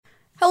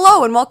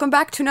Hello, and welcome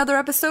back to another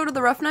episode of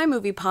the Rough Night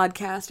Movie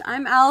Podcast.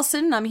 I'm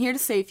Allison, and I'm here to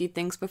say a few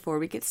things before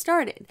we get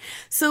started.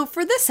 So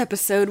for this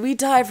episode, we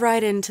dive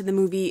right into the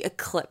movie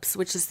Eclipse,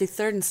 which is the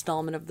third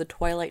installment of the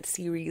Twilight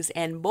series,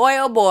 and boy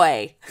oh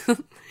boy,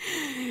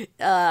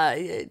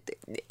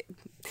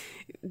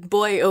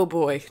 boy oh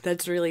boy,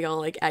 that's really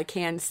all I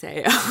can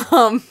say.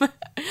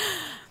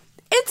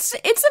 It's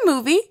a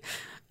movie.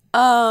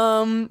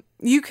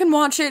 You can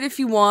watch it if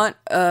you want,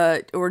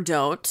 or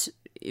don't.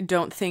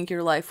 Don't think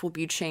your life will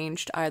be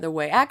changed either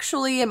way.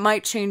 Actually, it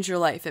might change your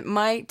life.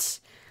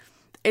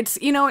 It's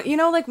you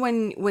know like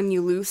when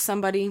you lose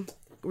somebody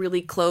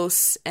really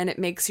close and it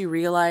makes you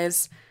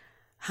realize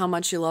how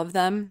much you love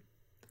them.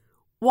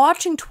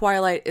 Watching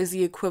Twilight is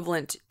the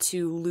equivalent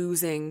to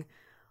losing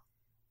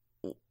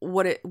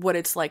what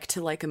it's like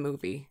to like a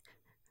movie.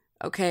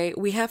 Okay,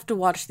 we have to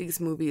watch these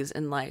movies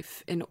in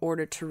life in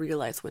order to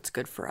realize what's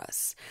good for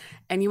us.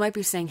 And you might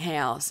be saying, "Hey,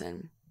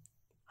 Allison,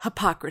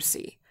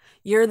 hypocrisy.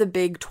 You're the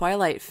big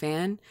Twilight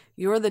fan.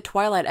 You're the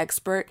Twilight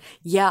expert."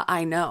 Yeah,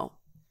 I know.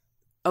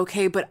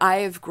 Okay, but I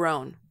have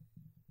grown.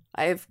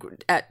 I have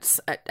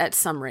at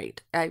some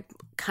rate. I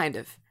kind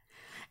of.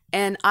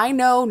 And I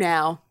know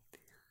now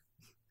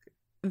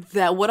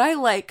that what I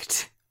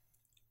liked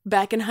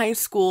back in high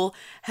school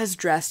has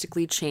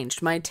drastically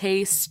changed. My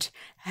taste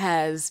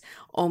has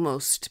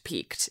almost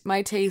peaked.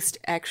 My taste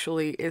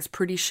actually is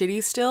pretty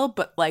shitty still,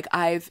 but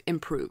I've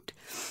improved.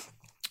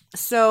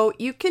 So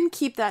you can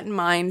keep that in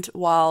mind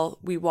while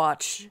you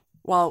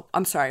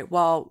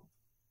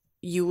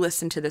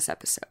listen to this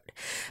episode.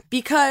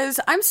 Because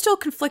I'm still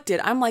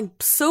conflicted. I'm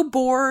so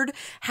bored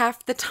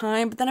half the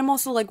time, but then I'm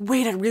also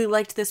wait, I really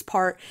liked this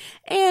part.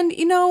 And,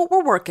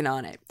 we're working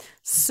on it.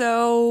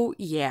 So,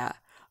 yeah.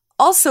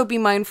 Also be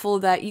mindful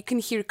that you can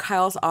hear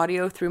Kyle's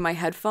audio through my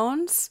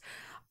headphones.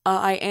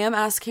 I am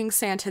asking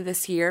Santa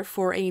this year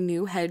for a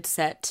new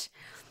headset.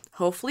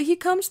 Hopefully he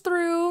comes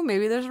through.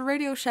 Maybe there's a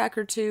Radio Shack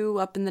or two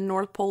up in the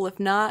North Pole. If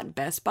not,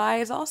 Best Buy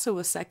is also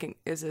a second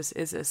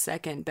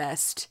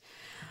best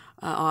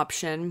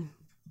option.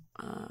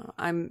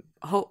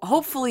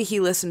 Hopefully he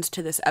listens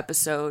to this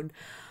episode.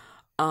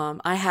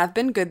 I have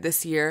been good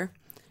this year,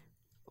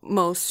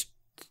 most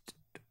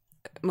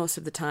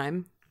of the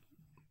time,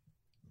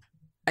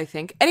 I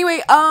think.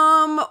 Anyway,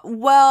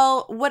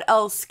 well, what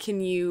else can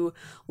you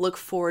look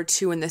forward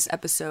to in this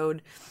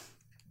episode?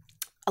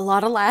 A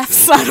lot of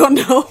laughs. I don't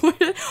know.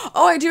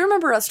 Oh, I do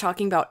remember us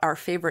talking about our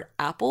favorite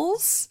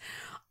apples.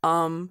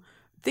 I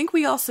think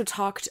we also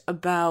talked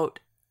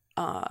about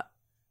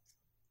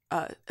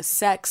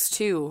sex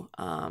too.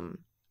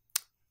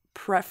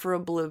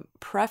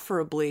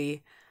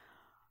 Preferably.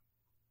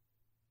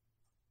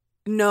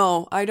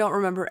 No, I don't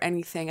remember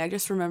anything. I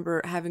just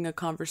remember having a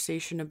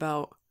conversation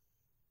about.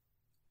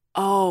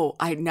 Oh,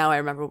 now I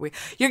remember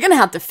you're gonna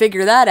have to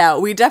figure that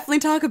out. We definitely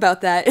talk about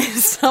that at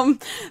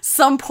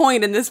some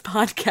point in this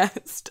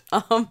podcast.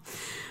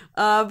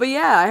 But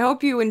yeah, I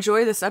hope you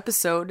enjoy this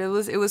episode. It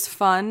was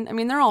fun. I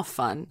mean, they're all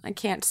fun. I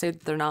can't say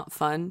that they're not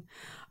fun.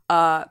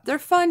 They're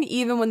fun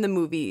even when the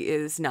movie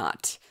is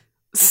not.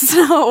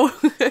 So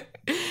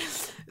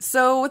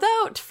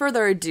without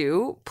further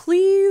ado,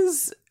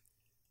 please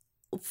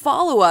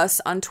follow us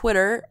on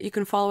Twitter. You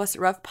can follow us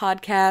at Rough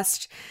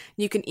Podcast.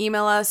 You can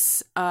email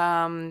us,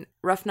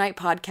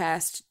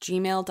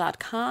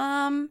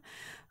 roughnightpodcast@gmail.com.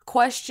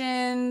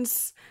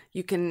 Questions.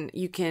 You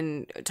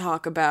can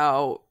talk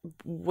about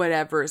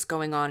whatever is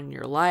going on in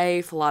your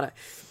life. A lot of,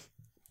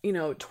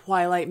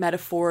 Twilight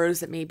metaphors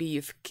that maybe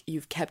you've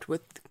kept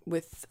with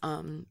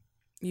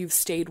you've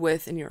stayed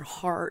with in your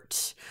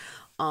heart.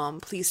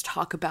 Please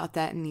talk about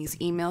that in these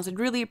emails. I'd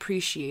really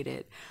appreciate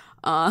it.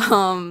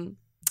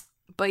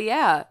 But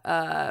yeah,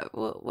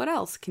 what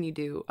else can you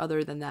do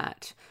other than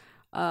that?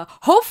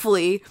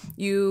 Hopefully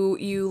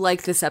you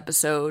like this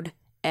episode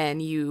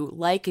and you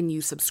like and you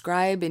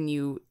subscribe and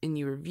you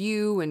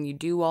review and you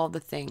do all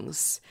the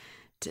things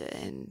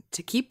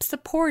to keep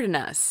supporting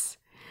us.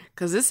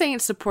 Because this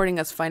ain't supporting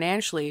us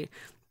financially.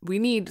 We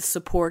need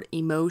support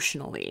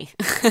emotionally.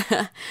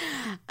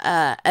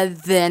 And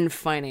then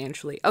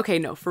financially. Okay,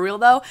 no, for real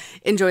though,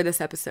 enjoy this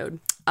episode.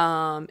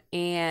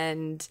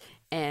 And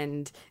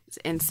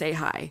say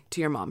hi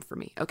to your mom for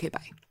me. Okay,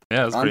 bye.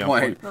 Yeah, that's pretty on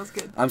point. That was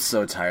good. I'm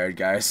so tired,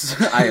 guys.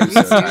 I am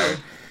so tired.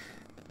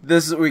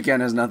 This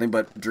weekend is nothing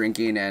but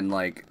drinking and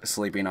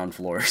sleeping on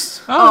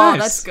floors. Oh,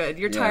 nice. That's good.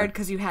 You're tired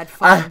because you had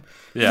fun.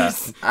 Yeah.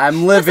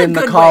 I'm living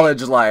the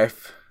college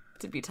life.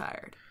 To be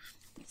tired.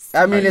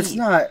 I mean, it's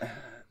not.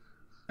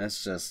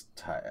 It's just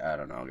I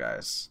don't know,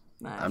 guys.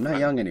 I'm not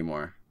young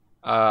anymore.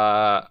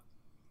 I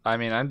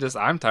mean, I'm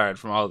tired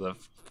from all the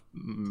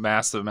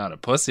massive amount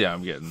of pussy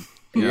I'm getting.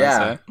 You know what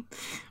I'm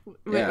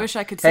saying? Wish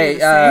I could say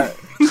the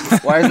same.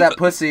 Why is that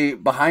pussy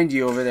behind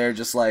you over there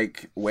just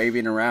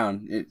waving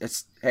around?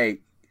 It's hey,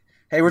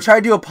 we're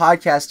trying to do a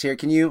podcast here.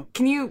 Can you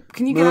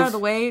get out of the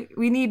way?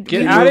 We need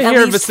get out of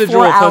here,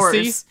 vestigial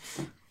pussy.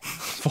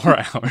 4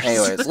 hours.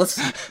 Anyways,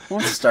 let's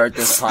start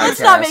this podcast.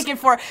 Let's not make it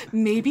 4,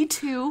 maybe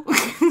 2.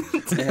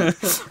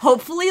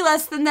 Hopefully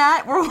less than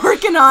that. We're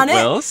working on it.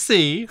 We'll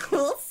see.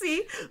 We'll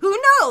see. Who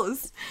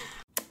knows?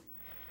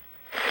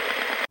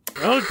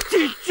 I'll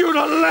teach you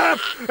to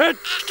laugh at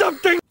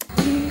something.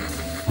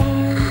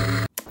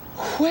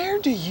 Where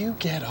do you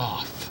get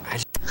off?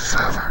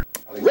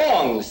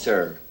 Wrong,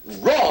 sir.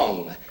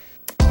 Wrong.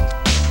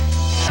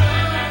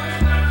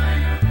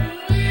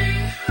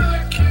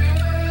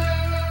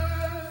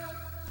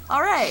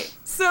 All right.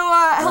 So,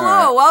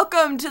 hello.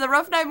 Welcome to the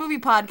Rough Night Movie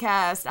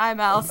Podcast. I'm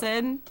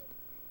Allison.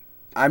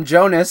 I'm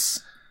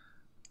Jonas.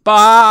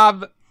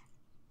 Bob.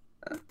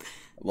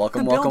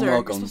 Welcome.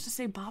 You're supposed to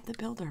say Bob the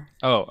Builder.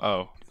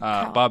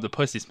 Bob the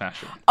Pussy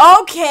Smasher.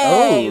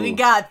 Okay, we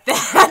got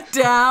that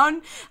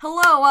down.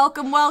 Hello,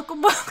 welcome. I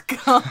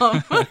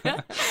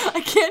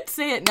can't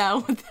say it now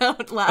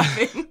without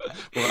laughing.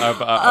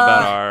 About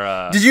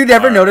our. Did you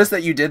never notice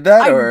that you did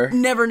that, or I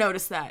never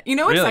noticed that. You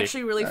know, it's Really?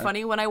 actually really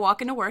funny. When I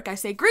walk into work, I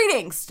say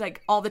greetings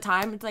like all the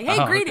time. It's like,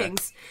 hey,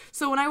 greetings. Okay.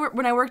 So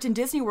when I worked in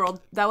Disney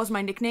World, that was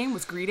my nickname,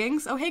 was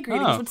greetings. Oh, hey,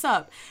 greetings. What's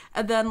up?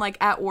 And then like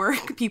at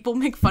work, people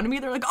make fun of me.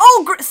 They're like,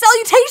 oh,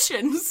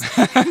 salutations.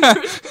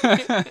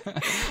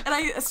 And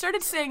I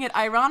started saying it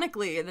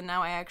ironically, and then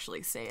now I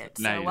actually say it.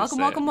 So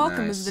welcome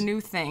Nice. is the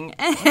new thing.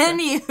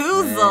 Any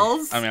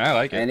hoozles. I mean, I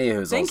like it. any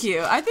hoozles? Thank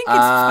you. I think it's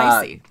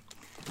spicy.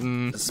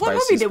 Spicy, What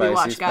movie did we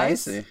watch,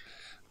 spicy.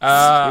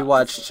 guys? We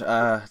watched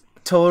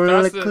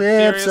total Fast and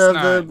eclipse Furious of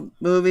 9. the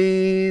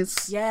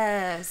movies.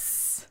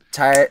 Yes.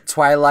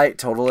 Twilight,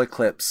 total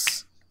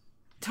eclipse.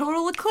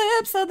 Total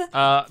eclipse of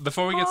the...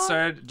 Before we get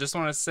started, just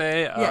want to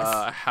say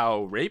Yes.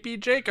 how rapey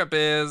Jacob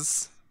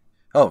is.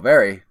 Oh,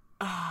 very.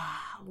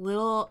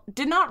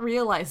 Did not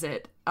realize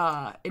it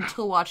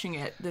until watching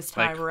it this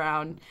time Like,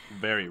 around.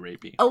 Very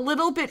rapey. A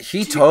little bit. He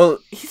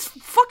He's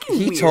fucking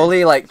He weird.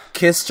 totally like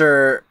kissed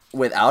her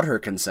without her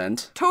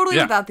consent. Totally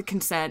Yeah. without the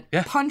consent.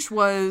 Yeah. Punch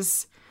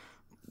was,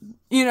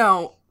 he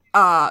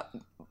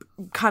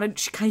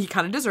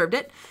kind of deserved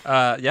it.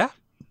 Yeah.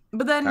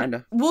 But then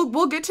Kinda.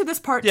 we'll get to this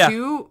part Yeah.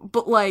 too.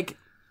 But like,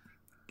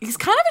 he's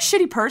kind of a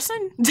shitty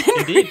person.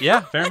 Indeed.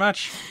 Yeah. Very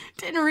much.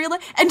 Didn't realize,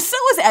 and so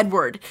is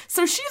Edward.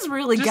 So she's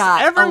really Just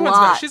got everyone's a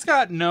lot. she's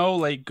got no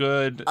like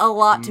good a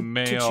lot to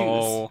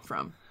male choose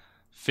from.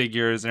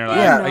 figures in her life.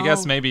 Yeah. I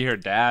guess maybe her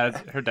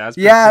dad's pretty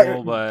Yeah,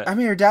 cool, but I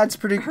mean, her dad's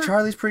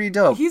Charlie's pretty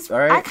dope. All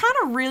right. I kind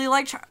of really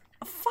like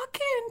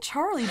fucking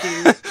Charlie,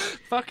 dude.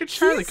 fucking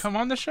Charlie, come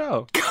on the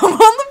show. Come on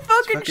the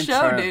fucking Fucking show,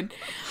 Charlie. dude.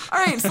 All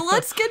right, so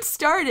let's get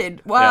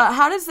started. Well, Yeah.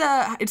 how does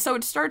that? So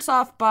it starts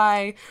off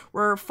by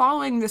we're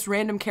following this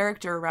random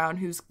character around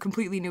who's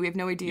completely new. We have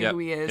no idea Yep. who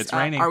he is. It's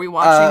raining. Are we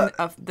watching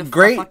the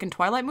great- fucking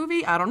Twilight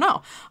movie? I don't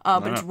know.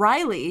 But it's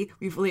Riley.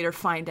 We later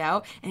find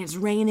out, and it's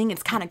raining.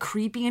 It's kind of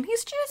creepy, and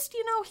he's just,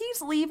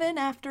 he's leaving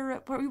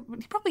after.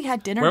 He probably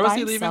had dinner. Where was by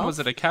he leaving? himself. Was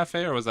it a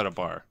cafe or was that a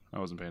bar? I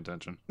wasn't paying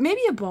attention.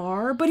 Maybe a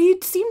bar, but he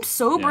seemed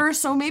sober, Yeah.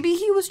 so maybe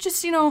he was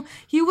just,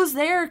 he was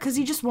there because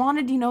he just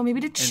wanted, maybe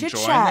to chit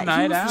Enjoying chat. the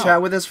night out.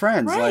 Chat with his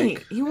friends. Right.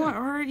 Like, You want,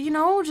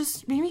 or,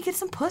 just maybe get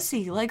some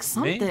pussy, like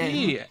something.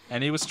 Maybe.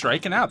 And he was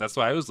striking out. That's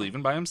why he was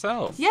leaving by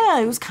himself. Yeah,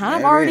 it was kind of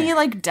Maybe. already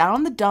like down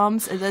in the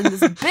dumps, and then this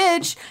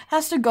bitch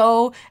has to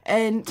go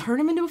and turn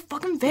him into a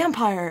fucking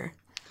vampire.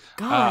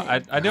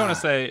 God. I do want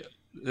to say,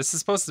 this is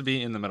supposed to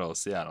be in the middle of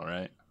Seattle,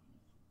 right?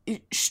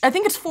 I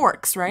think it's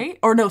Forks, right?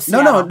 Or no,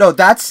 Seattle. no.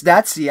 That's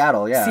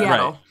Seattle. Yeah.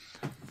 Seattle.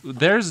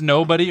 There's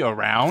nobody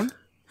around.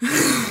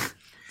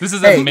 This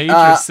is Hey, a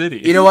major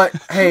city. You know what?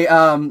 Hey,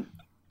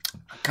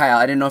 Kyle,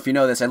 I didn't know if you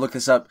know this. I looked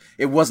this up.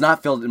 It was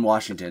not filmed in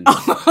Washington. You're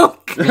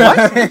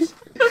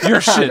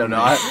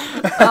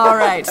shitting. All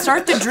right,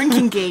 start the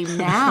drinking game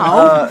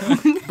now.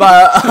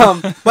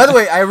 But by the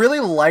way, I really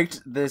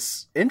liked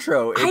this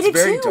intro. It's did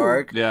very too.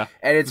 dark. Yeah,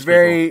 And it's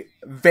very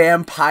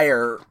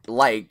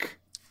vampire-like.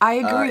 I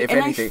agree. If and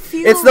anything, I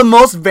feel, it's the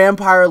most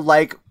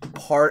vampire-like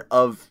part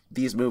of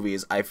these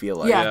movies. I feel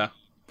like. Yeah. Yeah.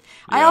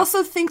 I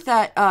also think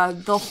that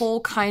the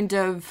whole kind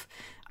of,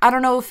 I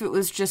don't know if it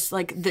was just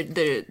like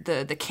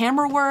the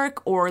camera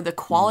work or the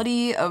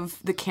quality of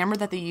the camera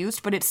that they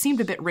used, but it seemed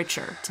a bit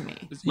richer to me.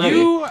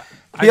 You,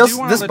 I Feels- do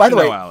want this- to let by you the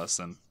know, way-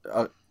 Allison,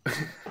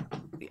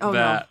 Oh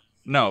that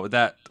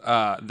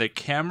the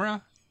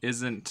camera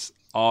isn't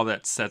all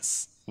that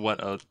sets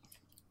what a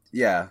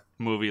Yeah.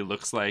 movie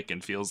looks like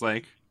and feels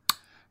like.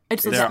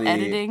 it's There- just the-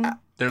 editing.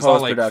 There's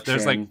all like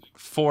Post-production.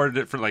 4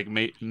 different like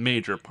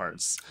major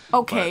parts.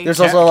 Okay, There's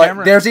Ca- also like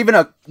camera- there's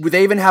even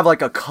they even have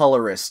like a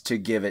colorist to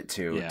give it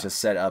to Yeah.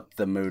 set up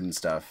the mood and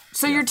stuff.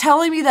 so you're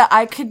telling me that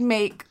I could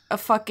make a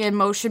fucking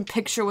motion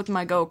picture with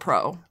my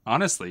GoPro?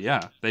 Honestly,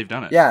 yeah, they've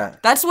done it. Yeah.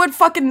 That's what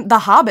fucking The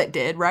Hobbit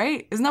did,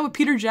 right? Isn't that what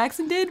Peter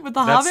Jackson did with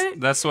The Hobbit?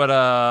 That's what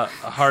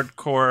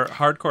hardcore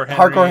Henry.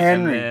 Hardcore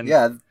Henry. And then,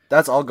 Yeah,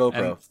 that's all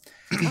GoPro.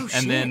 Oh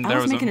shit! then I there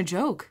was was making a- a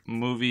joke.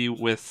 movie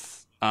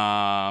with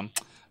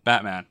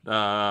Batman.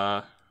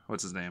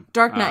 What's his name?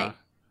 Dark Knight.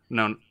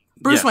 No,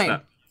 Bruce yes, Wayne.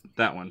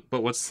 That one.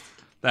 But what's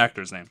the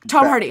actor's name?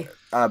 Tom Hardy,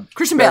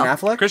 Christian Ben Bale.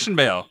 Affleck? Christian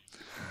Bale.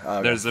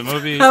 Okay. There's a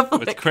movie Affleck.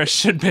 with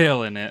Christian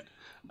Bale in it.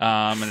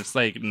 And it's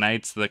like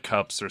Knights of the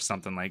Cups or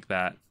something like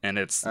that, and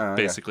it's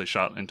okay. basically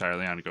shot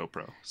entirely on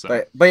GoPro.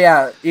 So But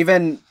yeah,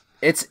 even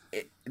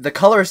the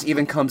colorist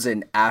even comes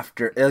in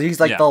after. He's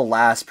like Yeah. the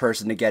last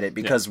person to get it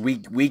because we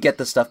get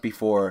the stuff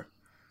before.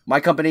 My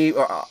company,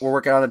 we're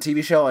working on a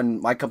TV show, and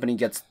my company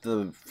gets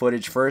the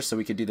footage first, so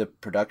we could do the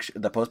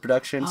production, the post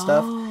production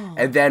stuff,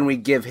 and then we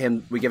give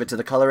it to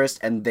the colorist,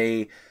 and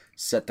they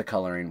set the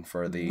coloring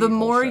for the. The whole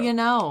more show. you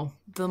know,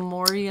 the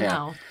more you Yeah.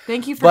 know.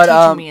 Thank you for But,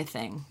 teaching me a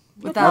thing.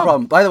 No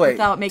problem. By the way,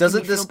 without making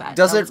doesn't me this feel bad.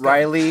 doesn't That was good.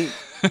 Riley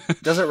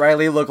doesn't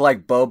Riley look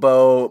like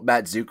Bobo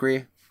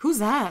Matsukri? Who's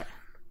that?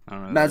 I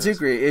don't know who that is.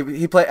 Matsukri,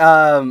 he played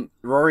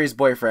Rory's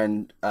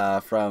boyfriend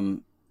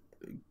from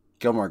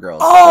Gilmore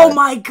Girls. Oh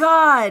my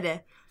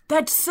god,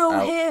 that's so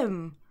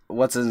him.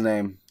 What's his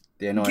name?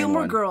 The annoying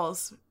Gilmore one.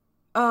 Girls.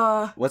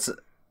 What's it?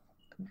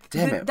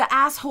 Damn it. The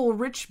asshole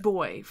rich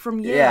boy from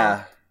Yale.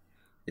 Yeah.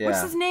 Yeah.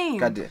 What's his name?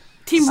 God damn.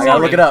 Team I gotta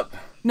Rory. look it up.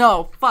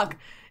 No, fuck.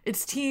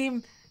 It's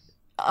Team.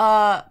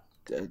 I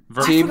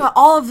Team. forgot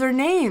all of their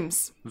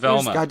names.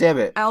 Velma. God damn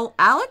it.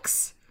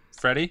 Alex.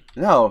 Freddie.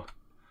 No.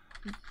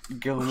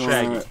 Gilmore.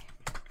 Shaggy.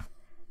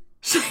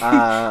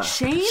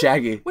 Shane.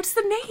 Shaggy. What's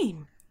the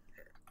name?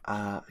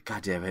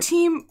 God damn it.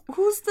 Team.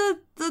 Who's the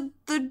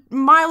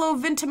Milo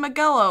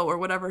Ventimiglia or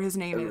whatever his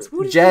name is?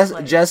 Who did he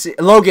play? Jesse.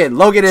 Logan.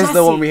 Logan is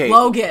the one we hate.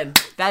 Logan.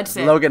 That's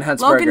it. Logan Huntsberger.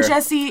 Logan,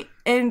 Jesse,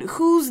 and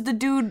who's the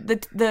dude?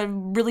 The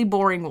really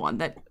boring one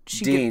that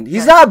she. Dean.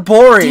 He's not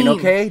boring, Dean.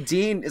 okay?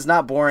 Dean is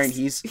not boring.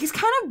 He's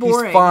kind of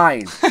boring. He's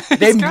fine.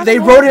 They kinda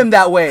wrote boring. him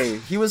that way.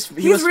 He was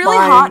He's really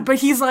fine. hot, but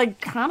he's like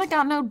kind of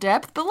got no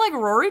depth. But like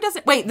Rory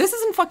doesn't. Wait, this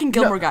isn't fucking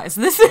Gilmore Guys.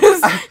 This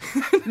is.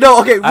 No,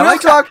 okay, real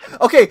like talk.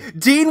 Okay,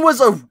 Dean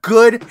was a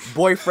good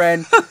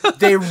boyfriend.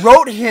 They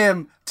wrote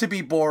him to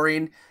be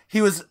boring.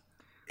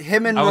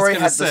 Him and I was Rory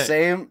gonna had the say,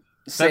 same.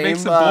 That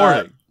makes it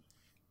boring.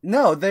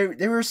 No, they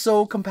were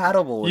so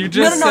compatible. You with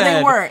just No, they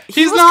said weren't. He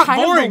he's was not kind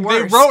of the boring.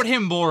 They worst. wrote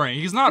him boring.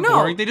 He's not No.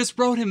 boring. They just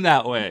wrote him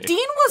that way. Dean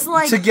was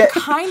like To get-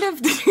 kind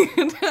of.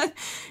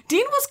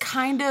 Dean was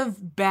kind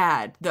of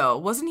bad though,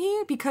 wasn't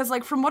he? Because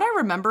like from what I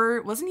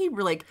remember, wasn't he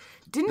like?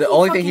 Didn't The he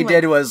only thing he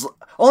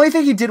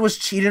fucking, did was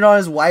cheated on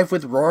his wife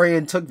with Rory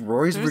and took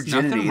Rory's There's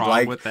virginity. nothing wrong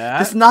like with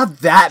that. it's not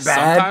that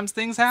bad. Sometimes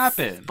things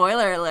happen.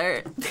 Spoiler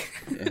alert.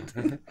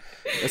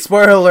 A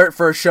spoiler alert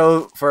for a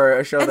show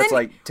And that's then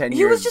like 10 he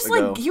years was just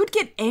ago. like he would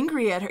get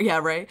angry at her. Yeah,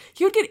 right.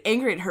 He would get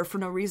angry at her for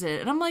no reason,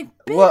 and I'm like,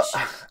 bitch. Well,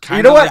 Kinda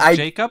you know what? like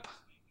Jacob.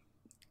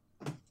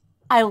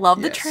 I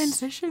love the Yes.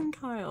 transition,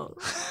 Kyle.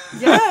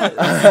 Yes,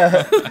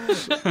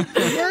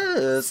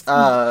 Yes.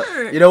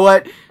 You know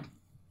what?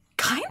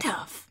 kind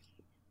of.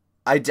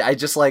 I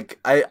just like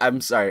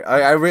I'm sorry.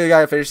 I really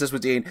gotta finish this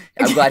with Dean.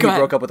 I'm glad he Go ahead.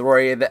 broke up with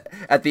Rory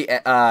at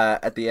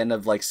the end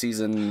of like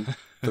season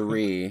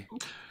 3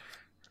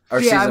 or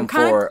Yeah, season I'm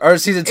kinda- 4 or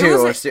season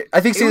 2 was or a- I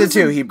think It season was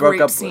 2 a he broke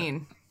great up.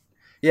 Scene.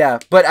 Yeah,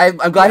 but I'm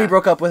glad he Yeah.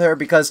 broke up with her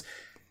because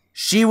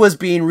she was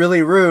being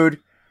really rude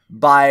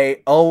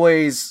by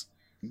always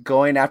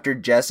going after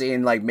Jesse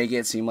and like making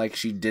it seem like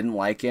she didn't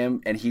like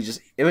him, and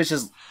it was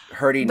just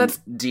hurting That's-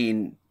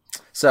 Dean.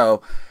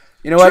 So,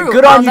 you know what? True.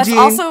 Good on you, That's Dean.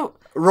 also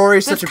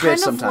Rory's that's such a kind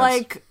bitch of sometimes.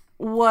 like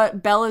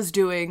what Bella's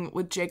doing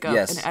with Jacob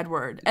Yes. and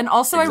Edward. And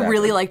also I Exactly.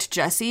 really liked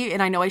Jesse,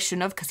 and I know I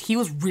shouldn't have because he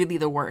was really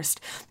the worst.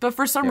 But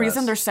for some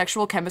reason their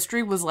sexual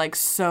chemistry was like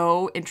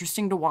so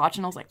interesting to watch,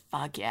 and I was like,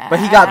 fuck yeah.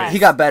 But he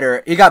got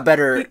better. He got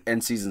better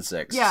in season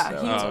 6. Yeah,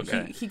 so.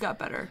 okay. he got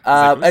better.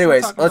 We're still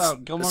Anyways, talking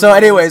about Gilmore so Girls,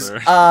 anyways,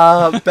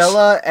 or-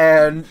 Bella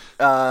and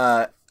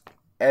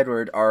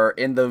Edward are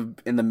in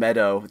the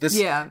meadow.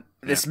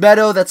 This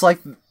meadow that's like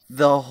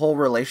the whole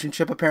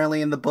relationship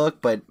apparently in the book,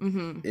 but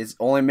it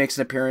only makes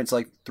an appearance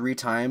like 3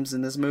 times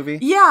in this movie.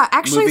 Yeah,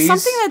 actually, Movies.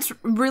 something that's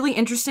really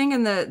interesting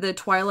in the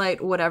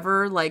Twilight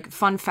whatever, like,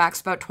 fun facts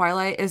about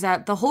Twilight is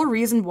that the whole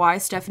reason why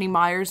Stephanie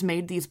Myers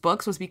made these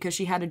books was because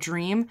she had a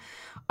dream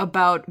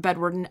about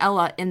Bedward and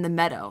Ella in the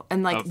meadow.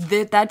 And, like,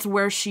 that's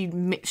where she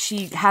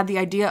had the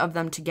idea of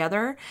them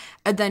together.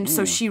 And then,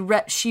 so she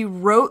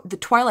wrote the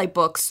Twilight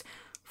books.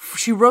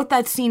 She wrote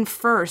that scene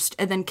first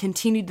and then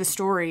continued the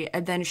story,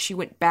 and then she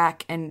went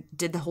back and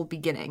did the whole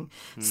beginning.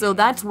 So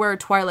that's where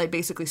Twilight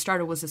basically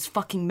started, was this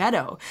fucking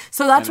meadow.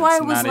 So that's And why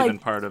it's I was not like, even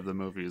part of the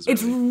movies.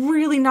 it's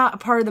really not a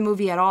part of the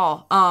movie at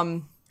all.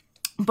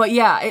 But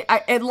yeah,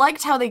 I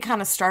liked how they kind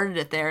of started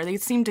it there. They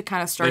seem to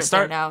kind of start it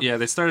there now. Yeah,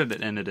 they started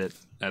and ended it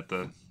at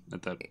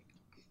that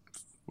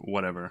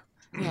whatever.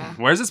 Yeah.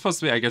 Where is it supposed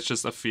to be? I guess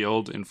just a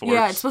field in Forks.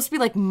 Yeah, it's supposed to be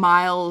like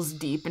miles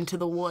deep into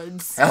the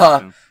woods.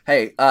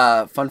 Hey,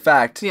 fun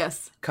fact.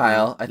 Yes.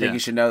 Kyle, I think Yeah. you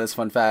should know this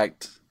fun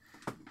fact.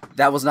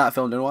 That was not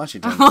filmed in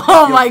Washington.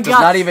 Oh my Does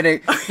God. not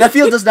even that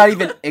field does not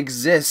even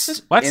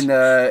exist What? in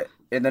the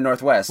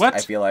Northwest. What? I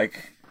feel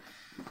like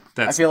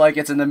That's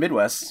it's in the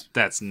Midwest.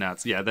 that's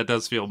nuts. Yeah, that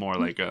does feel more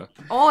like a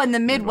Oh, in the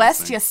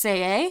Midwest, thing. you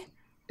say, eh?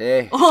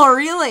 Eh. Oh,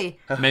 really?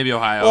 maybe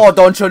Ohio. Oh,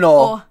 don't you know?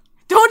 Oh,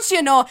 don't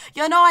you know?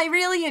 I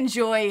really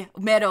enjoy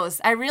meadows.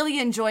 I really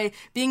enjoy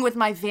being with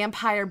my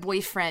vampire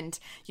boyfriend,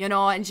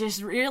 and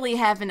just really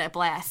having a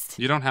blast.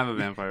 You don't have a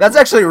vampire. That's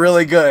boy. actually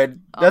really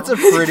good. That's a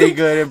pretty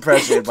good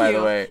impression, by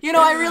the way.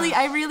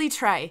 I really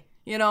try.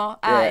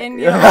 And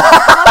Yeah.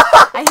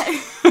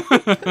 I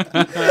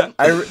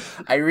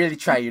I really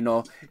try, you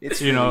know.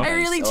 It's You know. really I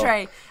nice. really Oh,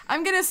 try.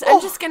 I'm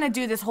just gonna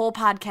do this whole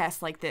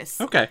podcast like this.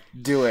 Okay.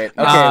 do it.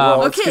 Okay, well,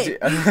 let's Okay.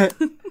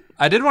 continue.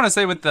 I did want to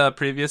say with the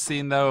previous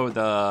scene though,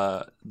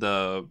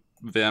 the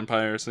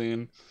vampire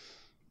scene.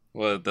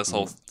 Well, this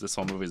whole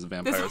movie is a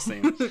vampire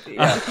scene.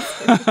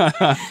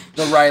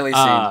 The Riley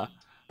scene.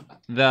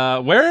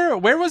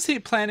 Where was he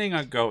planning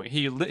on going?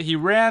 He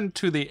ran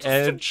to the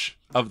edge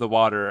of the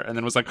water and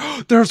then was like,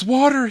 oh, "There's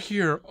water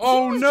here!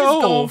 Oh He was no!"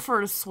 just going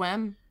for a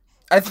swim.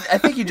 I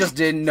think he just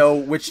didn't know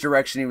which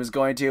direction he was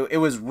going to. It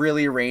was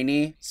really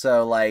rainy,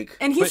 so like,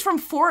 And he's from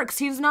Forks.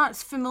 He's not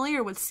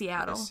familiar with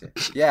Seattle.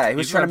 yeah, he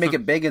was He's trying to not make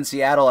from- it big in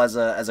Seattle as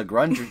a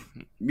grunge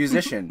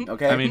musician.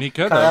 Okay, I mean, he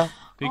could Kyle? have.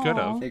 He could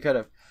have. He could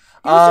have.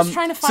 He was just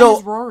trying to find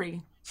his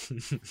Rory.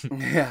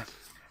 Yeah.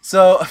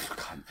 So,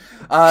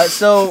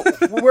 so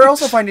what we're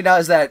also finding out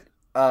is that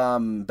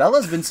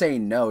Bella's been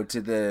saying no to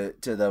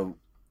the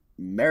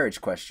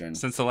marriage question.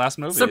 Since the last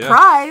movie. Yeah.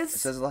 Surprise!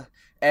 Says,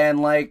 and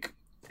like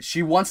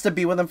she wants to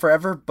be with him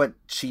forever, but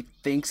she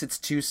thinks it's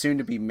too soon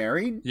to be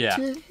married Yeah.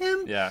 to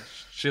him. Yeah.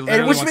 She literally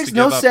And which wants makes to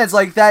no give up- sense.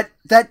 Like that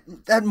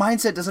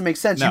mindset doesn't make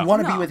sense. No. You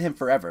want to No. be with him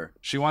forever.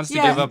 She wants to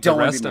Yeah. give You up the don't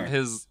wanna rest be of married.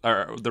 his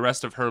or the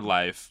rest of her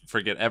life,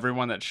 forget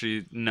everyone that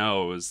she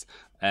knows,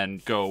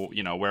 and go,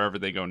 wherever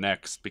they go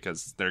next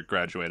because they're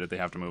graduated, they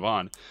have to move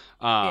on.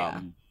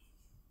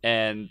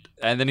 And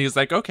then he's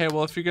like, okay,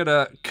 well, if you're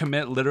gonna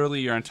commit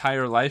literally your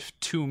entire life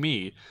to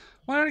me,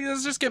 why don't you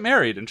guys just get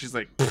married? And she's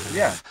like,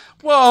 Yeah.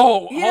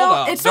 whoa, You hold know,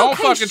 on, it's don't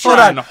okay, fucking Sean.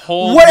 try and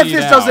hold What if me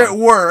this down. doesn't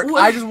work?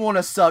 What- I just want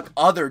to suck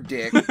other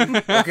dick.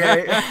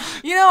 Okay.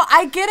 You know,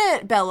 I get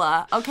it,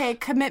 Bella. Okay,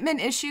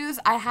 commitment issues.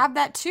 I have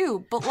that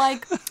too. But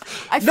like,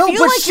 I No, feel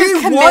but like she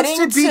you're wants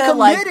committing to be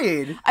like,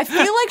 committed. I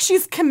feel like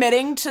she's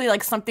committing to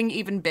like something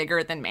even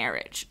bigger than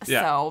marriage.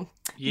 Yeah. So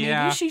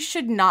Yeah. maybe she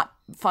should not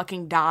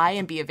fucking die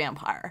and be a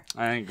vampire,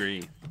 I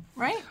agree,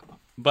 right?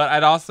 but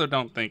I also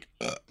don't think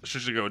she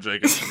should go with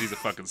Jacob because he's a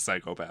fucking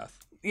psychopath.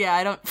 Yeah,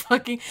 I don't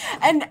fucking.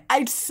 And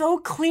it's so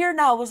clear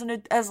now,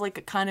 as like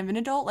a kind of an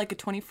adult, like a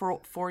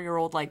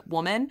 24-year-old like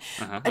woman.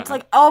 It's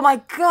like, oh my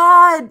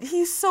god,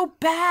 he's so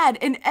bad,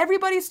 and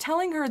everybody's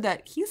telling her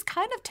that he's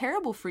kind of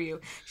terrible for you.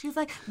 She's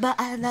like, but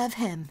I love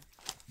him.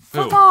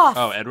 Fuck Who? off.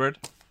 Oh, Edward.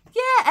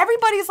 Yeah,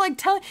 everybody's like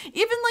telling,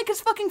 even like his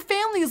fucking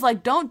family is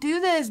like, don't do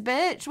this,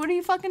 bitch. What are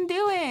you fucking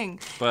doing?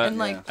 But and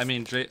like, I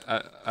mean,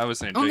 I was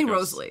saying Only Jacob's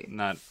Rosalie.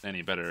 not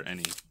any better.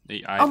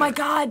 Either. oh my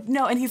god,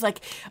 no. And he's like,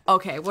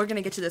 okay, we're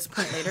gonna get to this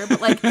point later,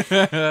 but like,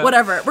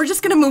 whatever. We're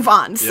just gonna move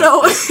on.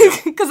 So,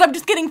 because I'm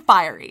just getting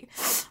fiery.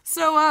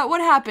 So,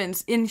 what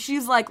happens? And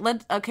she's like,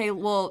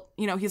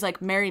 he's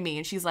like, marry me,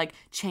 and she's like,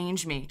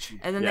 change me.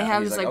 And then they Yeah,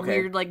 have he's this like, like okay.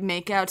 weird like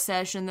makeout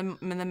session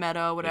in the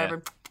meadow,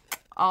 whatever.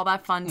 All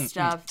that fun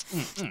stuff.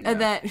 And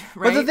then, right?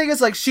 But the thing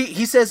is, like,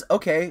 he says,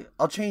 okay,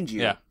 I'll change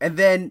you. Yeah. And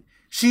then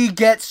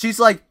she's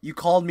like, you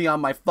called me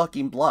on my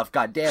fucking bluff.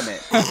 God damn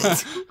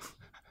it.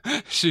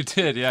 She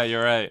did. Yeah,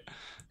 you're right.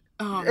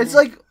 It's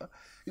like,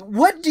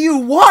 what do you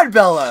want,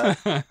 Bella?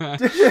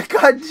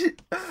 God,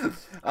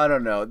 I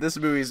don't know. This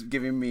movie's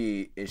giving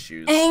me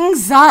issues.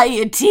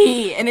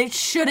 Anxiety, and it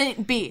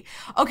shouldn't be.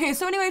 Okay,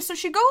 so anyway, so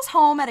she goes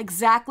home at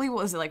exactly,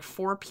 what was it, like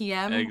 4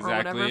 p.m. or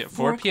Exactly. whatever?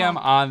 4 p.m.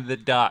 on the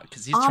dot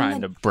because he's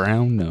trying to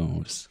brown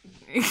nose.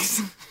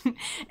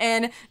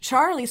 And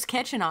Charlie's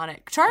catching on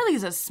it.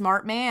 Charlie's a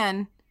smart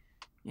man,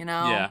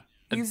 Yeah.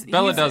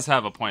 Bella does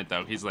have a point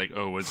though. He's like,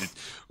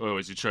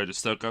 was he trying to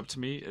stuck up to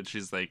me? And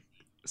she's like,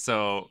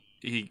 so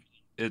you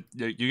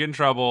get in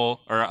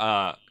trouble,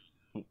 or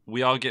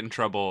we all get in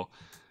trouble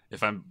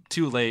if I'm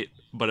too late,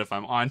 but if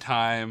I'm on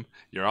time,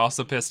 you're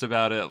also pissed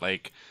about it.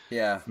 Like,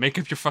 Yeah. make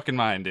up your fucking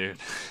mind, dude.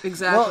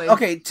 Exactly. Well,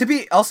 okay, to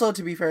be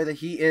fair, that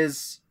he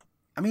is,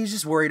 I mean, he's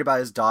just worried about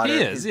his daughter. He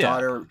is, his yeah.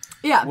 daughter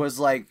Yeah. was,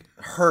 like,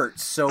 hurt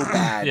so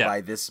bad Yeah.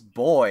 by this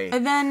boy.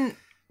 And then,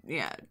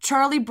 yeah,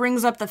 Charlie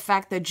brings up the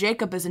fact that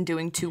Jacob isn't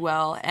doing too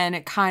well, and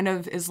it kind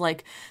of is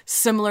like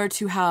similar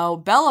to how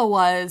Bella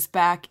was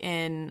back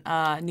in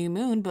New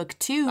Moon Book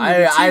 2.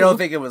 I don't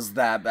think it was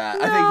that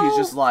bad. I think he's No.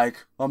 just like,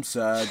 I'm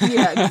sad.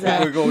 Yeah,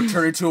 exactly. We're going to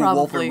turn into a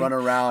wolf Probably. and run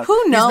around.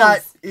 Who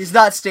knows? He's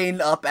not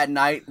staying up at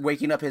night,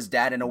 waking up his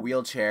dad in a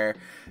wheelchair.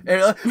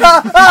 And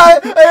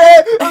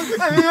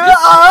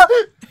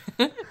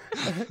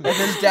then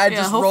his dad Yeah,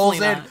 just hopefully rolls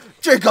in. not.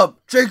 Jacob!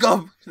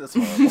 That's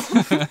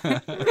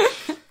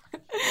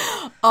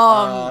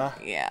horrible.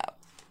 Yeah,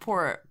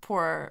 poor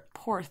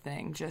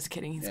thing. Just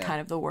kidding. He's Yeah.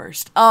 kind of the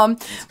worst.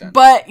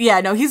 But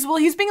yeah, no, he's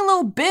being a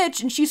little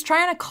bitch, and she's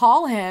trying to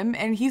call him,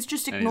 and he's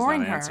just And he's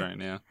ignoring not her.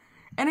 answering, yeah.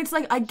 And it's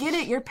like, I get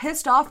it, you're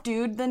pissed off,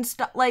 dude. Then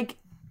stop. Like,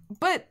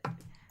 but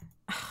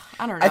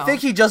I don't know. I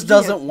think he just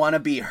doesn't want to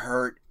be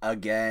hurt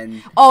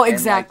again. Oh, And, like,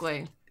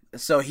 exactly.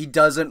 so he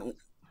doesn't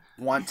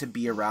want to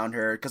be around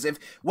her, because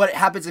what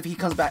happens if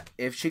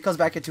she comes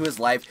back into his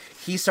life,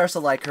 he starts to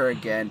like her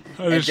again,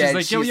 and she's then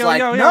like, she's yo, like,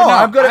 yo, yo, no,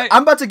 no,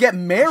 I'm about to get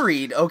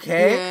married,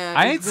 okay? Yeah,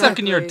 I ain't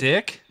sucking your exactly.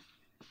 dick.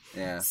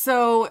 Yeah.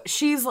 So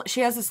she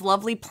has this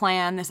lovely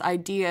plan, this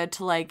idea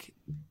to like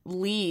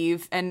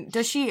leave, and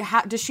does she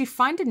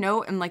find a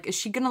note, and like is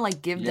she gonna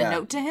like give the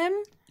note to him?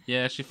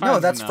 Yeah, she finds. No,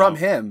 that's from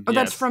him. Oh,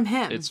 that's from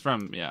him. It's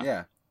from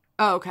Yeah.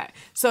 Oh, okay.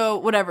 So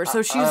whatever.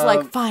 So she's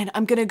like, fine,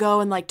 I'm gonna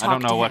go and like talk to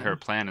him. I don't know what her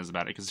plan is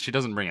about it because she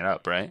doesn't bring it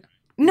up, right?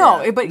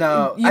 No, but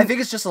no, I think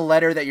it's just a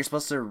letter that you're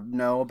supposed to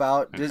know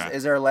about. Okay.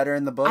 Is there a letter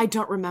in the book? I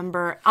don't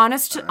remember.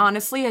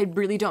 Honestly, I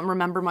really don't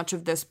remember much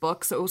of this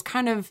book, so it was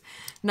kind of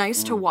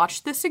nice to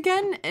watch this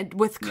again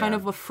with kind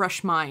of a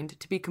fresh mind,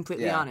 to be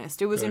completely honest.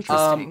 It was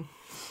interesting.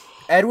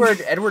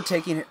 Edward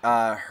taking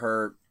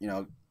her,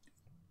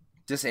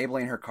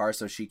 disabling her car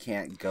so she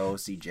can't go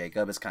see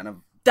Jacob is kind of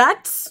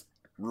That's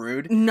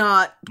rude.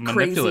 not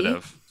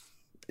Manipulative. crazy.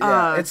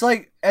 Yeah, it's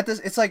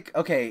like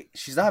okay,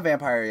 she's not a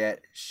vampire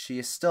yet. She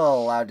is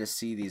still allowed to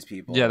see these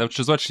people. Yeah, which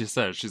is what she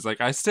says. She's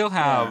like, I still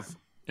have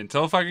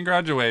until fucking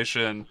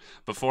graduation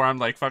before I'm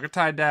like fucking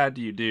tied dad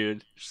to you,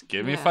 dude. Just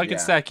give me a fucking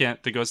second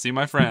to go see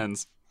my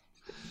friends.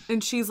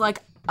 And she's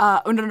like,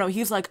 no.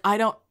 He's like, I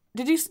don't.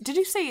 Did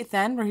you say it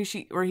then where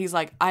he's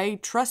like, I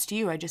trust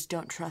you, I just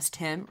don't trust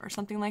him, or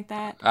something like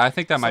that? I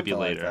think that might be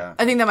later. Like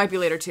I think that might be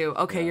later too.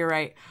 Okay, you're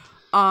right.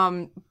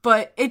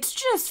 But it's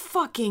just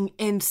fucking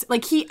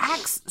like he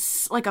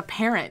acts like a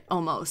parent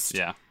almost.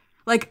 Yeah.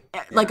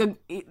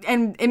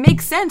 And it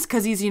makes sense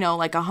because he's,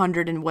 like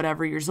 100 and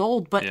whatever years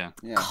old, but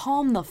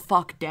calm the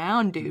fuck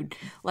down, dude.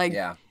 Like,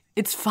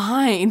 it's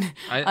fine.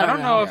 I don't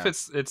know if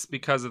it's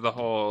because of the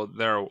whole,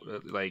 they're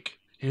like,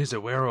 here's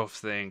a werewolf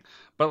thing,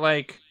 but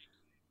like,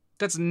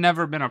 that's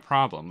never been a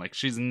problem. Like,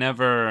 she's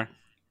never,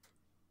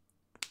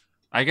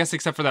 I guess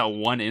except for that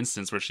one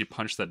instance where she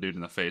punched that dude in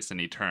the face and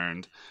he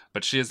turned,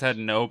 but she has had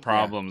no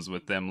problems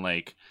with them,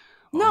 like,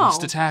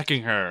 almost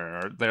attacking her.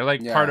 Or they're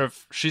like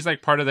she's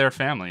like part of their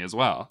family as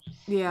well.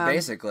 Yeah.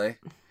 Basically.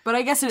 But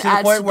I guess it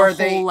adds to the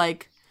whole,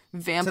 like,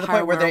 vampire to the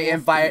point where they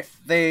invite,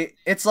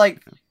 it's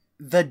like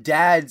the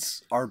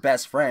dads are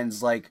best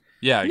friends. Like,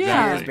 yeah,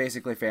 exactly. It is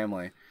basically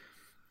family.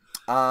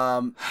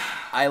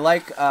 I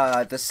like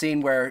the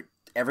scene where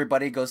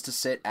everybody goes to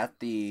sit at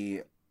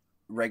the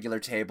regular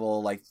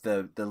table, like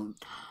the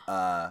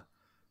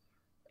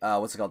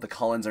what's it called? The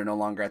Cullens are no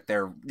longer at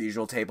their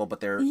usual table, but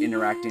they're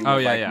interacting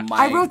with Mike.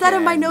 I wrote that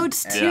in my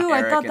notes too.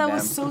 I thought that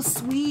was so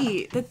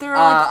sweet that they're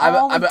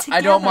all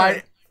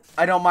together.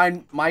 I don't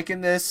mind Mike in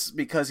this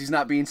because he's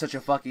not being such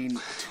a fucking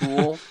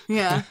tool.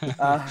 Yeah.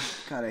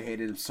 God, I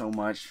hated him so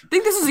much. I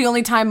think this is the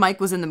only time Mike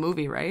was in the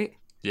movie, right?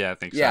 Yeah, I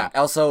think so. Yeah,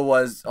 Elsa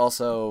was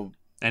also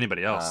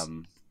anybody else.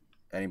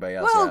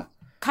 Well,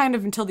 kind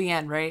of until the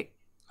end, right?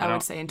 I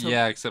would say until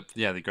except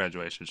the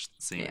graduation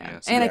scene. Yeah.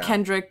 Anna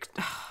Kendrick,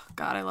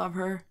 God, I love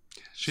her.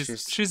 She's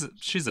a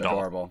doll.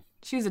 Adorable.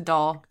 She's a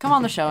doll. Come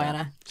on the show,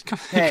 Anna.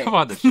 Come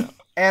on the show.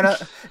 Anna,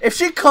 if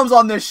she comes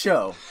on this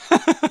show,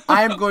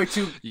 I am going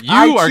to.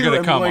 You are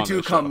going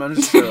to come on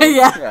the show.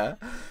 Yeah.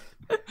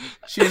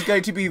 She is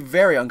going to be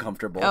very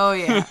uncomfortable. Oh,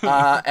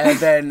 yeah. And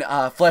then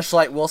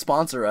Fleshlight will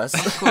sponsor us.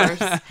 Of course.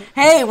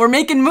 Hey, we're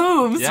making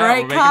moves,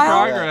 right,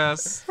 Kyle?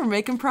 We're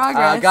making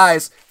progress.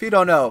 Guys, if you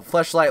don't know,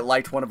 Fleshlight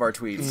liked one of our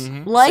tweets.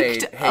 Mm-hmm.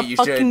 Liked a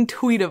fucking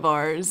tweet of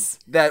ours.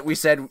 That we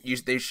said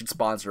they should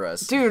sponsor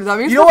us. Dude, that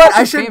means you know what?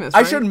 I should famous,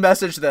 right? I should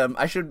message them.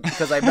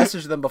 Because I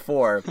messaged them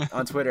before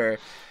on Twitter.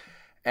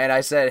 And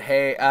I said,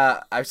 hey,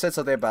 I said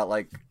something about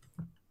like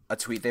a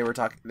tweet they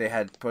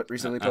had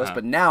recently posted,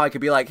 but now I could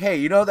be like, hey,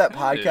 you know that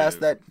podcast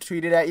that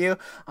tweeted at you?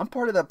 I'm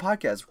part of that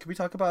podcast. Can we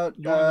talk about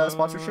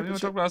sponsorship? You want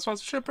to talk about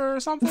sponsorship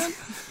or something?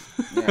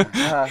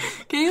 Yeah.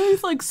 Can you at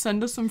least like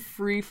send us some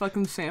free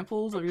fucking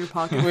samples of your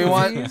pocket?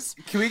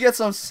 Can we get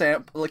some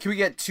sample? Can we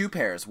get 2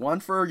 pairs? One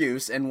for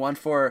use and one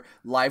for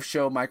live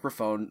show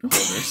microphone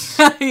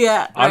holders.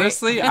 Yeah.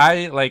 Honestly,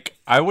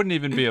 I wouldn't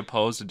even be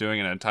opposed to doing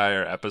an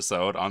entire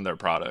episode on their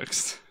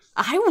products.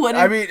 I wouldn't.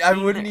 I mean, I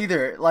wouldn't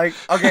either. Like,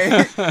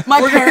 okay.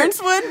 My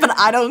parents would, but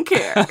I don't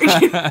care.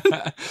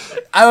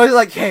 I was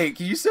like, hey,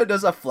 can you send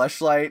us a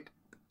Fleshlight?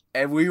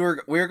 And we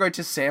were going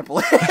to sample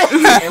it. And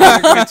we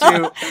were going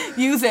to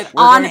use it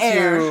on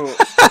air.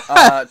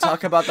 To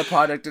talk about the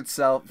product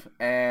itself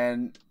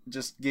and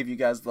just give you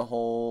guys the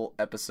whole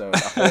episode, a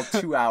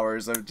whole 2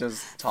 hours of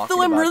just talking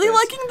about I'm really this.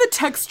 liking the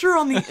texture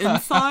on the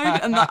inside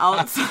and the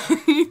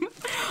outside.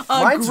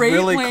 Mine's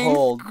really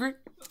cold.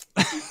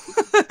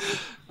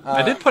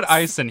 I did put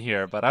ice in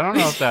here, but I don't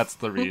know if that's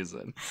the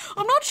reason.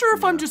 I'm not sure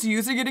if I'm just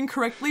using it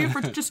incorrectly, if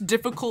it's just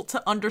difficult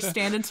to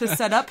understand and to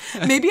set up.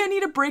 Maybe I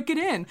need to break it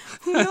in.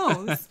 Who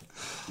knows?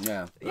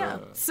 Yeah.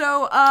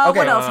 So,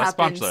 what else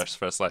happened? Sponsors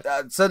for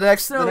so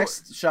the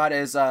next shot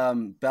is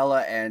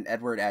Bella and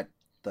Edward at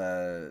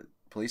the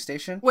police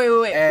station.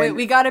 Wait.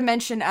 We gotta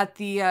mention at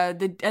we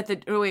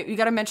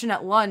gotta mention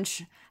at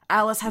lunch,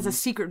 Alice has a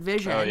secret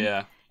vision. Oh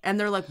yeah. And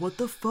they're like, what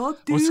the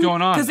fuck, dude? What's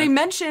going on? Because they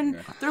mention,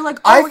 they're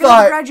like, we're going to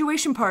have a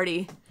graduation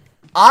party.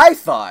 I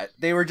thought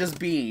they were just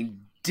being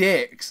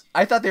dicks.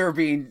 I thought they were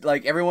being,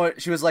 like, everyone,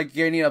 she was, like,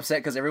 getting upset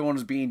because everyone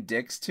was being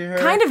dicks to her.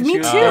 Kind of, me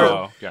too.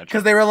 Oh, gotcha.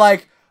 Because they were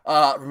like,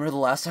 remember the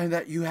last time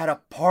that you had a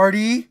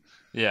party?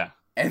 Yeah.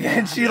 And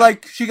then she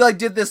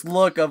did this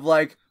look of,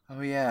 like,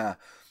 oh, yeah.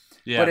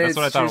 Yeah, that's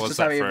what I thought it was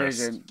at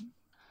first.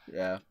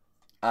 Yeah.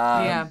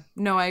 Yeah.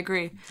 No, I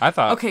agree. I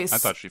thought Okay, I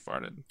thought she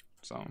farted.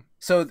 So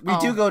we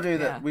do go to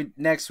yeah. we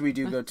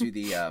do go to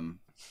the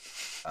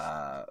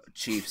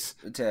Chief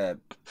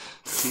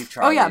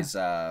Charlie's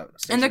station.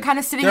 And they're kind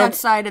of sitting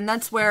outside, and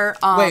that's where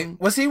Wait,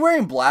 was he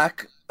wearing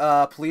black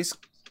police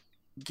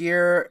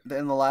gear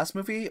in the last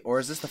movie, or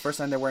is this the first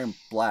time they're wearing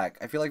black?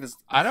 I feel like this.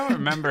 I don't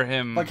remember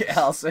him. Okay,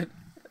 Allison.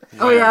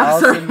 Oh yeah,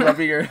 Allison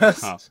rubbing your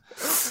nose. Oh.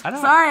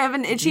 sorry, I have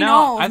an itchy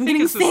nose. I'm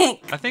getting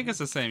sick. I think it's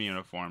the same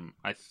uniform.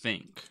 I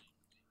think.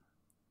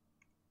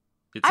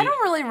 I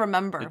don't really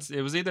remember.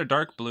 It was either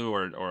dark blue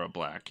or a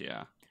black.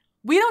 Yeah.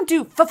 We don't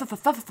do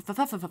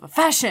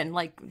fashion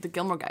like the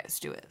Gilmore Guys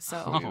do it,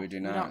 so we do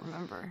not. We don't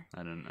remember.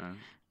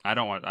 I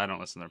don't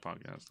listen to their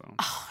podcast though.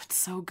 Oh, it's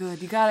so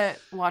good. You gotta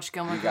watch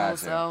Gilmore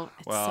Girls though.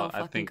 It's so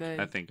fucking good.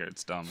 I think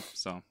it's dumb.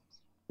 So.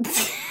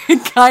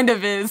 It kind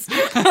of is,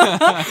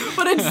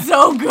 but it's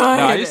so good. No,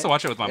 I used to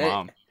watch it with my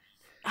mom.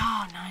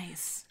 Oh,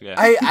 nice. Yeah.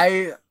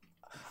 I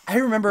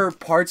remember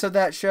parts of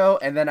that show,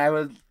 and then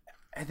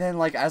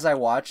like as I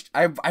watched,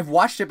 I've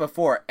watched it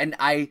before, and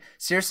I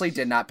seriously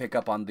did not pick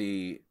up on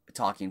the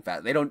talking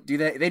fast.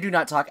 They do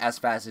not talk as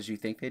fast as you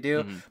think they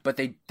do,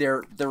 but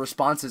their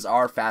responses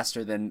are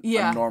faster than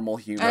a normal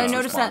human. And I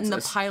noticed that in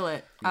the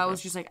pilot. I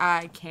was just like,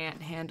 I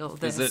can't handle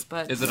this.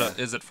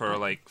 Is it for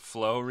like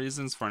flow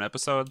reasons for an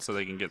episode so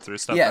they can get through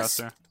stuff Yes.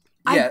 faster?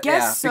 I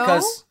guess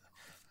so.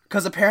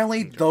 Because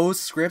apparently those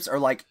scripts are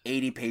like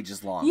 80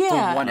 pages long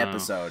for one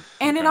episode.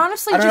 And it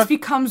honestly just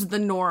becomes the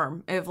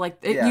norm. If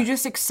you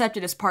just accept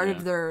it as part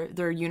of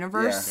their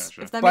universe.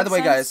 Yeah. If that By makes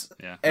the way, sense.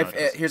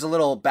 guys, here's a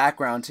little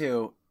background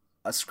too.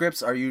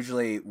 Scripts are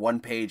usually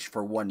 1 page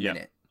for 1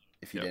 minute.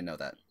 If you didn't know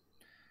that.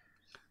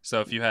 So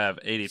if you have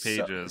 80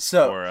 pages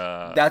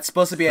so that's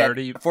supposed to be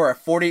 30... for a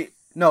 48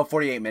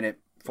 minute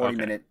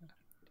minute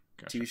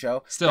TV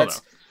show. Still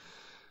that's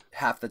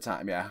half the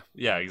time. Yeah,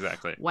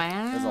 exactly.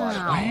 Wow. There's a lot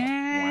of wow.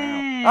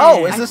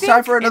 Oh, is this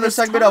time for another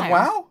segment of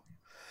wow?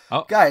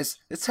 Oh. Guys,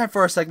 it's time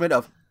for a segment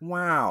of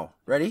wow.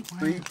 Ready?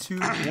 3, 2,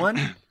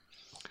 1.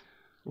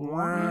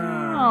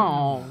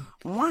 Wow.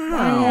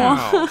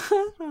 Wow.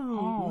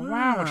 Oh,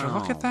 wow. Would you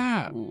look at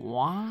that?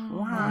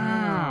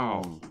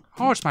 Wow.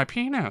 Oh, it's my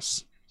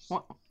penis.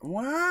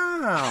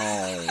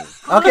 Wow.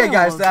 Okay,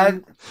 guys,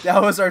 that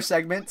was our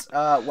segment.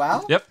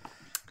 Wow. Yep.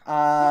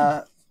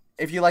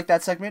 If you like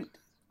that segment,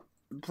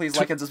 please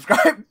like and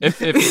subscribe. If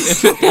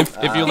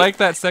you like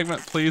that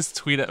segment, please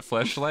tweet at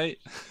Fleshlight.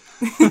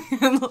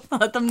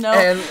 Let them know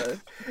And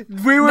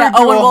we were that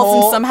Owen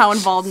Wilson's somehow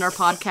involved in our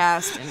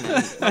podcast, and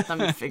then let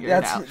them figure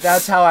it out.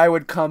 That's how I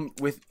would come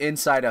with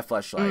inside a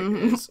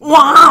Fleshlight. Is,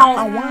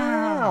 Wow!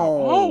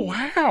 Wow! Oh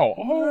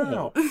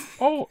wow!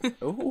 Oh!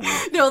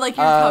 No, like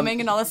you're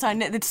coming, and all of a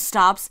sudden it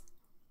stops.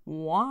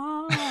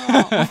 Wow!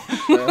 I'm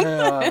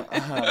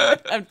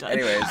done.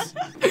 Anyways,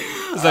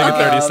 It's like a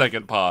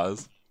 30-second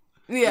pause.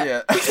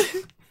 Yeah.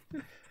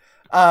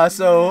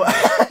 So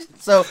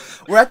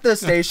we're at the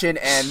station,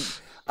 and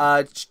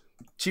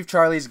Chief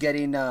Charlie's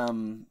getting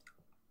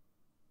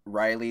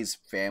Riley's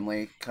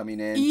family coming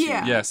in.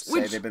 Yeah. To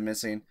say they've been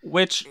missing.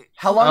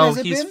 How long has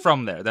it he's been?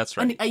 from there. That's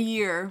right. A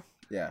year.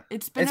 Yeah.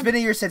 It's been a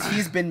year since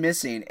he's been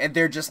missing, and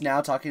they're just now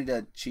talking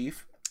to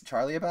Chief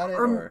Charlie about it.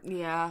 Or?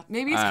 Yeah,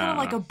 maybe it's kind of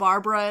like a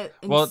Barbara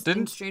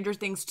in Stranger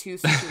Things 2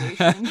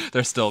 situation.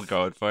 They're still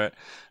going for it.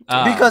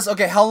 Because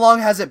how long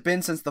has it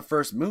been since the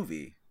first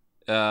movie?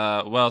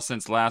 Well,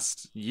 since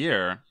last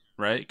year,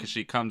 right? Because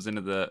she comes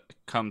to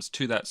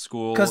that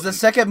school. Because the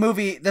second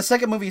movie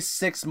is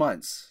 6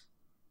 months.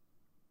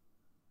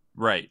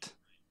 Right.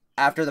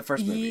 After the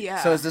first movie.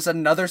 Yeah. So is this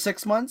another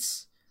 6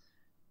 months?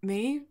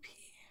 Maybe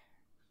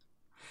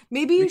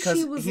because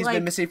she was he's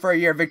been missing for a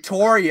year.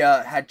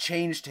 Victoria had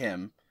changed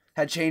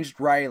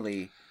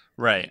Riley.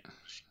 Right.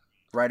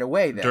 Right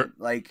away then.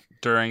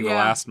 During the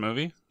last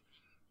movie?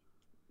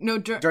 No,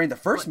 during the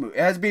first movie.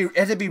 It has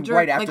to be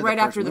right after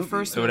the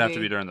first movie. It would have to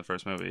be during the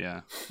first movie,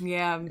 yeah.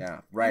 Yeah,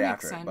 right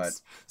after it. But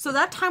so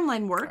that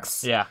timeline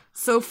works. Yeah.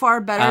 So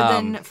far better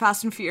than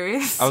Fast and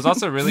Furious. I was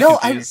also really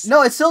confused.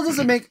 It still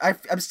doesn't make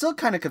I'm still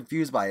kind of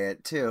confused by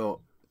it too.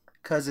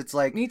 Because it's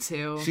like... Me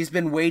too. She's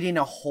been waiting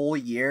a whole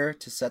year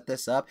to set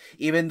this up.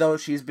 Even though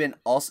she's been...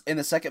 also in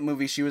the second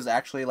movie, she was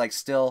actually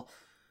still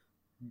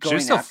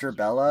going after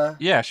Bella.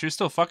 Yeah, she was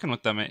still fucking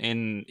with them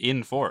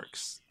in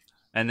Forks.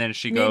 And then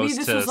she goes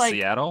to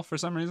Seattle for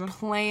some reason.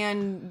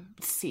 Plan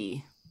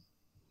C.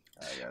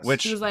 I guess.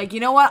 Which she was like, you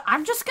know what?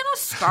 I'm just going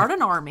to start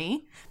an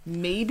army.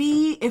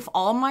 Maybe if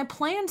all my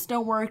plans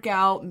don't work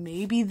out,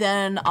 maybe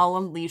then I'll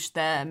unleash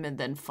them and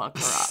then fuck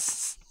her up.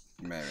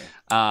 Maybe.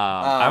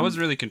 I was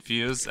really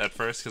confused at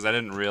first because I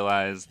didn't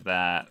realize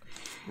that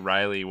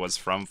Riley was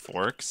from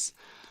Forks.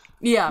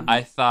 Yeah.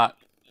 I thought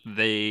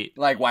they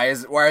why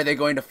are they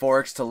going to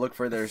Forks to look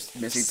for their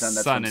missing son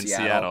that's from in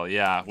Seattle?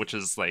 Yeah, which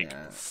is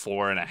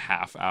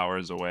 4.5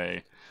 hours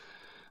away.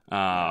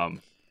 Yeah,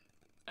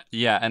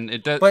 and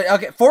it does.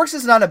 But Forks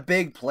is not a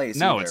big place.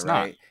 No, either, it's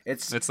right? not.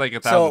 It's like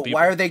 1,000 so people.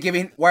 why are they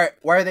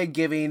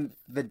giving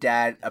the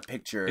dad a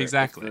picture?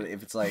 Exactly.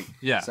 If it's like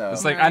yeah, so,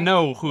 it's I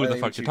know who the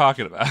fuck you're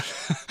talking about.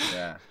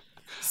 Yeah.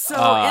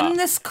 So in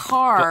this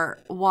car,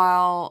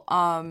 while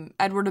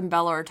Edward and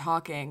Bella are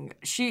talking,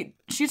 she's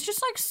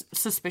just like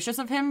suspicious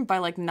of him by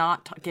like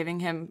not giving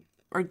him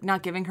or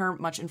not giving her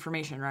much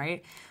information,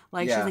 right?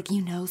 Like she's like,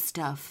 you know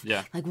stuff.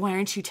 Yeah. Like, why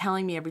aren't you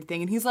telling me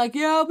everything? And he's like,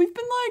 yeah, we've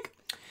been like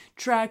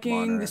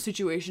tracking the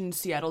situation in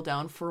Seattle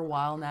down for a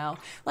while now.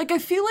 Like, I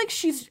feel like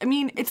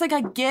it's like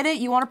I get it,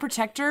 you want to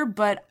protect her,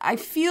 but I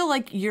feel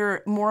like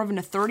you're more of an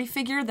authority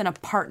figure than a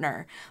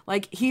partner.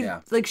 Like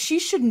like she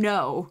should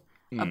know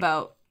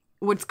about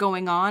what's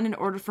going on in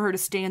order for her to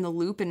stay in the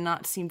loop and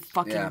not seem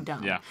fucking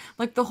dumb. Yeah.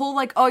 Like the whole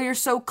like, oh, you're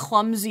so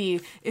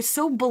clumsy is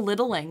so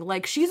belittling.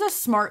 Like she's a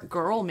smart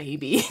girl,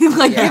 maybe.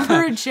 Like give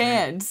her a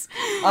chance.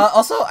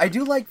 Also, I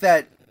do like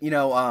that, you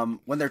know,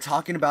 when they're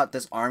talking about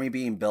this army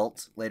being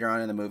built later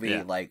on in the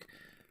movie, like,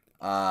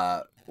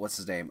 what's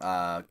his name?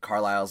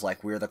 Carlisle's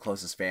like, we're the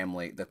closest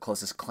family, the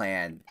closest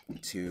clan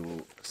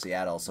to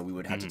Seattle, so we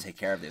would have to take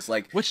care of this.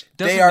 Like, which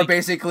they are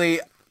basically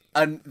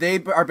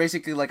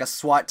like a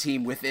SWAT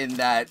team within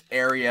that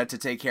area to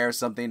take care of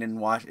something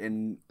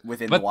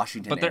within the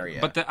Washington area.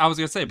 But I was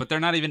gonna say, but they're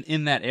not even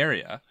in that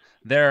area.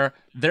 They're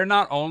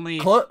not only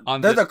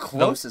they're the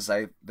closest.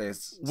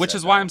 Which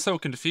is why I'm so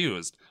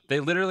confused. They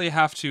literally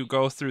have to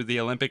go through the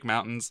Olympic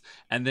Mountains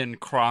and then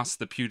cross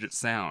the Puget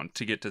Sound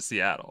to get to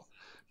Seattle.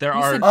 Those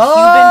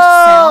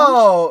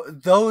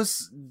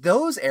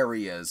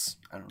areas.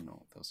 I don't know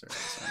what those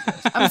areas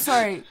are. I'm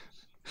sorry.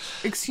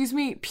 Excuse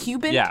me,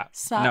 pubic?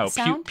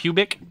 Sound?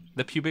 Pubic.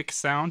 The pubic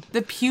sound.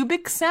 The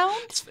pubic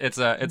sound? It's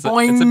a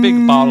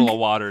big bottle of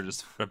water,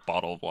 just a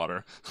bottle of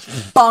water.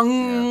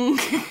 Bung.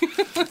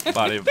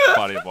 Body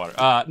of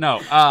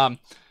water.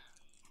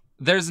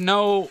 There's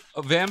no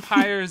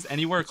vampires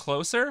anywhere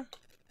closer.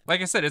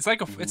 Like I said, it's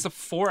like it's a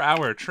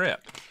 4-hour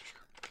trip.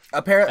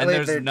 Apparently,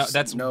 and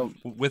there's no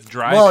with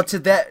driving. Well,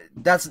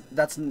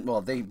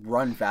 they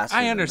run faster.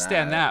 I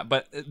understand that,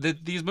 but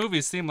these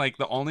movies seem like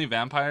the only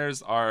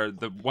vampires are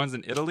the ones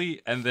in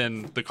Italy, and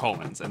then the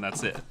Cullens, and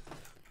that's it.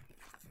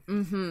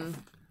 Mm-hmm.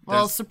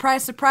 Well,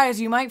 surprise,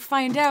 surprise! You might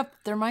find out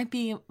there might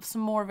be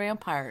some more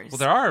vampires. Well,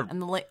 there are. In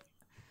the later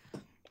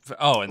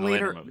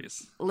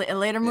movies.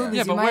 Later movies.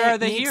 Yeah, but where are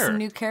they here? Some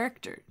new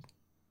characters.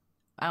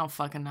 I don't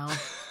fucking know.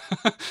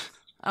 I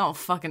don't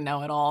fucking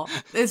know at all.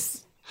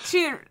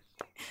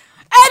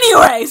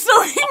 Anyway, so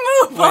we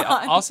move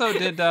on. Also,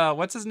 did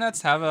what's his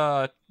nuts have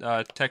a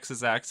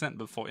Texas accent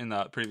before in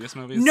the previous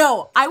movies?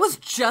 No, I was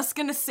just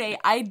gonna say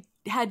I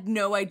had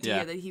no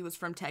idea that he was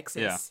from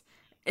Texas. Yeah.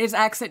 His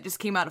accent just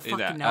came out of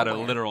fucking nowhere. Out of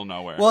literal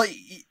nowhere. Well,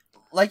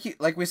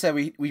 like we said,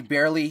 we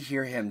barely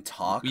hear him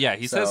talk. Yeah,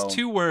 he says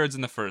 2 words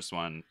in the first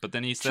one, but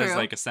then he says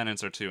like a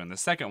sentence or 2 in the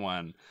second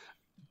one.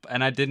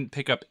 And I didn't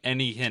pick up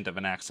any hint of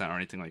an accent or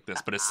anything like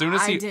this. But as soon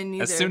as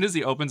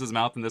he opens his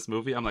mouth in this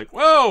movie, I'm like,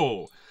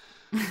 whoa.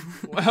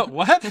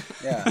 What?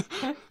 Yeah.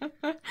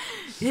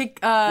 Which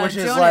Jonas,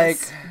 is like,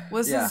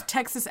 was his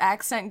Texas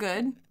accent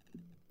good?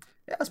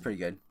 Yeah, that's pretty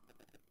good.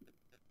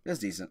 It was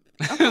decent.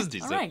 Okay. It was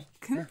decent. All right.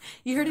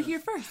 You heard it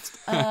here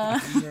first.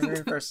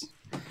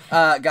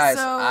 Guys,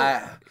 so...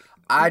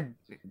 I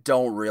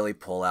don't really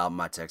pull out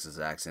my Texas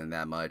accent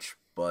that much,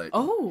 but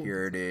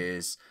here it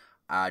is.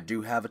 I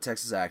do have a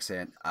Texas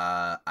accent.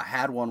 I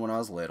had one when I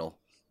was little.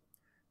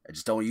 I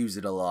just don't use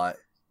it a lot.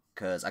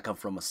 Because I come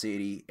from a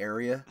city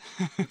area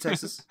in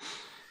Texas.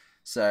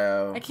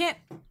 So I can't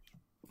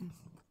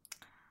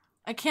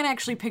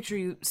actually picture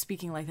you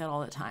speaking like that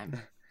all the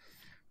time.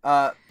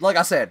 Like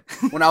I said,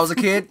 when I was a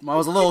kid, when I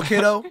was a little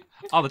kiddo.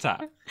 All the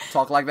time.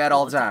 Talk like that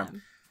all the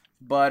time.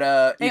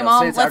 But, hey,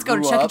 Mom, let's go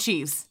to Chuck E.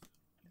 Cheese.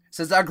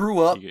 Since I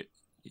grew up,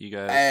 you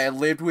guys... and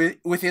lived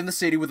within the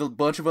city with a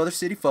bunch of other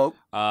city folk.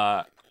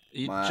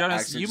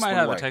 Jonas, you might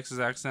have a Texas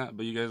accent,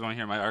 but you guys want to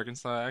hear my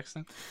Arkansas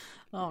accent?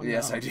 Oh,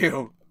 yes, no. I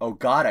do. Oh,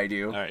 God, I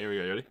do. All right, here we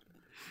go. You ready?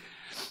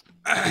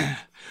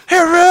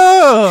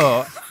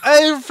 Hello!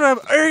 I'm from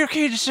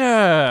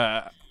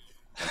Arkansas!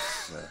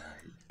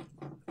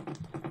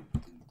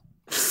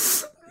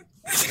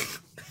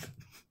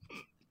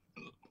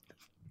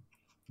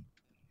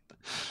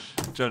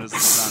 Jonas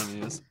is not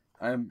amused.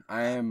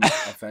 I am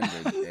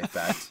offended, in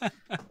fact.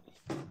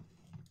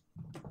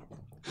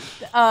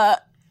 I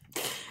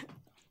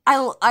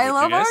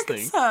love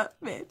Arkansas,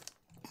 man.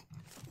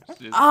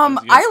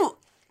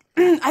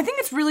 I think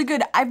it's really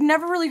good. I've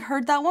never really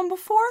heard that one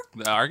before.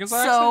 The Arkansas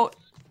accent?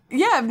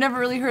 Yeah, I've never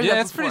really heard that before.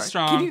 Yeah, it's pretty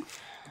strong.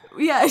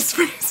 It's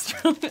pretty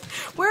strong.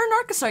 Where in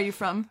Arkansas are you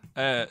from?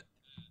 The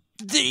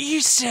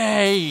East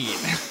Side.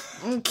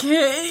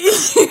 Okay.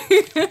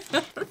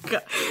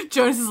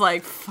 Jonas is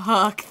like,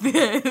 fuck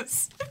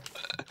this.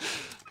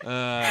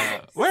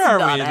 Where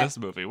are we in this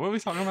movie? What are we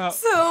talking about?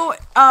 So,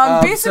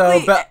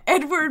 basically,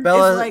 Edward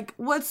is like,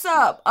 "What's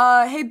up?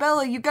 Hey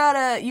Bella, you got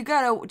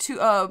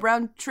a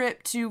round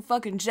trip to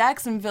fucking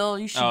Jacksonville.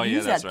 You should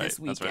use that this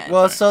weekend." Right.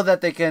 Well, so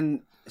that they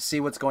can see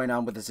what's going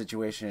on with the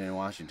situation in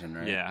Washington,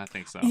 right? Yeah, I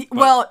think so.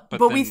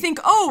 But we think,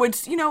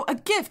 it's a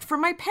gift for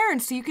my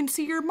parents, so you can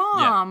see your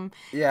mom.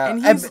 Yeah.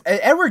 And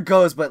Edward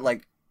goes, but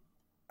like,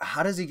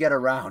 how does he get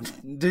around?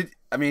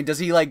 Does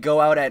he like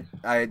go out at?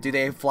 Do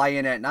they fly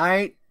in at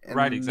night? And,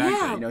 Right, exactly.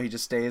 Yeah. You know, he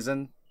just stays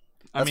in.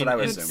 That's what I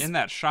would assume. In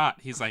that shot,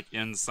 he's like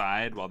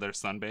inside while they're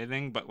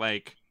sunbathing, but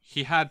like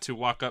he had to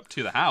walk up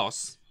to the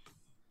house.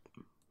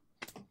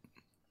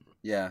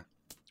 Yeah.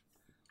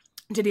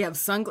 Did he have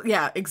sunglasses?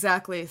 Yeah,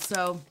 exactly.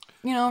 So,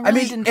 you know, I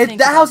really mean, didn't think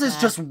that about house is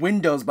that. just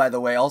windows, by the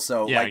way.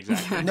 Also, Yeah, like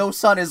exactly. no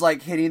sun is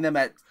like hitting them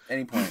at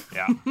any point.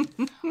 Yeah.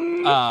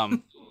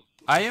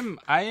 I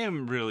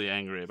am really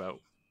angry about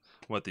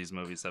what these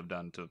movies have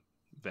done to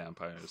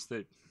vampires.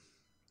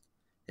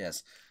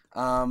 Yes.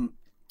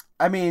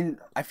 I mean,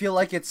 I feel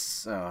like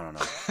it's. I don't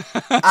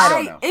know. I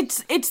don't know.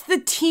 It's the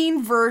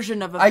teen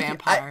version of a I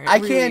vampire. I it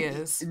can't. really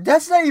is.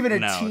 That's not even a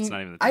No, teen. it's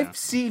not even a teen. I've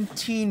seen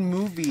teen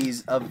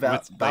movies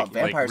about like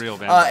vampires. real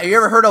vampires. Have you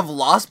ever heard of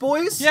Lost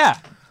Boys? Yeah.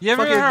 You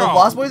ever Fucking heard the of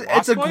Lost Boys. Lost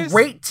It's a Boys?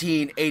 great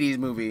teen '80s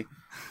movie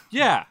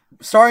Yeah.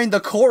 starring the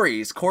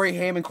Coreys, Corey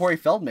Haim and Corey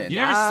Feldman. You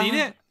never seen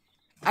it?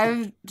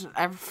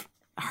 I've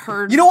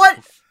heard. You know what?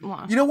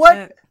 Well, You know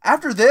what?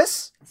 After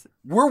this,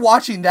 we're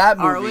watching that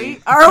movie. Are we?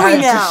 Are we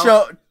and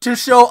now? to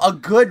show a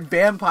good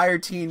vampire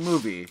teen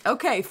movie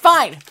Okay,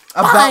 fine.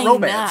 about Fine,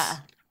 romance.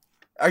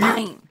 Are you,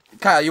 Fine.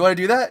 Kyle? You want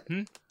to do that?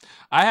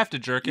 I have to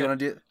jerk You it. want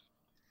to do?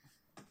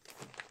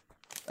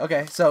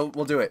 Okay, so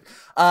we'll do it.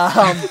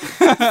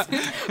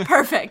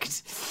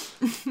 Perfect.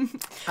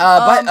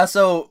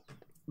 So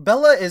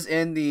Bella is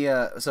in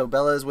the. So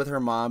Bella is with her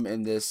mom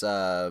in this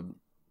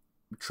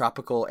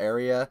tropical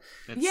area,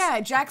 Yeah,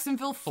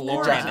 Jacksonville,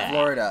 Florida.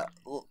 Florida.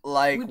 Florida.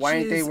 Like, Which why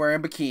aren't they is-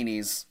 wearing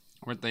bikinis?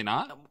 Weren't they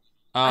not?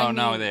 I Oh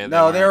no, mean- they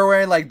No, they weren't. were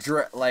wearing like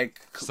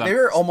they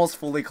were almost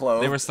fully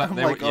clothed. They were I'm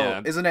they were, like,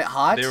 yeah. isn't it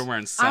hot? They were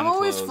wearing sun I'm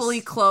always clothes.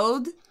 fully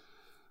clothed,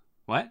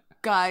 What?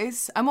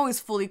 guys. I'm always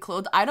fully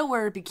clothed. I don't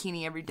wear a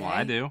bikini every day. Well,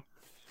 I do.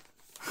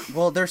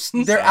 Well, they're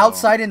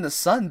outside in the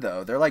sun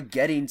though. They're like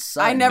getting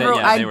sun. I never.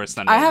 Yeah, I, they were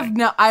I have sunbathing.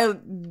 no. I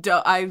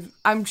don't.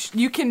 I'm.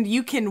 You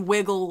can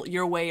wiggle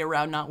your way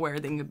around not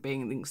wearing a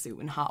bathing suit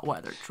in hot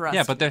weather. Trust.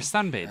 Yeah, but they're me.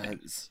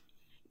 sunbathing.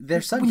 They're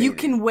sunbathing. You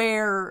can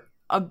wear.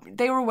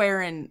 They were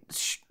wearing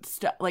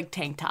like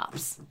tank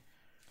tops.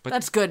 But-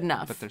 That's good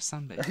enough. But they're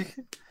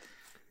sunbathing.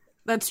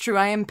 That's true.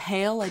 I am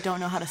pale. I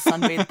don't know how to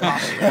sunbathe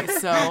properly,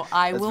 so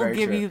I will very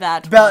give true. you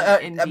that. Bella,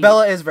 one, indeed.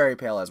 Bella is very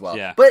pale as well.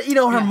 Yeah. But you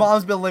know, her Yeah.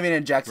 mom's been living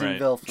in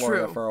Jacksonville, Right.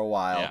 Florida True. for a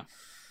while. Yeah.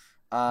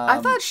 I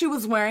thought she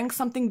was wearing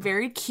something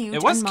very cute.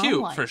 It was and cute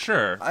mom-like. for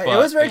sure. It but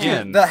was very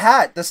again, cute. The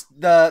hat,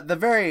 the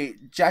very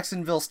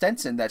Jacksonville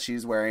Stetson that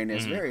she's wearing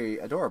is Mm-hmm. very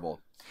adorable.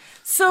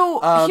 So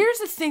here's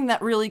the thing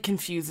that really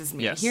confuses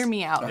me. Yes. Hear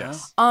me out.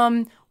 Yes.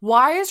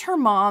 Why is her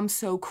mom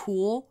so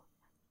cool,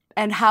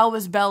 and how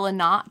is Bella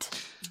not?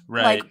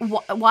 Right.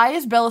 Like, why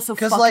is Bella so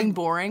 'Cause, fucking like-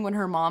 boring when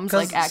her mom's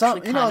Because like actually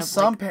some, kind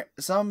of like,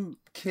 some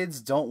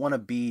kids don't want to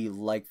be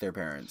like their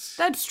parents.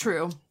 That's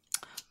true.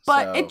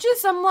 But So- it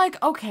just, I'm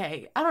like,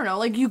 okay, I don't know.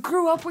 Like, you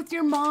grew up with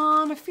your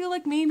mom. I feel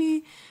like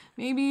maybe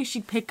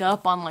she'd pick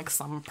up on like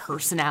some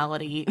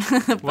personality.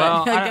 But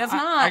well, I guess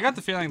not. I got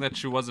the feeling that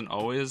she wasn't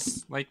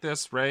always like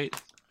this, right?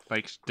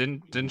 Like,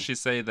 didn't she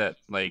say that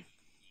like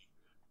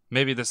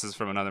maybe this is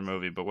from another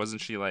movie, but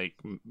wasn't she like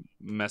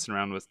messing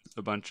around with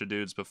a bunch of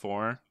dudes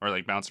before, or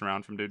like bouncing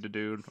around from dude to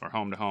dude, or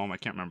home to home? I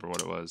can't remember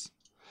what it was.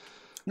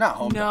 Not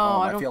home to No,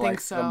 home. I don't feel think like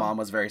so. the mom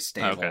was very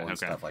stable Okay, and okay,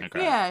 stuff like okay.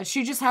 that. Yeah,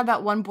 she just had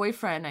that one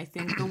boyfriend, I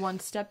think, the one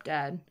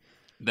stepdad.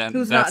 Then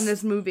Who's not in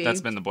this movie.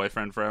 That's been the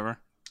boyfriend forever.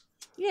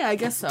 Yeah, I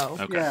guess so.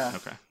 Okay. Yeah.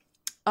 Okay.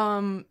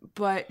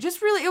 But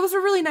just really, it was a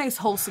really nice,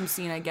 wholesome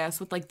scene, I guess,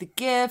 with like the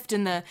gift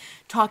and the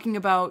talking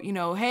about,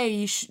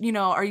 hey,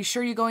 are you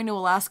sure you're going to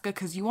Alaska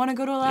because you want to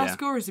go to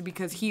Alaska, or is it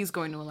because he's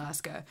going to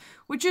Alaska?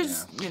 Which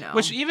is,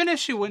 Which even if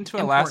she went to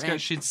Alaska,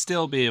 Important. she'd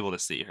still be able to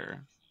see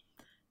her.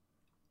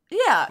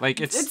 yeah, Like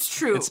it's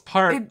true. It's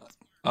part It-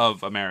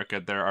 of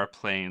America. There are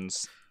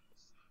planes.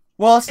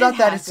 Well, it's not It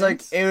that. It's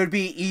like happens. it would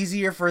be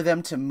easier for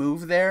them to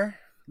move there,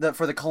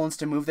 for the Cullens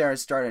to move there and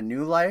start a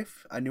newer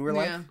life.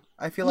 Yeah.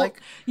 I feel like.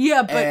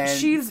 Yeah, but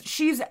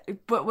And-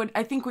 but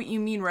I think what you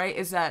mean, right,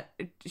 is that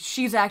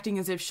she's acting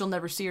as if she'll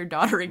never see her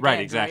daughter again. Right.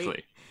 Exactly.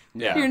 Right?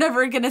 Yeah. You're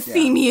never gonna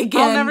see me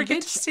again. I'll never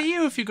get to bitch. see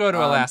you if you go to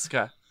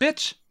Alaska,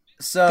 bitch.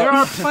 So There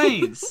are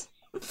planes.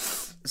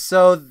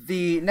 So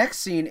the next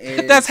scene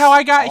is. That's how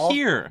I got all-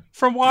 here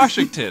from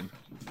Washington.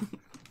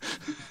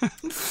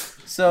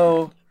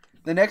 So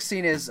the next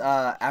scene is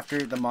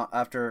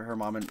after her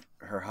mom and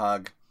her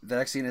hug. The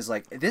next scene is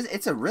like this.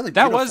 It's a really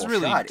That beautiful was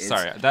really shot. It's-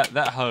 sorry.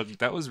 That hug.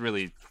 That was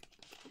really.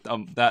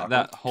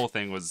 That whole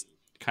thing was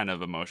kind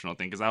of emotional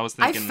thing because I was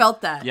thinking.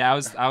 felt that. Yeah,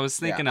 I was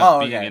thinking Yeah. of Oh,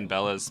 being okay. in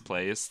Bella's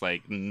place,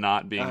 like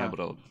not being able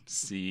to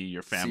see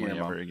your family your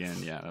mom. ever again.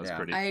 Yeah, that was Yeah.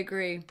 pretty. I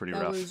agree. Pretty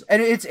That rough. was-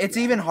 And it's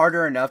even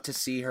harder enough to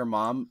see her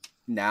mom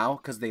now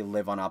because they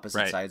live on opposite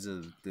Right. sides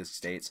of the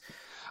states.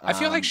 I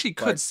feel like she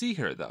but- could see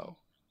her though,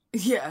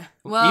 yeah.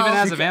 Well, even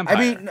as a vampire. I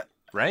mean,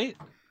 right?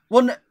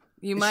 well,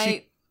 you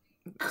might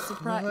be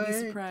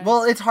surprised.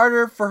 well, it's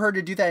harder for her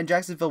to do that in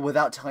Jacksonville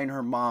without telling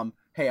her mom,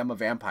 "Hey, I'm a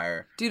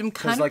vampire." dude, I'm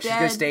Because kind of like she's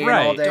gonna dead. stay in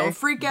Right. all day. Don't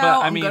freak But,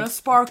 out. I I'm mean, gonna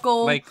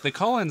sparkle. Like the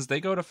Cullens,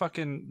 they go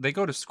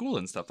to school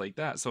and stuff like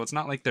that, so it's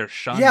not like they're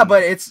shunned. Yeah,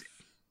 but it's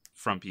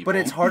from people. But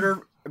it's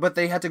harder. But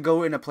they had to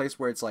go in a place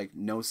where it's like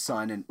no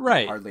sun and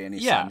hardly any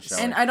sun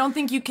showing. And I don't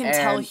think you can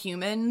tell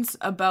humans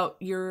about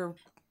your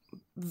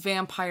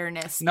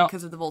vampireness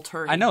because of the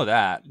Volturi. I know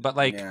that, but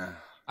like,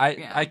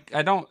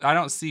 I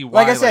don't see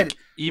why. Like I said,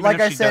 even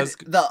if she does,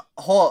 the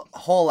whole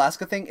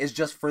Alaska thing is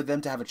just for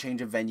them to have a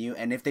change of venue,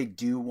 and if they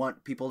do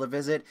want people to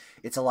visit,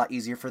 it's a lot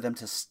easier for them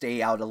to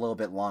stay out a little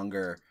bit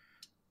longer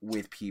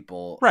with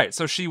people. Right,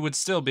 so she would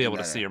still be able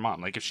to see her mom.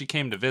 Like if she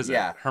came to visit,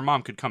 her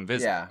mom could come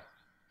visit.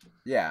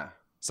 Yeah.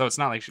 So it's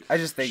not like I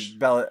just think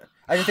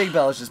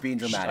Bella's just being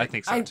dramatic. I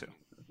think so too.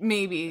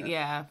 Maybe,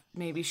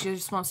 maybe she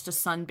just wants to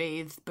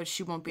sunbathe, but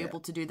she won't be able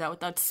to do that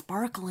without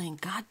sparkling.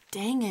 God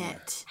dang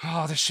it!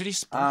 Oh, the shitty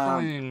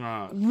sparkling!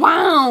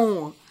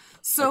 Wow.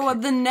 So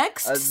the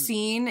next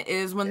scene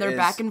is when they're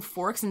back in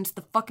Forks, and it's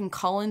the fucking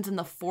Cullens in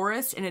the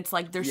forest, and it's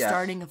like they're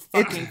starting a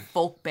fucking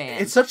folk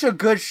band. It's such a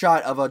good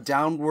shot of a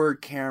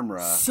downward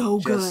camera, so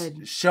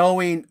good,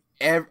 showing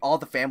all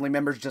the family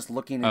members just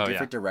looking in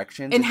different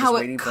directions and how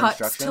just it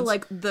cuts to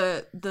like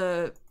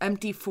the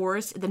empty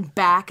forest, and then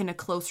back in a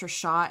closer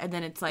shot, and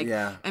then it's like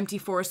empty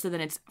forest, and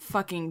then it's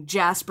fucking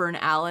Jasper and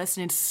Alice,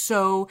 and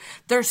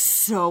they're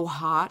so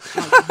hot,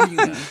 like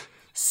really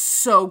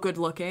so good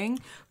looking.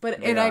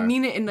 But and I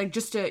mean it in like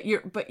just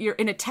you're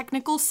in a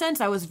technical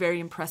sense. I was very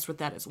impressed with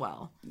that as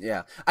well.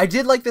 Yeah, I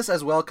did like this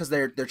as well because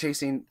they're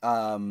chasing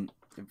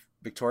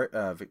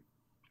Victoria.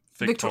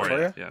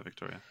 Victoria. Yeah,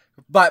 Victoria.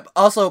 But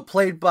also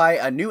played by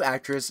a new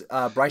actress,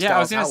 Bryce Dallas Howard. Yeah, I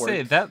was gonna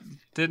say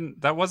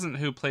that wasn't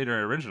who played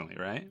her originally,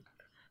 right?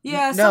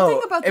 Yeah,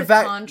 something about the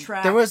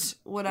contract. There was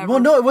whatever. Well,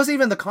 no, it wasn't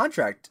even the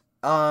contract.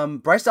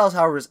 Bryce Dallas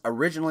Howard was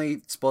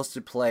originally supposed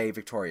to play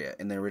Victoria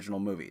in the original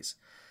movies,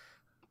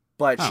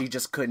 but she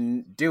just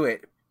couldn't do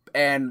it.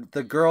 And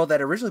the girl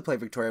that originally played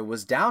Victoria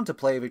was down to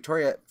play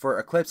Victoria for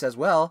Eclipse as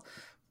well,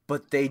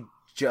 but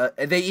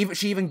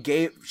she even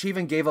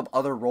gave up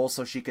other roles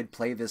so she could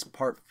play this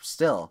part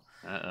still.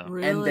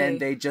 Really? And then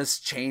they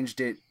just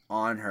changed it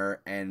on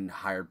her and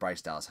hired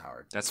Bryce Dallas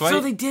Howard. So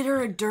they did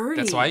her a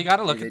dirty. That's why you got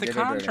to look at the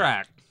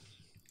contract.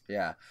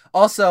 Yeah.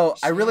 Also,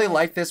 I really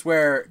like this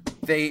where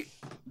the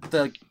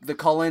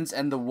Cullens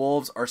and the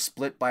wolves are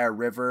split by a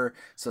river,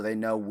 so they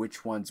know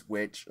which one's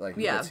which, like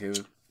who gets who.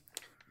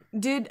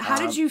 How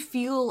did you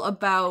feel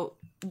about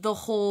the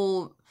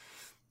whole,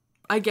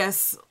 I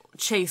guess,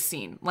 chase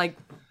scene? Like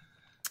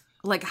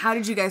how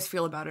did you guys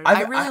feel about it?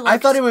 I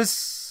thought it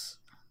was.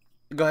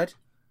 Go ahead.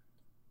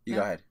 Go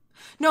ahead.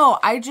 No,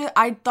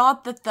 I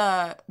thought that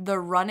the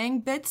running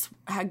bits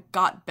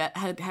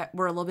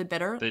were a little bit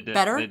better. They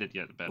did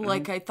get better.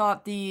 Like I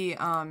thought the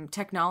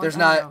technology.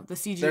 The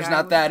CGI. There's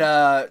not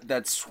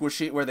that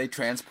swishy where they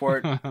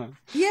transport.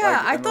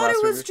 Yeah, I thought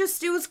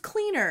it was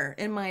cleaner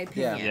in my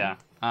opinion. Yeah.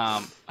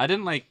 I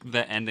didn't like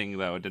the ending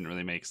though. It didn't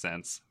really make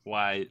sense.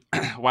 Why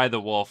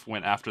the wolf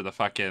went after the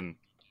fucking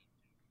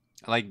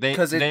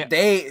because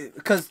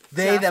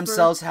they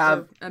themselves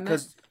have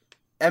because.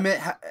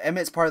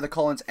 Emmett's part of the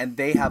Cullens, and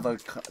they have a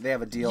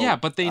deal. Yeah,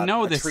 but they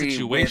know the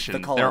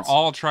situation. They're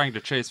all trying to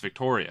chase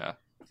Victoria.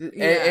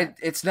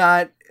 That's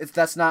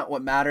not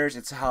what matters.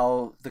 It's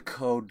how the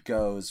code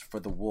goes for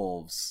the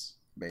wolves.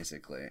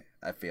 Basically,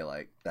 I feel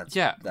like that's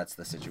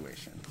the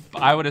situation.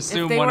 I would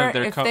assume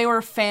if they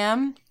were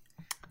fam,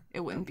 it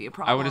wouldn't be a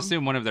problem. I would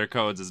assume one of their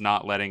codes is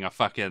not letting a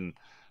fucking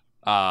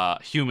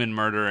human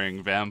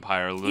murdering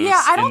vampire loose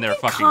in their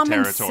fucking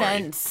territory.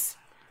 Sense.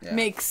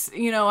 Makes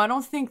I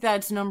don't think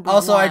that's number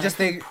also, one. I just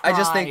think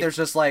there's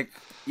just like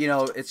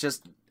it's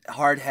just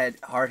hard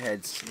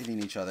heads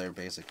hitting each other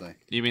basically.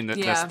 You mean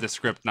the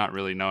script not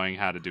really knowing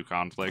how to do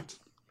conflict?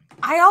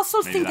 I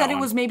also think that it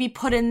was maybe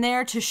put in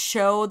there to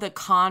show the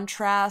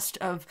contrast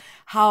of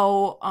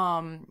how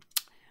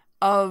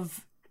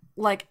of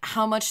like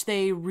how much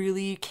they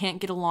really can't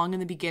get along in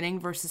the beginning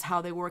versus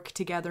how they work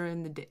together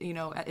in the in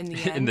the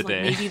end. In the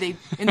day. Maybe they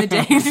in the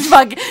day.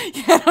 Like,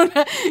 I don't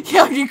know.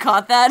 Yeah, you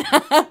caught that.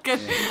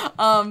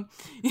 In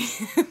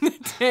the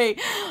day.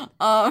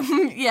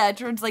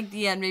 Towards like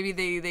the end, maybe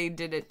they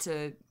did it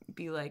to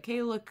be like,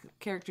 hey, look,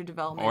 character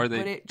development. Or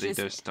they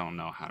just don't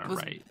know how to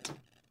write.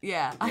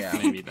 Yeah,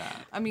 maybe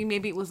that. I mean,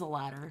 maybe it was the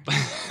latter.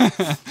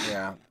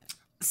 Yeah.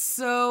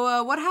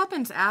 So what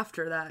happens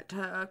after that?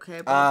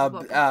 Okay. Blah,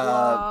 blah, blah,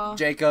 blah.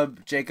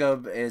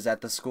 Jacob is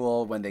at the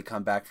school when they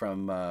come back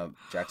from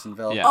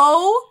Jacksonville. Yeah.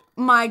 Oh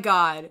my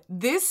god,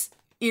 this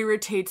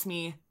irritates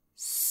me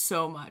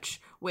so much.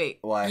 Wait,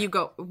 why? You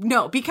go.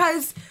 No,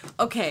 because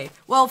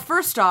well,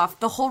 first off,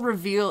 the whole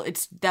reveal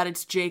it's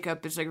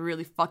Jacob is like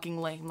really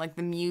fucking lame. Like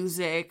the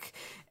music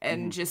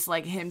and just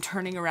like him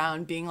turning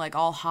around being like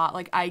all hot.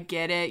 Like, I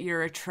get it,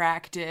 you're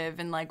attractive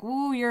and like,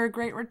 ooh, you're a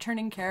great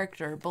returning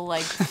character, but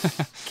like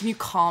can you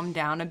calm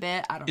down a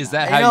bit? I don't know. Is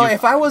that how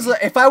if I was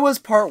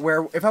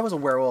a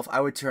werewolf, I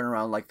would turn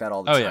around like that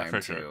all the time. Yeah,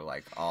 for sure.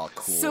 Like all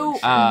cool. So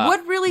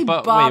what really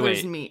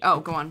bothers me?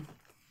 Oh, go on.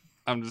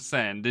 I'm just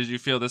saying, did you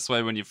feel this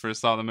way when you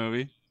first saw the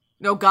movie?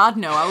 No, God,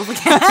 no. I was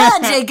like,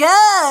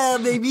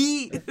 Jacob,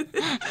 baby.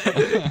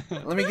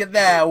 Let me get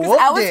that. I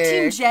was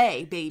Team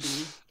J, baby.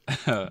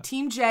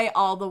 Team J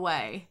all the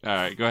way. All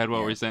right, go ahead.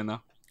 What were you saying,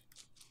 though?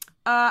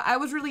 I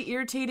was really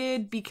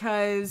irritated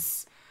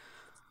because,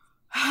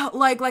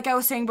 like I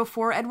was saying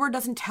before, Edward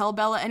doesn't tell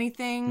Bella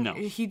anything. No.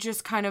 He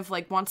just kind of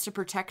like wants to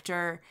protect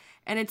her.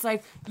 And it's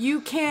like, you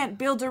can't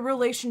build a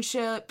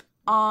relationship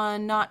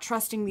on not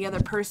trusting the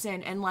other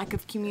person and lack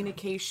of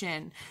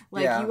communication.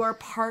 Like, you are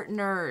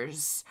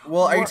partners.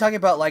 Well, are you talking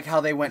about like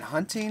how they went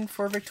hunting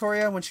for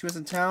Victoria when she was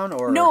in town,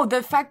 or no?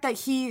 The fact that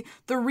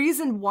the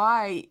reason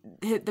why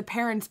the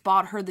parents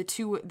bought her the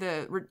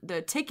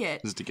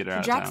ticket to get her to out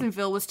of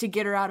Jacksonville was to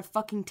get her out of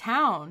fucking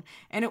town.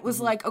 And it was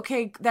like,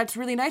 okay, that's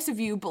really nice of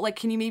you, but like,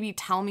 can you maybe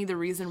tell me the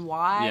reason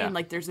why? Yeah. And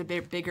like, there's a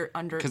bigger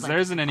because there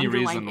isn't any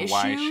reason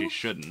why issue. she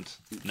shouldn't.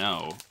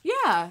 No.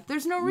 Yeah,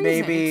 there's no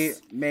reason.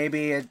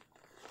 Maybe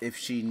if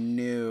she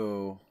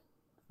knew,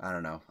 I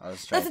don't know. I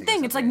was trying. That's the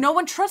thing. It's like no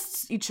one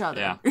trusts each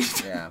other. Yeah.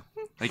 Yeah.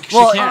 Like,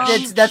 Well, she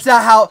can't. that's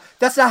not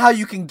how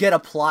you can get a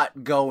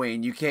plot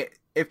going. You can't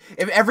if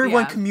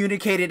everyone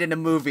communicated in a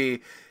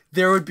movie,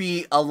 there would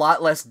be a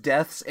lot less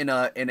deaths in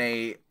a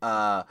Friday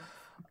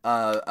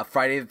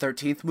the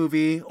 13th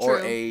movie or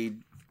a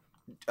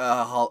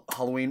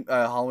Halloween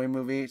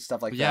movie,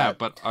 stuff like that. Yeah,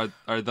 but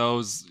are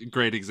those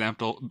great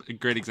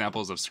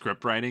examples of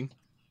script writing?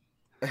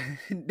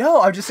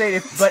 No, I'm just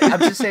saying.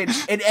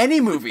 In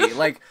any movie,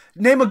 like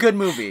name a good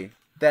movie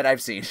that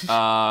I've seen.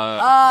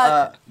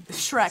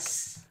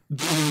 Shrek.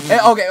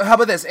 Okay, how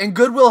about this? In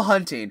Good Will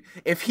Hunting,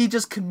 if he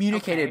just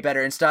communicated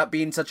better and stopped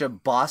being such a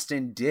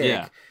Boston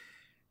dick,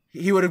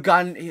 he would have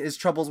gotten his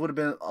troubles would have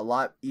been a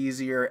lot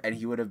easier, and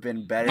he would have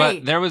been better.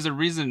 But there was a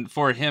reason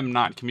for him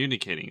not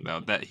communicating,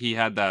 though, that he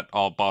had that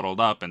all bottled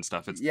up and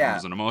stuff. It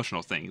was an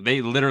emotional thing.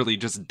 They literally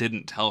just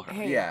didn't tell her.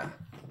 Yeah.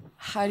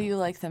 How do you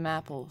like them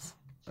apples?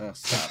 Oh,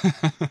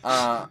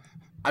 stop.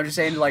 I'm just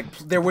saying, like,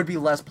 there would be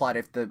less plot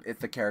if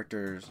the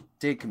characters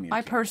did communicate.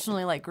 I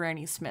personally like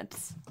Granny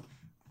Smiths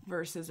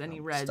versus any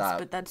Reds,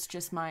 but that's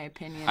just my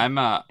opinion. I'm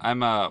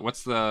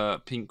what's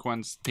the pink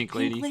ones? Pink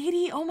Lady? Pink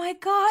Lady? Oh my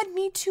god,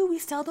 me too. We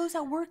sell those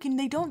at work and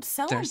they don't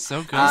sell them. They're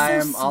so good.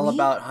 I'm all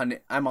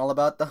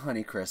about the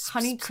Honey Crisps.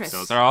 Honey Crisps.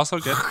 Those are also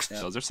good.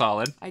 Those are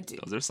solid. I do.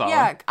 Those are solid.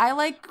 Yeah, I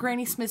like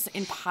Granny Smiths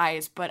in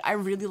pies, but I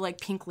really like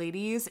Pink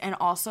Ladies. And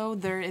also,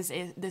 there is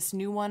this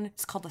new one.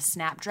 It's called the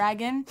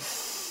Snapdragon.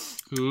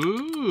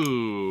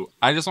 Ooh.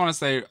 I just want to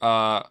say,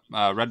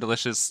 Red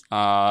Delicious,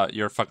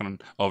 you're fucking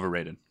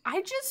overrated.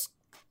 I just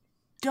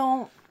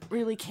don't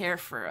really care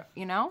for it,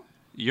 you know?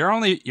 You're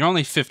only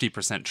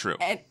 50% true.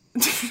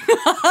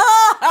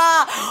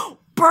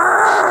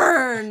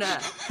 Burn!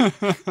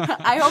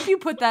 I hope you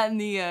put that in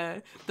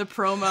the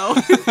promo.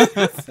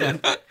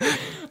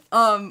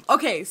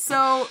 Okay,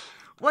 so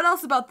what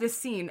else about this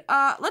scene?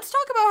 Let's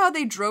talk about how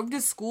they drove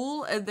to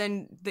school and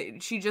then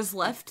she just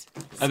left.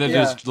 And then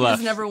just left.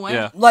 Just never went.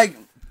 Yeah. Like,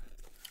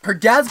 her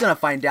dad's gonna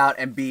find out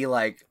and be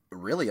like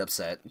really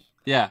upset.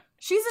 Yeah.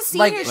 She's a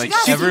senior.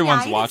 Like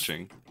everyone's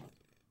watching.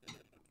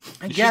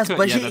 I guess,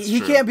 but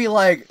he can't be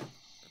like.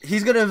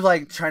 He's gonna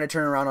like trying to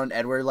turn around on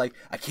Edward. Like,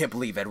 I can't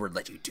believe Edward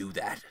let you do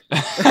that.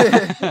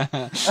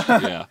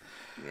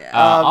 Yeah.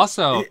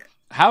 Also,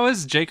 how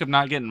is Jacob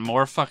not getting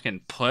more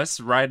fucking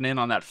puss riding in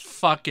on that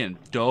fucking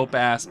dope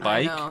ass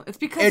bike? I know. It's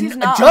because he's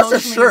not just a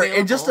shirt available.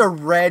 and just a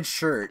red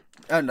shirt.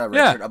 Not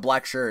red shirt, a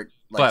black shirt,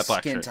 like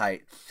black skin shirt.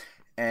 tight.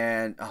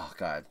 And oh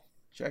god,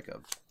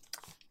 Jacob,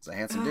 he's a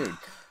handsome dude.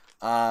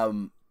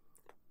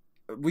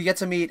 We get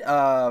to meet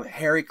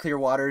Harry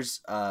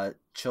Clearwater's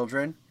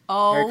children.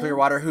 Oh. Harry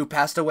Clearwater, who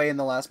passed away in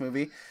the last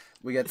movie.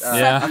 We get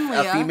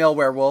Yeah. a female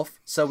werewolf,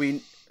 so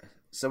we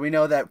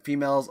know that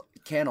females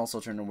can also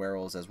turn into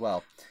werewolves as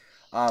well.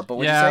 But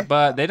what'd you say?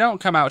 But they don't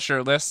come out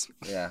shirtless.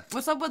 Yeah.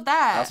 What's up with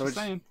that? Also,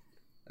 Saying.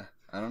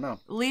 I don't know.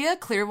 Leah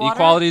Clearwater.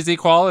 Equality is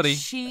equality.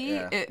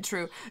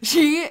 True.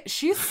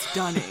 She's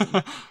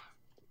stunning.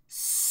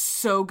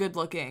 So good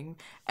looking,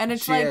 and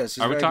it's She like is.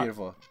 She's very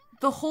beautiful.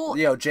 the whole.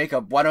 Yo,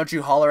 Jacob, why don't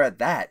you holler at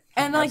that?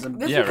 And like Have some-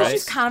 this Yeah, because right?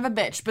 she's kind of a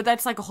bitch, but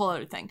that's like a whole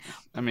other thing.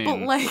 I mean, But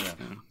like,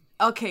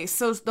 okay,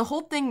 so the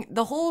whole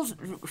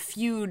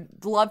feud,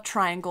 love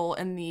triangle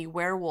in the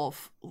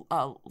werewolf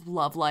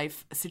love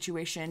life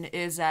situation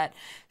is that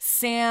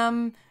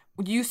Sam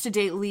used to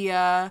date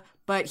Leah,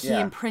 but he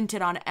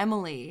imprinted on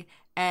Emily.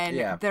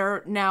 And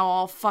they're now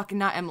all fucking,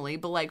 not Emily,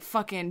 but like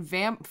fucking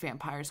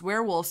vampires,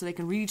 werewolves, so they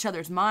can read each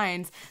other's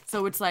minds.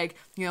 So it's like,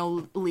 you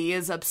know,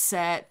 Leah's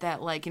upset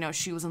that like, you know,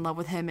 she was in love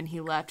with him and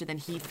he left, and then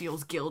he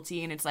feels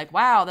guilty. And it's like,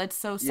 wow, that's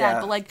so sad. Yeah.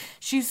 But like,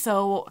 she's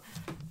so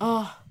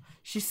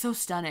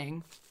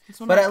stunning.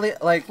 But at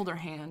least, like, hold her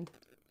hand.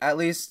 At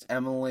least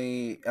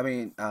Emily,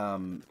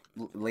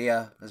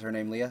 Leah, is her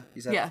name Leah?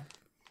 You said? Yeah.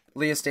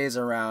 Leah stays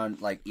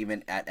around, like,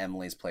 even at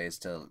Emily's place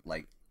to,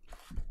 like,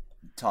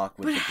 talk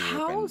with the group.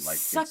 How and like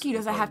sucky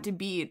does it have to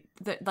be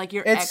that like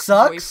your it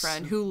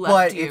ex-boyfriend who left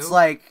but you it's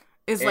like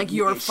is like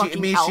your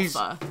fucking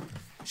alpha.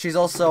 She's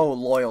also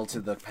loyal to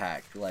the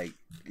pack. Like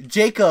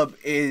Jacob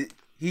is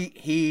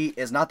he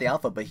is not the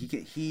alpha, but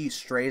he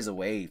strays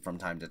away from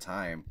time to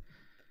time.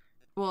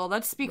 Well,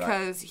 that's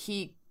because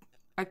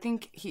I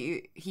think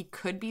he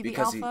could be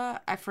Because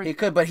the alpha. He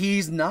could, but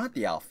he's not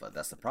the alpha.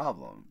 That's the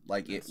problem.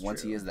 Like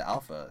once true. he is the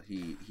alpha,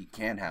 he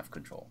can have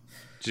control.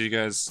 Did you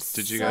guys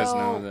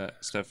know that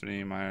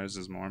Stephanie Myers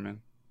is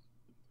Mormon?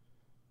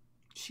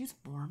 She's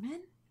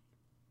Mormon?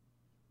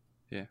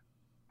 Yeah.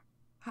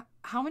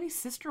 How many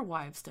sister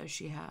wives does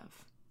she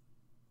have?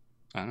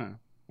 I don't know.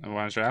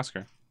 Why don't you ask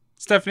her?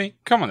 Stephanie,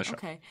 come on the show.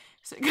 Okay.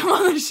 So come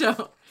on the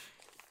show.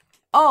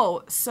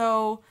 Oh,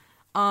 so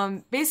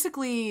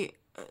basically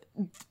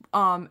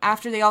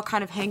after they all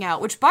kind of hang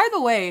out, which by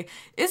the way,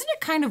 isn't it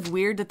kind of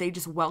weird that they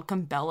just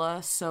welcome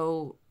Bella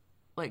so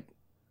like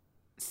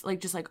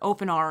just like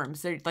open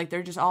arms?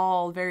 They're just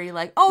all very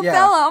like, oh Yeah.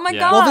 Bella, oh my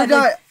god. Well, they're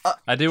like, not.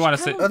 I do want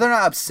to say. They're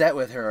not upset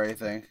with her or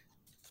anything,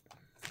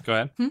 Go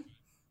ahead.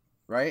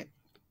 right?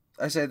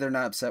 I say they're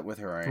not upset with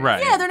her or anything.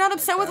 Right. yeah, they're not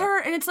upset like with that. her,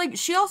 and it's like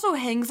she also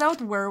hangs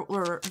out where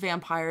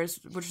vampires,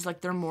 which is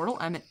like their mortal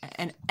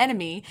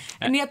enemy,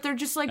 and yet they're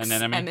just like An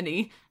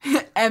enemy?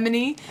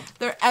 Emily.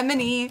 They're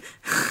Emily.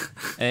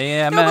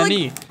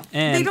 Emily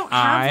and they don't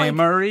have, like-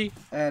 Marie.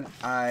 And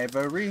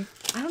Ivory.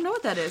 I don't know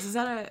what that is. Is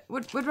that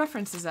what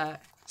reference is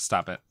that?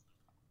 Stop it.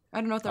 I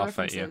don't know what that I'll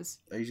reference fight you. is.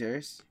 Are you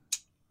serious?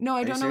 No,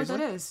 I you don't know what that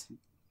seriously?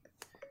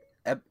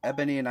 is.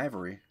 Ebony and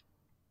Ivory.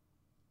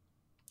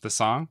 The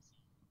song?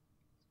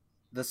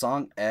 The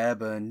song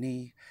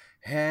Ebony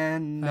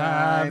and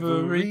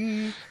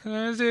Ivory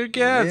Ivory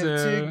together.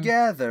 live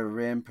together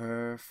in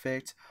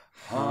perfect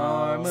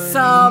harmony.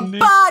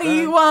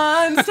 Somebody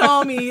once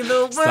told me the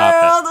world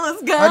Stop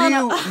was gonna.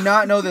 How do you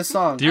not know this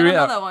song? Do you I don't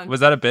really, know that one. Was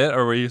that a bit,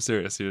 or were you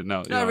serious? You didn't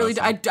know. No, I really.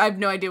 I have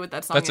no idea what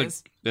that song That's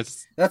is.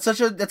 it's That's such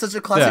a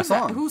classic Yeah.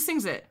 song. Who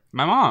sings it?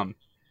 my mom.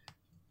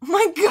 Oh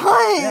my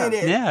god!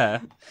 Yeah,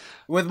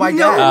 With my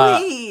No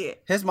dad. way!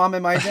 His mom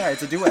and my dad.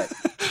 It's a duet.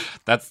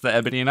 that's the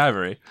Ebony and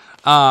Ivory.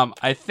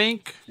 I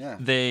think Yeah.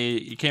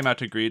 they came out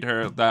to greet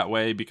her that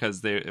way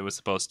because they were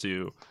supposed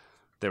to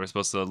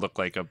look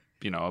like a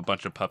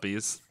bunch of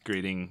puppies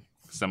greeting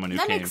someone who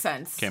That makes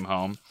sense. came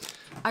home.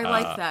 I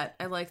like that.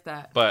 I like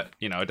that. But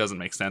it doesn't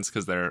make sense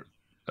because they're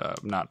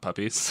not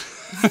puppies.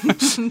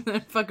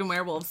 Fucking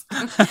werewolves.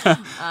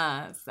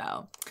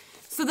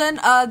 So then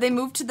they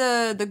move to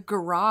the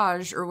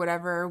garage or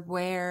whatever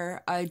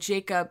where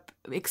Jacob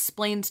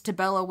explains to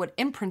Bella what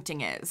imprinting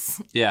is.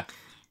 Yeah.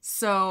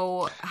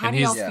 So how And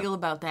do y'all he's- feel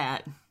about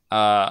that?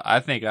 I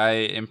think I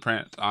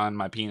imprint on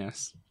my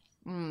penis.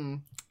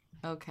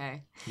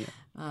 Okay.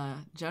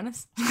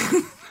 Jonas?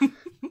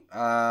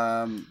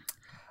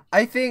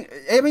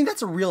 I mean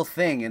that's a real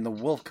thing in the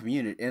wolf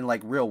community, in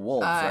like real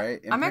wolves, right?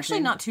 I'm actually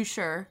Imprinting? not too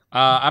sure.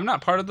 I'm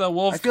not part of the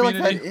wolf I feel like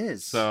community. that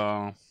is.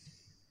 So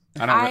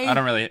I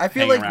don't really I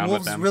feel hang like around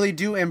wolves with them. really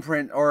do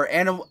imprint, or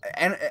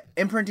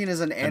imprinting is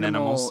an animal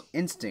animals?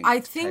 instinct. I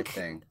type think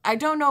thing. I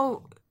don't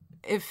know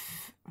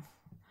if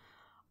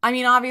I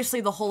mean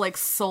obviously the whole like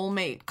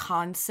soulmate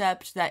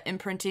concept that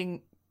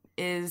imprinting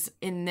is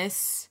in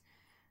this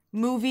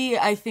movie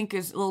I think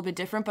is a little bit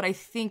different, but I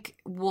think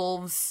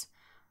wolves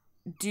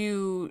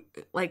do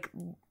like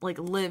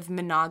live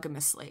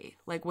monogamously,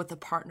 like with a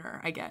partner,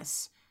 I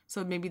guess.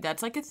 So maybe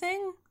that's like a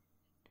thing.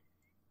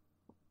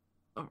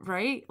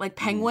 Right? Like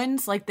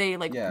penguins, like they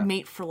Yeah.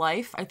 mate for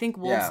life. I think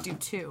wolves Yeah. do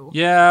too.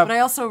 Yeah, But I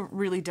also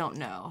really don't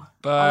know.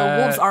 But-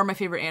 wolves are my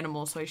favorite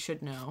animal, so I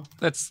should know.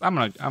 I'm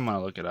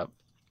gonna look it up.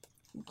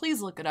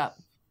 Please look it up.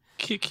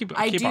 Keep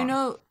I keep do on.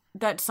 know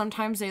that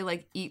sometimes they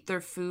like eat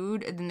their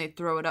food and then they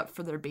throw it up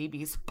for their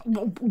babies.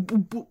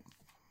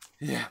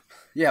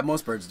 Yeah,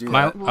 most birds do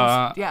My- that.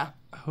 Wolves, yeah,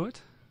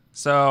 What?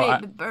 So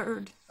baby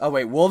bird. Oh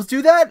wait, wolves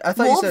do that? I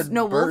thought Wolves- you said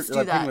no, birds, wolves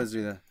do that. penguins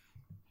do that.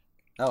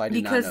 Oh, I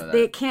did Because not know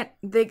they that. can't.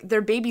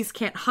 Their babies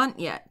can't hunt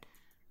yet,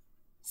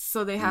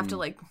 so they have to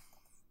like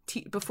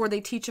before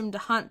they teach them to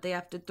hunt, they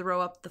have to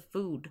throw up the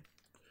food.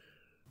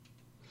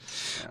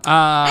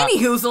 Any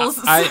hoozles.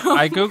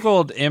 I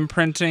googled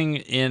imprinting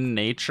in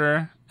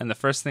nature, and the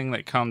first thing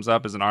that comes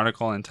up is an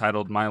article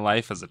entitled "My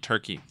Life as a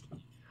Turkey."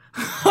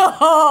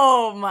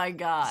 Oh my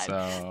god!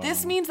 So-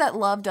 This means that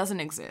love doesn't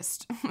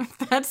exist.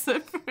 That's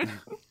it.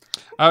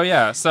 Oh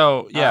yeah,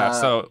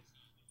 so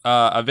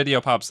a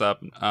video pops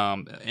up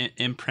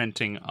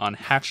imprinting on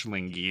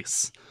hatchling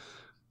geese.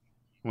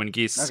 When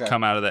geese Okay.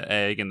 come out of the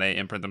egg and they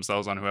imprint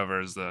themselves on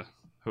whoever is the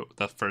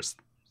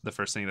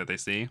first thing that they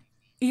see.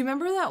 You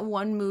remember that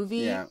one movie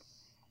Yeah.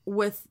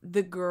 with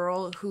the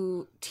girl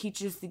who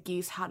teaches the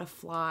geese how to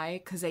fly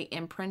because they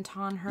imprint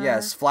on her?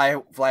 Yes, fly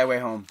away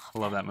home. I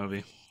love that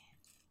movie.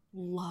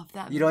 Love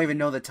that movie. You don't even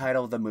know the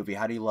title of the movie.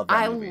 How do you love that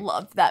I movie?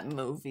 love that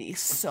movie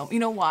so. You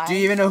know why? Do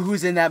you even know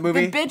who's in that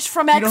movie? The bitch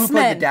from Do you know who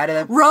played X-Men. the dad in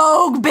that?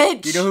 Rogue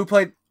bitch. Do you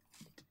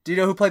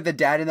know who played the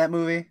dad in that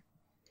movie?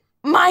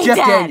 My Jeff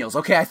dad. Daniels.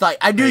 Okay,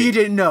 I knew you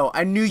didn't know.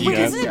 I knew you Wait,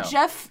 didn't Isn't know. it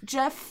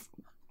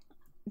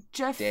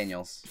Jeff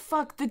Daniels.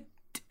 Fuck the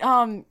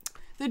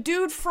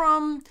dude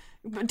from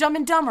Dumb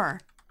and Dumber.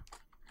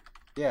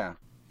 Yeah.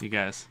 You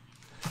guys.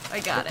 I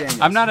got it. Daniels.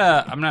 I'm not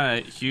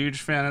a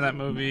huge fan of that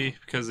movie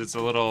because it's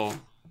a little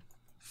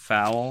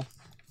foul.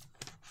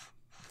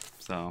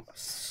 So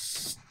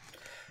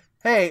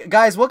Hey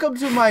guys, welcome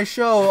to my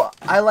show.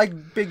 I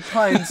like big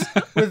puns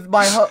with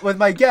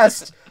my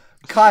guest,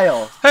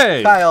 Kyle.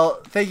 Hey,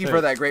 Kyle, thank you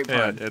for that great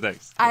pun. Yeah,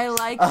 thanks. I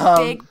like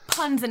big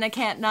puns and I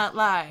can't not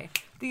lie.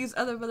 These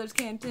other brothers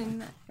can't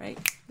deny. Right?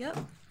 Yep.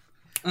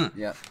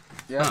 Yep.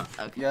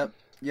 Yep.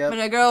 When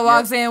a girl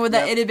walks in with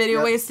that Yep. itty bitty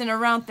Yep. wasting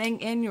around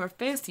thing in your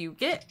face, you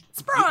get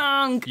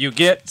sprung. You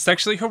get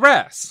sexually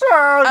harassed.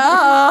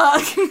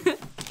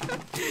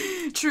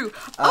 True.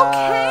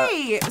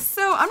 Okay,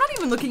 so I'm not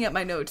even looking at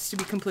my notes, to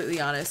be completely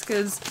honest,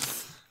 because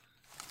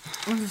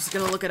I'm just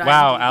gonna look at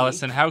Wow, IMDb.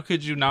 Allison, how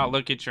could you not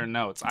look at your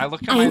notes? I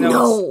look at my I notes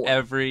know.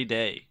 every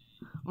day.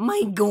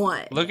 My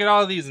God. Look at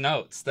all these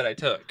notes that I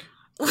took.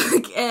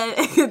 Look,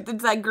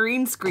 it's that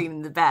green screen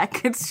in the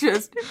back. It's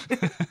just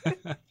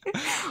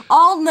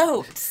all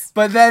notes.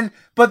 But then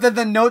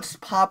the notes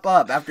pop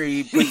up after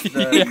he puts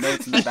the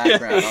notes in the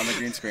background on the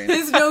green screen.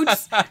 His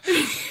notes.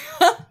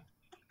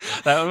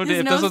 That would be, His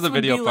if this was notes a would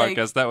video be like-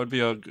 podcast, that would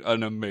be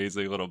an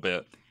amazing little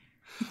bit.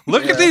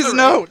 Look at these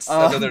notes!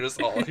 And then they're just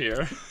all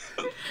here.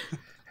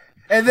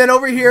 And then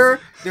over here,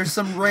 there's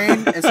some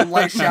rain and some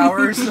light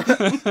showers.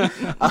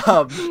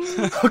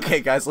 Okay,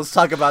 guys, let's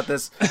talk about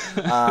this.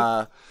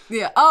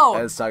 Yeah. Oh,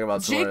 Let's talk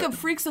about some Jacob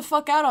freaks the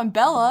fuck out on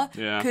Bella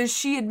Yeah. because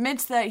she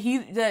admits that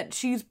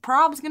she's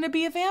probably gonna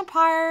be a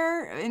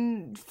vampire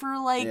and for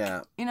like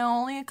Yeah.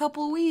 only a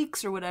couple of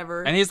weeks or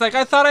whatever. And he's like,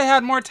 I thought I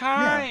had more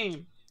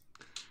time.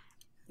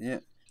 Yeah.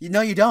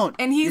 No, you don't.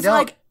 And he's You don't.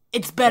 like,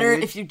 it's better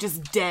And if you're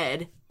just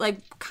dead. Like,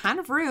 kind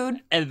of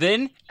rude. And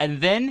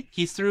then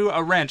he threw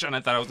a wrench, and I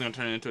thought I was going to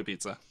turn it into a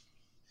pizza.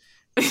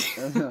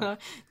 Damn, No,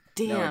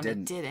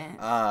 it didn't.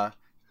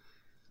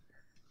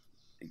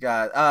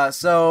 God.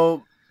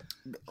 So,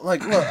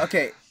 like, look.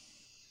 Okay.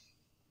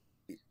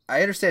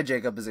 I understand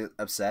Jacob is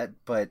upset,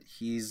 but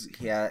he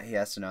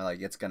has to know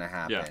like it's gonna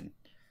happen.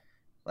 Yeah.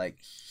 Like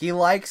he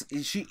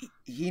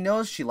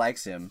knows she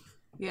likes him,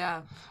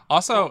 Yeah.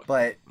 Also,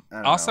 but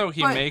I don't know.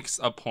 he But- makes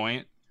a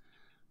point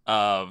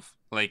of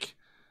like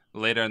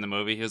later in the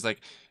movie, he was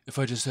like, if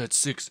I just had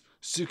six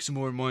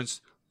more months,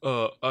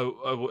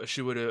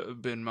 she would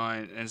have been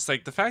mine. And it's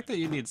like the fact that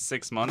you need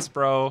 6 months,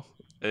 bro,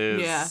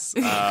 is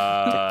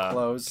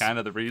Close. kind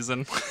of the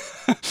reason.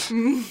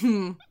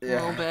 A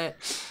little bit.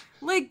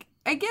 Like,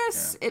 I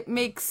guess it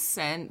makes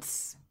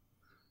sense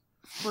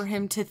for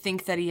him to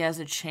think that he has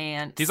a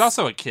chance. He's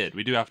also a kid.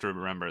 We do have to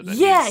remember that.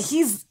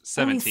 he's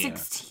 17. only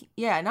 16.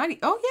 Yeah, not.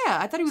 Oh yeah,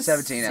 I thought he was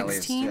 17 16. at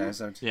least. Yeah,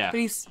 17. Yeah. But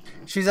he's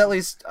She's at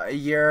least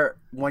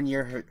 1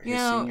 year her senior.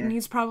 and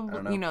he's I don't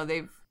probably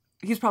know.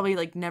 he's probably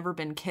like never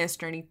been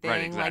kissed or anything.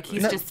 Right, Like exactly.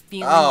 he's just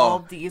feeling all Oh,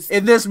 of these.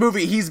 in this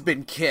movie, he's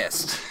been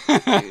kissed,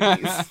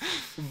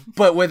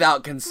 but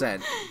without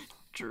consent.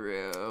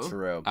 True.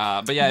 True.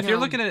 But yeah, if you're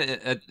No. looking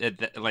at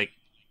it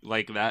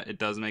like that, it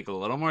does make a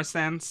little more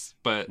sense.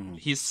 But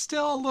he's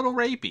still a little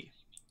rapey.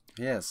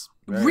 Yes.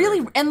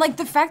 Really, and like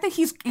the fact that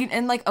he's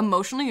and like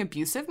emotionally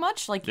abusive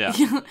much, like Yeah.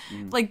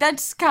 like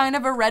that's kind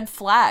of a red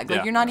flag. Like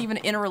Yeah. you're not even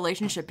in a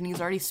relationship and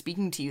he's already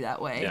speaking to you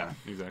that way. Yeah,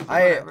 exactly.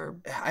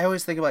 I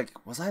always think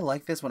like, was I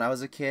like this when I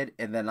was a kid?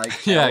 And then like,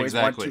 I Yeah, always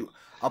exactly. want to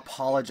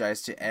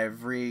apologize to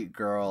every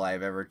girl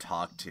I've ever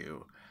talked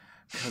to.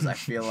 Because I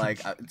feel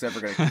like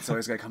it's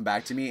always gonna come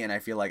back to me, and I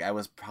feel like I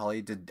was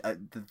probably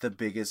the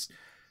biggest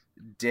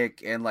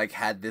dick and like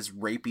had this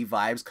rapey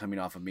vibes coming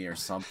off of me or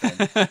something.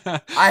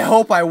 I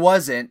hope I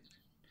wasn't,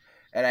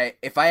 and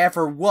if I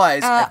ever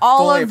was, I all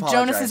fully of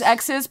apologize. Jonas's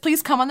exes,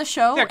 please come on the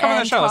show. Yeah, come on the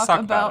and show. Let's talk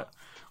about it.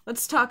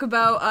 Let's talk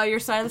about your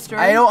side of the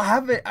story. I don't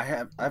have it. I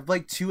have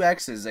like 2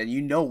 exes, and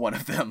you know one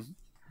of them.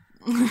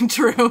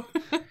 True.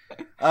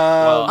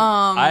 Well,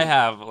 I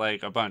have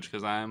like a bunch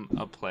because I'm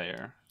a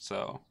player.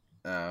 So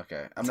Oh,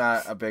 okay. I'm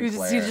not a big You're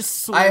player.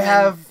 just I swimming.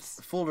 have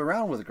fooled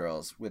around with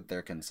girls with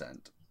their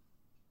consent,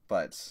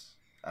 but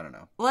I don't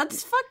know.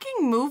 Let's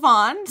fucking move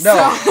on.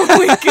 No. So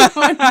we can,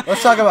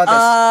 Let's talk about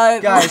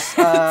this, guys.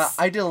 let's-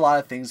 I did a lot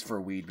of things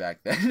for weed back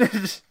then.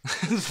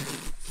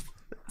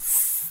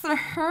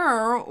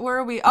 her, where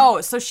are we?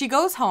 Oh, so she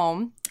goes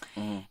home,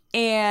 Mm-hmm.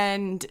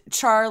 and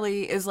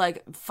Charlie is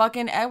like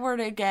fucking Edward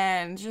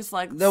again, just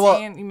like No,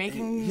 saying,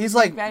 making. he's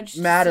like bad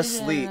mad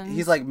asleep. decisions.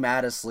 He's like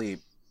mad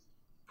asleep.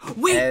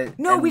 Wait, And,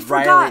 no, and we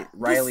forgot.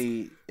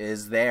 Riley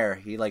is there.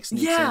 He like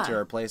sneaks Yeah. into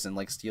her place and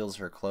like steals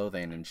her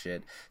clothing and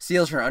shit.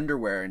 Steals her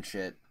underwear and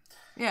shit.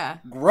 Yeah.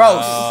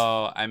 Gross.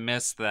 oh, I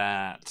missed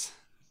that.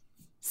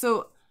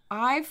 So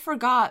I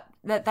forgot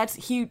that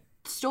he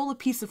stole a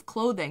piece of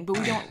clothing, but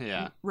we don't.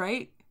 Yeah.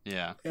 Right.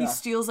 Yeah. He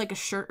steals like a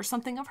shirt or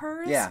something of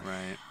hers. Yeah.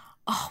 Right.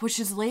 Oh, which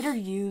is later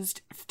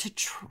used to To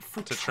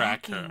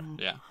track her. tracking.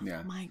 Yeah.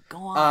 Yeah. Oh my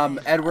God.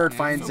 Edward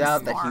finds so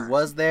out that he smart.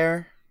 was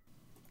there.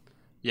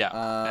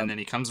 Yeah. And then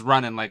he comes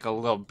running like a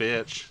little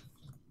bitch.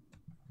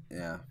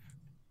 Yeah.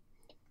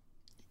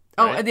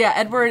 Oh, right? yeah,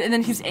 Edward, and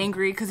then he's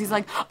angry because he's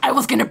like, I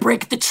was gonna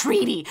break the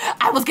treaty.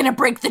 I was gonna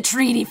break the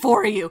treaty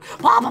for you.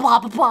 Blah, blah, blah,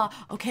 blah, blah.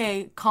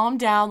 Okay, calm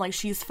down. Like,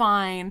 she's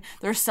fine.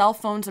 There's cell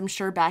phones, I'm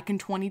sure, back in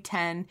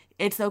 2010.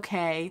 It's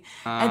okay.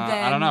 And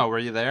then I don't know. Were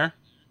you there?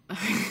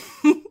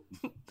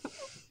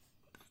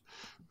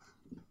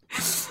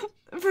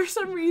 For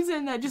some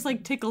reason that just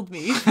like tickled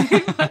me.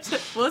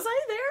 Was I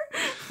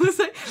there? Was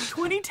I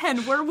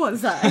 2010? Where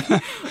was I?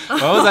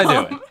 What was I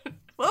doing?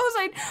 What was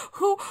I?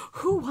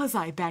 Who was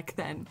I back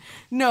then?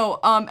 No.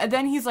 And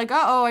then he's like,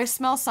 "Uh-oh, I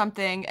smell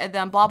something." And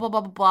then blah blah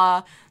blah blah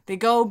blah. They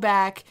go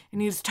back,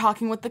 and he's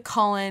talking with the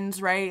Cullens,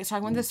 right? He's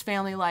talking with his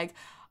family, like,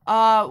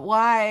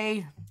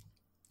 why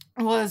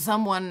was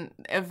someone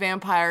a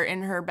vampire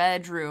in her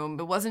bedroom?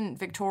 It wasn't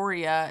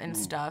Victoria and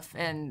stuff.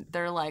 And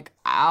they're like,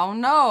 I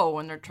don't know,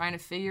 and they're trying to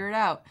figure it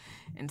out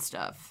and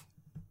stuff,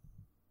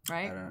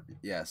 right?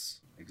 Yes,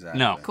 exactly.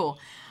 No. Cool.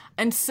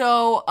 And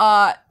so,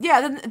 then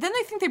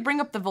I think they bring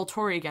up the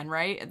Volturi again,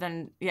 right? And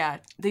then, yeah,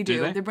 they do.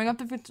 Do they? They bring up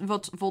the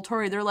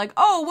Volturi. They're like,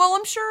 oh, well,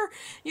 I'm sure,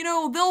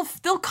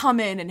 they'll come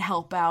in and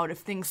help out if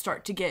things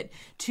start to get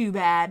too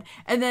bad.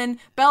 And then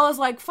Bella's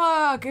like,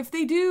 fuck, if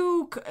they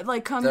do,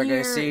 like, come They're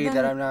here. They're going to see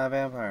that I'm not a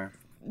vampire.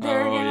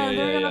 They're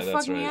gonna fuck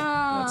that's me right.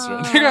 up. That's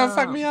right. They're gonna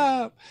fuck me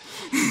up.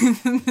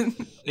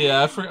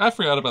 Yeah, I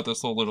forgot about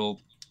this whole little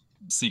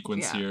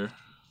sequence here.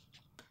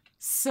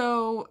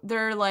 So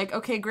they're like,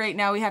 okay, great.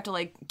 Now we have to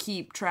like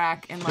keep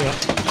track and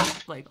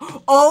like,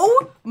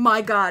 oh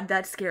my god,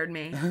 that scared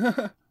me.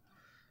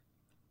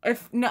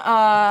 If you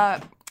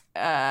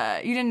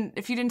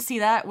didn't see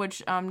that,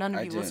 which none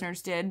of you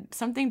listeners did,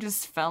 something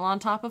just fell on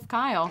top of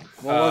Kyle.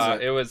 What was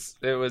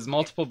it? It was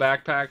multiple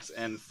backpacks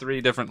and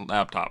 3 different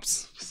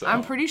laptops. So.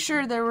 I'm pretty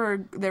sure there were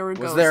ghosts.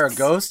 Was there a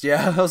ghost?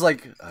 Yeah, I was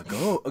like, a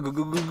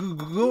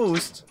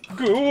ghost.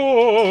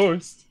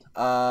 Ghost.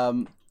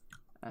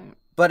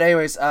 But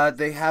anyways,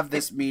 they have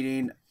this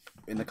meeting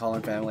in the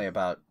Cullen family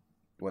about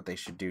what they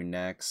should do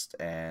next,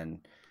 and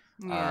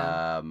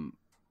I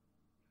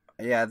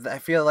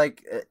feel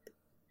like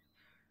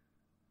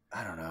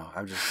I don't know.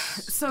 I'm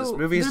just this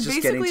movie is they're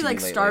just getting to basically me like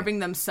lately. starving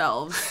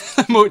themselves.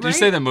 Did you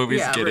say the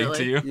movie's getting really.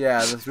 to you? Yeah,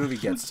 this movie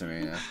gets to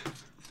me. Yeah.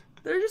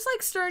 They're just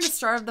like starting to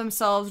starve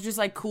themselves, which is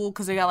like cool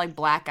because they got like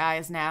black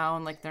eyes now,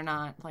 and like they're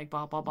not like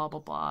blah blah blah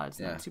blah blah. It's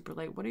not super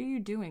late. What are you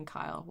doing,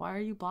 Kyle? Why are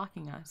you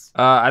blocking us?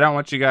 I don't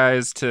want you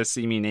guys to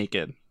see me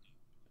naked.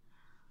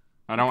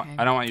 I don't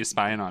want you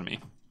spying on me.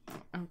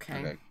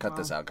 Okay. Cut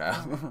this out,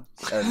 Kyle.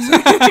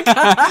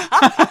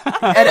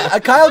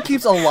 And Kyle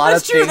keeps a lot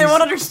That's of true. things. They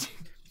won't understand.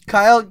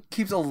 Kyle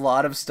keeps a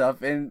lot of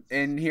stuff in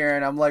here,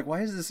 and I'm like, why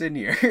is this in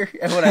here?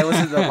 And when I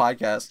listen to the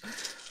podcast,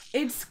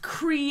 It's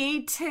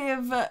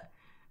creative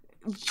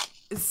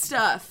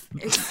stuff.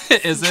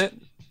 Is it?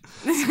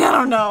 I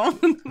don't know.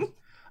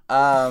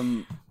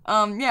 um,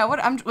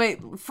 Wait,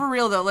 for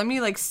real though, let me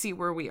like see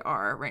where we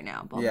are right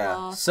now. Blah, yeah.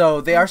 blah.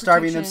 So they are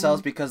starving Protection.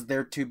 themselves because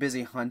they're too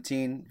busy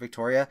hunting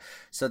Victoria.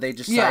 So they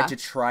decide to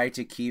try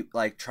to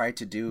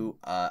do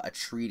a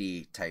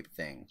treaty type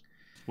thing.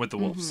 With the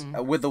wolves.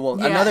 With the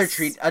wolves.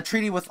 Yes. A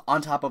treaty with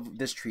on top of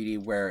this treaty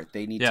where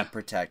they need to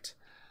protect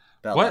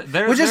Bella. What?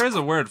 There is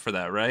a word for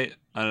that, right?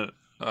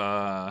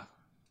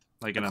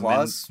 Like an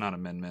clause? not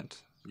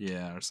amendment.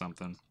 Yeah, or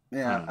something.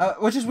 Yeah,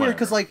 which is weird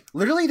because like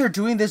literally they're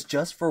doing this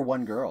just for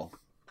one girl.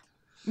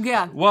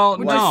 Yeah. Well,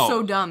 which no, is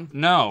so dumb.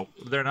 No,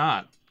 they're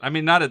not. I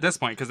mean, not at this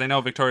point because they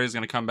know Victoria's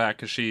going to come back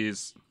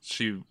because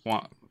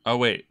Oh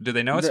wait, do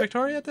they know it's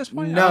Victoria at this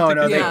point? No,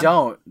 they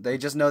don't. They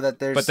just know that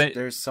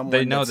there's someone.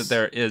 They know that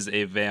there is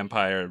a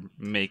vampire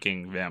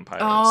making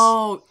vampires.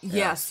 Oh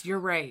yes, you're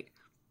right.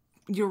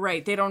 You're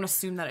right. They don't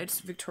assume that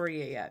it's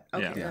Victoria yet.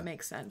 Okay, that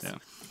makes sense. Yeah.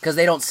 Because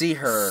they don't see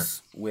her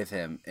with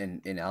him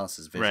in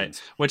Alice's visions.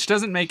 Right. Which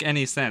doesn't make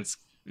any sense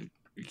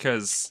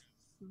because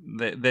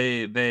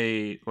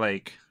they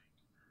like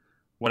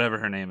whatever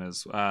her name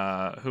is.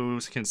 Who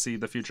can see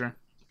the future?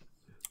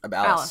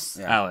 Alice.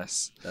 Yeah.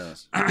 Alice.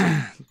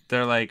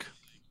 They're like,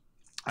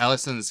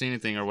 Alice doesn't see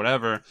anything or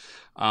whatever.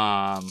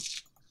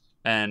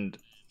 And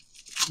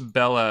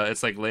Bella,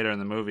 it's like later in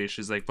the movie,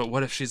 she's like, but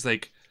what if she's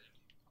like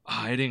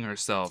hiding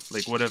herself?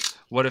 Like,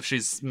 what if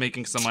she's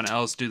making someone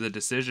else do the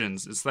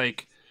decisions? It's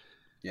like,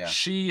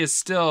 she is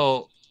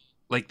still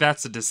like,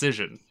 that's a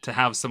decision to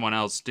have someone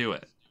else do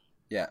it.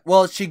 Yeah.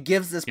 Well, she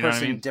gives this You know what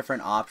person I mean?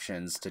 different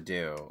options to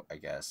do, I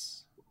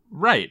guess.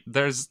 Right.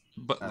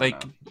 But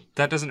like,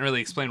 that doesn't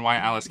really explain why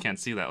Alice can't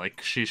see that.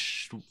 Like, she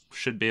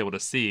should be able to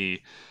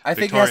see I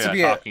think Victoria it has to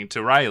be talking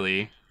to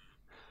Riley.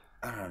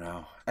 I don't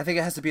know. I think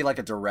it has to be like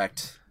a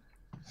direct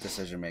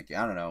decision making.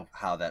 I don't know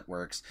how that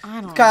works. I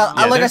don't Kyle,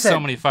 know. Yeah, like I there's said, so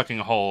many fucking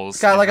holes.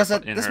 Kyle, like I her-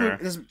 said, in this her-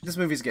 this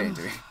movie's getting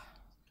to me.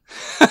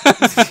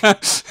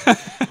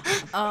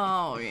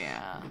 Oh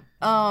yeah.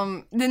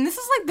 Then this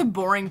is like the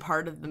boring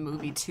part of the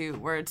movie too,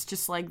 where it's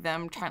just like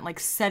them trying like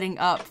setting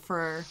up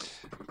for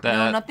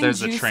nothing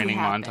there's a juicy training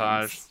happens.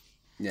 montage.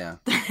 Yeah.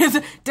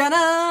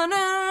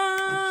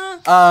 Da-na-na.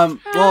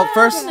 Well,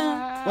 first,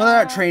 they're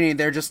not training.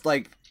 They're just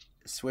like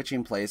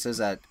switching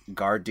places at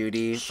guard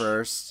duty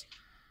first.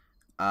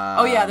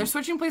 Oh yeah, they're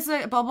switching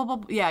places. Blah blah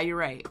blah. Yeah, you're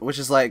right. Which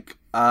is like,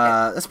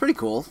 that's pretty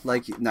cool.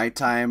 Like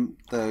nighttime,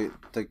 the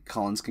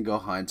Cullens can go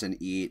hunt and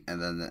eat,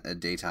 and then at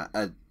daytime,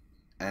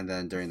 and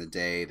then during the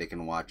day they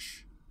can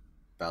watch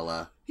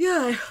Bella.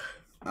 Yeah.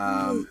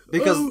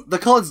 Because the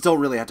Cullens don't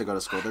really have to go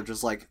to school. They're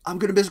just like, I'm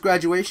gonna miss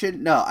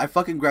graduation. No, I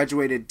fucking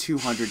graduated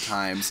 200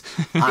 times.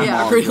 I'm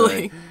all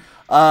really. Good.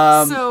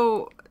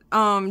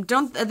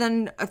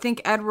 Then I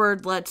think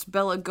Edward lets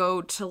Bella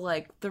go to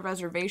like the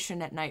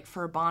reservation at night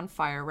for a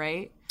bonfire,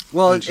 right?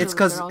 Well, it's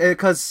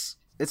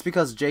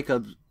because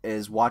Jacob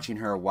is watching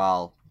her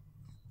while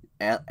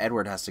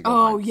Edward has to go.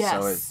 Oh hunt.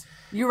 yes, So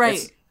you're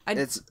right. I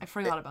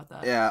forgot about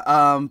that.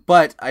 Yeah.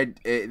 But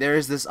there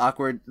is this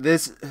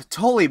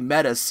totally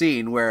meta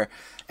scene where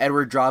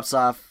Edward drops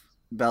off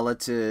Bella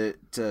to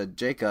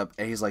Jacob,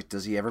 and he's like,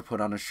 "Does he ever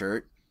put on a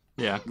shirt?"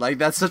 Yeah. Like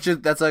that's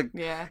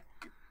Yeah.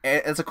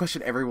 It's a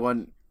question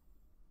everyone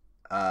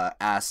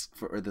asks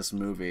for this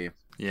movie.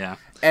 Yeah.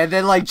 And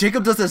then like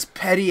Jacob does this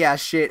petty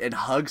ass shit and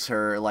hugs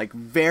her like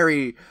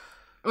very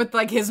with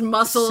like his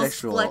muscles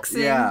sexual.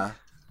 flexing. Yeah.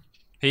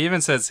 He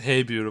even says,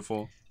 "Hey,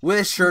 beautiful." With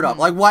his shirt off.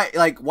 Like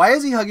why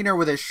is he hugging her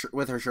with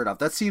her shirt off?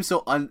 That seems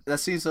so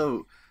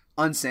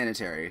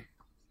unsanitary.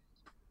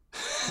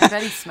 I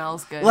bet he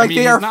smells good. Like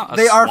they are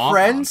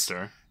friends.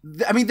 Monster.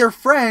 I mean they're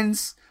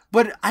friends,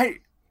 but I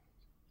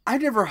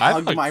never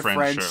hugged my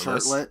friend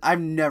shirtless. shirtless. I've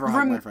never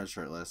hugged my friend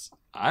shirtless.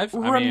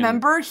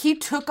 Remember, he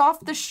took off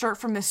the shirt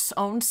from his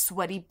own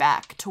sweaty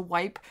back to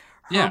wipe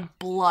her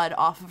blood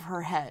off of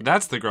her head.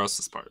 That's the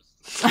grossest part.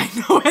 I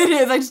know it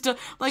is. I just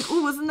like,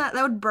 ooh, wasn't that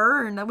would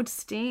burn? That would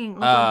sting.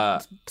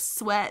 Like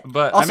sweat.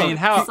 But also, I mean,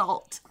 how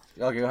salt?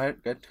 Okay, go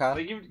ahead. Good, Kyle.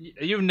 Like,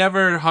 you've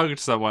never hugged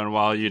someone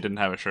while you didn't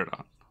have a shirt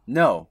on.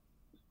 No.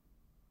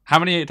 How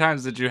many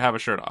times did you have a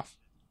shirt off?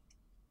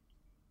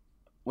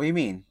 What do you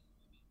mean?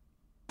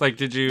 Like,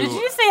 did you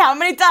say how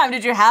many times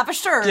did you have a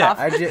shirt off?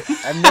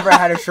 I've never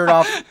had a shirt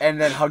off and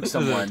then hugged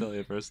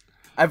someone.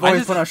 I've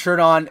always put a shirt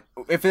on.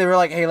 If they were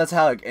like, "Hey, let's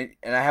hug," and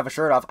I have a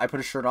shirt off, I put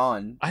a shirt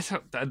on. I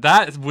thought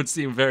that would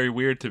seem very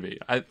weird to me.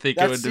 I think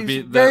it would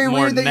be very the more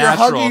weird that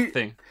natural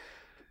thing.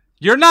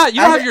 You're not.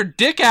 You don't have your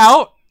dick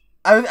out.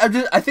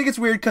 I think it's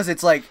weird because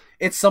it's like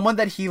it's someone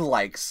that he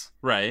likes,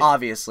 right?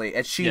 Obviously,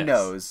 and she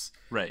knows,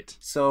 right?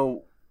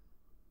 So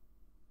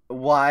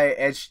why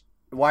is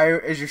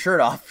your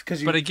shirt off?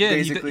 But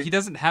again, he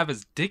doesn't have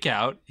his dick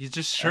out. He's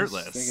just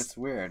shirtless. I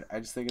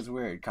just think it's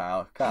weird,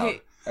 Kyle.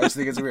 Hey. I just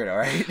think it's weird. All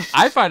right.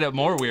 I find it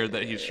more weird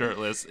that he's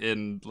shirtless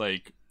in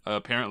like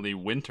apparently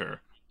winter.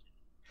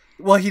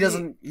 Well, he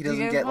doesn't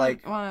get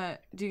like.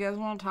 Do you guys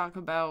want to talk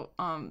about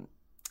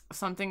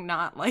something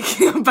not like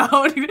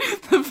about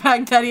the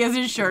fact that he has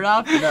his shirt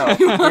off? No,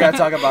 we gotta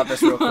talk about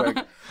this real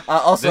quick.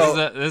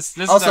 Also, this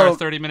is our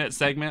 30-minute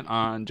segment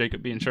on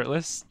Jacob being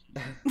shirtless.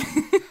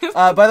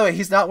 By the way,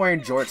 he's not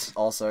wearing jorts.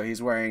 Also,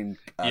 he's wearing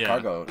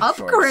cargo shorts.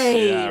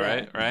 Upgrade.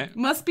 Yeah, right.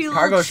 Must be a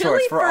cargo little chilly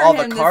shorts for all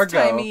him the cargo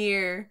this time of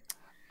year.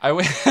 I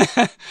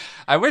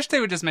wish they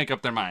would just make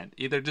up their mind.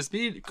 Either just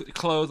be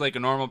clothed like a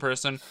normal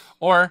person,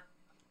 or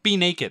be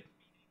naked.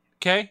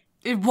 Okay?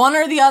 One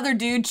or the other,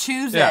 dude.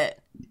 Choose it.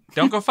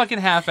 Don't go fucking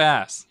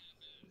half-ass.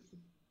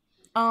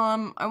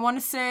 I want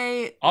to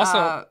say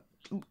also,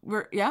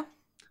 where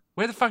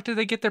the fuck did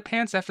they get their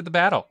pants after the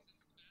battle?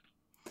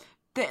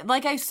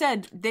 Like I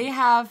said, they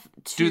have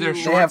to do their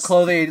shorts. They have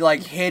clothing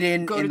like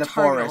hidden in the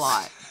Target forest. A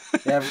lot.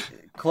 They have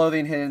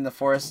clothing hidden in the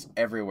forest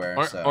everywhere.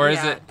 Or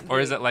is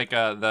it like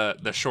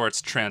the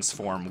shorts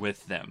transform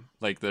with them?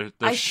 Like the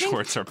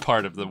shorts are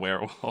part of the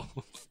werewolf.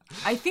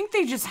 I think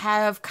they just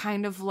have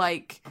kind of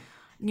like,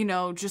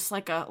 just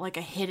like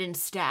a hidden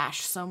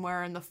stash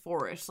somewhere in the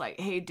forest. Like,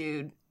 hey,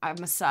 dude,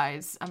 I'm a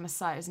size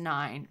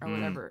 9 or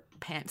whatever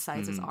pant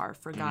sizes are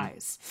for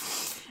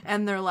guys.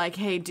 And they're like,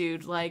 hey,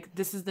 dude, like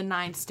this is the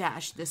 9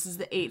 stash. This is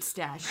the 8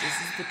 stash.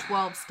 This is the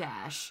 12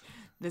 stash.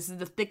 This is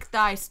the thick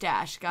thigh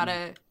stash.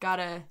 Gotta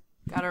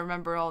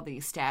remember all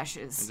these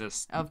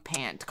stashes of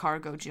pant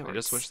cargo jorts. I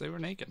just wish they were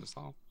naked. That's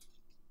all.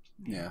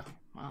 Yeah.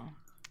 Well,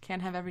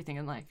 can't have everything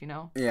in life,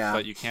 Yeah.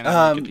 But you can't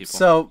have naked people.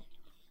 So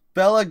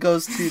Bella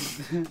goes to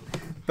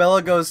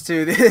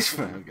this.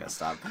 I'm gonna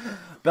stop.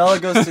 Bella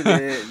goes to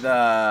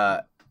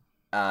the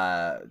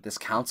this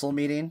council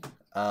meeting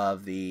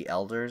of the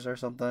elders or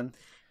something.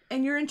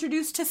 And you're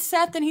introduced to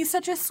Seth, and he's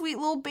such a sweet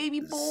little baby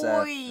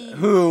boy. Seth,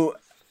 who,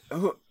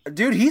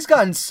 dude, he's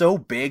gotten so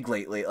big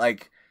lately,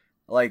 like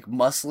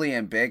muscly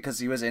and big, because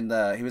he was in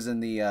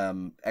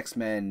the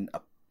X-Men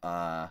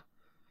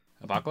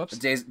Apocalypse?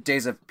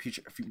 Days of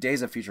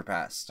Future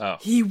Past. Oh,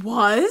 he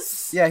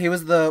was. Yeah, he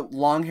was the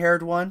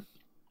long-haired one.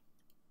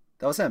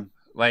 That was him.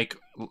 Like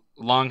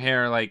long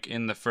hair, like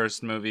in the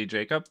first movie,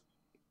 Jacob.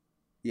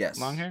 Yes.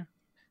 Long hair.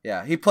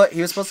 Yeah, he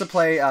was supposed to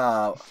play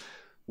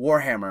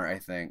Warhammer, I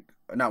think.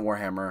 Not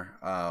Warhammer,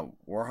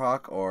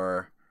 Warhawk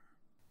or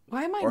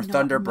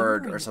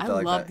Thunderbird or something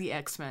like that. I love the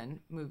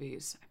X-Men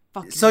movies.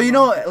 So you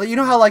know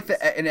how like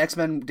in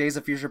X-Men Days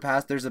of Future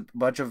Past, there's a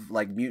bunch of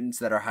like mutants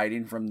that are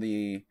hiding from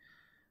the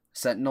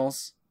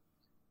Sentinels,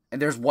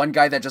 and there's one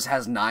guy that just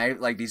has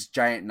these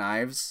giant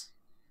knives.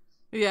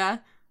 Yeah,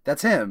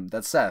 that's him.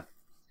 That's Seth.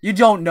 You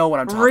don't know what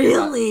I'm talking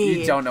about. Really?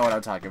 You don't know what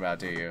I'm talking about,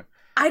 do you?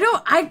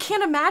 I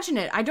can't imagine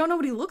it. I don't know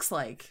what he looks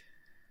like.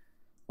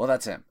 Well,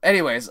 that's him.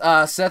 Anyways,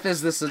 Seth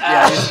is this. He's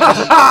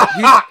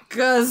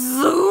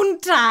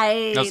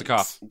Gesundheit. That's a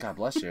cough. God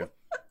bless you.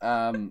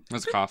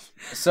 That's a cough.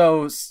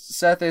 So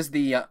Seth is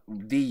the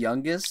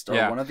youngest,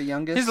 or one of the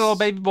youngest. He's a little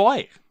baby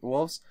boy.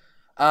 Wolves.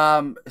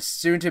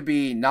 Soon to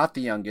be not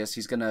the youngest.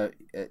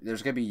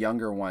 There's gonna be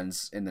younger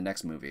ones in the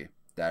next movie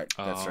that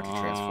start to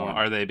transform.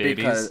 Are they babies?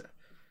 Because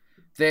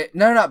they're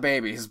not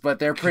babies, but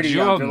they're pretty Could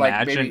you young.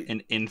 imagine They're like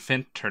an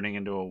infant turning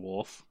into a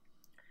wolf?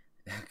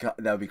 God,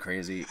 that would be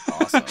crazy.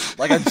 Awesome.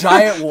 Like a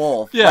giant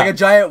wolf. Yeah. Like a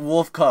giant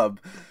wolf cub.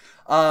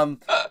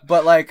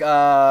 But like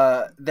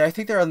I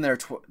think they're in their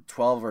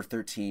 12 or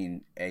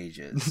 13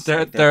 ages. They're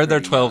Like, their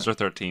pretty 12s young. or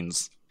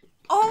 13s.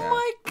 Oh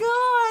my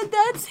god,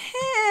 that's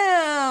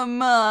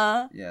him.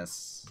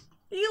 Yes.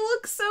 He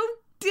looks so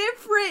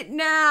different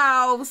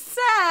now.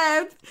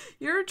 Seth,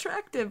 you're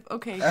attractive.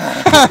 Okay.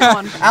 Come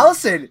on.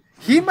 Allison,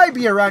 he might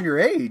be around your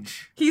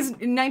age. He's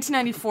in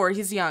 1994.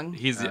 He's young.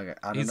 He's Okay,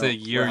 I don't he's know. a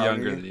year How old are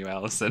younger you? than you,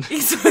 Allison.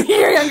 He's a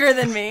year younger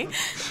than me.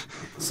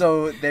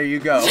 So there you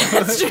go.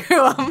 That's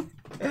true.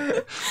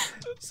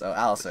 So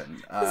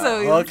Allison,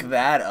 So hook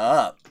that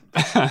up.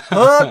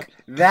 Hook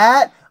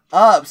that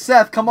up.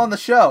 Seth, come on the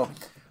show.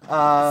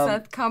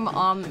 Seth, come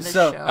on the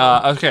so,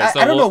 show. Okay, so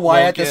I don't know why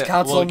we'll at this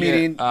council we'll get,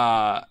 meeting-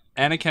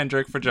 Anna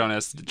Kendrick for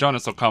Jonas.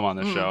 Jonas will come on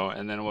the show,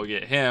 and then we'll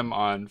get him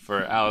on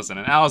for Allison,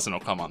 and Allison will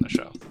come on the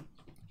show.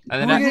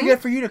 And Who then are we gonna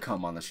get for you to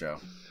come on the show?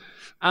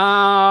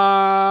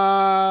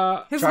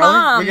 His Charlie?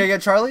 mom. We gonna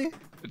get Charlie?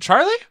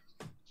 Charlie?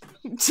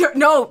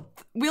 No,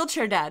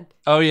 wheelchair dad.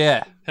 Oh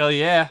yeah, hell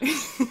yeah,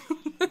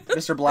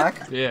 Mr.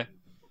 Black? yeah.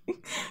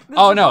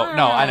 Oh no, I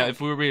Black. know.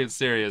 If we were being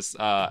serious,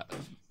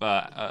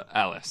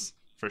 Alice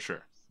for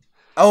sure.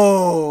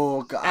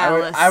 Oh, God.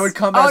 Alice. I would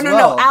come oh, as no,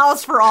 well. no,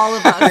 Alice for all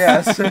of us.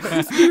 Yes.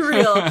 Let's be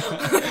real.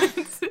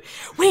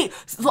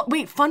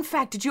 Wait, fun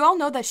fact. Did you all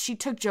know that she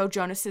took Joe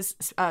Jonas's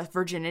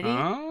virginity?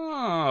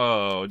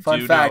 Oh,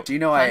 Fun fact. Do you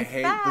know I Fun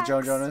hate the facts.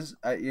 Joe Jonas?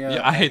 Yeah,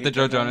 I hate the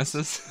Joe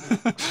Jonases.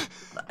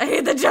 I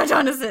hate the Joe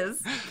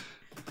Jonases.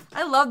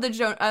 I love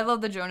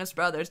the Jonas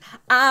Brothers.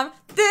 I'm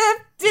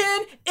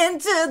drifting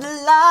into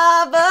the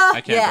lava.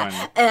 I can't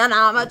join you. And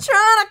I'm trying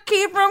to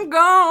keep from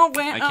going.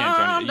 I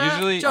can't join you.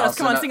 Usually, Jonas,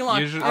 come on, sing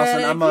along. usually-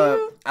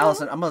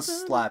 Allison, I'm gonna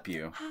slap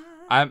you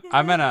I'm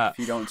gonna. if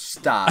you don't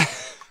stop.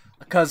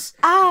 Because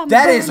I'm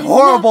that is burning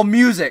horrible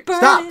music.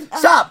 Burning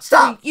Stop.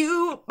 for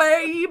you,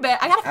 baby.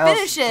 I gotta Alice,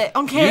 finish it.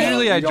 Okay.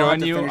 Usually, I You don't have join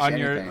to you finish on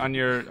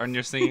anything.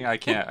 your singing. I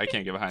can't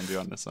get behind you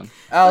on this one.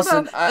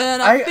 Allison,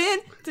 and I've I been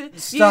to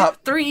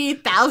stop.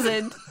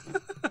 3,000.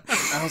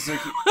 Allison,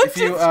 if What's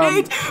you your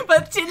change?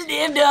 But you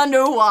lived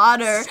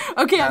underwater.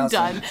 Okay, I'm Allison.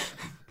 done.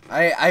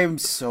 I am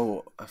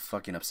so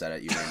fucking upset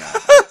at you right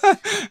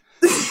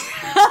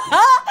now.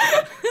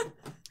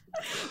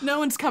 No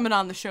one's coming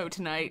on the show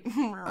tonight.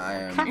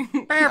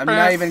 I'm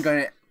not even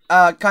going to.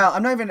 Kyle,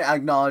 I'm not even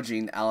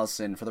acknowledging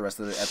Allison for the rest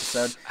of the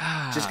episode.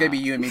 Just gonna be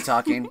you and me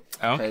talking.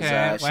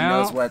 Okay, She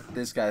knows what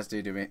these guys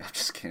do to me. I'm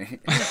just kidding.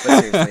 But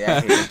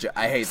seriously,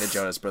 I hate the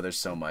Jonas Brothers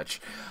so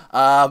much.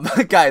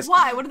 Guys,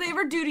 Why? What did they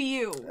ever do to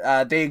you?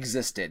 they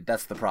existed.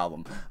 That's the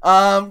problem.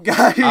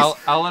 Guys.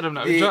 I'll let him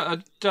know.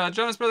 The-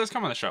 Jonas Brothers,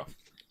 come on the show.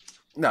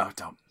 No,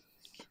 don't.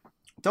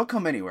 Don't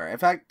come anywhere. In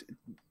fact,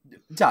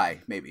 die,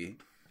 maybe.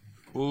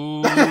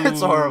 Ooh. That's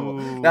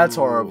horrible. That's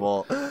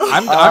horrible.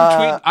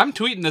 I'm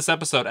tweeting this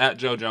episode at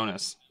Joe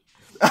Jonas.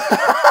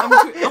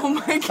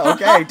 Oh my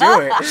god. Okay, do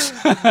it.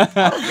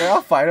 Okay,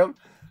 I'll fight him.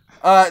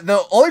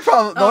 The only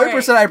Alright.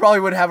 person I probably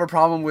would have a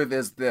problem with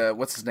is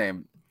what's his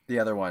name? The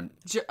other one.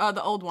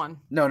 The old one.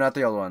 No, not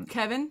the old one.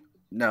 Kevin?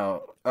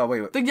 No. Oh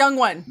wait. The young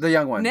one. The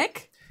young one.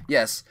 Nick?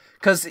 Yes,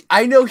 because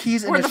I know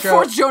he's in Or a the show.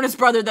 fourth Jonas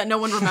brother that no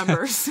one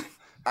remembers.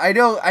 I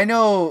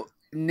know.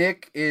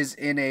 Nick is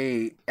in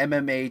a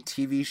MMA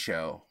TV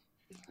show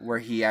where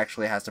he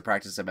actually has to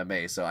practice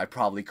MMA, so I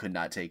probably could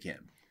not take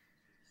him.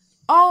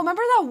 Oh,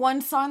 remember that one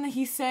song that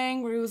he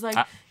sang where he was like,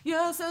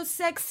 "You're so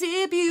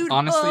sexy, beautiful."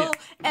 Honestly,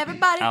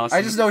 everybody. Allison-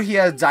 I just know he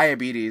has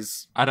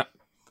diabetes, I don't.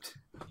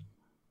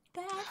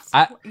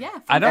 Yeah.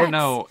 I don't facts.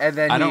 know. and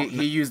then I don't.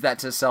 he used that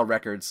to sell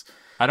records.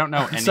 I don't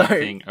know Sorry.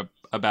 anything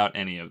about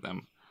any of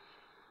them.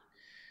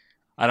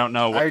 I don't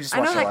know. I just I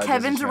know watched a that lot of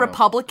Kevin's Disney a Channel.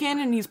 Republican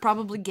and he's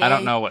probably gay. I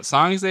don't know what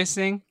songs they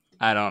sing.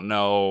 I don't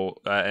know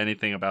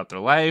anything about their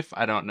life.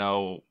 I don't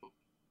know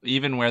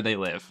even where they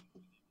live. I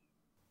don't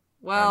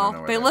know Well,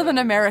 where they they live in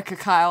live. America,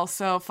 Kyle.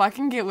 So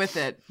fucking get with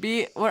it.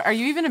 Are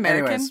you even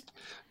American? Anyways.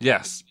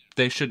 Yes,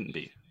 they shouldn't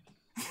be.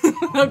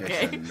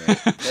 Okay.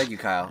 Thank you,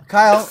 Kyle.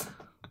 Kyle,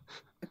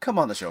 come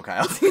on the show,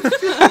 Kyle.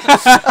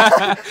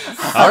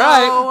 All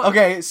right.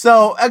 Okay,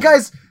 so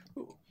guys,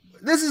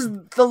 this is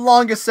the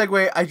longest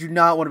segue I do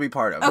not want to be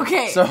part of.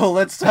 Okay. So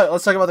let's talk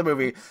about the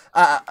movie.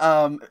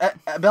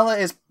 Bella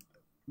is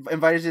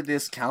invited to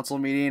this council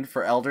meeting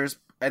for elders,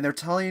 and they're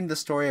telling the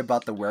story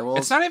about the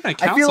werewolves. It's not even a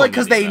council I feel like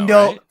because they meeting,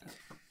 though, know right?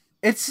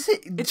 it's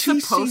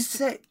supposed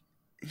to-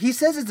 he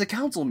says it's a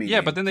council meeting.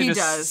 Yeah, but then they He just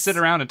does. sit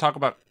around and talk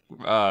about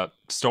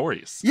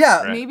stories.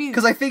 Yeah, right? Maybe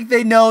because I think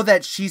they know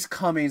that she's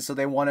coming, so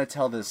they want to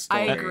tell this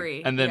story. I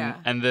agree. And then yeah.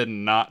 and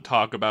then not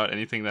talk about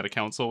anything that a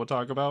council would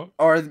talk about.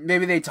 Or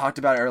maybe they talked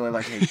about it earlier,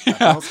 like, "Hey,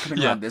 Belle's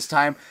coming around this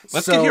time.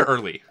 Let's get here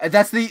early."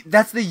 That's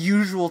the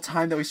usual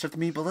time that we start the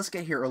meeting. But let's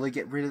get here early.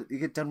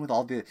 Get done with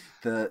all the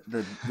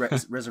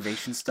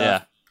reservation stuff.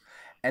 Yeah.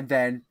 And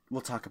then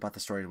we'll talk about the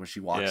story when she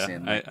walks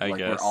in. I Like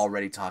guess. we're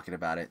already talking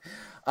about it.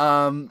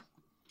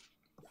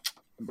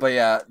 But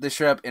yeah, they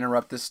straight up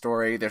interrupt this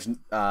story. There's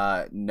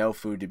no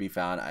food to be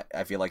found.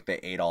 I feel like they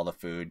ate all the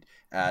food.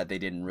 They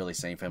didn't really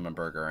save him a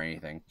burger or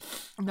anything.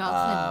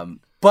 Nothing.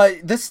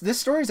 But this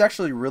story is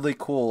actually really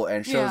cool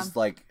and shows Yeah.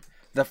 like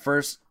the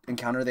first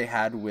encounter they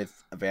had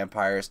with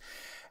vampires,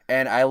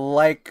 and I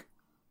like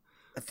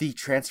the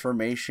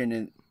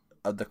transformation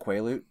of the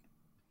Quaalude.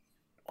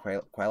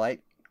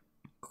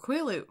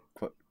 Quaalude?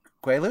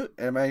 Quaalude?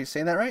 Am I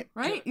saying that right?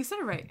 Right? You said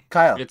it right.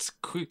 Kyle. It's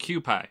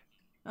Q-Pie.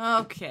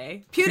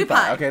 Okay.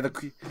 PewDiePie. Okay,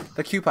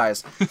 the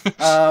Q-Pies.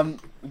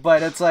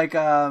 But it's like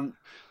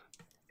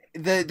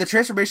the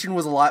transformation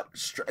was a lot.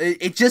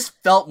 It just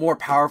felt more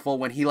powerful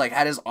when he like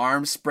had his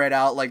arms spread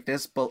out like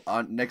this, but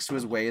next to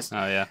his waist.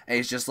 Oh yeah. And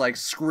he's just like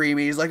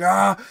screaming. He's like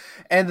ah,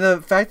 and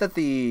the fact that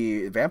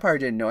the vampire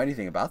didn't know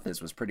anything about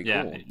this was pretty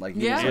cool. Like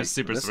Yeah. He like, was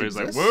super "This surprised.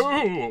 He's like, exists?"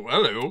 whoa,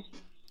 hello.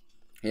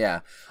 Yeah.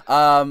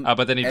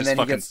 But then he and just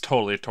fucking gets,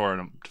 totally tore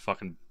him to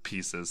fucking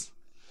pieces.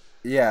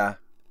 yeah.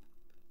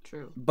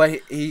 True.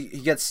 But he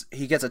gets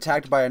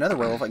attacked by another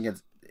werewolf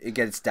and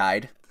gets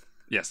died.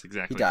 Yes,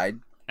 exactly. He died.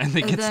 And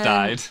then gets then-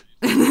 died.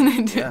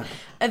 Yeah.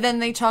 And then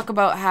they talk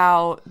about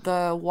how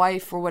the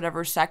wife or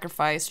whatever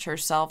sacrificed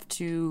herself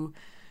to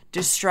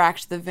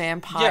distract the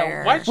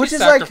vampire. Yeah, why'd she Which is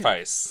like-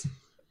 sacrifice?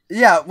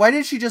 Yeah. Why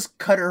didn't she just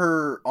cut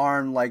her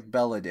arm like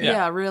Bella did?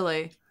 Yeah,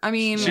 really. I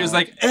mean, She was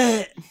like,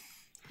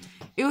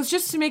 it was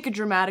just to make a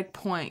dramatic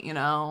point, you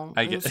know.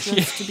 I It get was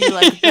just to be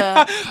like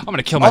yeah. the I'm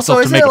gonna kill Also, myself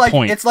to isn't make it a like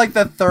point. it's like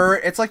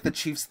the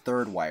chief's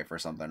third wife or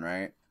something,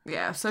 right?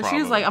 yeah. So she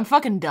Probably. was like, "I'm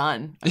fucking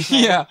done."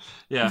 yeah.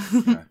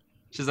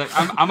 She's like,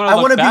 I'm I gonna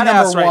wanna look be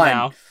badass number right one.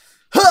 now.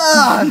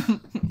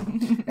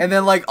 And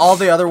then like all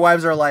the other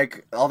wives are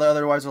like,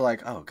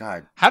 oh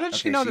god. How did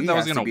she Okay, know that was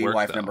has to gonna be work?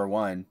 wife though? number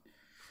one.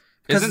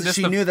 Isn't Because this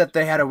she the... knew that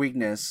they had a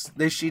weakness.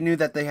 She knew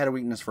that they had a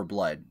weakness for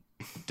blood.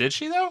 Did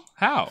she though?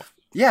 How?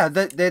 Yeah,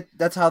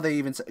 that's how they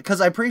even.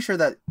 Because I'm pretty sure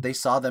that they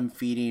saw them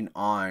feeding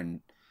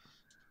on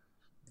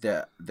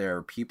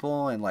their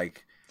people, and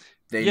like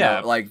they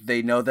know, like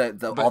they know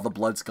that all the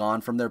blood's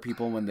gone from their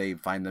people when they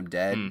find them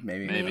dead.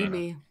 Maybe.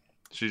 Maybe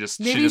She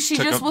just she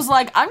was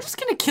like, "I'm just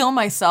gonna kill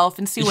myself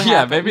and see what yeah,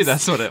 happens." maybe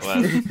that's what it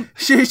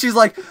was. She's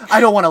like, I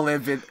don't want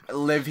to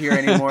live here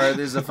anymore.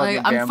 There's a fucking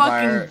Like, I'm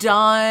vampire. fucking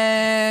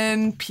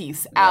done.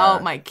 Peace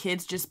out. My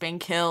kid's just been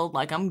killed.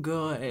 Like, I'm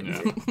good.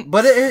 Yeah.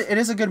 But it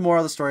is a good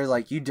moral of the story.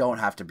 Like, you don't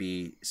have to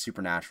be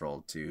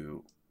supernatural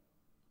to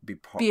be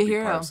part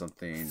of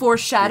something.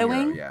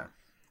 Foreshadowing? Be a hero,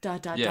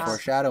 Dot, dot, Yes. dot.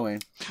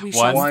 foreshadowing. We One,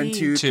 shall 1, see.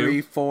 2,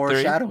 3, 4.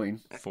 three. Shadowing.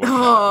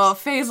 Oh,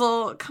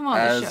 Faisal, come on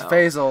As the show.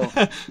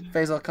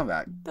 Faisal, come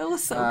back. That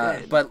was so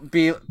good.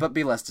 But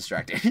be less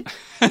distracting.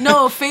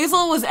 No,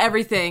 Faisal was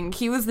everything.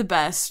 He was the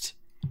best.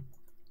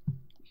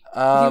 He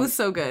was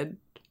so good.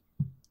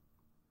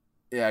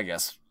 Yeah, I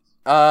guess.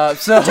 So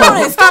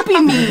Jonas, don't be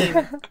mean. He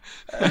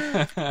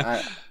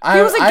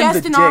was a I'm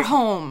guest the in our dick.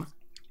 home.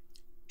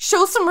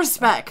 Show some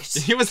respect.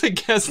 He was a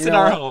guest You in know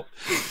our what? home.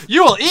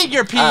 You will eat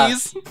your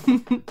peas.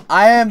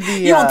 I am the.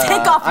 You will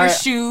take off your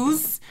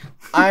shoes.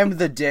 I'm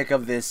the dick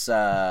of this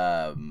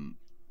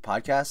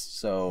podcast,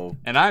 so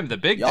And I'm the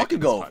big y'all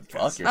dick can of this go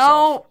podcast. fuck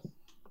yourself.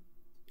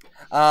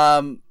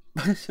 Oh,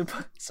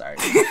 Sorry,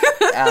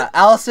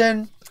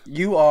 Allison,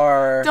 you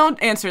are. don't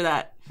answer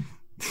that.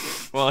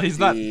 Well, he's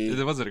not.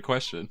 It wasn't a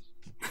question.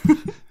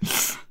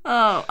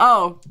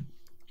 Oh.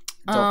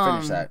 Don't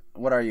finish that.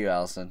 What are you,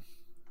 Allison?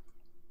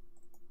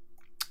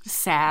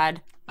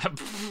 Sad.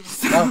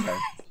 Okay.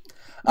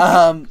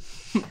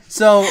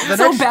 So the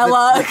So next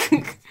Bella.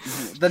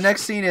 the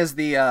next scene is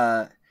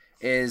the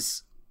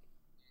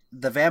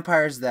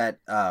vampires that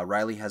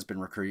Riley has been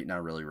recruiting,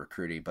 not really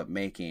recruiting, but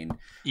making.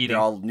 Eating. They're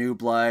all new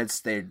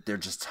bloods. They're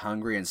just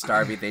hungry and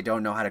starving. They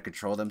don't know how to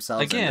control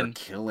themselves. Again, and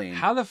they're killing.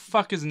 How the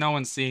fuck is no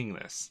one seeing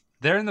this?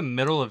 They're in the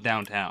middle of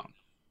downtown.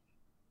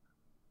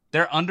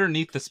 They're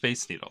underneath the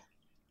Space Needle.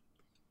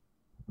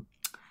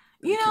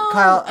 You know,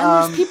 Kyle,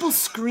 and there's people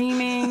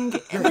screaming.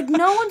 Like,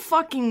 no one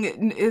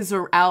fucking is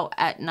out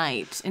at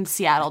night in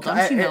Seattle.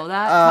 Don't you know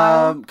that,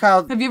 Kyle?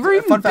 Kyle, Have you ever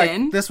even fun fact,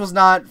 been? this was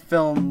not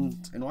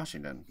filmed in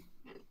Washington.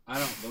 I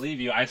don't believe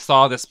you. I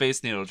saw the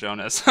Space Needle,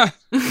 Jonas.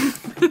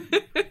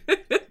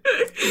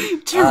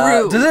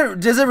 True.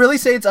 Does it really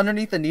say it's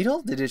underneath the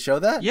needle? Did it show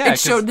that? yeah, It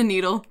 'cause- showed the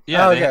needle.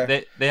 Yeah, Oh,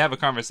 okay. they have a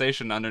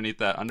conversation underneath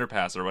that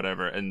underpass or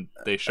whatever, and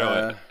they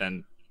show it,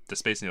 and the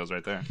Space Needle's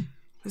right there.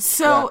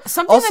 So, Yeah.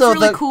 something Also, that's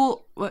really the-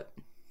 cool... What?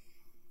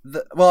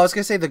 Well, I was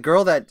gonna say the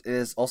girl that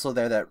is also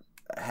there that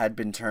had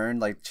been turned,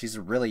 like she's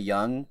really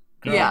young,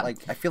 girl. Yeah. Like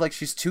I feel like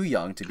she's too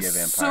young to be a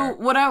vampire. So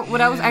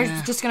I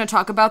was just going to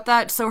talk about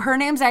that. So her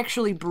name's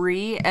actually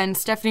Bree, and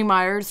Stephanie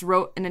Myers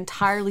wrote an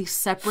entirely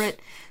separate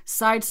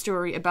side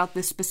story about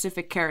this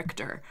specific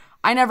character.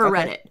 I never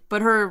read it,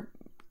 but her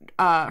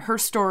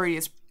story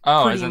is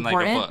pretty important. Like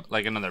a book,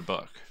 like another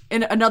book.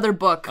 In another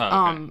book,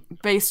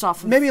 based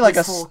off of maybe like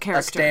this whole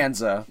character.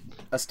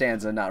 A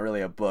stanza, not really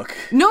a book.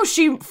 No,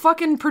 she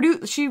fucking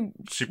produced. She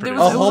produced there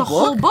was, a it was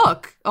whole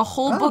book? a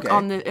whole book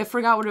on the. I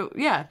forgot what it.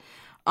 Yeah,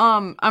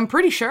 I'm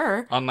pretty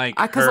sure. On like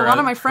because a lot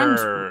of my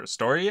friends. Her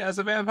story as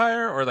a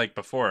vampire, or like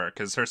before,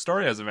 because her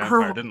story as a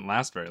vampire didn't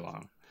last very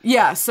long.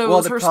 Yeah, so it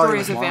was her story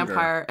as a longer.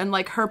 vampire, and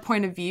like her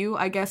point of view,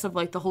 I guess, of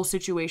like the whole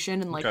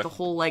situation and like the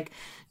whole like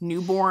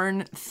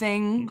newborn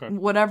thing,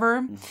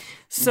 whatever.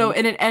 So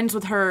and it ends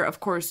with her, of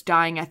course,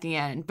 dying at the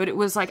end. But it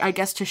was like, I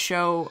guess, to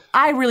show.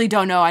 I really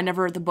don't know. I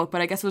never read the book,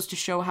 but I guess it was to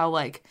show how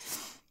like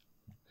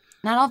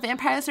not all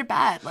vampires are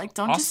bad. Like,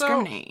 don't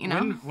discriminate. You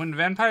know, when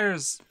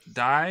vampires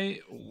die,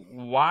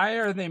 why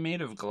are they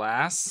made of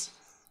glass?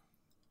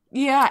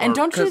 Yeah, and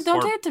don't they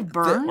have to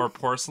burn or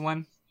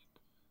porcelain?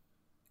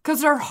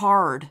 Because they're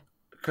hard.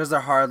 Because they're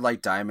hard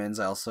like diamonds.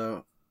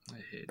 Also, I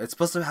hate it. It's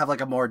supposed to have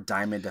like a more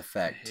diamond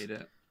effect. I hate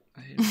it.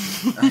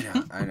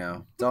 I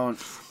know. Don't.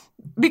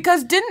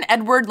 Because didn't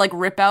Edward like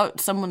rip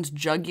out someone's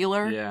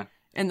jugular? Yeah.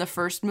 In the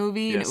first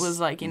movie, and it was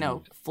like,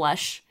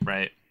 flesh.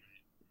 Right.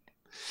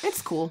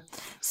 It's cool.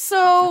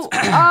 So,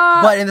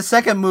 but in the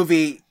second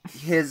movie,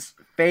 his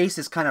face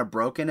is kind of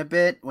broken a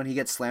bit when he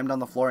gets slammed on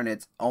the floor, and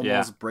it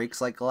almost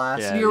breaks like glass.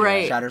 Yeah, you're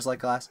right. Shatters like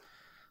glass.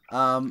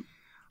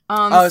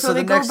 So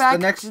they go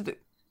back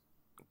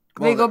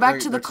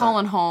to the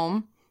Cullen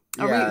home.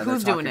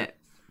 Who's doing it?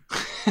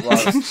 Well,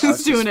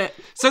 Who's doing it?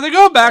 So they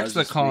go back to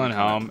the Cullen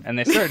home and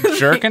they start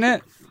jerking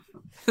it.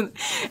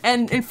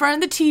 And in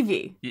front of the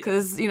TV,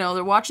 because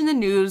they're watching the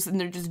news and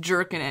they're just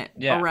jerking it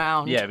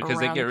around. Yeah, because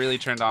they get really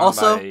turned on.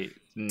 Also, by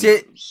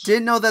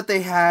did not know that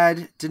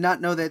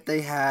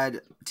they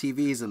had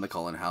TVs in the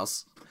Cullen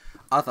house.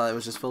 I thought it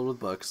was just filled with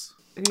books.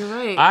 You're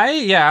right.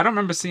 I don't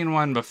remember seeing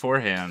one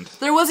beforehand.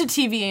 There was a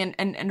TV in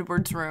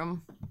Edward's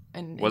room.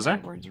 Was there?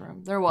 Edward's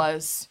room. There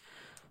was.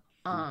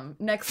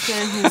 Next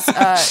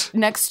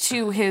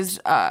to his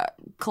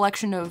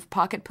collection of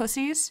pocket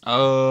pussies.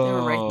 Oh, they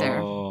were right there.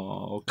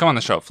 Come on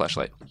the show,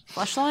 Fleshlight.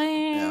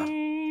 Fleshlight. Yeah.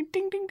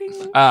 Ding ding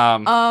ding.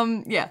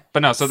 Yeah.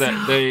 But no, so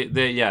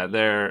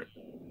they're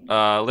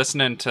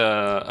listening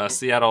to a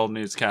Seattle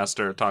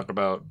newscaster talk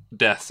about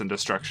deaths and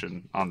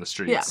destruction on the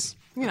streets.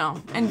 Yeah,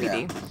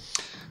 NBD. Yeah.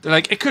 They're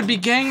like, it could be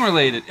gang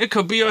related. It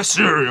could be a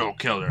serial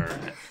killer.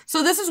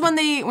 So this is when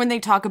they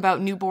talk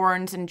about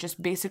newborns and just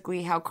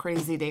basically how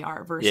crazy they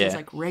are versus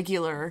like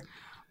regular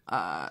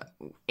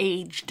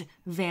aged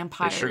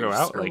vampires. They sure go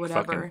out or like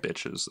whatever. fucking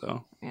bitches,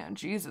 though. Yeah,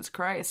 Jesus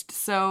Christ.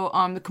 So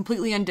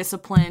completely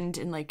undisciplined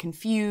and like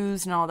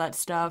confused and all that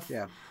stuff.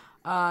 Yeah.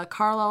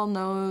 Carlisle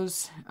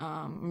knows.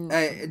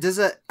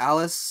 Does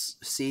Alice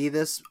see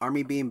this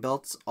army being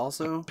built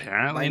also?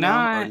 Apparently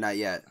not. Or not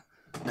yet.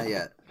 Not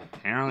yet.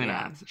 Apparently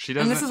not. She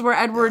doesn't. And this is where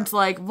Edward's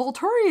like,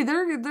 Volturi,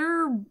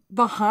 they're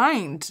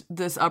behind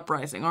this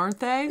uprising, aren't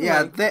they?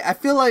 Yeah, I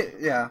feel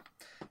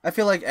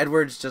like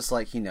Edward's just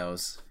like, he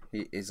knows.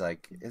 He's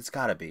like, it's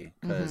gotta be,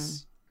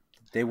 because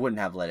they wouldn't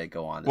have let it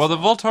go on. Well, the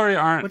Volturi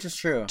aren't, which is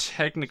true,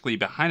 technically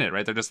behind it,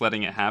 right? They're just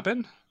letting it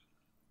happen.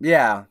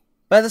 Yeah,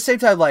 but at the same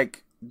time,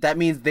 like, that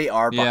means they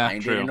are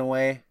behind it in a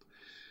way.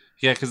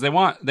 Yeah, because they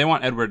want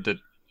Edward to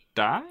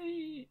die.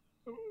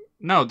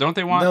 No, don't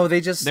they want? No, they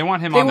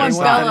want him. They on want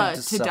their Bella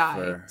side. to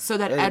die so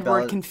that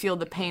Edward can feel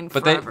the pain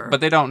forever.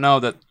 But they don't know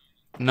that.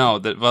 No,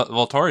 that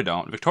Volturi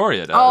don't.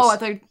 Victoria does. Oh, I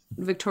thought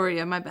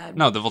Victoria. My bad.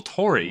 No, the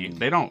Volturi,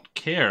 they don't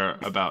care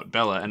about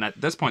Bella, and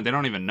at this point, they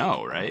don't even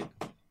know, right,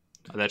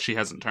 that she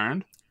hasn't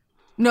turned.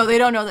 No, they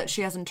don't know that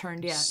she hasn't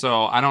turned yet.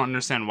 So I don't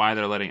understand why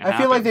they're letting it happen. I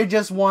feel like they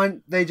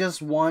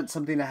just want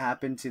something to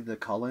happen to the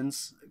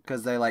Cullens.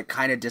 Because they like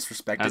kind of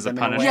disrespected As a them.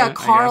 punishment, yeah,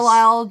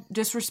 Carlisle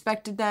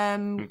disrespected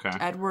them. Okay.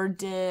 Edward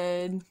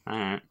did. All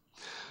right.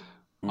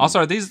 Also,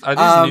 are these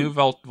new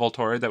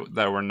Volturi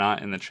that were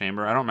not in the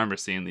chamber? I don't remember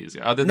seeing these.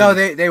 No,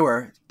 they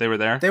were. They were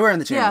there. They were in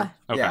the chamber.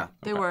 Yeah. Okay. Yeah.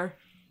 They were.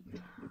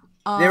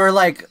 They were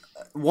like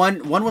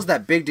one was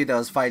that big dude that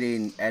was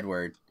fighting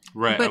Edward.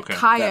 Right. But okay.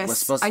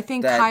 Caius, I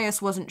think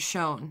Caius wasn't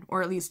shown,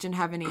 or at least didn't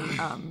have any.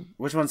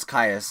 Which one's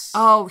Caius?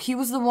 Oh, he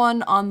was the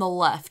one on the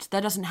left. That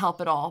doesn't help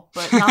at all.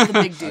 But not the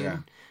big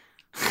dude.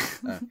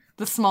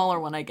 The smaller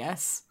one, I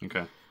guess.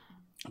 Okay.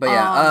 But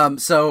yeah,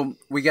 so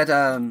we get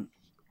to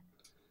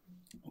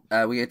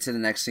the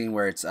next scene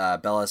where it's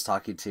Bella's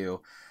talking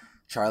to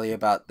Charlie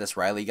about this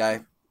Riley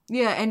guy.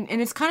 Yeah, and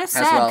it's kind of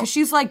sad because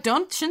she's like,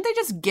 shouldn't they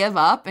just give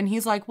up? And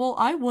he's like, well,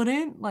 I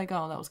wouldn't. Like,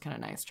 oh, that was kind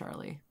of nice,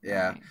 Charlie.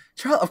 Yeah.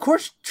 Right. Of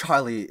course,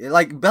 Charlie,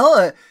 like,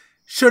 Bella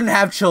shouldn't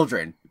have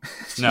children.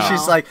 No.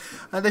 She's like,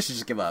 they should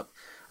just give up.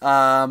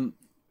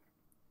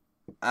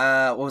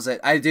 What was it?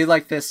 I do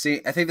like this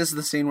scene. I think this is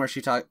the scene where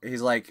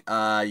he's like,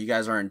 you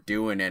guys aren't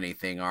doing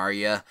anything, are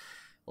you?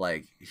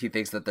 Like, he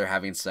thinks that they're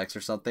having sex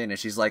or something, and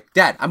she's like,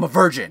 Dad, I'm a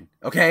virgin,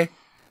 okay?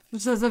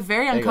 This is a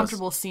very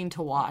uncomfortable scene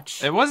to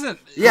watch. It wasn't.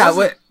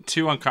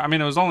 Too uncomfortable. I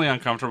mean, it was only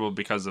uncomfortable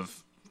because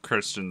of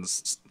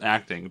Kirsten's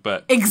acting,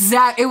 but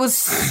it was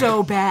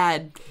so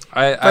bad.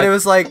 But it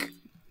was like.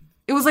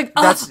 It was like,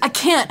 I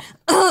can't.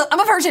 I'm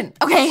a virgin.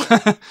 Okay.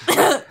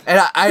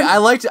 And I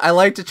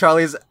liked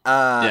Charlie's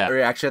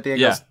reaction at the end.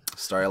 Yeah. Goes,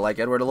 sorry, I like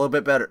Edward a little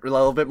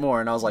bit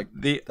more. And I was like,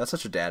 that's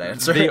such a dad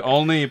answer. The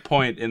only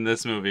point in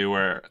this movie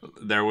where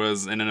there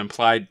was an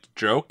implied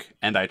joke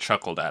and I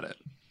chuckled at it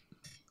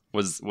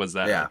was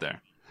that right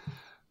there.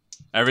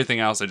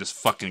 Everything else I just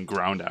fucking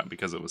ground out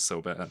because it was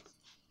so bad.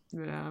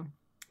 Yeah.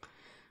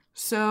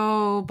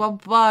 So, blah, blah,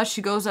 blah,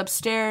 she goes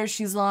upstairs,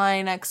 she's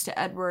lying next to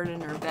Edward in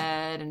her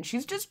bed, and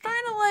she's just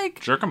trying to, like...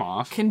 jerk him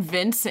off.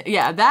 Convince him.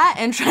 Yeah, that,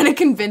 and trying to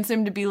convince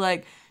him to be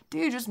like,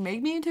 dude, just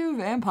make me into a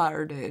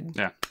vampire, dude.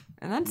 Yeah.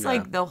 And that's,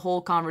 like, the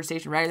whole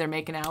conversation, right? They're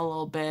making out a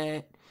little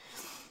bit.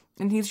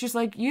 And he's just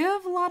like, you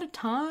have a lot of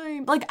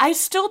time. Like, I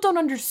still don't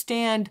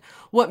understand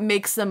what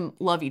makes them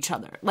love each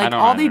other. Like,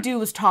 all they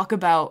do is talk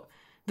about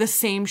the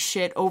same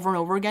shit over and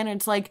over again, and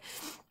it's like...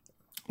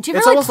 Do you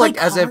ever play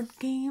card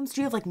games?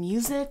 Do you have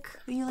music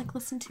that you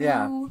listen to?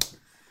 Yeah.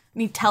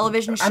 Any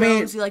television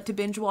shows you like to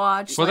binge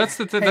watch? Well, that's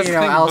the thing.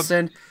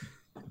 Allison,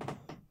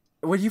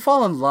 when you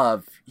fall in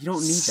love, you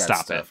don't need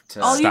that stuff.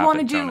 All you want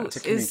to do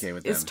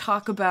is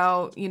talk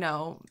about,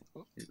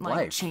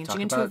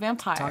 changing into a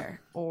vampire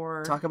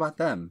or talk about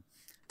them,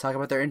 talk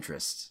about their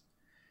interests.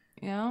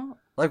 Yeah.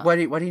 Like, why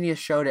do you need a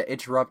show to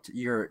interrupt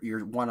your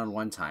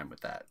one-on-one time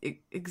with that?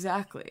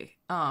 Exactly.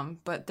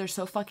 But they're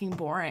so fucking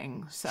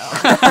boring, so...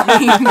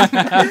 You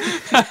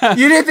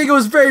didn't think it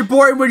was very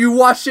boring when you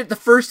watched it the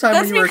first time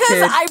when you were a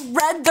kid? That's because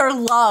I read their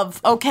love,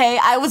 okay?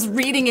 I was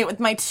reading it with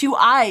my two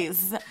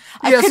eyes.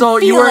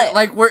 You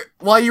were,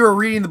 while you were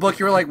reading the book,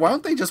 you were like, why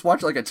don't they just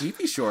watch, a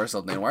TV show or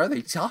something? Why are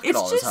they talking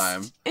all the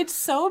time? It's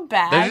so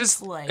bad.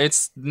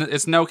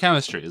 It's no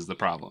chemistry is the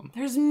problem.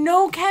 There's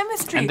no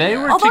chemistry. And they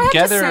were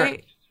together...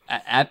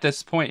 at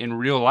this point in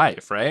real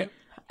life, right?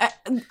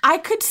 I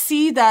could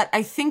see that.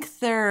 I think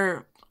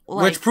they're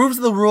which proves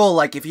the rule.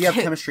 Like, if you have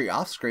chemistry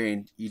off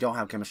screen, you don't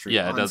have chemistry.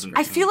 Yeah, it doesn't.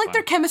 I feel like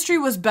their chemistry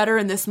was better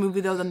in this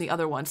movie though than the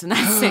other ones, and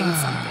that's saying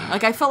something.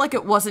 Like, I felt like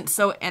it wasn't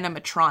so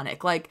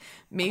animatronic. Like,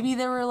 maybe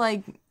they were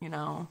I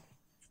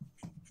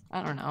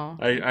don't know.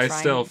 I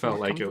still felt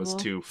like it was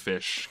too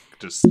fish.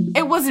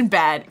 It wasn't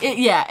bad.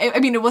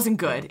 It wasn't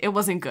good. It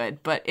wasn't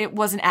good, but it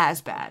wasn't as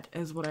bad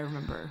as what I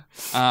remember.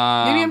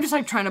 Maybe I'm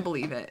just trying to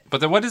believe it.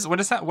 But then what is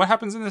that? What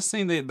happens in this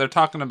scene? They're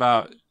talking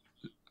about.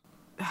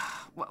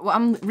 Well,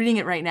 I'm reading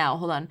it right now.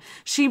 Hold on.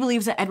 She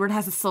believes that Edward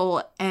has a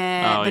soul,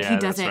 but he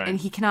doesn't, and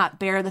he cannot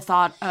bear the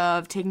thought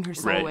of taking her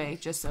soul away,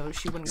 just so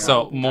she wouldn't.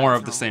 So more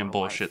of the same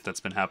bullshit that's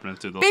been happening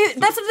through the.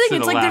 That's the thing.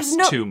 It's like there's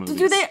no. 2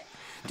 movies.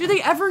 Do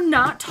they ever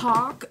not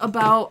talk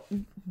about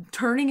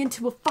turning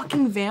into a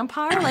fucking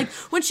vampire? Like,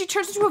 when she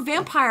turns into a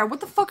vampire,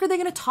 what the fuck are they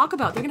going to talk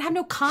about? They're going to have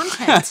no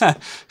content.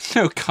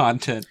 No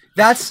content.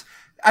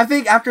 I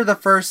think after the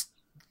first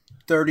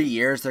 30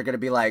 years, they're going to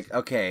be like,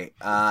 okay,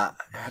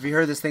 have you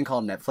heard of this thing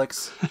called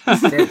Netflix?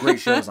 They have great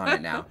shows on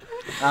it now.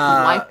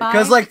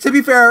 Because, to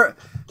be fair,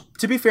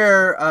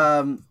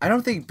 I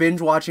don't think binge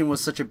watching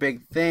was such a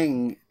big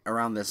thing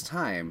around this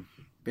time.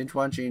 Binge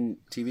watching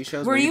TV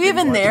shows. Were you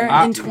even there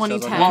in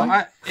 2010?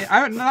 Well,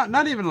 I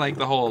not even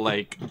the whole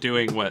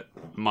doing what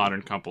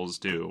modern couples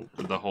do,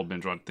 the whole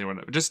binge watching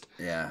thing. Just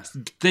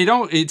they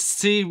don't. It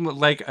seem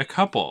like a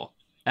couple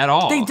at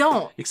all. They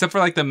don't, except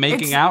for the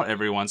making out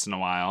every once in a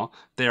while.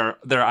 They're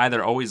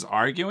either always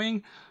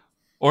arguing,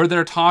 or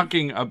they're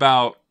talking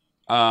about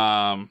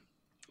the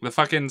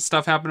fucking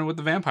stuff happening with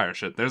the vampire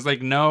shit. There's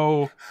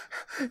no.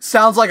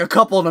 Sounds like a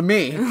couple to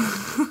me.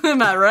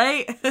 Am I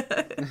right?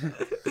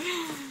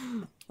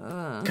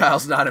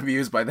 Kyle's not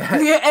amused by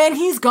that. Yeah, and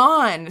he's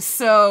gone.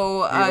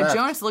 So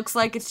Jonas, looks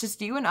like it's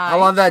just you and I. How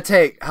long did that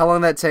take?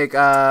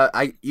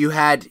 You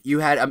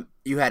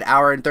had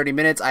hour and 30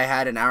 minutes. I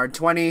had an hour and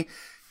 20.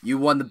 You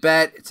won the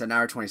bet. It's an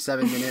hour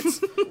 27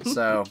 minutes.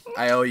 So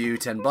I owe you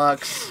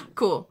 $10.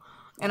 Cool.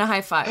 And a high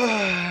five.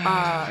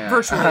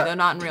 Virtually though,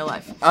 not in real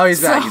life. Oh,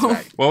 he's back. He's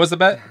back. What was the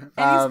bet?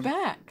 And he's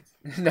back.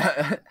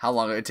 How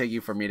long it would take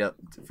you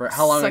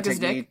how long it would take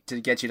me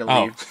to get you to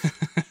leave?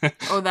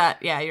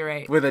 Yeah, you're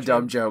right. With a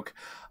dumb joke.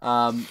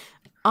 Yeah.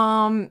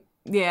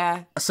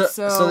 So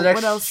the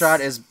next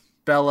shot is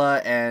Bella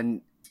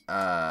and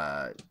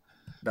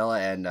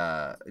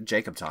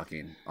Jacob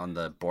talking on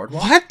the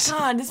boardwalk. What?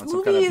 God, this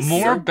movie is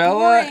more so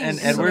Bella boring. and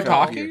Edward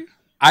talking.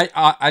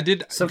 I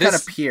did some kind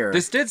of peer.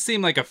 This did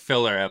seem like a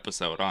filler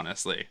episode,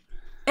 honestly.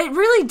 It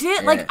really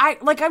did.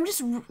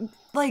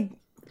 Yeah.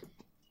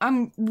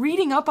 I'm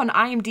reading up on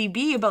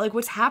IMDb about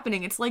what's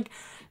happening. It's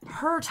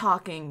her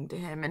talking to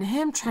him and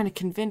him trying to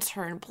convince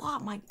her and blah.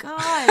 My God,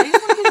 I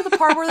just want to get to the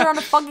part where they're on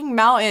a fucking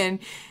mountain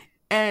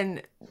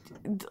and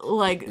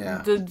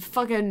the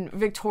fucking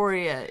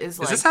Victoria is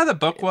like. Is this how the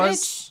book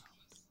was? Bitch.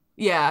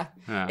 Yeah,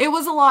 it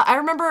was a lot. I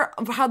remember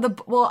how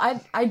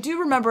I do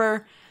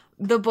remember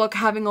the book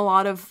having a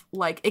lot of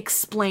like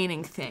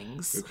explaining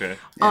things. Okay.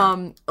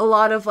 A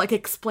lot of like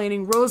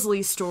explaining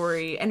Rosalie's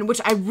story, and which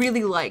I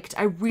really liked.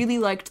 I really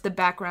liked the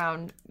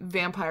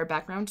vampire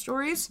background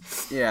stories.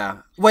 Yeah.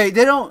 Wait,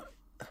 they don't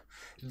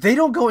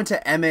go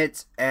into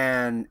Emmett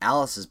and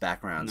Alice's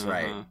backgrounds,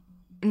 right?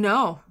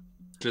 No.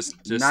 Just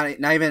not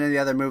even in the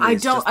other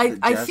movies.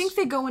 I think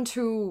they go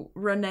into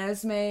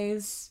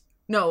Esme's.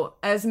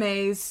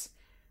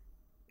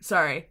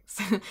 Sorry,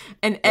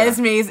 and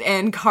Esme's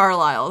and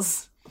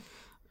Carlisle's.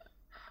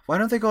 Why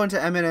don't they go into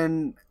Emmett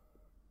and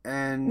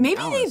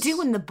maybe Alice? they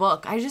do in the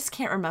book. I just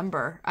can't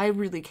remember. I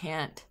really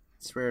can't.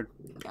 It's weird.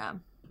 Yeah.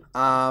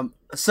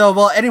 So,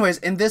 well, anyways,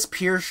 in this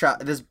pier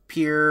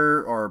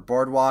or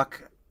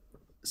boardwalk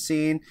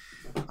scene,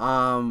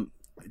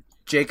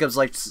 Jacob's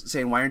like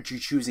saying, "Why aren't you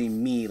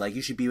choosing me? Like,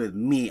 you should be with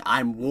me.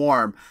 I'm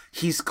warm.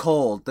 He's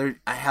cold.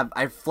 I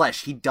have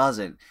flesh. He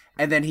doesn't."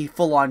 And then he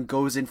full on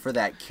goes in for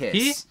that kiss.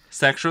 He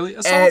sexually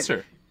assaults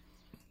her.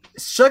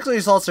 Sexually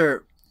assaults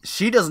her.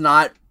 She does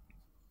not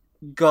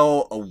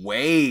go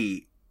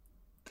away.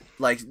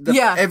 Like,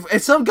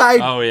 if some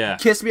guy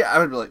kissed me, I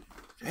would be like,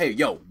 "Hey,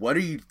 yo, what are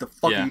you? The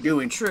fuck are you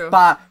doing?" True.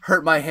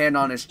 Hurt my hand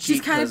on his cheek.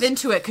 She's kind of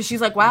into it because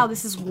she's like, "Wow,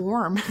 this is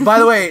warm." By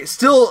the way,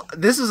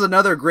 this is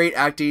another great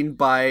acting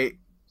by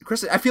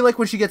Kristen. I feel like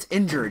when she gets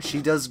injured,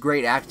 she does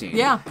great acting.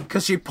 Yeah.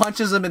 Because she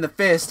punches him in the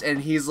fist,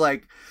 and he's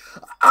like,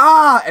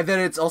 "Ah!" And then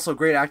it's also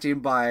great acting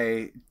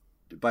by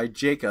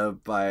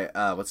Jacob, by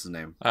what's his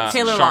name?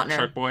 Taylor Lautner.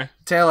 Shark Boy.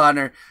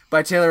 Taylor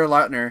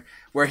Lautner,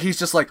 where he's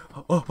just like,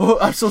 oh,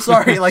 I'm so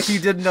sorry. Like, he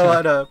didn't know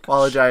how to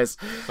apologize.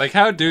 Like,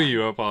 how do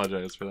you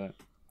apologize for that?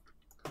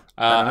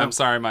 I'm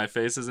sorry, my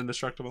face is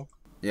indestructible.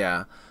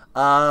 Yeah.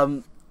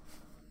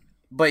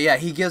 But yeah,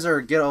 he gives her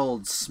a good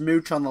old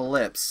smooch on the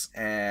lips,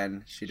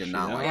 and she did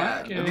not like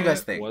that. What do you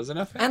guys think? Wasn't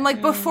a fan. And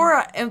like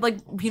before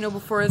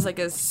as like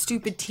a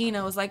stupid teen,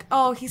 I was like,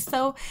 "Oh, he's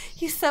so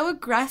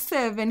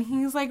aggressive, and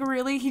he's like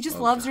he just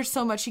loves her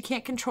so much he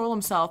can't control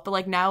himself." But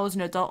like now as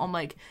an adult, I'm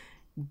like,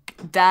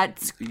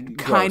 that's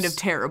kind of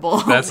terrible.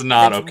 That's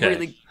not okay.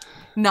 Really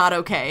not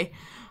okay.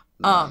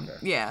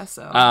 Yeah.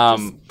 So.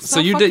 So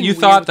you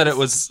thought that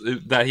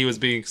that he was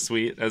being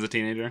sweet as a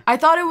teenager? I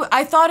thought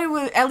it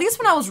was, at least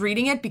when I was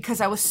reading it,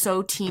 because I was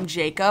so Team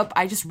Jacob.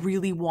 I just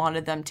really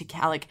wanted them to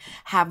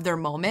have their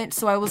moment.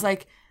 So I was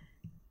like,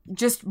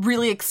 just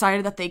really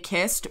excited that they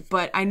kissed.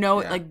 But I know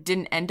it like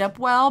didn't end up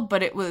well.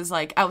 But it was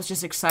like I was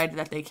just excited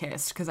that they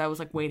kissed because I was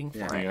like waiting for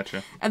it. I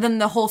gotcha. And then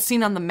the whole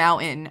scene on the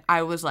mountain,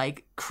 I was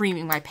like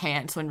creaming my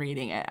pants when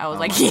reading it. I was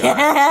like,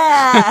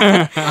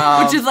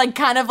 yeah, which is like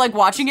kind of like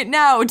watching it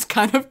now. It's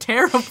kind of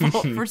terrible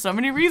for so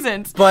many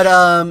reasons.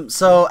 But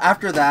so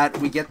after that,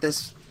 we get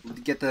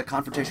the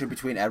confrontation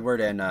between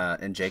Edward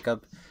and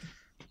Jacob.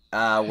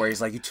 Where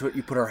he's like, you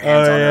put her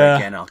hands on her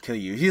again, I'll kill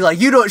you. He's like,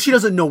 she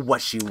doesn't know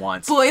what she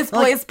wants. Boys.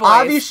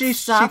 Obviously,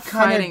 stop she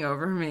kinda, fighting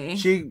over me.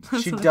 She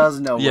does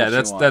know what she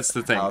wants. That's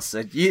the thing.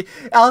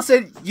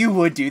 Allison, you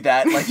would do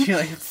that. Like, you're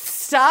like,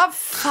 stop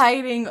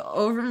fighting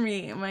over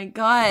me. Oh my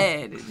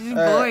God.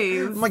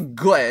 Boys. My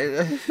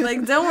God.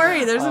 Like, don't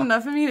worry, there's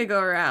enough of me to go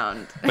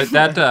around. But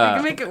that, we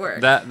can make it work.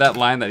 That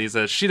line that he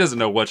says, she doesn't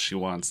know what she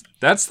wants.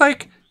 That's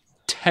like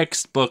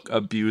textbook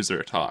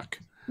abuser talk.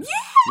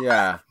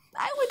 Yeah.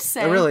 I would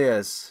say it really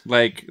is.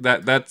 Like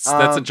that's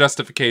a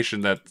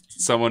justification that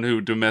someone who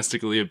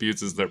domestically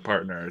abuses their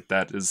partner,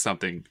 that is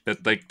something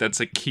that's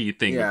a key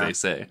thing that they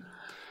say.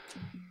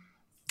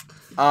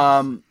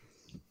 And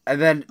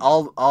then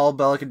all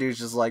Bella can do is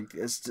just like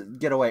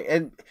get away.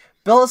 And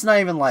Bella's not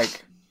even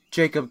like,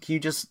 Jacob, can you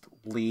just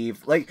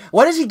leave? Like,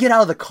 why does he get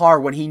out of the car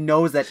when he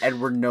knows that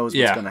Edward knows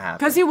what's gonna happen?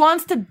 Because he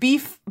wants to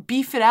beef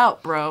it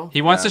out, bro.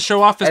 He wants to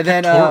show off his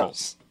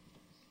pectorals.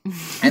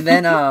 And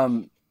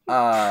then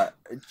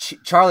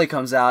Charlie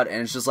comes out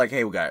and it's just like,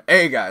 hey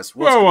guys,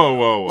 what's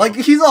whoa. Like,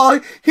 he's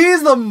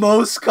the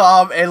most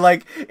calm, and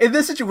like in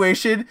this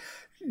situation,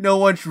 no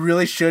one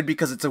really should,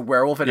 because it's a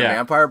werewolf and a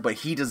vampire, but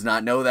he does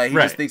not know that. He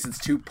just thinks it's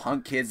two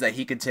punk kids that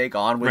he could take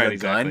on with a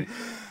gun.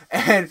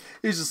 And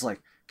he's just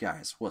like,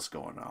 guys, what's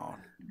going on?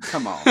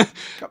 Come on.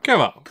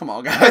 Come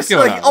on, guys.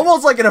 Like,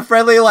 almost like in a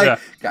friendly, like,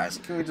 guys,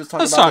 can we just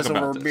talk about this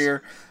over a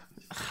beer?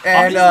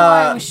 And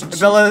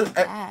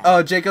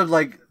Bella, Jacob,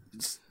 like,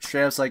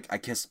 straight up's like, I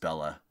kissed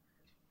Bella,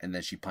 and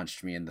then she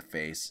punched me in the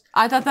face.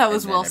 I thought that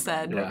was well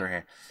said. Her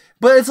hair.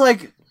 But it's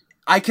like,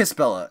 I kissed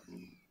Bella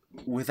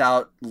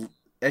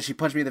and she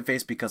punched me in the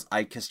face because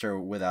I kissed her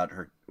without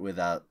her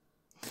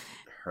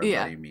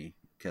letting me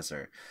kiss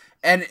her.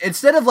 And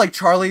instead of like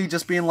Charlie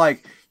just being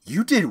like,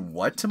 you did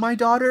what to my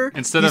daughter?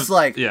 Instead of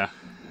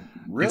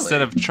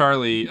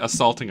Charlie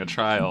assaulting a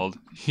child,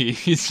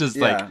 he's just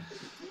like,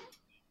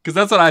 because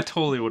that's what I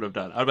totally would have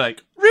done. I'd be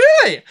like,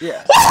 really?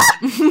 Yeah.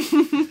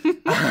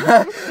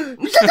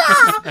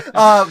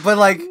 But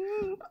like,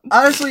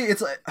 honestly,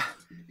 it's like,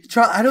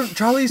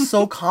 Charlie's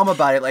so calm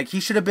about it. Like, he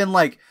should have been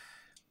like,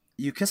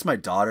 you kissed my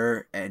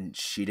daughter and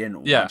she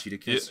didn't want you to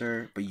kiss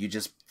her, but you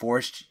just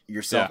forced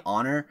yourself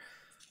on her.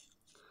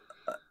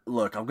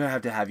 Look, I'm gonna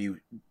have to have you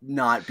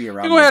not be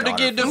around. I'm gonna have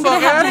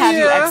to have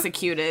you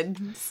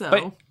executed.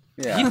 So,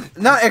 Yeah,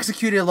 not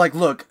executed. Like,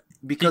 look,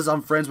 because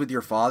I'm friends with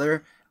your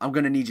father, I'm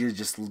gonna need you to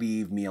just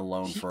leave me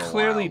alone for a while.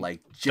 Clearly, Like,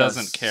 just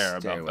doesn't care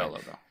about away. Bella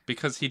though,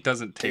 because he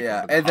doesn't take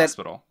her to the and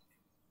hospital.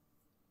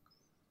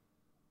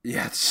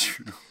 Yeah, it's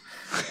true.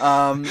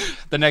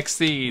 The next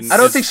scene. I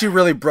don't think she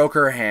really broke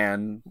her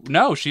hand.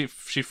 No, she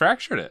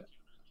fractured it.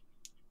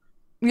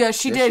 Yeah,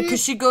 she Did did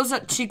she?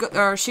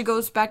 because she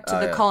goes back to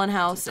the yeah. Cullen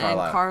house and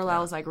Carlisle,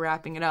 Carlisle's like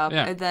wrapping it up,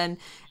 Yeah. and then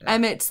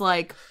Emmett's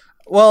like,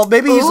 Well,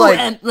 maybe he's "Ooh,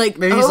 like,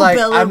 maybe he's like,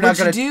 Bella, I'm not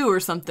what'd gonna you do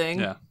or something?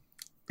 Yeah.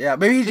 Yeah,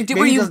 maybe. Like, maybe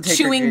were he you doesn't take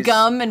her chewing case.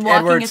 gum and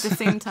walking Edward's- at the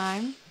same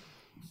time?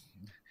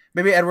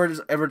 Maybe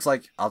Edward's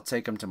like, I'll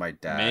take him to my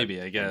dad. Maybe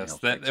I and guess he'll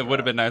that fix it her would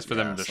have up. been nice for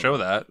them to show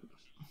that.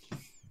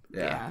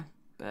 Yeah.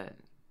 But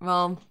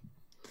well,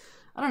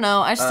 I don't know.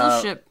 I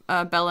still ship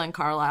Bella and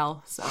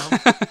Carlisle, so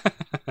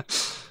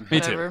Me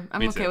whatever. too. I'm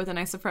Me okay too. with a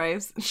nice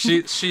surprise.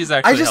 She's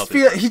actually. I just healthy.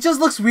 feel he just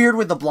looks weird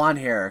with the blonde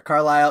hair,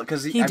 Carlisle,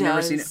 because He I've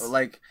never seen does. it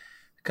like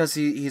because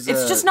he's.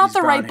 It's just not he's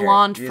the right brown hair.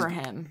 blonde He's- for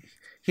him.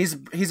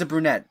 He's a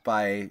brunette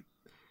by.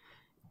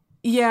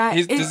 Yeah,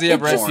 Does he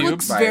have red just pubes?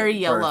 looks By very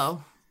birth.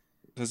 yellow.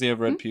 Does he have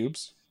red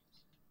pubes?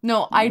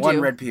 No, I one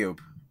do. red pube.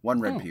 One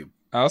red pube.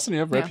 Allison, you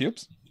have red Yeah.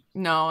 pubes?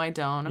 No, I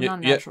don't. I'm You,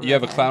 not you, natural. you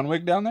have a redhead. clown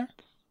wig down there?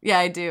 Yeah,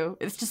 I do.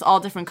 It's just all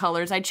different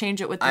colors. I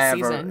change it with the I have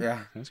season.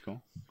 yeah. That's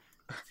cool.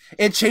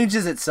 It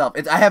changes itself.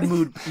 I have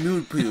mood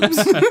pubes.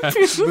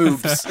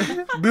 Boobs.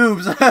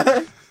 Boobs.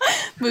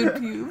 Mood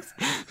pubes.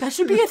 That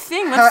should be a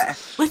thing.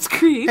 Let's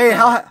create. Hey, that.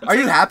 how are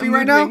you happy a right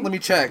mood now? ring. Let me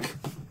check.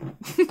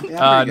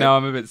 Yeah, No,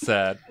 I'm a bit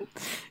sad.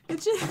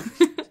 It's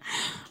just-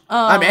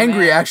 I'm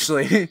angry man.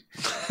 actually.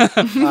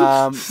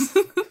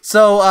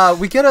 So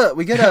we get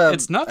a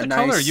It's not the a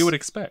color nice- you would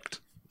expect.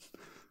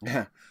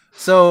 Yeah.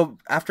 So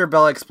after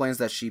Bella explains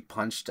that she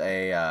punched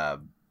a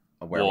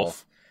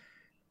werewolf,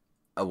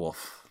 a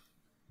wolf,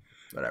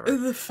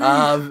 whatever.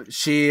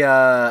 She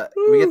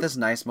we get this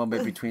nice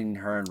moment between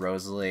her and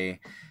Rosalie.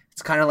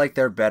 It's kind of like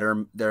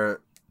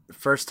their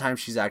first time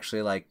she's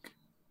actually like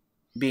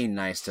being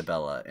nice to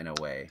Bella in a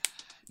way.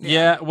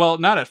 Yeah, well,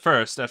 not at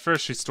first. At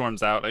first, she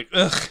storms out like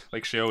ugh,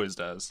 like she always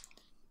does.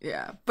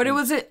 Yeah, but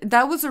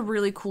that was a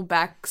really cool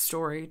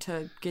backstory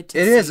to get to.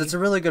 It see. is. It's a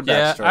really good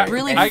Yeah, backstory.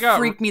 Really And-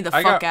 freaked me the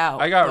I fuck got,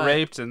 out, I got but-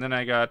 raped and then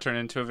I got turned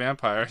into a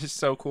vampire. It's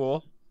so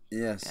cool.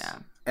 Yes. Yeah.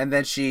 And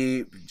then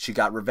she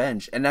got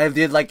revenge. And I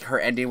did like her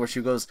ending where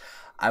she goes,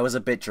 I was a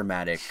bit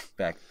dramatic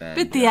back then.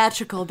 bit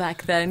theatrical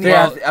back then.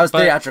 Yeah, Yeah. I was but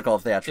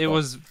theatrical. It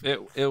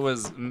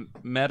was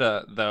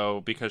meta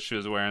though because she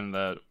was wearing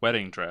the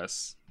wedding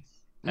dress,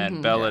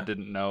 and Bella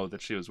didn't know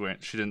that she was wearing.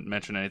 She didn't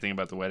mention anything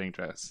about the wedding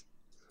dress,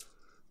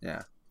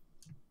 Yeah.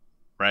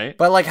 right?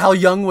 But like, how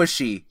young was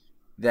she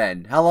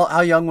then?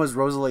 How young was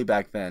Rosalie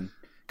back then?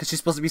 Because she's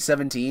supposed to be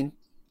 17.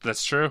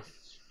 That's true.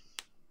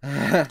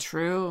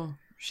 True.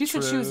 She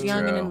said she was True. young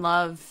and True. in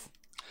love.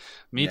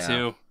 Me Yeah.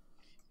 too.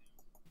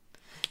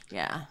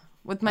 Yeah,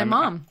 with my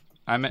mom.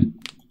 I'm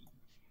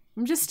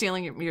just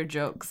stealing your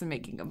jokes and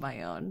making them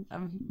my own.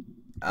 well,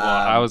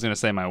 I was gonna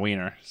say my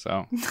wiener.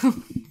 So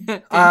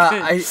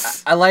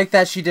I like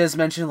that she does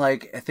mention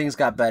like things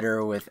got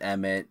better with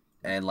Emmett,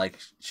 and like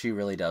she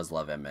really does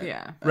love Emmett.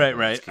 Yeah.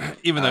 right.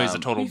 Even though he's a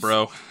total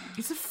bro.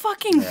 He's a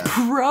fucking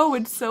bro.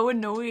 It's so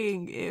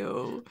annoying.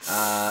 Ew.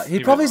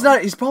 He's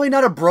probably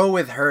not a bro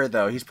with her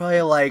though. He's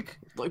probably like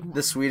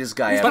the sweetest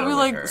guy ever. Probably with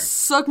like her.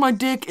 suck my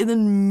dick and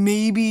then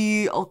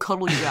maybe I'll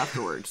cuddle you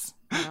afterwards.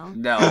 You know?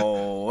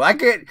 No, I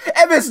can't.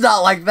 Emmett's not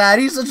like that.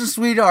 He's such a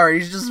sweetheart.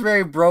 He's just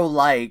very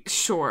bro-like.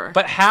 Sure.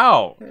 But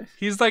how?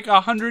 He's like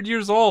 100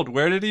 years old.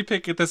 Where did he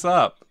pick this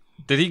up?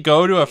 Did he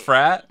go to a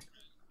frat?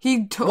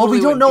 He totally. Well,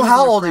 we don't would know be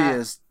how in a old he frat.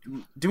 is.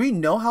 Do we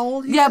know how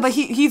old he is? Yeah, but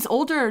he's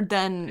older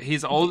than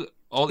He's old.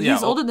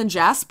 he's older than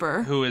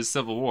Jasper. Who is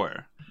Civil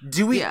War?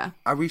 Do we? Yeah.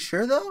 Are we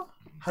sure though?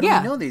 How do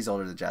Yeah. we know that he's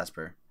older than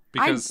Jasper?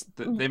 Because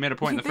they made a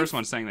point in the they- first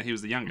one saying that he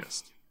was the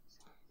youngest.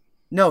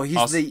 No, he's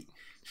Also-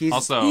 he's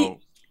Also,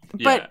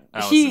 yeah, But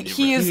Allison, he you bring-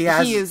 he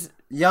is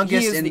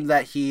youngest he is in the-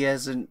 that he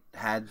hasn't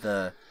had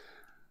the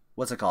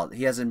what's it called?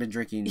 He hasn't been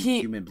drinking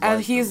human blood.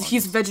 for he's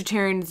long.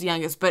 vegetarian's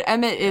youngest, but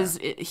Emmett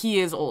he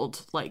is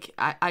old. Like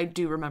I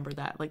do remember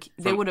that. Like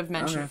they would have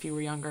mentioned if you were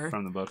younger.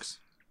 from the books.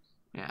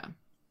 Yeah.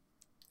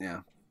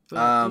 Yeah.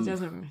 But he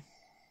doesn't.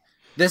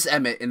 This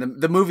Emmett in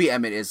the movie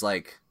Emmett is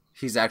like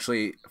he's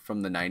actually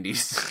from the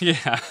 90s.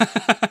 Yeah.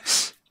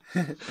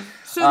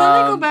 So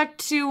then they go back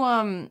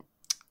to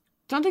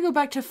don't they go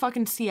back to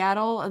fucking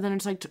Seattle and then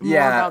it's like more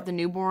Yeah. about the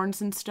newborns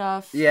and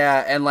stuff?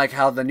 Yeah, and like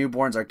how the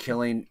newborns are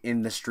killing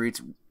in the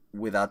streets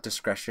without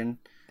discretion.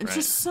 It's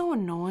just so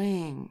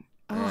annoying.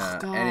 Oh Yeah,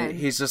 god. and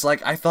he's just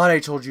like, I thought I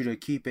told you to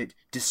keep it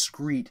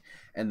discreet,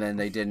 and then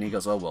they did, and he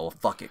goes, oh well,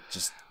 fuck it,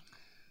 just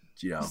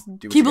do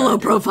what Keep you a gotta low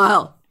do.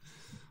 profile.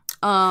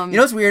 You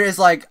know what's weird is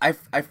like I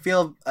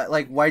feel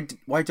like why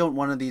don't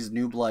one of these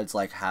new bloods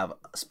like have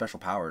special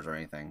powers or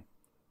anything?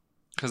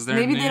 Because they're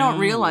Maybe they don't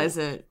new. realize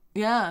it.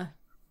 Yeah.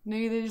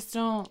 Maybe they just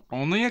don't.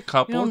 Only a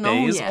couple don't know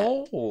days yet.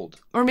 old.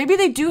 Or maybe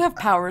they do have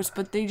powers,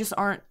 but they just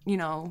aren't,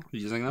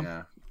 Using them?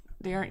 Yeah.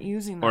 they aren't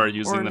using them. Or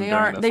using them they during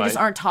aren't the they just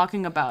fight. aren't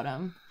talking about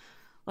them.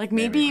 Like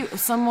maybe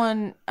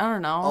someone, I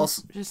don't know.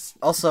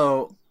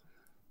 Also,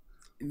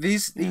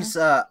 these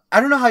I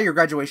don't know how your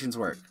graduations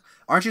work.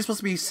 Aren't you supposed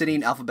to be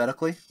sitting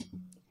alphabetically?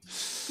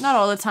 Not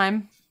all the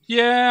time.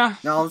 Yeah.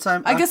 Not all the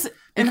time. I guess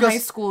in high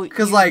school,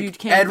 because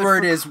like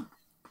Edward's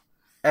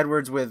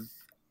with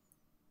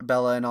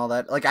Bella and all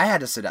that. Like I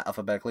had to sit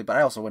alphabetically, but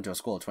I also went to a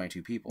school of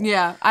 22 people.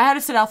 Yeah, I had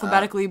to sit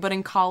alphabetically, but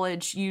in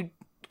college you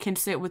can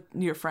sit with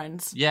your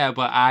friends. Yeah,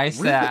 but I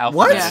sat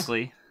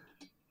alphabetically. What?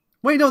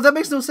 Wait, no, that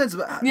makes no sense.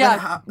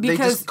 Yeah, they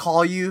just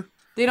call you.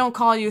 They don't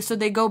call you, so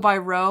they go by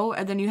row,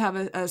 and then you have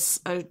a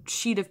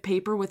sheet of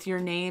paper with your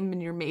name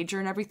and your major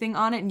and everything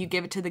on it, and you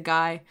give it to the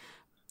guy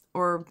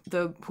or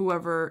the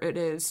whoever it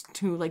is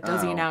who like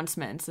does the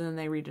announcements, and then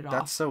they read it off.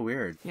 That's so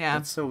weird. Yeah,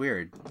 that's so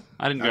weird.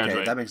 I didn't graduate.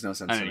 Okay, that makes no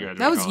sense. I didn't graduate.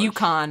 That was college.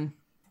 UConn,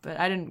 but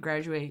I didn't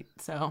graduate.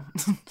 So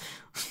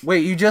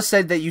wait, you just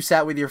said that you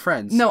sat with your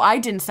friends. No, I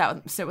didn't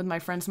sit with my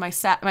friends. My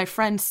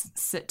friends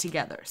sat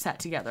together.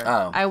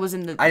 Oh, I was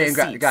in the. I didn't,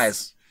 seats.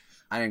 Guys.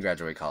 I didn't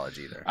graduate college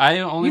either. I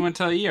only went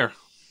to a year.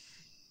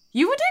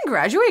 You didn't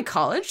graduate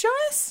college,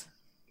 Jonas?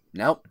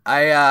 Nope.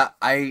 I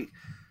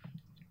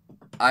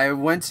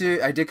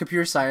did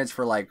computer science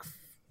for like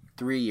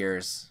 3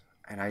 years,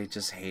 and I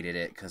just hated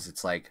it because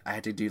it's like I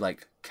had to do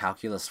like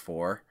calculus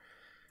 4,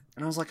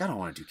 and I was like, I don't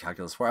want to do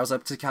calculus 4. I was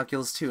up to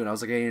calculus 2, and I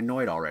was like getting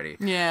annoyed already.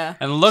 Yeah.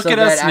 And look at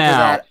us now.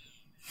 That,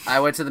 I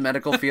went to the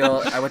medical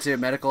field. I went to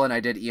medical, and I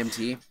did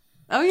EMT.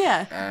 Oh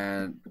yeah.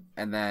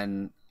 And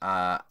then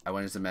I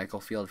went into the medical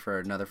field for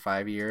another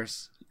 5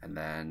 years, and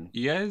then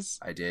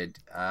I did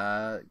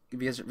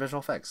visual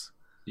effects.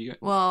 You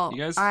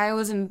guys, I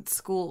was in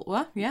school.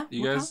 What? Yeah.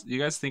 You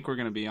guys think we're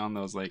gonna be on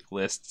those like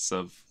lists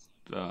of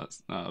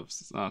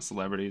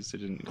celebrities who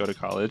didn't go to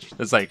college?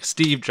 It's like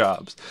Steve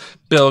Jobs,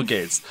 Bill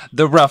Gates,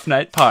 the Rough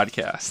Night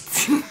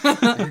Podcast.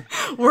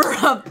 We're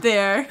up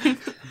there.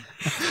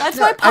 That's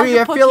my pocket. I mean,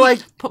 I feel like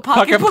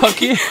pocket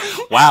pokey.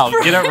 Wow,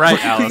 get it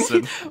right,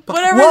 Allison.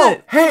 Whatever.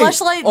 Whoa, hey!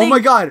 Fleshlight, oh my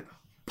God,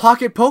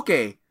 pocket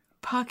poke.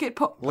 Pocket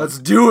poke. Let's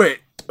do it.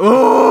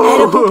 Oh,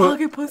 edible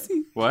pocket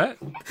pussy. What?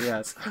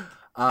 Yes.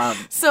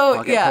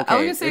 So yeah, poke. I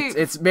was gonna say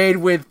it's made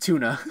with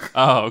tuna.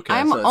 Oh, okay.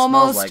 I'm so it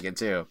almost smells like it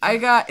too. I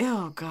got.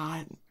 Oh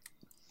God.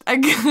 You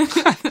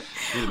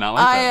did not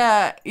like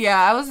that. Yeah,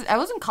 I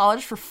was in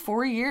college for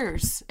 4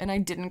 years and I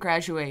didn't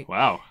graduate.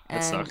 Wow, that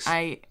and sucks.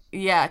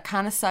 It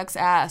kind of sucks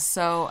ass.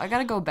 So I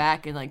gotta go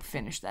back and like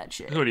finish that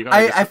shit. Who do you got?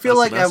 I feel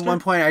like at one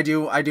point I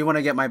do want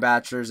to get my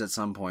bachelor's at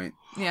some point.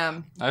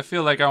 Yeah. I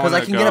feel like I want to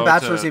because I can get a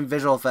bachelor's in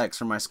visual effects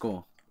from my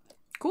school.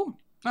 Cool.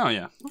 Oh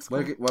yeah.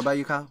 Cool. What about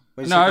you, Kyle?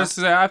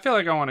 I feel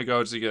like I want to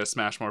go to get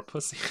smash more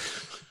pussy.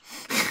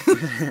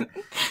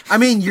 I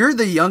mean, you're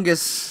the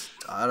youngest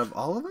out of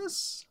all of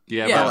us.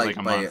 Yeah,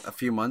 by a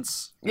few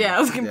months. Yeah, I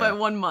was gonna by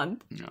 1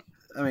 month. Yeah.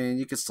 I mean,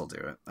 you could still do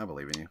it. I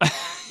believe in you.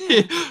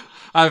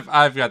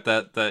 I've got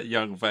that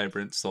young,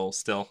 vibrant soul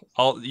still.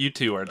 You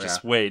two are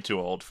just way too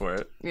old for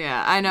it.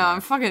 Yeah, I know.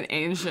 I'm fucking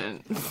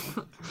ancient.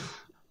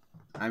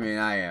 I mean,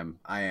 I am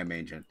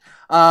ancient.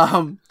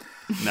 No.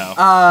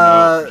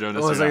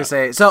 Jonas, what was I gonna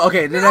say? So,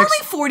 okay, You're only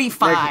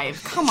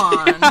 45. Come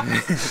on.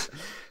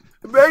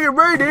 Megan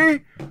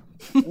Brady.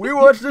 We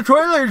watched the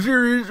Twilight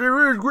series. It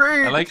was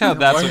great. I like how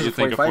that's what you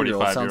think a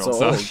 45-year-old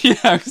sounds.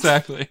 Yeah,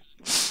 exactly.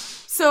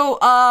 So,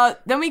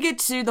 then we get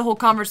to the whole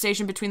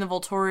conversation between the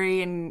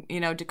Volturi and,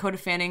 Dakota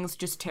Fanning's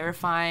just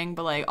terrifying,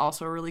 but, like,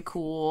 also really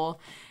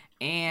cool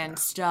and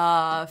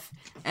stuff.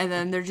 And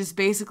then they're just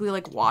basically,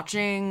 like,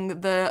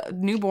 watching the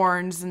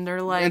newborns, and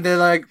they're like... And they're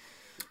like...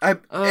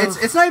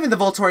 It's not even the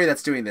Volturi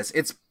that's doing this.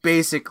 It's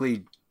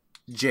basically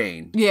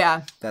Jane.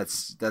 Yeah.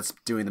 That's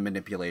doing the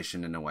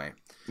manipulation in a way.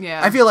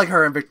 Yeah. I feel like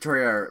her and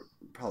Victoria are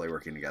probably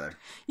working together.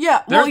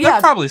 Yeah, they're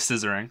probably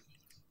scissoring.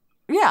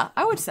 Yeah,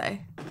 I would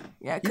say.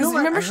 Yeah, because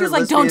remember she was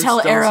like, "Don't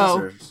tell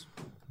Arrow."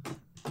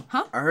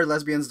 Huh? I heard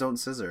lesbians don't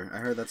scissor. I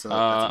heard that's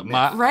a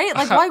myth. Right?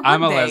 Like, why would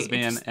I'm a they?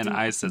 lesbian and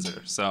I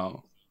scissor,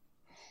 so.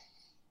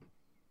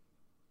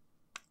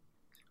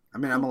 I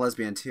mean, I'm a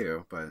lesbian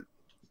too, but.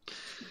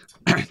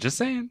 Just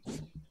saying.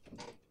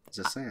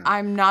 Just saying.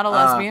 I'm not a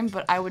lesbian,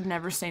 but I would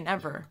never say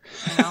never.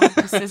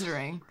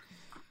 Scissoring.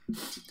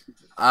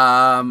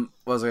 What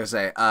was I gonna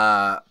say?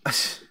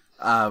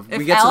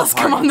 If Alice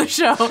come on the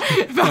show,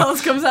 if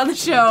Alice comes on the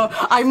show,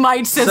 I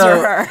might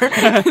scissor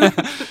her.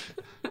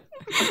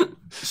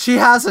 She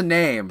has a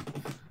name.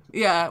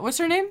 Yeah, what's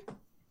her name?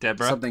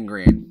 Deborah. Something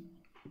Green.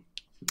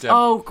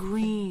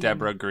 Green.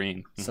 Deborah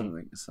Green.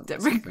 Something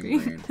Deborah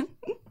Green.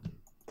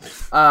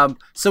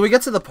 So we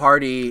get to the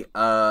party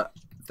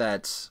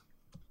that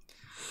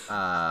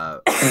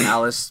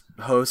Alice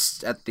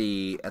hosts at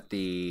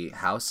the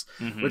house,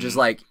 which is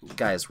like,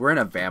 guys, we're in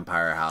a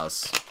vampire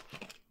house.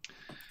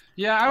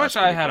 Yeah, I wish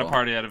I had a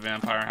party at a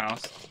vampire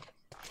house.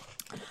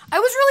 I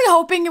was really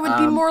hoping it would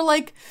be more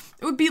like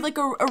it would be like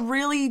a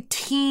really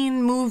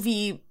teen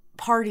movie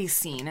party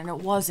scene, and it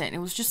wasn't. It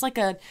was just like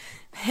a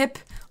hip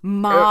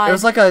mod. It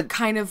was like a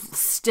kind of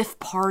stiff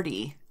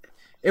party.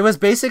 It was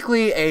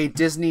basically a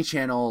Disney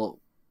Channel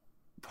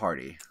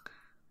party.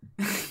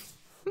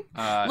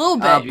 A little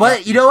bit.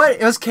 But you know what?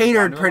 It was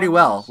catered pretty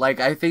well. Like,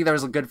 I think there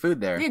was good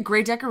food there. Yeah,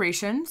 great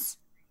decorations.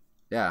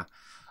 Yeah.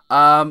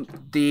 No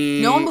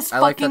one was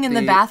fucking in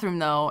the bathroom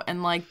though,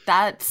 and like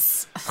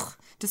that's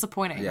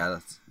disappointing. Yeah,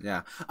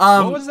 yeah.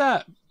 What was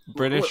that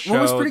British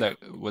show that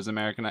was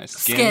Americanized?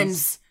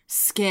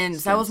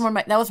 Skins. That was one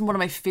of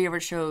my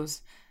favorite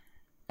shows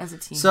as a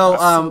teen.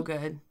 So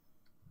good.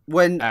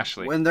 When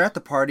they're at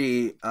the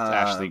party,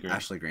 Ashley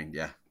Green,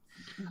 yeah.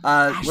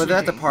 When they're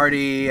at the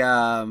party,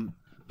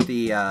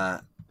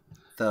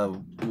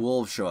 the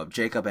wolves show up.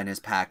 Jacob and his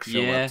pack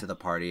show up to the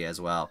party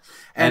as well,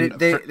 and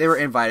they were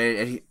invited.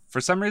 And for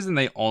some reason,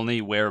 they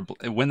only wear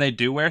when they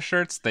do wear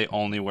shirts. They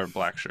only wear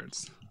black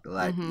shirts.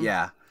 Like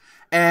yeah,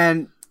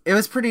 and it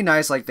was pretty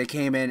nice. Like they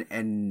came in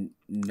and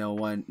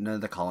none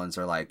of the Cullens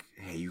are like,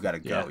 "Hey, you gotta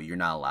go. You're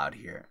not allowed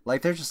here."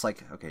 Like they're just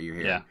like, "Okay, you're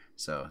here,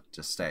 so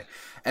just stay."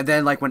 And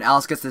then like when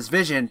Alice gets this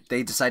vision,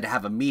 they decide to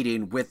have a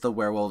meeting with the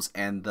werewolves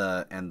and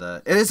the.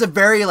 It is a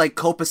very like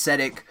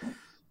copacetic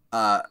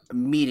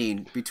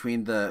meeting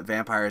between the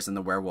vampires and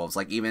the werewolves.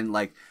 Like even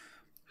like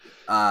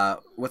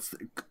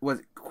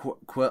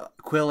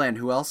Quill and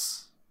who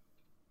else?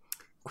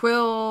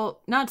 Quill,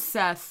 not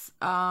Seth.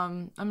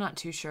 I'm not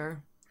too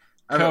sure.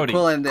 Cody.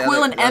 Quill and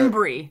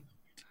Embry.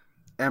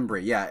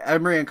 Embry, yeah.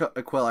 Embry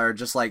and Quill are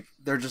just like,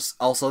 they're just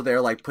also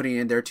there like putting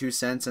in their 2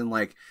 cents and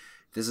like,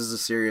 this is a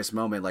serious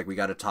moment. Like we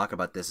got to talk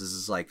about this. This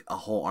is like a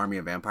whole army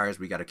of vampires.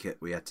 We have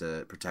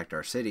to protect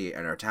our city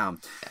and our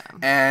town. Yeah.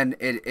 And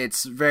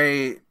it's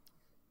very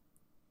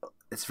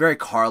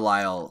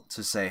Carlisle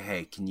to say,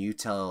 hey, can you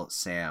tell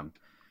Sam,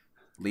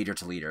 leader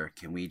to leader,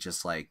 can we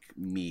just like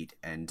meet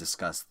and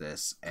discuss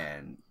this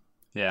and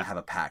have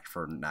a pact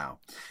for now?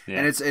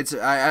 And I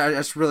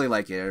just really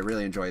like it. I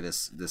really enjoy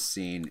this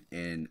scene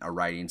in a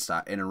writing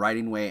style, in a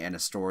writing way, and a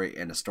story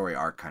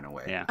arc kind of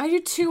way. Yeah, I do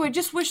too. I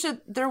just wish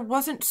that there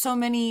weren't so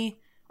many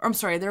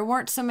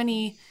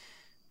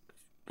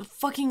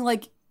fucking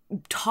like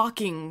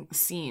talking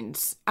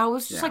scenes. I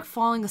was just like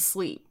falling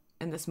asleep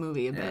in this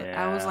movie a bit.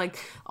 I was like,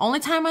 only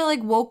time I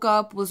like woke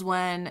up was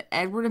when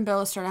Edward and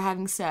Bella started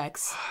having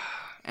sex,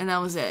 and that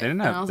was it. They didn't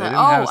have, and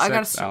I was like, I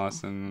gotta.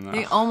 Allison.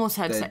 They almost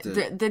had sex.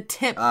 The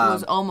tip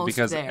was almost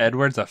because there.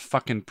 Edward's a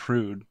fucking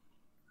prude.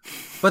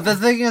 But the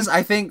thing is,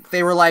 I think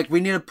they were like, we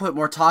need to put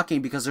more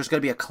talking because there's going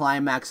to be a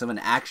climax of an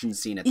action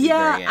scene at the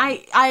very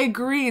end. I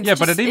agree. It's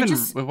but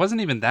it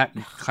wasn't even that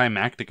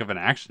climactic of an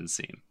action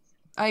scene.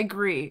 I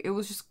agree. It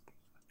was just.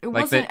 It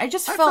like wasn't. I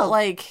just felt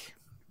like.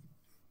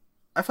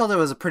 I felt it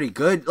was a pretty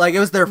good, like it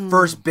was their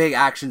first big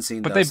action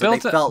scene, but though, they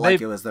felt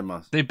like it was their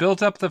most. They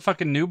built up the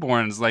fucking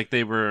newborns like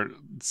they were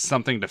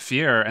something to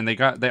fear, and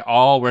they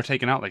all were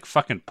taken out like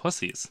fucking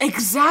pussies.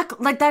 Exactly,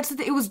 like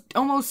it was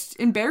almost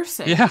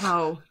embarrassing. Yeah.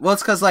 How... Well,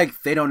 it's because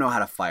like they don't know how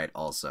to fight,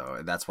 also,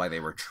 and that's why they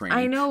were trained.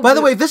 I know. By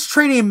the way, this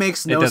training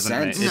makes no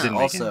sense. It didn't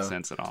make any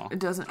sense at all. It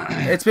doesn't.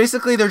 It's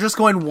basically they're just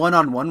going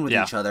 1-on-1 with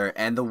each other,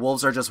 and the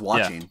wolves are just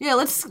watching. Yeah,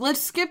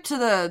 let's skip to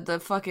the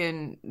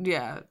fucking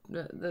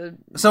the.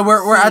 So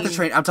we're at the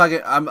train. I'm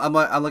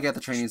looking at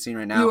the training scene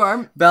right now. You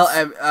are?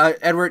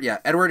 Edward,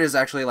 Edward is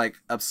actually like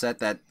upset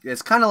that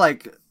it's kind of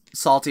like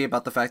salty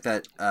about the fact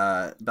that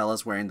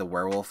Bella's wearing the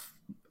werewolf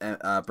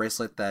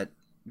bracelet that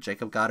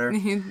Jacob got her.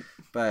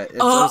 But it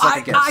was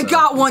like a gift, I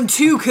got one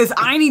too because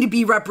I need to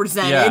be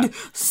represented. Yeah.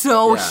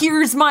 So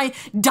here's my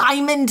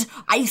diamond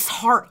ice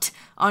heart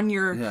on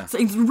your. Yeah. So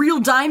it's real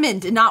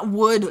diamond and not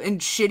wood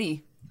and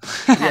shitty.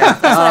 Yeah,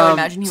 that's what I would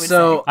imagine he would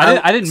say.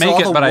 I didn't make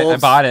it, but I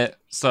bought it.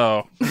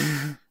 So.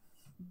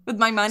 With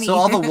my money. So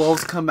all the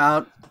wolves come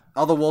out.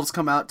 All the wolves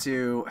come out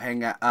to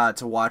hang out,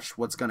 to watch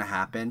what's going to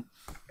happen.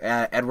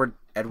 Edward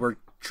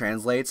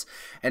translates,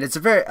 and it's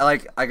a very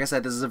like I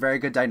said, this is a very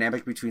good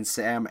dynamic between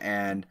Sam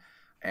and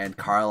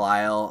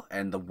Carlisle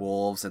and the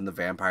wolves and the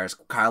vampires.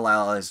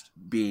 Carlisle is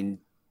being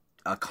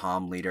a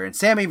calm leader, and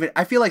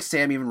I feel like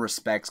Sam even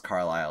respects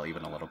Carlisle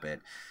even a little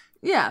bit.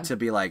 Yeah. To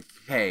be like,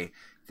 hey,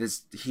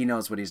 he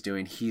knows what he's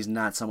doing. He's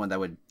not someone that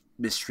would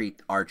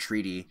mistreat our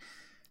treaty.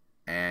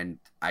 And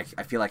I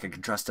feel like I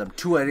can trust them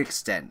to an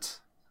extent,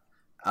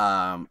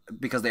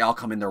 because they all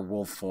come in their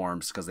wolf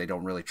forms because they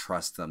don't really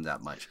trust them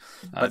that much.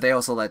 But they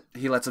also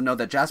lets them know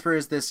that Jasper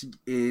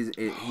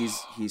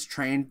he's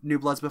trained New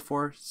Bloods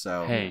before.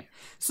 So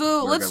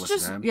let's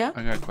just I got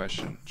a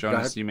question,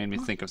 Jonas. You made me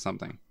think of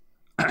something.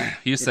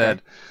 You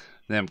said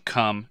them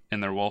come in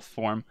their wolf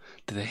form.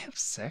 Do they have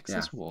sex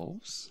as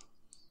wolves?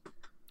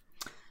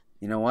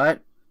 You know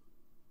what?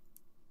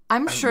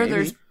 I'm sure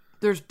there's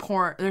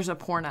porn. There's a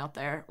porn out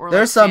there, or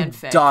there's some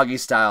doggy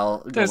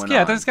style. There's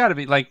got to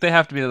be like they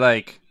have to be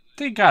like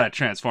they got to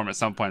transform at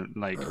some point.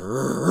 Like,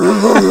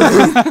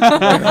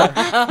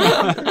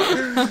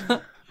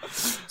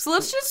 so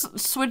let's just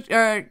switch.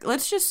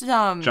 Let's just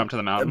jump to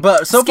the mountain.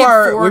 But so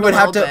far, we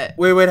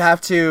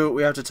have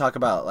to talk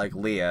about like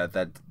Leah.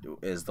 That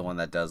is the one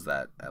that does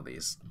that at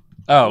least.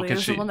 Oh,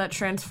 because she's the one that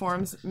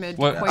transforms mid.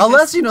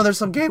 Unless there's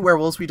some gay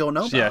werewolves we don't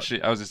know about. Yeah,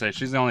 I was gonna say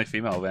she's the only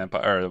female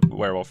vampire or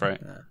werewolf, right?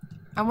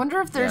 I wonder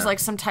if there's like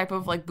some type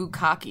of like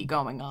bukkake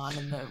going on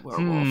in the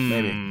werewolf.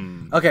 Maybe.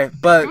 Okay,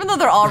 but Even though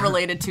they're all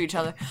related to each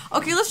other.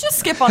 Okay, let's just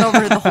skip on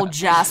over to the whole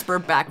Jasper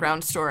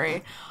background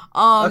story.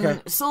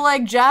 So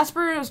like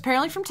Jasper is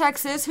apparently from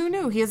Texas. Who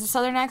knew? He has a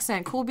southern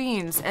accent. Cool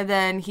beans. And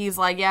then he's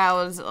like, yeah,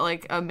 I was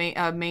like a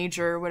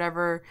major,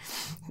 whatever,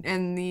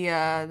 in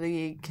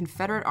the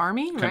Confederate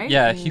Army, right?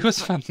 Yeah, he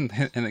was from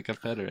in the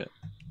Confederate.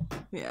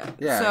 Yeah.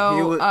 yeah,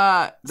 So he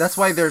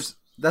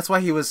that's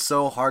why he was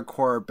so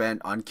hardcore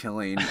bent on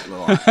killing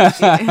little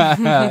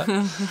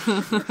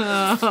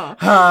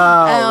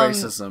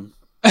racism.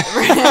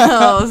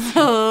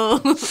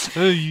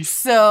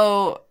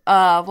 So,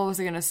 what was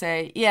I gonna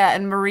say? Yeah,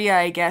 and Maria,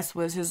 I guess,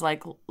 was his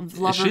like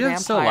lover Is she vampire.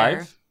 still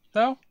alive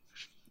though?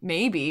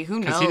 Maybe.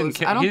 Who 'Cause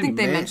knows? I don't think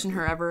they mentioned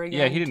her ever again.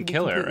 Yeah, he to didn't be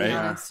kill her, completely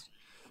right? honest.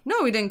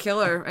 No, he didn't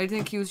kill her. I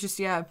think he was just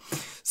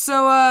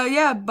So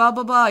blah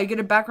blah blah. You get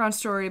a background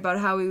story about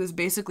how he was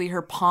basically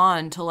her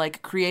pawn to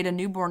like create a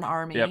newborn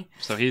army. Yep.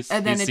 So he's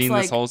then it's seen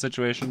like- this whole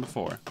situation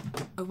before.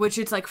 Which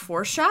it's like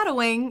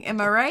foreshadowing.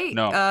 Am I right?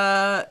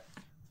 No.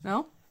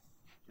 No.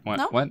 What?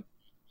 No? What?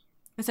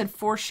 I said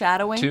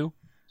foreshadowing. 2?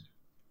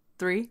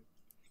 3.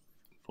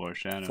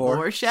 Foreshadowing.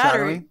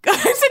 Foreshadowing.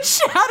 I said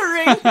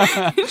shattering.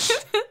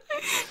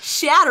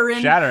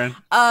 Shattering.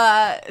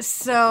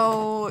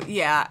 So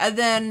yeah, and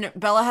then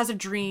Bella has a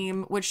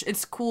dream, which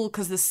it's cool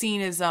because the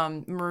scene is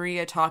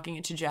Maria talking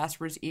into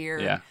Jasper's ear.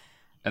 Yeah.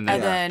 And then,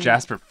 And then-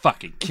 Jasper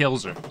fucking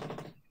kills her.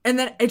 And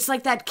then it's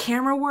like that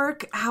camera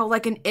work, how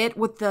like an It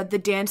with the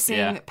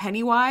dancing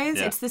Pennywise.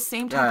 Yeah. It's the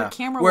same type of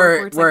camera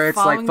where work where it's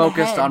like, following the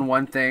focused head. on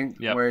one thing.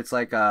 Yep. Where it's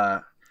like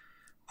I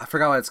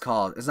forgot what it's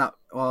called. It's not.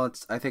 Well,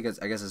 I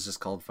guess it's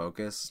just called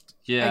focused.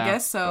 Yeah. I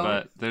guess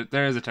so. But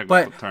there is a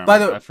technical But, term. by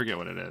the- I forget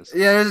what it is.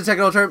 Yeah, there's a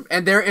technical term,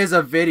 and there is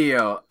a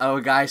video of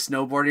a guy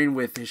snowboarding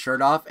with his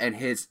shirt off, and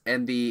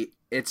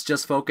it's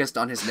just focused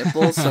on his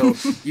nipples. So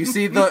you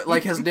see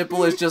his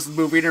nipple is just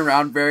moving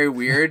around very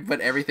weird, but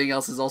everything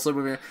else is also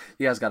moving.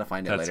 You guys gotta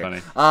find it That's later.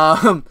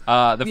 funny.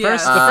 The Yeah.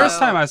 first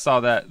time I saw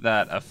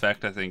that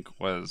effect, I think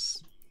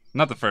was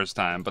not the first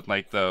time, but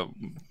like the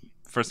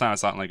first time I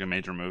saw it in like a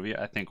major movie,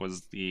 I think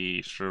was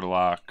the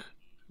Sherlock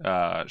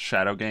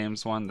Shadow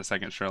Games one, the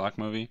second Sherlock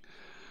movie,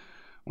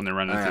 when they're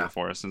running through the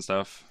forest and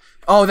stuff.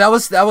 Oh, that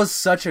was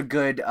such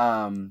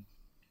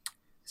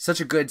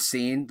a good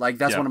scene. Like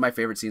that's Yep. one of my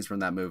favorite scenes from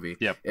that movie.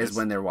 Yep, is it's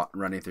when they're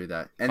running through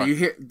that, and fun. you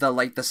hear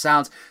the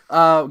sounds.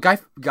 Guy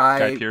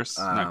Pierce,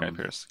 not Guy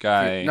Pierce,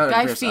 Guy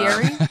Guy Pierce,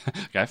 Fieri.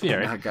 Guy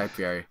Fieri. not Guy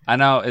Fieri. I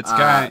know it's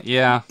Guy.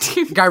 Yeah,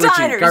 Guy Ritchie.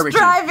 Diners, Guy Ritchie.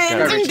 drive-ins, Guy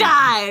and Ritchie.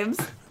 dives.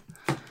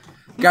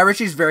 Guy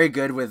Ritchie's very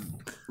good with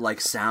like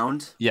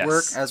sound Yes.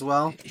 work as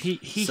well. he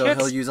So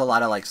hits, he'll use a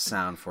lot of like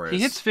sound for his. he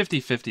hits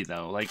 50-50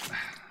 though. Like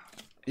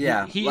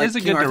Yeah, he like is a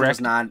King good Arthur was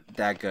director. not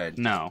that good.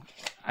 no,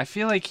 I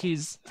feel like he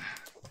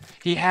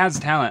has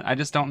talent. I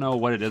just don't know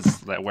what it is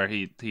that where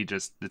he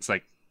just it's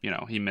like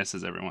he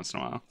misses every once in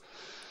a while.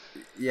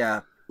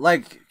 Yeah,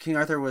 like King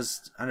Arthur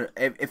was.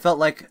 It felt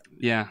like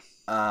Yeah,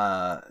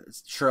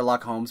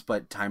 Sherlock Holmes,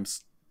 but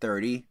times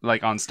 30.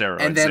 like on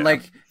steroids. And then yeah.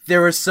 like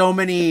there were so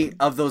many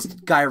of those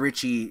Guy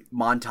Ritchie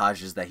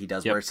montages that he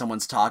does Yep. where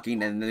someone's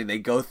talking and then they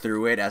go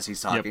through it as he's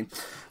talking.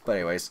 But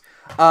anyways,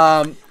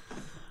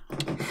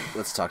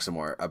 let's talk some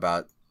more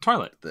about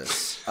Twilight.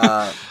 this.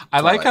 I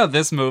like Twilight. how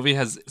this movie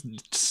is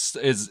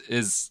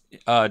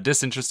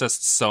disinterested us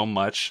so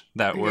much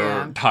that we're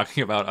Yeah.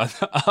 talking about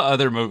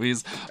other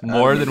movies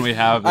more than we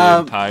have the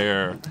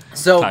entire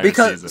So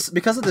season.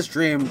 because of this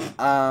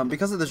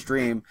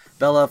dream,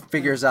 Bella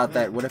figures out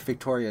that what if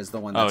Victoria is the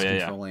one that's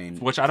controlling.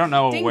 Which I don't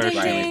know Ding, where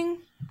ding, she ding.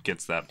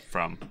 gets that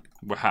from,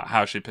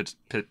 how she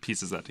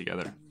pieces that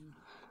together.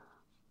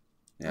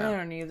 Yeah. I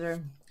don't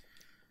either.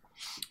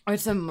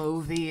 It's a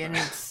movie and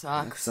it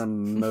sucks. It's a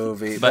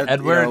movie, But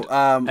Edward,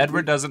 Edward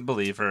Edward doesn't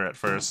believe her at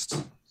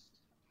first,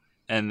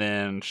 and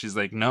then she's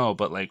like, "No,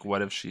 but like,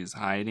 what if she's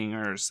hiding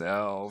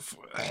herself?"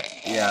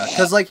 Yeah,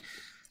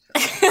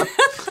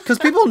 because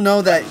people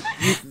know that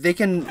they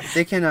can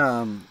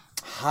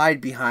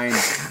hide behind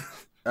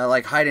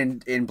hide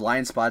in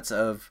blind spots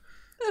of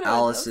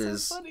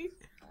Alice's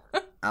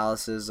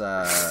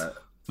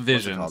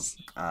Visions,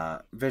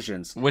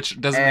 visions. which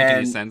doesn't make any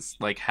And- sense.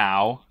 Like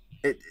how?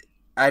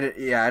 I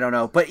don't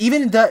know, but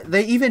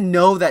they even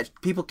know that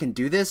people can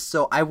do this.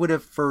 So I would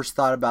have first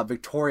thought about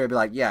Victoria, be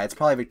like, yeah, it's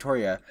probably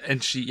Victoria.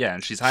 And she's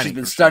hiding. She's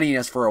been for studying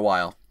us for a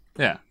while.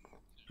 sure. Yeah.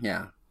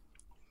 Yeah,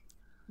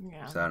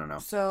 Yeah. so I don't know.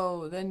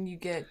 So then you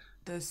get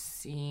the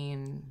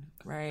scene,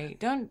 right?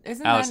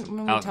 Isn't Alice, that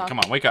when we Alice, talk? come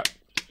on, wake up.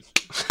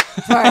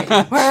 Sorry,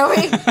 where are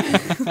we?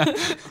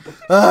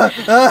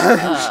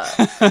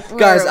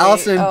 Guys,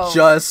 Allison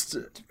just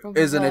From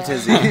is in a the-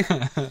 tizzy.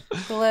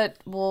 To let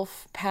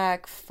wolf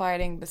pack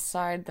fighting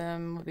beside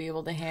them will be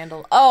able to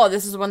handle. Oh,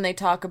 this is when they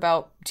talk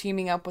about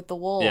teaming up with the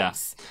wolves. Yeah.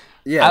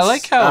 Yes, I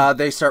like how-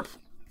 they start.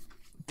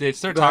 They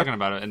start Go ahead. talking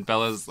about it, and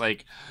Bella's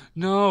like,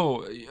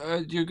 "No,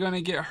 you're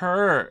gonna get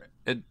hurt."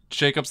 And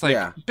Jacob's like,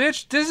 Yeah.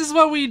 "Bitch, this is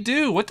what we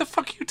do. What the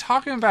fuck are you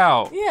talking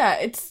about?" Yeah,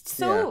 it's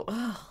so.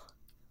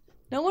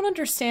 No one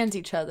understands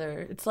each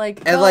other. It's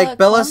like And like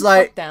Bella's calm the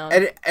like, fuck down.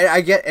 and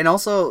I get, and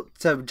also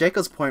to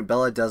Jacob's point,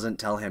 Bella doesn't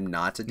tell him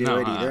not to do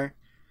it either,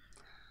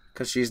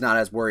 because she's not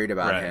as worried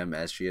about him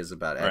as she is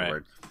about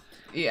Edward.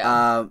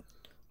 Yeah.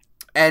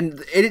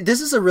 And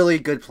this is a really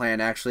good plan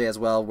actually as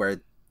well,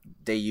 where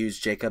they use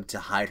Jacob to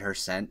hide her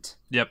scent.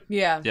 Yep.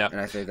 Yeah. Yep.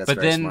 And I think that's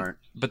very smart.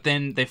 But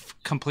then they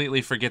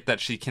completely forget that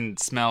she can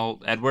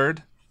smell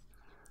Edward.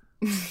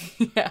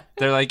 Yeah.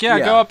 They're like, go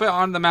up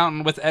on the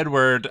mountain with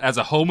Edward as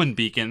a homing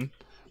beacon.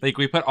 Like,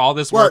 we put all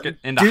this work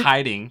into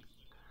hiding.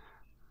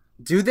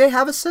 Do they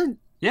have a scent?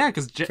 Yeah,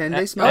 because can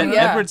they smell?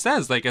 Edward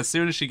says, like, as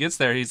soon as she gets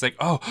there, he's like,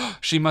 "Oh,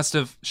 she must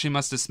have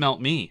smelt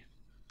me."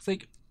 It's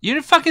like, you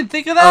didn't fucking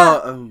think of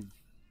that.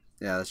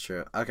 Yeah, that's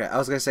true. Okay, I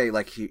was gonna say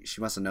like she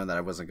must have known that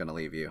I wasn't gonna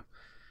leave you.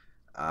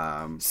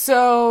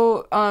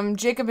 So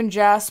Jacob and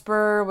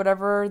Jasper,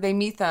 whatever, they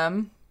meet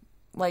them,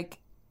 like,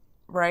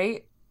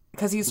 right?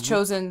 Because he's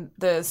chosen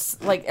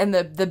this, like, in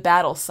the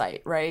battle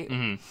site, right?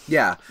 Mm-hmm.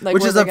 Yeah, like,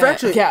 which is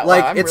actually like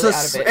wow, it's really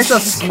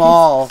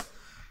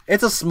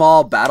it's a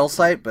small battle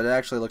site, but it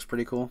actually looks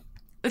pretty cool.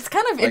 It's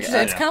kind of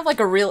interesting. It's kind of like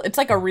a real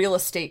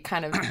estate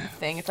kind of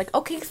thing. It's like,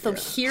 okay, so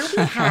here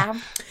we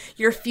have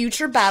your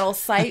future battle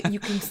site. You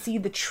can see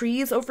the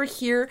trees over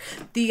here.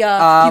 The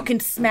you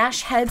can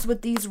smash heads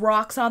with these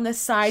rocks on this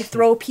side,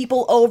 throw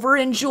people over,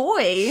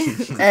 enjoy.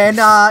 And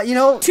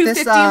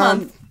 $250 a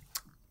month.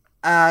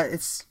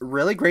 It's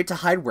really great to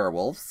hide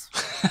werewolves.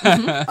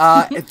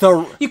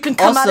 You can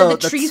come out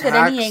of the trees at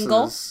any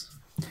angle.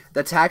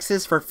 The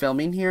taxes for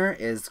filming here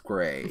is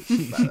great,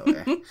 by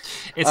the way.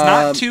 It's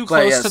not too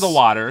close to the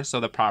water, so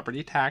the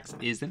property tax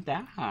isn't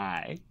that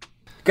high.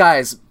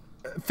 Guys,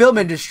 film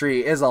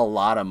industry is a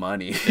lot of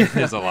money. It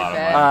is a lot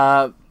of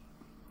money.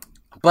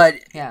 But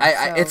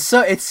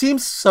it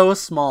seems so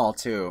small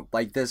too.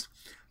 Like this,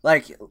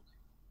 like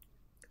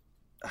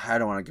I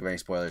don't want to give any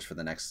spoilers for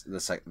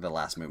the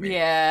last movie.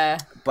 Yeah,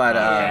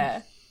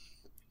 but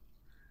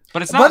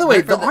but it's not. By the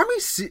way,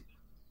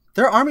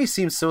 their army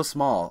seems so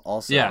small.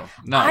 Also, yeah,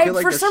 no.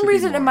 For some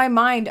reason in my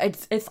mind, I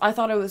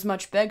thought it was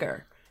much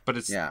bigger. But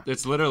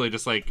it's literally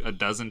just like a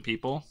dozen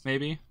people,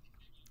 maybe.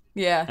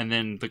 Yeah, and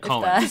then the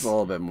Cullens. A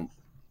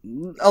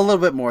little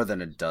bit more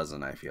than a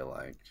dozen. I feel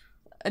like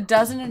a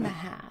dozen and a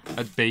half.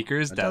 A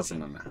baker's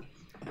dozen.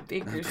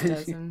 Baker's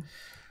dozen.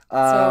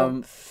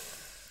 Now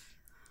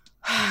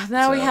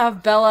we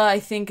have Bella.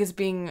 I think is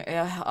being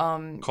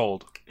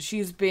cold.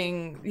 She's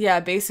being,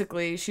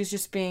 basically, she's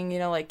just being,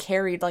 like,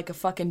 carried like a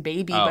fucking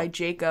baby by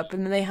Jacob.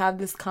 And then they have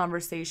this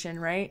conversation,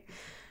 right?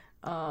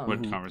 What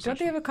conversation? Don't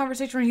they have a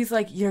conversation where he's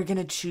like, you're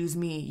gonna choose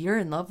me. You're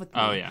in love with me.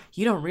 Oh, yeah.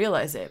 You don't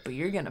realize it, but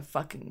you're gonna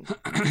fucking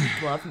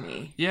love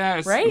me.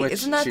 Yeah. Right?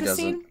 Isn't that the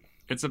scene?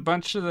 It's just a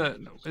bunch of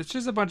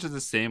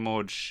the same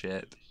old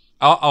shit.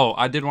 Oh,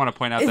 I did want to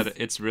point out that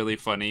it's really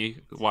funny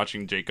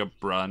watching Jacob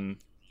run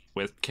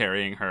with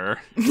carrying her.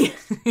 And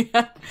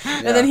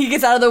then he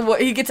gets out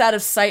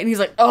of sight and he's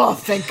like, oh,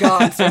 thank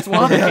God, starts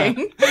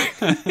walking.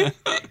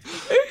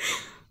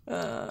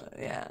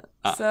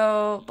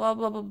 So blah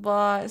blah blah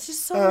blah. It's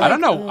just so I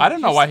don't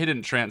know why he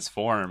didn't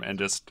transform and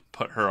just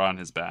put her on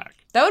his back.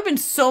 That would have been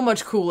so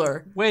much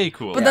cooler. Way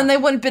cooler. But then they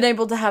wouldn't have been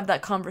able to have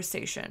that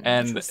conversation.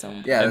 And that's the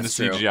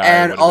CGI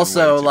and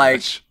also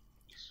and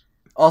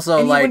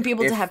he wouldn't be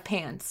able to have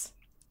pants.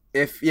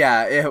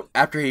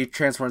 After he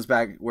transforms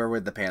back, where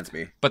would the pants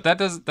be? But that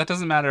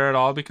doesn't matter at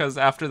all, because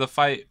after the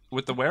fight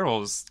with the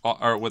werewolves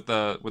or with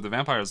the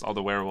vampires, all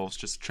the werewolves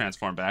just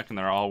transform back and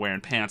they're all wearing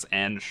pants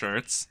and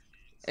shirts.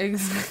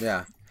 Exactly.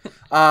 Yeah.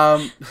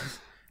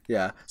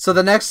 Yeah. So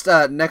the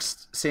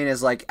next scene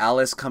is like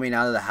Alice coming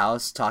out of the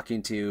house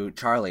talking to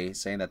Charlie,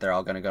 saying that they're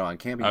all going to go on a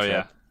camping trip.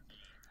 Yeah.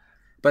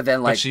 But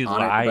then she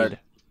lied.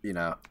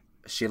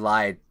 She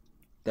lied.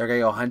 They're going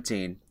to go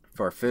hunting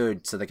for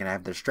food so they can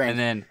have their strength.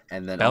 And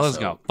then also Bella's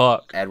gonna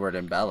fuck Edward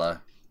and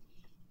Bella.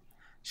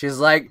 She's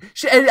like,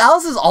 and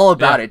Alice is all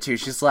about it too.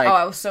 She's like, oh,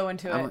 I was so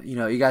into it.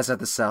 You guys have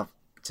to sell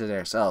to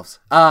themselves.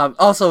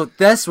 Also,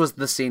 this was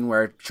the scene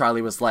where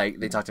Charlie was like,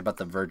 they talked about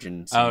the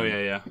virgin scene. Oh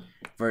yeah.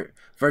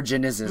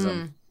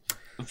 Virginism.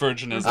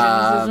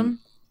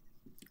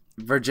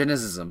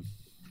 Virginism.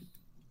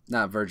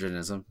 Not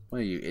virginism. What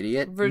are you,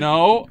 idiot?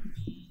 No.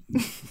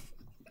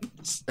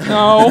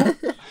 No.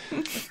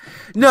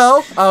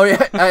 No. Oh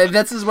yeah.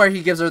 This is where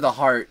he gives her the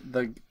heart,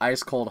 the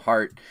ice cold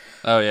heart.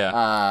 Oh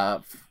yeah.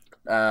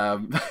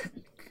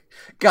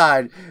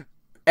 God,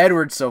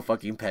 Edward's so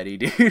fucking petty,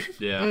 dude.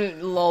 Yeah. A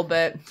little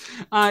bit.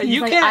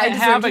 You can't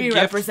have a gift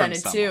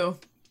represented from too.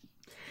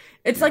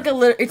 It's like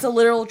it's a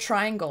literal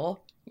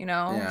triangle.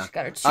 Yeah. She's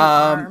got her two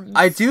arms.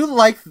 I do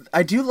like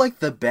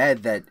the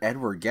bed that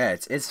Edward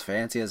gets. It's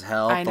fancy as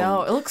hell. I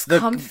know. It looks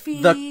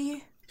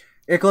comfy.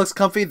 It looks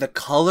comfy. The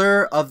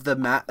color of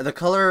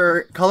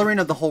coloring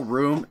of the whole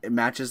room, it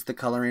matches the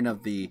coloring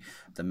of the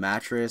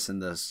mattress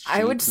and the sheets.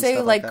 I would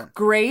say like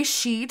gray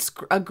sheets,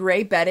 a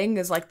gray bedding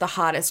is like the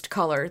hottest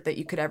color that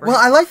you could ever have.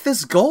 I like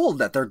this gold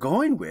that they're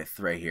going with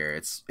right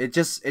here. It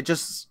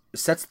just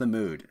sets the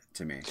mood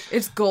to me.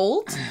 It's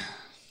gold?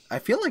 I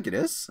feel like it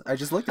is. I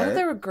just looked I at thought it.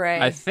 they were gray.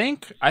 I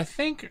think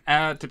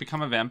to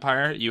become a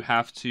vampire, you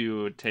have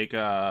to take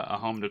a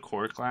home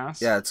decor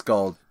class. Yeah, it's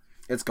gold.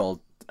 It's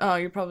gold. Oh,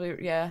 you're probably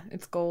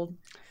it's gold.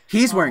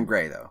 He's wearing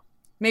gray though.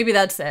 Maybe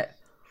that's it.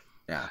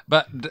 Yeah,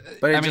 But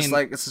but I it's just mean,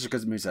 like it's such a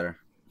good movie setter.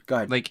 Go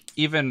ahead. like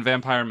even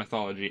vampire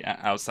mythology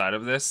outside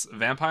of this,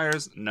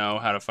 vampires know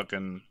how to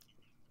fucking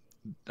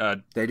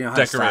they know how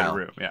to decorate style. a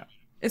room. Yeah.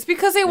 It's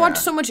because they watch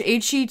Yeah. so much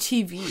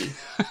HGTV.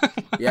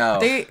 Yo,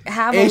 They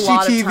have a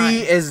lot of time.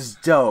 HGTV is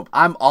dope.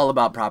 I'm all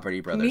about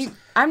Property Brothers.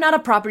 I'm not a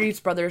Properties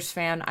Brothers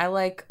fan. I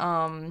like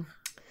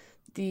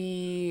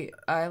the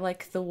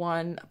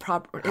one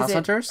House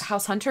Hunters?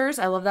 House Hunters.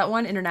 I love that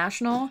one.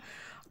 International.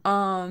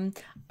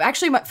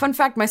 Actually, fun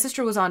fact: my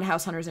sister was on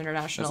House Hunters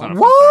International. That's not a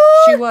fun fact.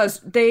 She was.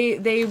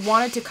 They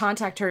wanted to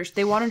contact her.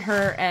 They wanted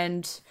her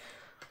and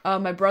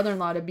my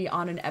brother-in-law to be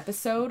on an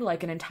episode,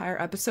 like an entire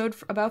episode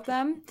about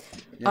them.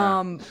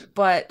 Yeah.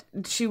 But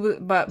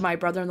my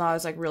brother-in-law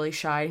is like really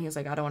shy, and he was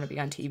like, I don't want to be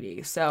on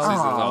TV. So. This is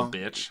all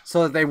bitch.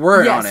 So they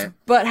were Yes, on it.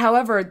 but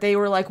however, they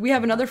were like, we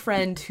have another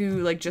friend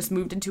who like just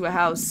moved into a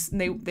house, and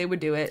they would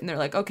do it, and they're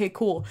like, okay,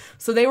 cool.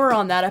 So they were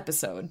on that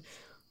episode.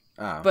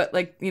 Oh. But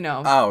like, you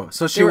know. Oh,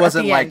 so she they were at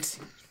wasn't the like.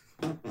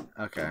 end.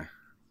 Okay.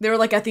 They were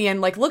like at the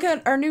end, like, look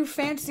at our new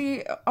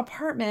fancy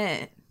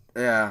apartment.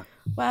 Yeah.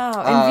 Wow,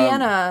 in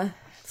Vienna.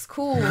 It's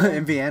cool.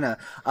 In Vienna.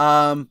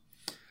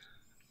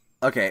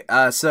 Okay.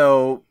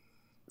 So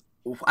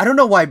I don't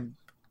know why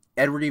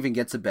Edward even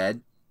gets a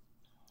bed.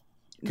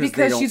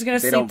 Because she's gonna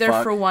sleep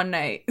there for one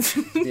night.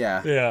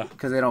 Yeah. Yeah.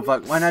 Because they don't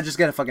fuck. Why not just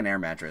get a fucking air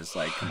mattress?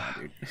 Like, come on,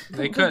 dude.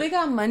 They But could. they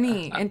got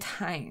money and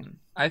time.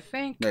 I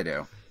think They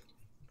do.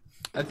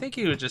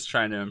 he was just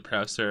trying to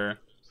impress her.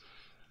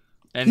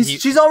 And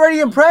She's already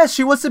impressed.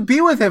 She wants to be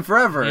with him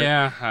forever.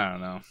 yeah, I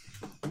don't know.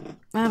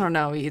 I don't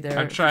know either.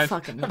 I'm trying- I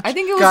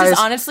think it was Guys,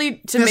 just honestly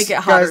to make it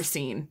hotter guys-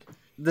 scene.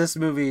 This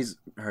movie's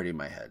hurting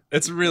my head.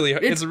 It's really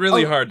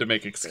oh, hard to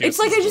make excuses. It's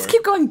like I just for.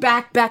 keep going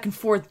back and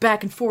forth.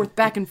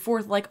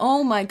 Like,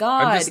 oh my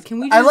god, can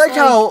we? Just, I like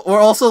how we're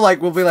also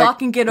like we'll be like,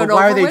 fucking get it well,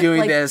 why over are they with? doing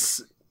Like-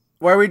 this?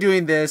 Why are we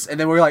doing this? And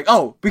then we're like,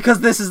 oh,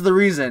 because this is the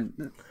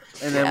reason.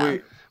 And then Yeah.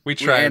 we We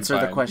try and answer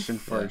the find- question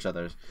for each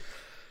other.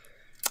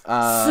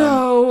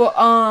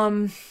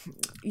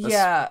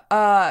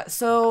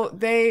 So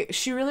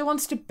she really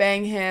wants to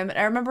bang him, and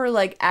I remember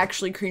like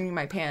actually creaming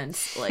my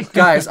pants. Like,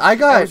 Guys, I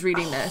was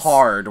reading this.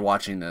 hard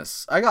watching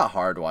this.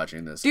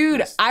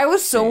 dude, This- I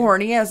was so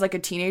horny as like a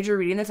teenager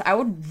reading this. I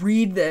would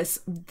read this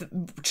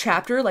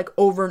chapter like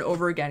over and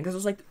over again because it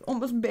was like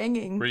almost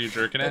banging. Were you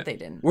jerking But it? they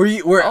didn't. Were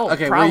you? Oh,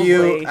 Okay. probably.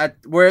 Were you at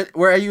where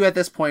are you at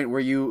this point? Where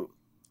you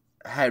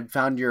had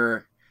found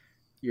your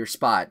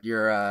spot? Did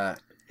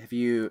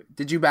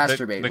you masturbate?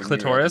 The when you were at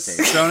clitoris,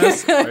 stage?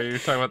 Jonas? Are you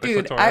talking about the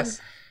Dude, clitoris?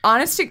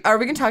 are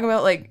we gonna talk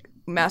about like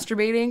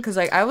masturbating? Because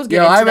like I was Yo,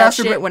 getting I into that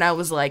masturbate- shit when I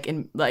was like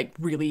in like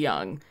really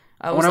young.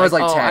 When I was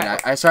like oh, 10,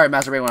 I started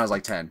masturbating when I was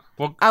like 10.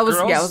 Well, I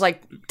was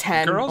like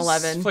 10, girls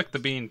 11. flick the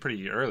bean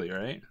pretty early,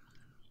 right?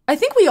 I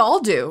think we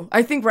all do.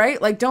 I think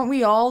right? Like, don't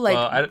we all like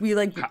Well, we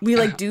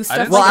do stuff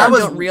didn't like say that I and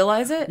was- don't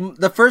realize it?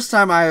 The first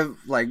time I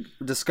like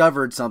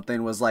discovered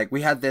something was like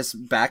we had this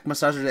back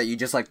massager that you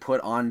just like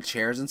put on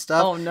chairs and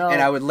stuff. Oh, no.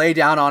 And I would lay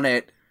down on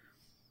it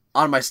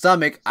on my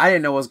stomach. I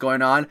didn't know what was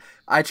going on.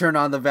 I turned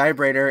on the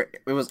vibrator.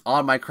 It was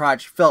on my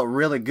crotch. Felt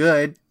really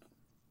good.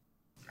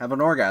 Have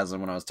an orgasm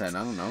when I was 10.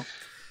 I don't know.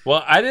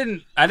 Well, I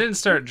didn't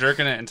start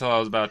jerking it until I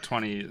was about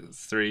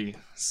 23.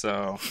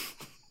 So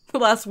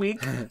Last week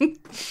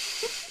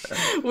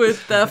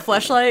with the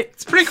fleshlight.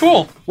 it's pretty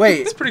cool.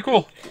 Wait, It's pretty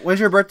cool. when's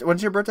your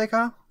birthday,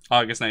 Kyle?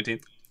 August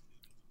 19th.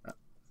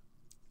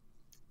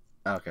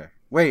 Okay.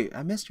 Wait,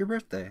 I missed your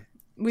birthday.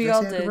 We Did I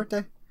all say happy did.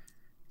 birthday?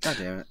 God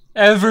damn it.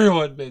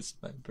 Everyone missed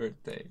my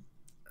birthday.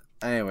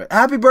 Anyway,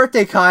 happy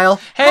birthday, Kyle.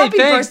 Hey, Happy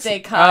thanks. birthday,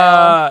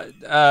 Kyle.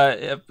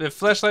 If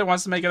Fleshlight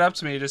wants to make it up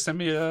to me, just send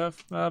me a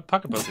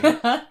pocket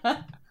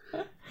Pokemon.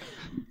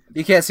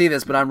 You can't see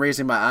this, but I'm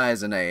raising my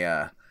eyes in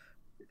a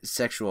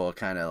sexual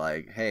kind of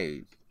like,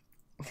 hey,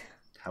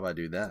 how about I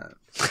do that?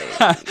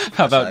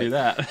 How about do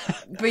that?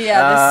 But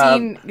yeah,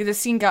 the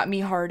scene got me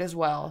hard as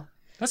well.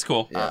 That's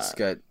cool. Yes,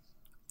 good.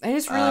 I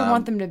just really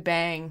want them to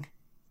bang.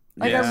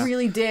 Like, Yeah. I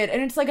really did.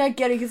 And it's like, I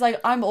get it. He's like,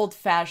 I'm old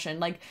fashioned.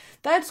 Like,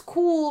 that's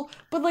cool.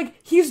 But, like,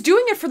 he's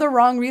doing it for the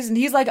wrong reason.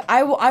 He's like,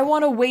 I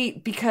want to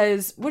wait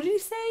because, what did he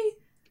say?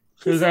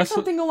 He said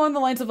something along the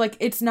lines of, like,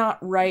 it's not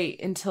right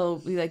until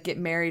we, like, get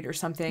married or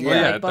something. Yeah, Or,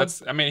 Yeah, like,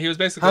 that's. I mean, he was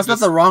basically. How's that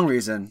just, the wrong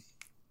reason?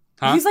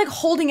 Huh? He's, like,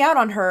 holding out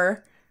on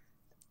her.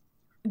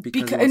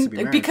 Because he wants to be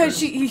married Because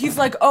first. he's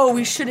like, oh,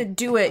 we shouldn't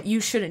do it. You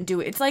shouldn't do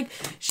it. It's like,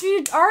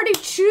 she already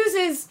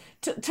chooses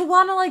to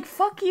want to, like,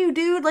 fuck you,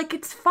 dude. Like,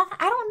 it's fine.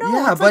 I don't know.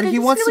 Yeah, It's but like, I he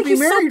just wants feel to like be he's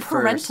married so first.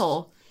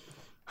 parental.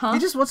 Huh? He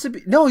just wants to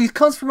be. No, he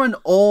comes from an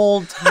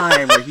old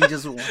time where he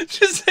just.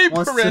 Just say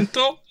Wants to-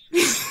 parental.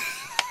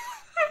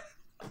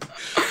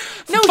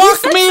 No,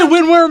 fuck me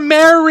when we're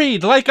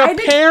married, like a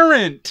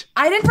parent.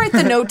 I didn't write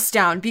the notes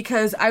down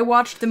because I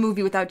watched the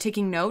movie without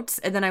taking notes,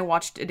 and then I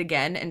watched it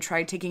again and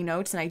tried taking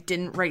notes, and I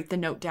didn't write the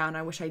note down.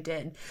 I wish I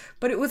did.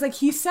 But it was like,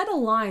 he said a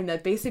line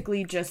that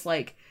basically just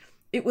like,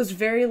 it was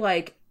very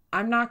like,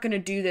 I'm not gonna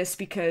do this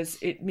because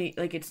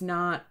it's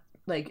not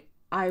like,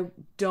 I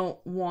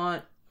don't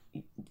want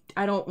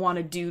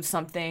to do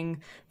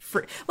something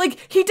for, like,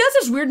 he does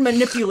this weird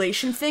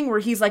manipulation thing where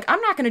he's like,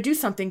 I'm not going to do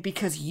something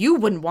because you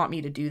wouldn't want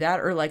me to do that,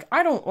 or like,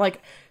 I don't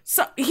like,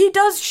 so he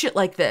does shit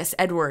like this,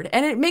 Edward,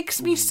 and it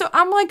makes me so,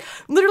 I'm like,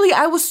 literally,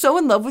 I was so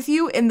in love with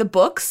you in the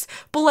books,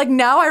 but like,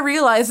 now I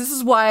realize this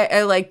is why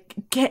I like,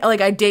 can't,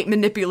 like, I date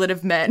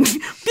manipulative men,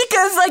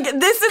 because like,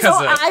 this is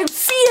all, I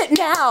see it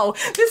now,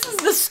 this is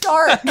the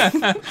start.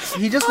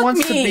 He just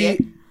wants to be,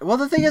 well,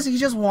 the thing is,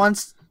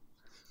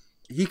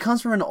 he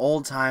comes from an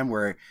old time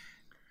where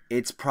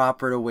it's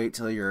proper to wait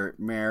till you're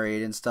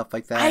married and stuff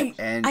like that.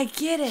 I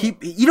get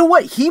it. You know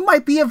what? He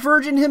might be a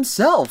virgin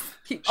himself.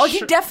 He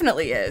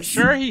definitely is.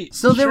 Sure he.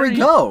 So there we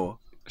go.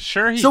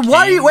 Sure he. So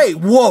why are you? Wait,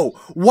 whoa!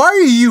 Why are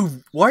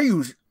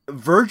you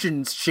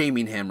virgin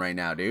shaming him right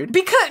now, dude?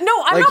 Because no,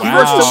 I'm like,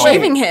 not virgin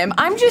shaming him.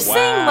 I'm just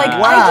saying, like,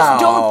 I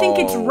just don't think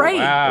it's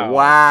right.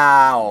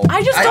 Wow.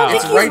 I just don't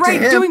think he's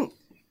right doing.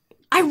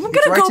 I'm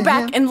gonna go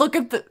back and look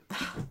at the.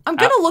 I'm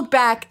gonna look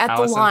back at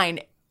the line.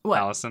 What?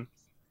 Allison.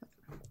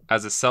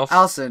 As a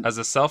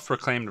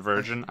self-proclaimed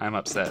virgin, I'm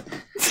upset.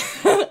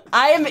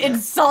 I am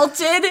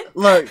insulted.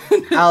 Look,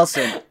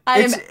 Allison.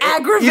 I am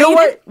aggravated. You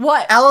know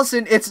what?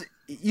 Allison,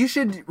 you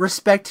should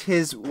respect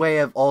his way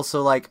of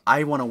also like,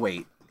 I want to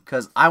wait.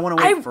 Because I want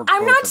to wait for both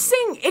I'm not of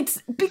saying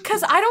it's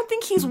because I don't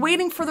think he's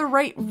waiting for the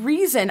right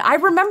reason. I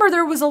remember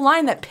there was a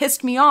line that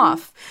pissed me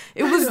off.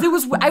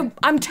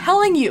 I'm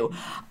telling you,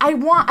 I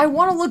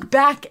want to look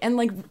back and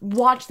like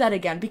watch that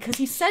again because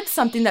he said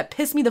something that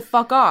pissed me the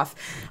fuck off.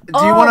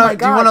 Do you want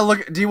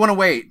to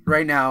wait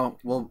right now?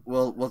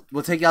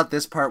 We'll take out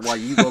this part while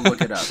you go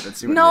look it up. Let's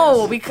see what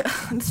it is.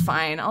 Because it's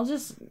fine. I'll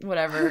just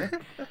whatever.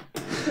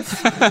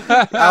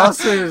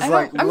 Allison is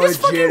like, I'm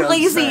just fucking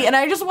lazy upset. and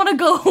I just want to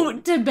go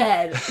to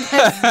bed.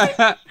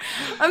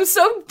 I'm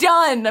so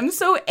done. I'm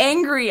so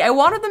angry. I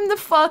wanted them to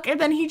fuck, and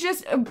then he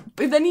just,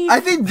 I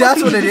think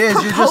that's what it is.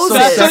 You're just so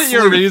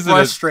sexually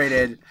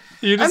frustrated.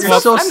 I'm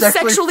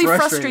sexually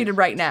frustrated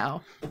right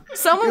now.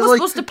 Someone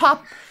was supposed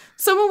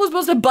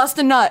to bust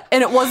a nut,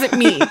 and it wasn't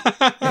me.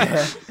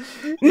 Yeah.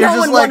 No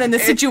one won in the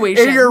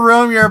situation. In your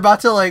room, you're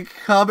about to like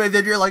come, and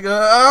then you're like,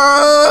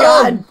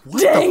 God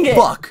dang it!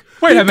 Fuck.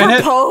 Wait a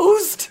minute.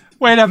 Proposed.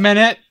 Wait a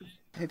minute.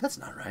 Hey, that's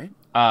not right.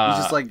 He's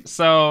just like,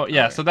 so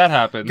yeah, okay. So that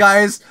happened,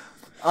 guys.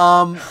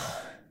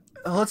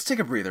 Let's take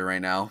a breather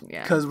right now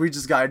because we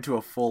just got into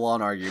a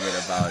full-on argument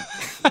about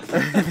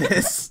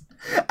this.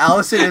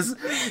 Allison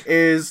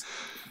is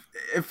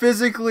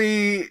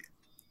physically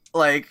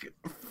like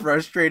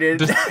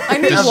frustrated. I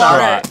need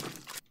water.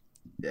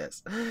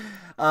 Yes.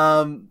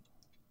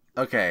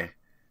 Okay.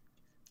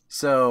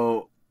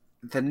 So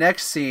the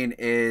next scene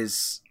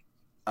is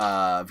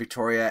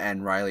Victoria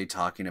and Riley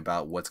talking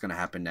about what's going to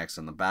happen next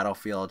on the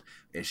battlefield.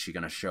 Is she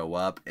going to show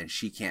up? And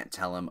she can't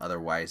tell him,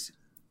 otherwise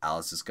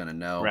Alice is going to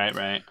know.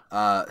 Right.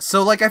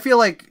 So like I feel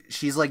like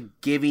she's like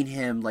giving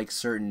him like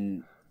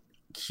certain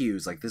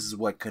cues, like this is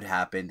what could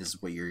happen, this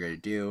is what you're going to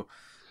do.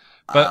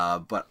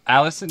 But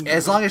Allison,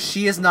 as long as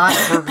she is not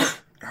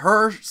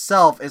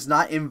herself is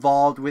not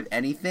involved with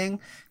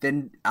anything,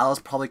 then Alice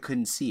probably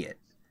couldn't see it.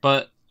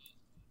 But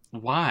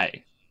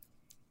why?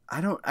 I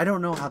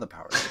don't know how the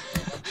power is.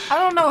 I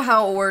don't know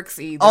how it works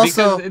either.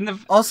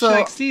 Also, she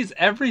like sees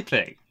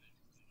everything.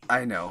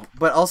 I know,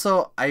 but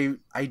also I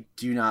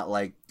do not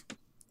like.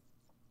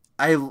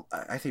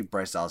 I think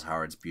Bryce Dallas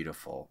Howard's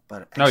beautiful,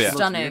 but she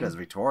looks weird as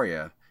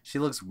Victoria. She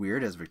looks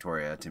weird as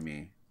Victoria to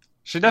me.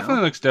 She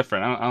definitely looks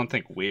different. I don't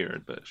think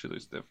weird, but she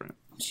looks different.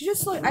 She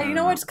just look. You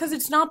know, it's because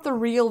it's not the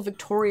real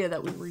Victoria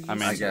that we were used. I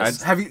mean, I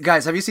guess. Have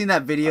you seen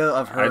that video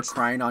of her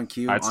crying on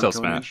cue? I'd still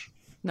smash.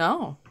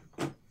 No.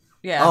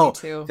 Yeah. Me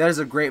too. That's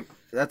a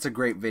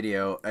great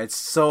video. It's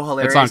so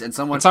hilarious. It's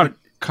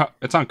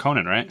on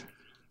Conan, right?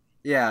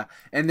 Yeah,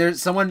 and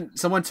there's someone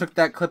took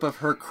that clip of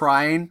her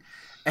crying,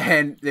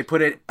 and they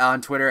put it on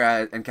Twitter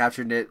and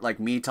captured it like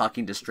me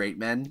talking to straight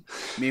men.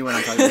 Me when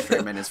I'm talking to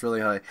straight men. It's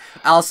really hilarious.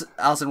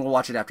 Allison will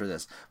watch it after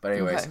this. But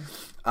anyways,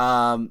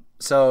 okay.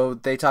 So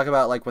they talk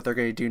about like what they're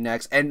going to do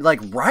next, and like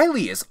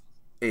Riley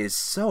is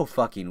so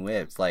fucking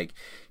whipped. Like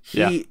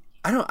I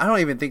don't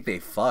even think they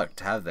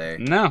fucked, have they?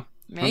 No,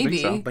 maybe.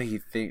 So. But you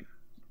think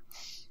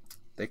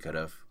they could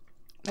have?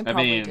 They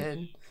probably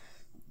did.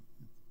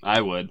 I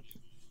would.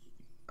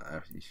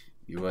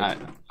 You would?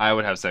 I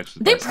would have sex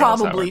with. They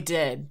probably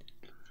did.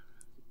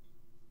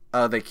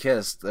 They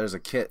kissed. There's a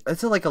kiss.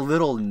 It's like a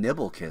little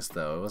nibble kiss,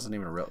 though. It wasn't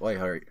even a real. Wait,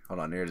 hold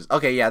on. Here it is.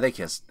 Okay, yeah, they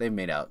kissed. They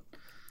made out,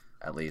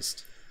 at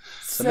least.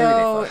 So maybe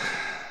they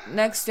fucked.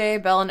 Next day,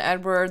 Belle and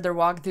Edward, they're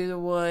walking through the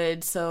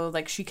woods, so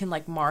like she can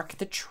like mark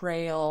the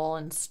trail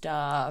and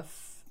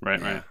stuff.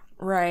 Right.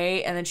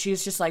 Right, and then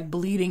she's just like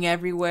bleeding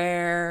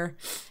everywhere,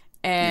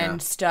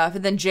 and stuff.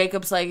 And then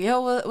Jacob's like,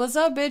 yo, what's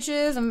up,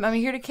 bitches? I'm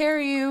here to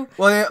carry you.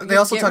 Well, they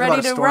also Get talk about a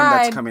ready to storm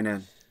ride. that's coming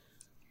in.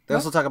 They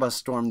also talk about a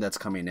storm that's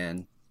coming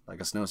in, like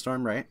a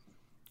snowstorm, right?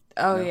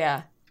 Oh,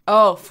 yeah.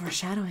 Oh,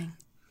 foreshadowing.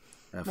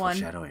 One.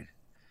 Foreshadowing.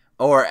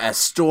 Or a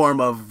storm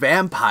of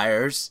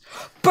vampires.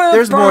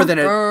 There's more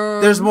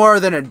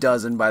than a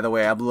dozen, by the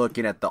way. I'm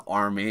looking at the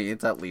army.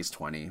 It's at least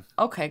 20.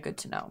 Okay, good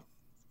to know.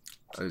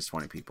 At least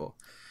 20 people.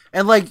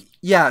 And like,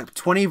 yeah,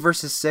 20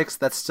 versus 6,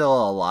 that's still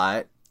a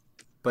lot.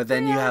 But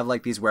then you have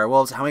like these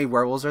werewolves. How many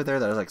werewolves are there?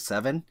 There's like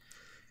 7?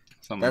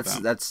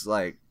 That's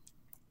like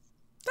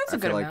That's a I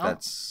good feel amount. like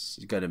that's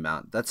a good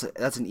amount. That's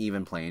an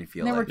even playing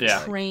field. They were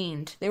like.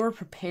 trained. They were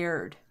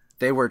prepared.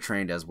 They were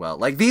trained as well.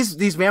 Like these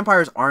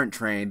vampires aren't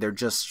trained. They're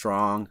just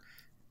strong,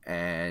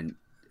 and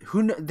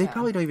they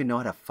probably don't even know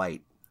how to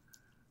fight.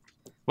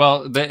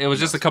 Well, it was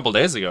just a couple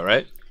days ago,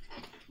 right?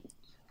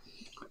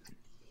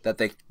 That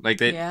they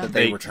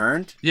they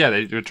returned. Yeah,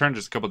 they returned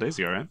just a couple days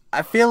ago, right?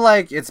 I feel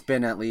like it's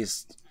been at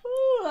least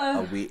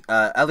a week,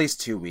 at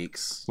least 2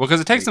 weeks. Well, because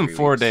it takes them 3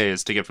 4 weeks.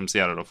 days to get from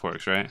Seattle to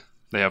Forks, right?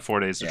 They have 4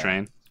 days to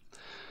train.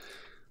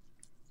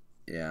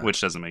 Yeah.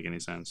 Which doesn't make any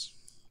sense,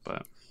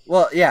 but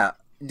Well, yeah.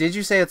 Did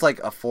you say it's like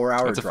a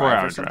 4-hour it's a drive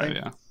 4-hour or something?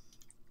 drive, yeah.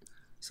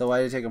 So why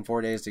did it take them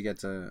 4 days to get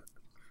to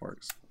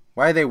Forks?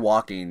 Why are they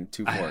walking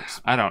to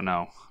Forks? I don't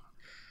know.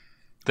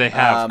 They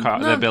have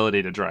the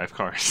ability to drive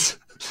cars.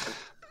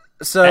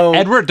 So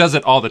Edward does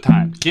it all the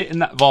time. Get in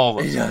that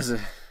Volvo. He does it.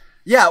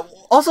 Yeah.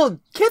 Also,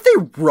 can't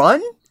they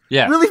run?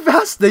 Yeah. Really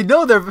fast? They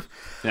know they're.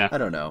 Yeah. I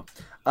don't know.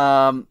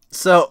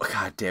 So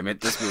God damn it,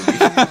 this movie.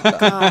 God,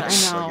 I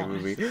Fucking know.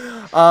 movie.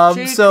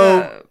 Jacob.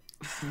 So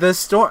the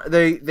storm.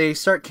 They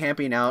start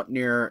camping out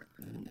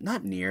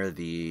not near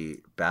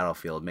the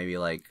battlefield. Maybe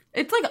like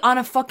It's like on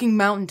a fucking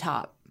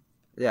mountaintop.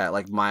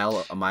 like a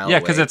mile. Yeah,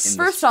 because away it's in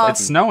the First off-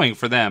 it's snowing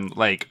for them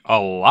like a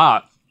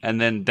lot,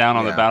 and then down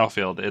on the Yeah.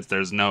 battlefield,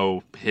 there's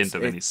no hint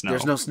of any snow.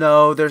 There's no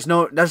snow. There's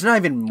not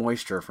even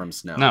moisture from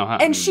snow. No, huh?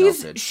 And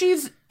melted.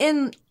 she's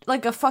in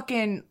like a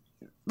fucking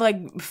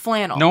like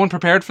flannel. No one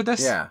prepared for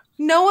this. Yeah.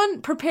 No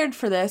one prepared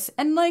for this,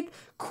 and like,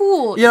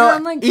 cool. You know, You're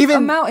on like even-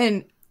 a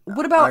mountain.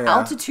 What about Oh, yeah.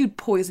 altitude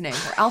poisoning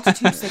or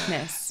altitude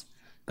sickness?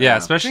 Yeah,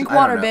 especially. Drink I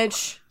don't water, know.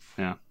 bitch.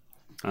 Yeah,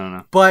 I don't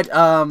know. But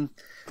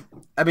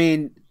I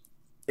mean,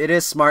 it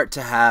is smart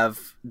to have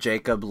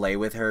Jacob lay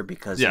with her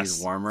because Yes,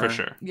 he's warmer. for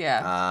sure.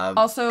 Yeah.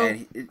 Also-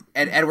 and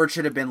Edward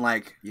should have been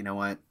like, you know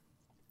what,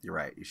 you're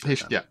right. You should. have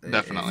done Yeah, it.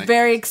 definitely.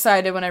 Very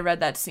excited when I read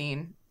that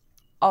scene.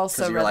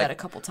 Also 'Cause you're read like- that a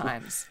couple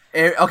times.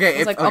 Okay. I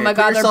was like, oh my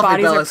god, their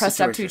bodies are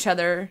pressed up to each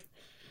other.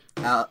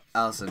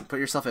 Allison, put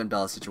yourself in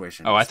Bella's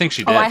situation. Oh, I think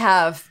she did. Oh, I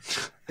have.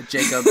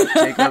 Jacob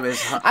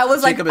is. I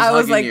was like- Jacob is I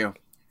was hugging like- you.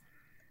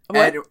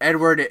 What?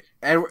 Edward,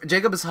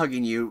 Jacob is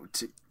hugging you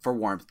for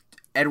warmth.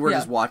 Edward Yeah.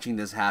 is watching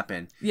this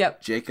happen.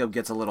 Yep. Jacob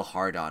gets a little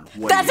hard on.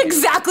 That's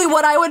exactly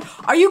what I would.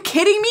 Are you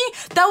kidding me?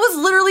 That was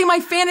literally my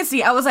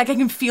fantasy. I was like, I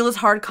can feel his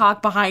hard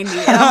cock behind me.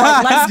 And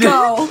I'm like, let's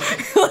go.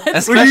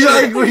 Let's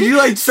Would you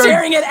like start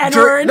Staring at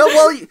Edward. No,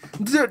 well,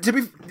 to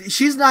be,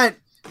 she's not.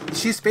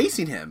 She's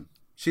facing him.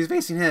 She's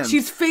facing him.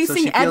 She's so facing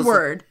she feels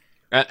Edward.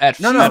 At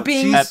No, no,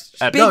 being she's-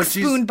 at- big no,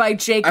 she's- spooned by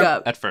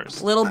Jacob. at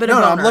first. Little bit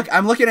no, of no. boner.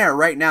 I'm looking at it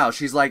right now.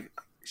 She's like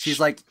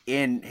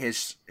in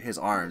his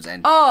arms,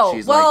 and Oh,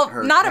 she's well, like,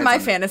 her not in head's my on-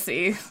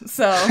 fantasy.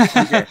 So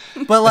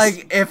But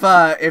like if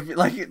like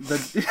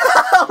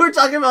the we're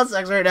talking about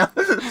sex right now.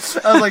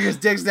 I was like, his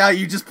dick's down.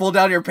 You just pull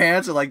down your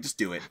pants and like just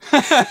do it.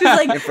 she's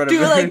like, front of do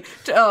her. like,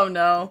 oh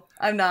no,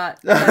 I'm not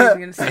even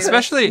gonna say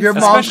Especially Your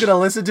mom's especially- gonna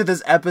listen to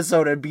this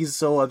episode and be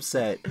so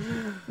upset.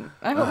 that.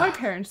 I hope my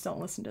parents don't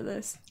listen to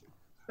this.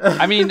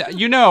 I mean, Mom,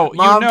 at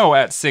I hope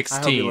you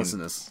 16, listen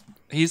to this.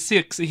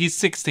 he's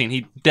 16.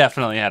 He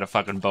definitely had a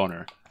fucking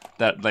boner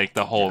that like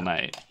the whole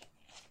night.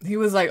 He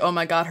was like, oh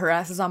my god, her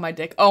ass is on my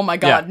dick. Oh my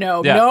god, Yeah,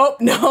 no, yeah.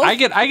 no. I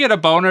get a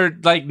boner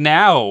like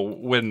now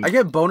when I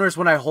get boners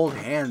when I hold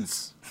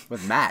hands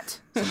with Matt.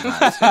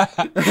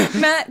 Sometimes.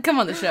 Matt, come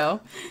on the show,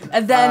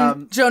 and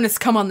then Jonas,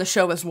 come on the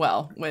show as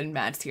well when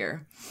Matt's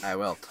here. I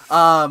will.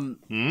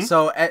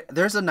 So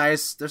there's a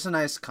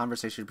nice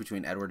conversation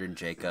between Edward and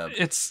Jacob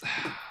it's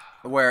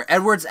where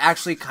Edward's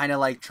actually kind of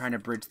like trying to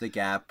bridge the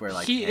gap where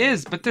like he hey,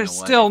 is, but you there's know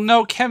what? still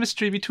no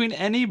chemistry between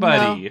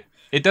anybody. No.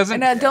 It doesn't.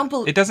 And I don't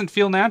believe. It doesn't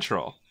feel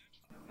natural.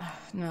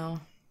 No,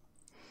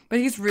 but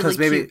he's really 'Cause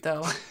maybe- cute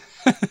though.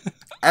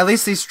 At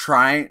least he's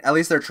trying. At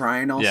least they're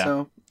trying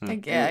also. I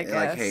Like, guess.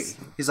 hey,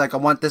 he's like, I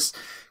want this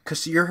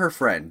because you're her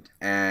friend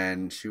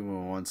and she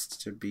wants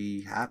to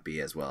be happy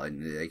as well.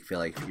 And I feel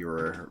like if you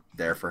were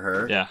there for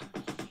her, Yeah.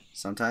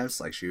 sometimes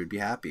like she would be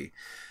happy.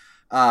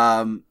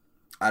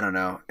 I don't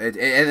know. And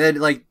then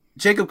like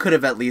Jacob could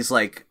have at least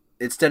like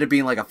instead of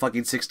being like a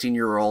fucking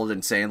 16-year-old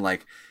and saying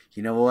like,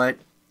 you know what,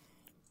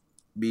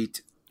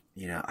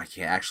 I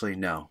can't actually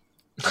no,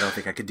 I don't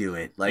think I could do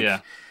it. Like,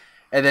 Yeah.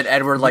 and then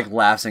Edward like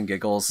laughs and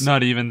giggles.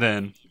 Not even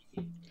then.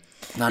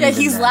 Not Yeah,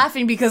 even he's then.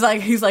 laughing because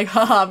he's like,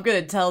 haha, I'm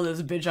gonna tell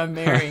this bitch I'm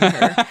marrying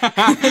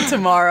her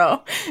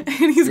tomorrow, and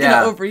he's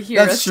gonna overhear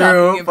that's us true.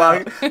 talking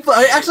about.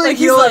 But actually, Like,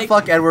 you know he's what? like-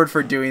 Fuck Edward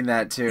for doing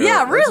that too.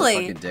 Yeah, That's a really.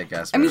 fucking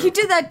dick-ass I mean, he move.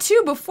 did that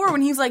too before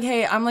when he's like,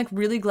 "Hey, I'm like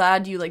really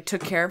glad you like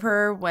took care of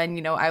her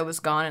when I was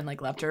gone and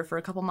like left her for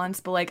a couple months,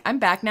 but like I'm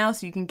back now,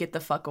 so you can get the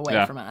fuck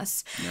away from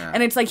us." Yeah.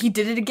 And it's like he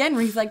did it again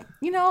where he's like,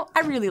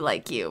 I really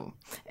like you,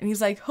 and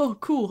he's like, "Oh,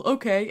 cool,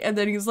 okay," and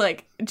then he's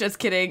like, "Just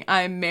kidding,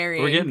 I'm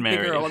marrying We're getting the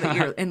married." girl that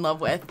you're in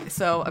love with,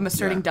 so I'm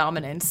asserting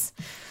dominance."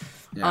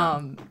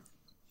 Yeah.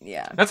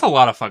 Yeah, That's a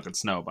lot of fucking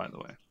snow, by the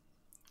way.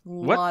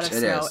 lot of It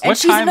snow, is. and What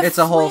she's time- in a It's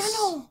a whole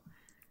flannel,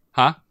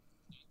 Huh?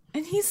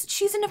 and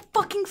she's in a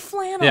fucking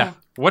flannel. Yeah.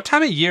 What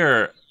time of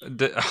year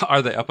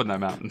are they up on that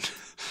mountain?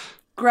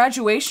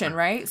 Graduation,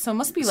 right? So it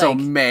must be So like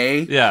May.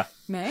 Yeah.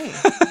 May.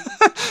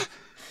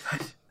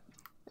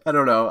 I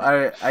don't know.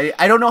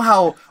 I don't know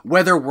how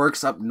weather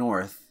works up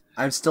north.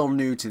 I'm still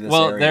new to this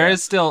Well, area. there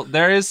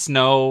is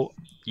snow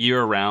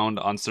year round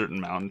on certain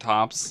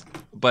mountaintops,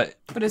 but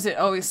But is it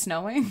always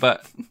snowing?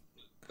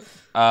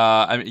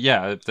 I mean,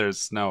 yeah, if there's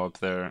snow up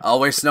there,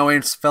 Always snowing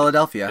in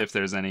Philadelphia. if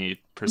there's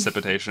any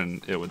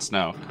precipitation, it would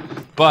snow.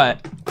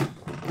 But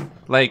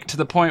like to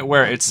the point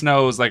where it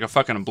snows like a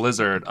fucking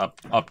blizzard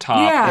up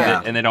top,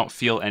 Yeah. and they don't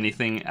feel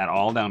anything at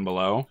all down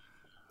below.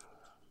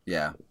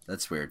 Yeah,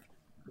 that's weird.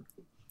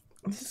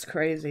 This is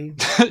crazy.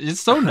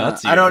 It's so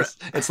nuts. I don't-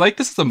 It's like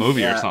this is a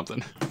movie or Yeah.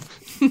 something.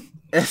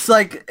 It's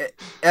like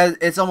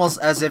it's almost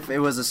as if it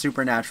was a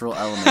supernatural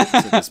element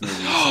to this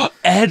movie.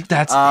 Ed,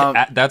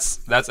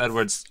 that's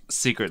Edward's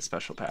secret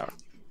special power.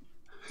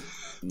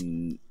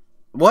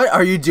 What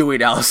are you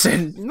doing,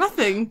 Allison?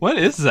 Nothing. What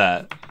is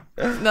that?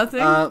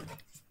 Nothing.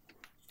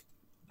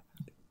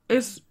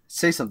 It's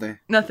Say something.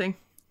 nothing.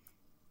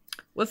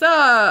 What's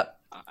up?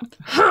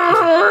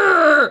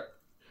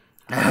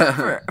 For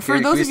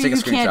Can those we of you take a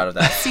who screenshot can't of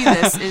that? see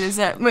this, it is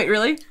that. Wait,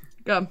 really?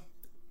 Go.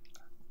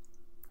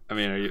 I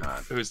mean,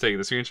 who's taking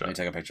the Let me screenshot?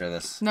 take a picture of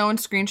this. No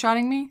one's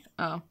screenshotting me.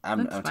 Oh,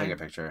 I'm that's fine. taking a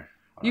picture.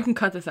 You can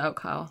cut this out,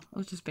 Kyle. I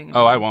was just being.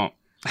 Oh, I won't.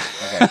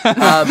 Okay.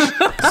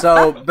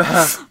 So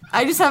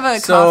I just have a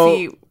So-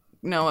 coffee.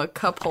 No, a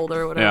cup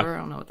holder or whatever. I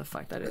don't know what the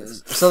fuck that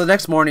is. so the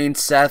next morning,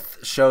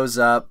 Seth shows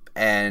up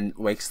and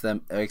wakes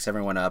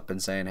everyone up and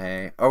saying,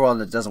 "Hey," or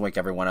well, it doesn't wake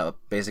everyone up.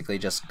 Basically,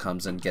 just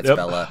comes and gets Yep.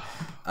 Bella.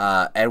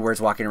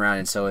 Edward's walking around,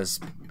 and so is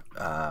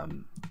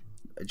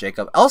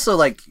Jacob. Also,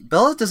 like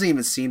Bella doesn't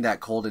even seem that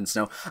cold in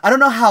snow. I don't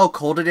know how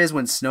cold it is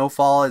when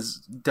snowfall is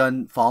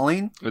done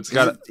falling.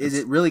 Is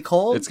it really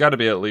cold? It's got to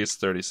be at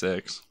least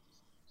 36.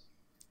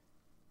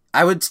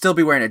 I would still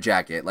be wearing a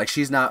jacket. Like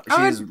she's not.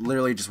 I She's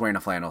literally just wearing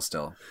a flannel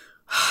still.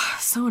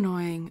 So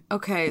annoying.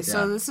 Okay,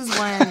 so Yeah.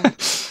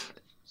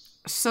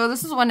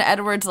 this is when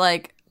Edward's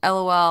like,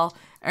 LOL,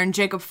 and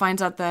Jacob finds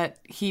out that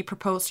he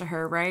proposed to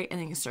her, right? And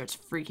then he starts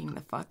freaking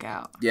the fuck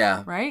out.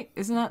 Yeah. Right?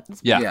 Isn't that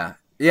Yeah.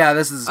 Yeah.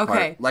 This is Okay.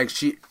 part. Like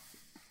she.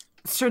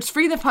 starts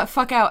freaking the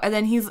fuck out, and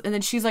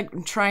then she's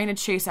like trying to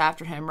chase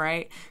after him,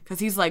 right? Because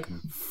he's like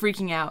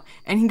freaking out,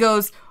 and he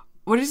goes,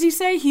 what does he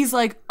say? He's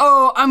like,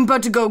 "Oh, I'm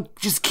about to go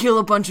just kill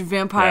a bunch of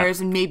vampires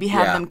and maybe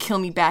have Yeah. them kill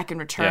me back in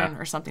return," Yeah.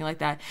 or something like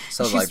that.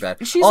 Something like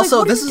that. She's Also,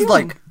 like, "What are this you is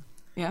doing?" like.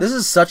 Yeah. This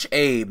is such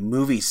a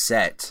movie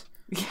set.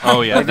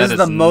 Oh yeah, Like, this that is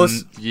the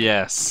most-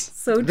 Yes.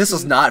 so This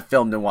was cheap. not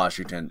filmed in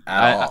Washington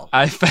at all.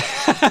 I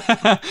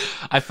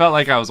felt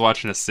like I was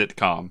watching a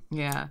sitcom.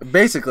 Yeah.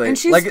 Basically, And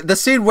she's- like the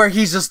scene where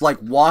he's just like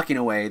walking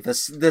away.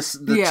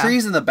 The Yeah.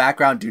 trees in the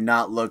background do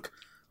not look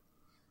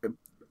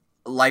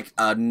like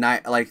a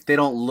night. Like they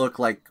don't look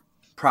like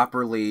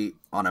properly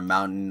on a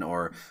mountain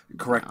or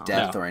correct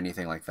depth No. or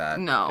anything like that.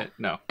 No.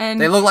 No.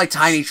 And They look like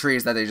tiny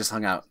trees that they just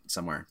hung out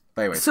somewhere.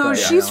 But anyways, so go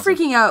ahead, she's Allison.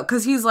 freaking out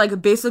because he's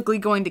like basically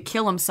going to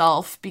kill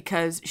himself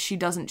because she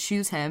doesn't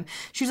choose him.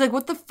 She's like,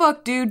 "What the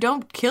fuck, dude?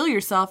 Don't kill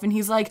yourself." And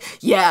he's like,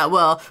 "Yeah,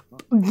 well,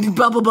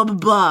 blah blah blah blah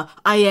blah.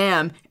 I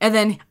am." And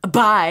then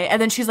bye.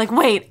 And then she's like,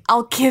 "Wait,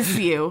 I'll kiss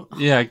you.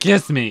 Yeah,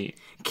 kiss me.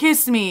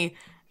 Kiss me."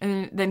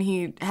 And then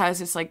he has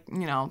this like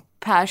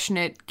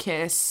passionate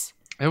kiss.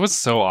 It was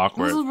so This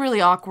awkward. was really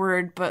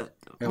awkward, but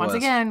once was.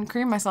 again,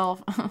 cream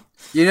myself.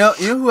 You know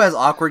who has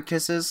awkward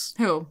kisses?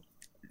 Who?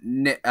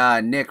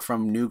 Nick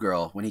from New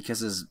Girl when he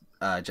kisses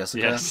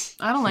Jessica. Yes.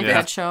 I don't like Yeah.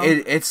 that show.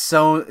 It's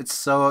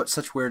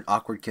such weird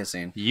awkward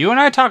kissing. You and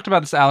I talked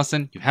about this,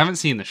 Allison. You haven't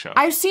seen the show.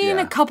 I've seen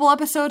Yeah. a couple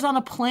episodes on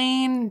a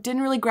plane.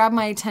 Didn't really grab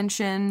my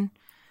attention.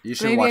 You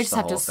should Maybe I watch just the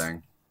have whole to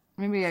thing.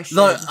 Maybe I should.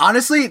 Though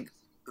honestly,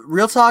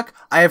 real talk,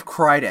 I have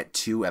cried at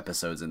 2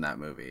 episodes in that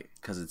movie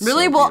because it's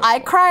Really? So Well, I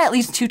beautiful. cry at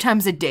least 2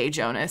 times a day,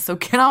 Jonas. So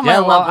get on my yeah,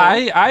 well,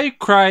 level. I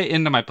cry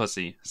into my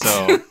pussy.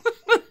 So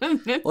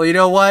Well, you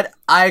know what?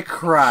 I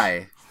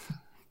cry.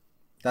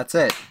 That's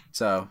it.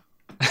 So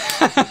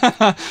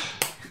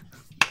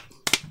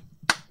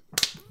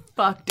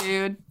Fuck,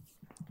 dude.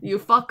 You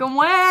fucking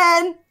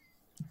win.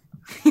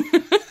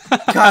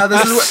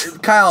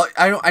 Kyle,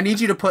 I need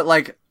you to put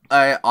like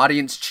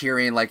audience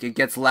cheering, like it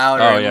gets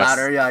louder Oh, and yes.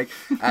 louder, like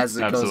as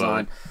it goes Absolutely.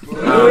 on.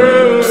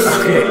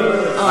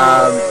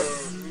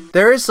 Okay.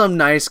 There is some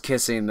nice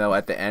kissing though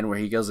at the end where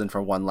he goes in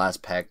for one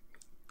last peck.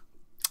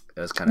 It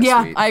was kind of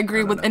Yeah, sweet. I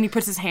agree with, and he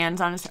puts his hands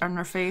on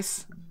her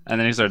face. And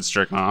then he starts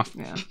jerking off.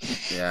 Yeah.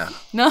 Yeah.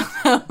 No,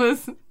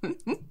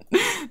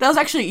 that was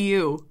actually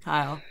you,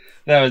 Kyle.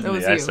 That was That me.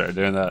 was I you. started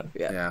doing that.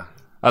 Yeah.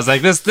 I was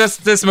like,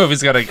 this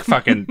movie's gonna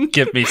fucking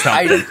give me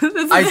something.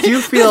 I do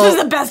This is feel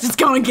the best it's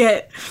gonna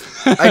get.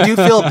 I do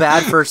feel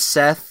bad for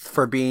Seth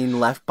for being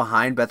left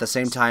behind, but at the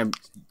same time,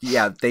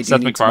 yeah, they do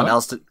Seth need someone MacFarlane?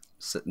 else to.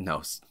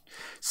 No,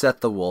 Seth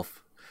the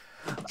Wolf.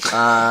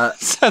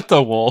 Set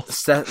the wolf.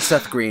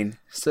 Seth Green.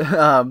 Seth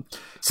Oh,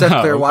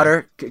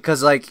 Clearwater,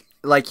 because like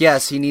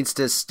yes, he needs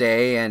to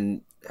stay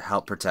and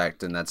help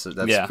protect, and that's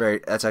Yeah.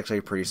 that's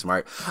actually pretty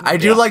smart. I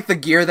do like the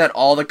gear that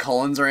all the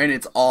Cullens are in.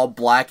 It's all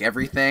black,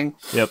 everything.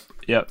 Yep.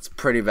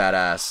 Pretty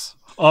badass.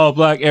 All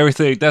black,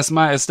 everything. That's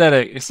my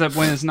aesthetic, except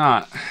when it's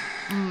not.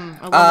 I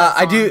love that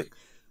I song. do.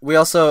 We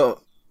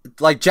also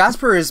like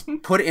Jasper is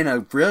put in a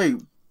really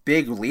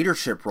big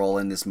leadership role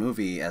in this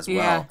movie as Yeah.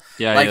 well.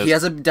 Yeah, like he he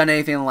is. hasn't done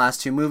anything in the last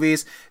two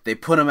movies. They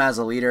put him as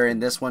a leader in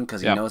this one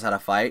because he Yeah. knows how to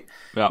fight,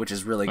 Yeah. which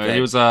is really Well, good.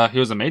 He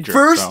was a major.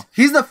 First, so.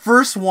 he's the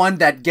first one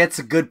that gets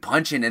a good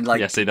punch in and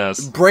like Yes, he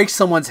does. breaks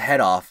someone's head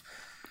off.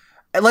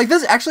 And, like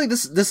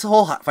this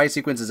whole fight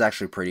sequence is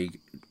actually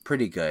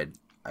pretty good.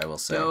 I will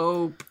say.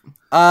 Dope.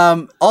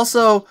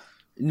 Also,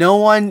 no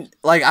one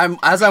like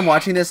as I'm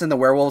watching this and the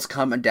werewolves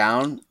come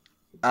down.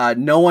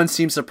 No one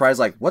seems surprised.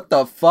 Like, what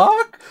the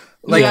fuck?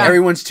 Like Yeah.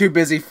 everyone's too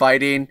busy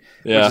fighting,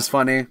 Yeah. which is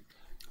funny.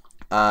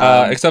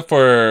 Except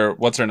for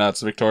what's her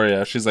nuts,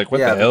 Victoria. She's like, what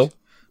Yeah, the hell?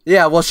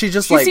 Yeah, well, she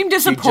just She like seemed she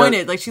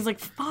disappointed. Like she's like,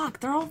 "Fuck,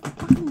 they're all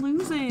fucking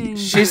losing."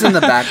 she's in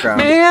the background,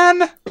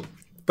 Man.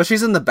 but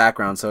she's in the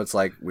background, so it's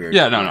like weird.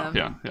 Yeah. No.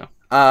 Yeah.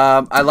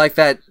 I like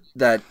that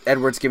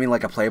Edward's giving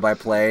like a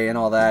play-by-play and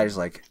all that. He's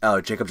like, "Oh,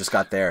 Jacob just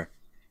got there."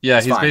 Yeah.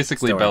 It's He's fine.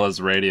 basically Story.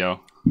 Bella's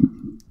radio.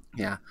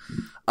 Yeah.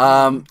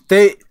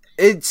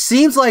 It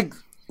seems like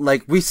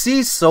we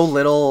see so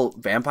little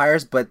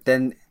vampires, but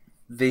then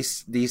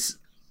these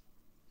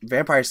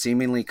vampires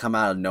seemingly come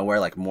out of nowhere,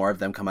 like more of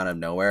them come out of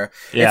nowhere.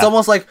 Yeah. It's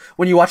almost like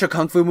when you watch a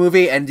kung fu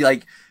movie and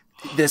like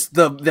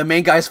the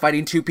main guy's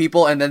fighting two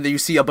people and then you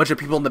see a bunch of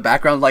people in the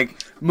background like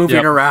moving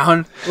Yep.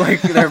 around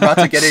like they're about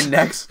to get in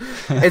next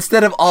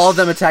instead of all of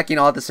them attacking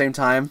all at the same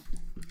time.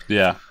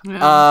 Yeah.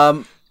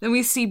 Then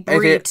we see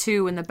Bree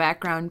too in the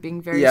background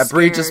being very scared.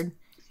 Bree just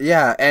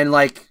and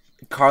like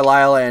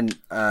Carlisle and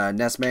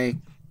Nesme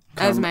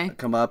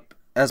come up.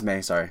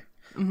 Esme, sorry.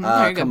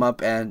 Very Come good.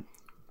 up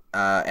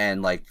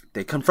and like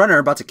they confront her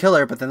about to kill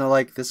her, but then they're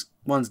like, this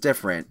one's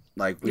different.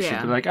 Like we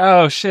Yeah. should, Like,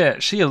 oh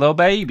shit, she a little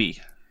baby.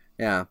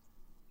 yeah.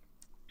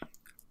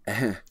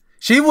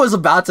 She was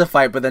about to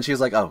fight, but then she was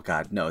like, oh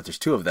god, no, there's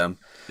two of them.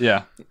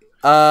 Yeah.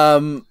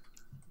 I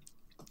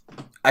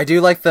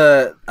do like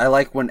I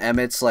like when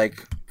Emmett's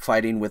like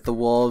fighting with the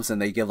wolves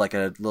and they give like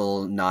a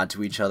little nod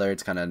to each other.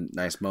 It's kind of a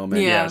nice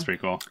moment. Yeah. Yeah, it's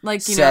pretty cool.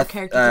 Like Seth,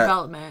 character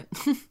development.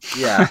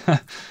 Yeah.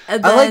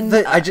 And I then,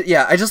 like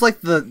I just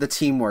like the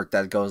teamwork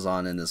that goes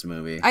on in this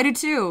movie. I do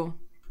too.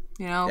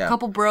 A Yeah.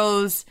 couple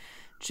bros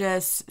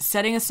just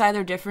setting aside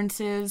their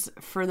differences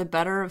for the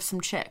better of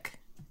some chick.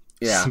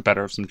 Yeah.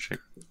 Better of some chick.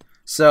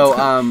 So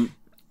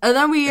And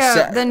then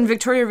Sa- then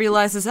Victoria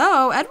realizes,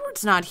 oh,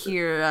 Edward's not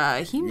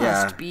here. He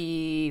must Yeah.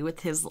 be with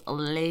his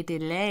lady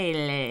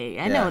Lay.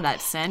 I Yeah. know that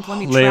scent. Let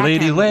me track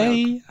Lady him.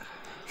 Lay.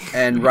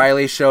 and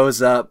Riley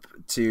shows up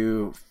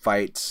to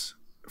fight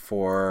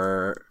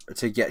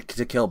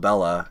to kill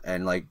Bella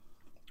and like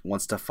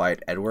wants to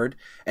fight Edward.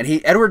 And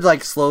Edward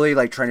like slowly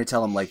like trying to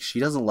tell him like she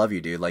doesn't love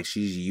you, dude. Like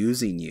she's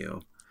using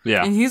you.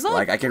 Yeah. And he's like,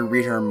 Like I can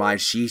read her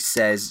mind. She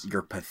says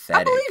you're I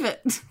pathetic. believe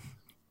it.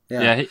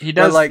 Yeah, he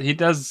But, does. like He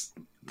does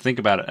think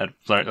about it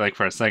like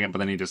for a second, but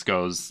then he just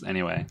goes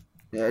anyway.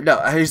 no,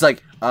 he's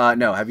like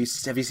no. Have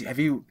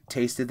you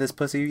tasted this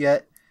pussy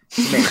yet?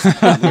 Mate,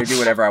 I'm gonna do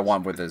whatever I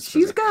want with this.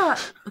 She's pussy.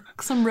 got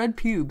some red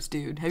pubes,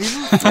 dude. Have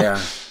you ever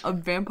Yeah. a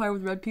vampire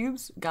with red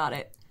pubes? Got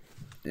it.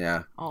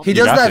 Yeah. Oh. He You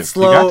does got that to. You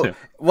slow. got to.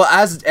 Well,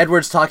 as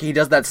Edward's talking, he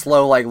does that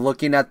slow, like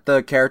looking at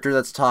the character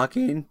that's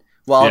talking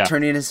while Yeah.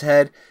 turning his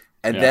head,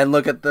 and Yeah. then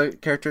look at the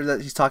character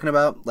that he's talking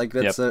about. Like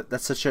that's Yep.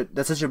 that's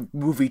such a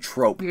movie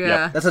trope.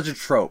 Yeah. That's such a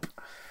trope.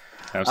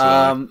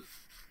 Absolutely.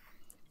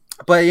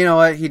 But you know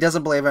what? He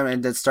doesn't believe him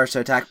and then starts to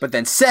attack. But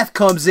then Seth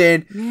comes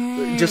in,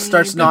 just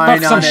starts Fuck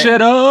gnawing some on it.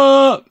 shit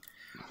up.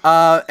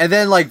 And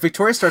then like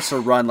Victoria starts to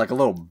run like a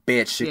little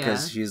bitch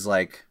because Yeah. she's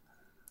like,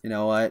 you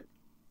know what?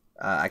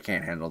 I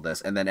can't handle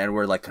this. And then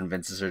Edward like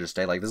convinces her to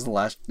stay. Like this is the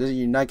last.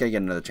 You're not gonna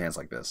get another chance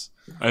like this.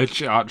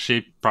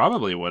 She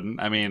probably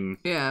wouldn't. I mean,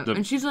 Yeah,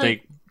 and she's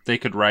like- they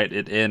could write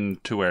it in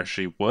to where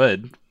she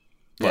would,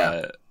 Yeah.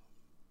 but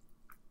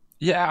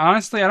yeah,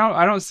 honestly,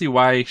 I don't see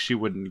why she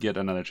wouldn't get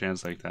another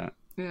chance like that.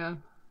 Yeah.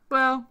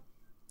 Well,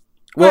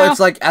 Well, it's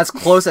like as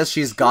close as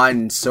she's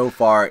gotten so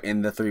far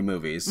in the three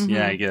movies.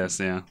 Yeah, I guess.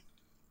 Yeah.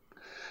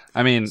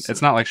 I mean,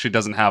 it's not like she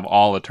doesn't have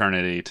all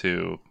eternity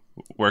to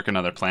work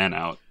another plan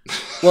out.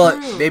 Well,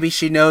 maybe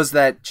she knows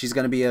that she's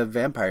going to be a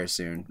vampire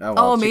soon. Oh,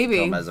 well, she maybe. can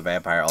kill him as a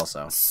vampire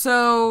also.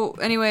 So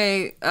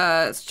anyway,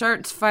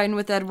 starts fighting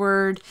with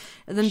Edward,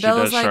 and then She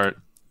Bella's does like, shart.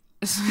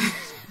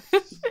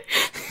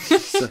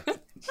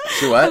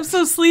 She what? I'm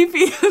so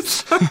sleepy. I'm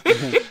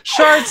sorry.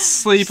 Shart's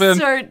sleeping.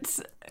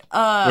 Starts.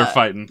 They're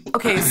fighting.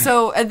 Okay,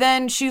 so and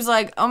then she's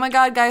like, "Oh my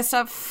god, guys,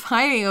 stop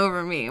fighting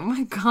over me! Oh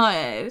my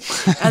god!"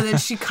 And then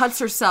she cuts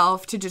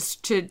herself to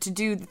just to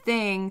do the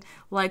thing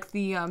like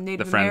the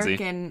Native frenzy.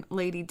 American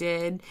lady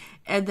did,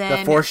 and then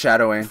The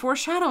foreshadowing. and 1,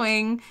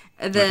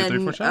 2, 3,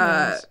 then 4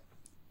 shadows.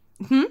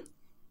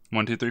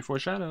 1, 2, 3, 4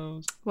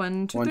 shadows.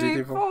 1, 2, 1, 2, 3,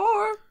 3,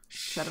 4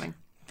 shadowing.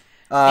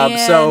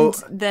 So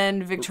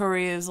then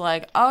Victoria's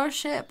like, "Oh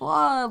shit,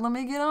 blood! Let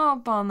me get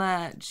up on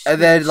that."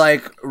 and then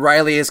like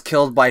Riley is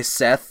killed by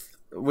Seth,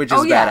 which is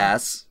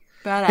badass.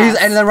 Badass.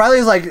 And then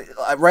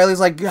Riley's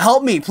like,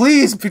 "Help me,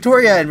 please,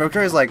 Victoria." And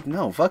Victoria's like,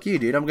 "No, fuck you,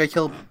 dude. I'm gonna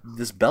kill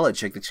this Bella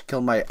chick that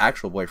killed my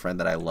actual boyfriend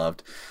that I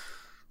loved."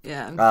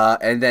 Yeah.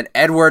 And then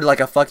Edward, like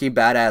a fucking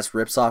badass,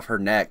 rips off her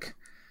neck.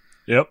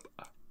 Yep.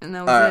 And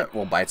that was it.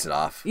 Well, bites it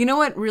off. You know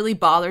what really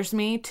bothers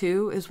me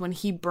too is when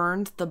he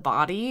burned the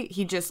body,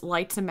 he just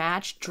lights a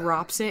match,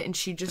 drops it, and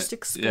she just Yeah.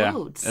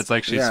 explodes. It's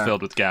like she's Yeah.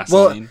 filled with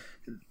gasoline.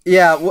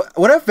 Yeah.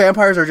 What if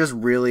vampires are just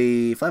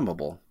really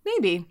flammable?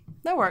 Maybe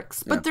that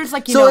works, but there's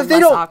like So if they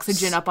less don't-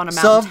 oxygen up on a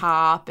so-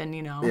 mountaintop, and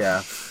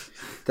Yeah,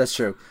 that's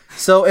true.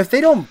 So if they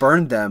don't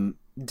burn them,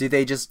 do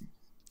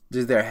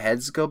their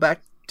heads go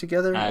back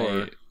together?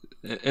 Or?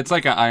 It's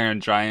like an Iron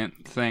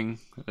Giant thing.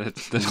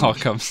 It all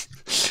comes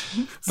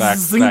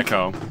back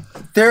home.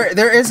 There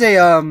is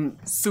a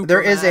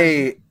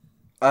Superman.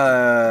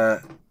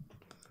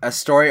 a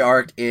story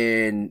arc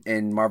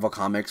in Marvel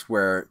Comics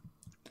where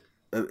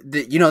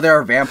there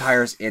are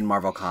vampires in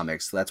Marvel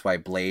Comics. That's why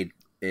Blade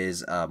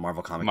is a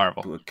Marvel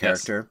book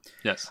character.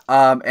 Yes.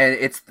 And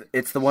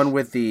it's the one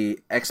with the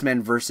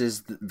X-Men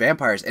versus the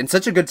vampires, and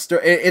such a good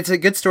story. It's a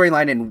good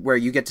storyline, in where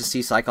you get to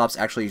see Cyclops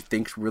actually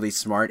think really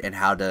smart and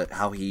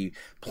how he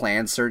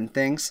plans certain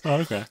things. Oh,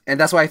 okay. And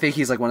that's why I think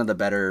he's like one of the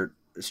better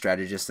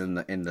strategists in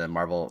the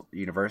Marvel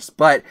universe.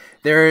 But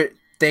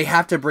they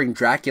have to bring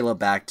Dracula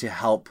back to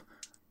help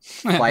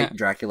fight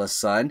Dracula's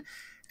son.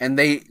 And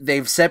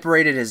they've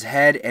separated his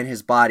head and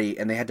his body,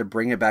 and they had to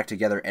bring it back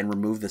together and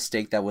remove the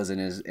stake that was in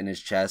his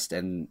chest,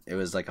 and it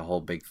was like a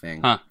whole big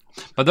thing. Huh.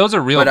 But those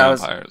are real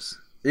vampires.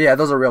 Yeah,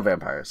 those are real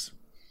vampires.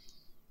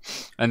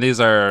 And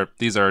these are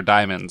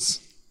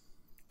diamonds.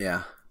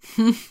 Yeah.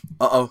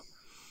 Uh-oh.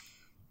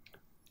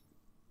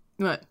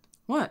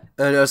 What?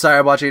 No, sorry,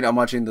 I'm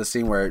watching the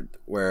scene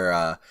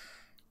where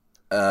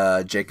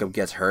Jacob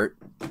gets hurt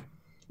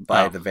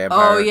by the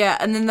vampire. Oh yeah,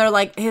 and then they're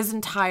like his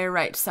entire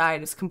right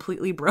side is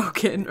completely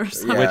broken or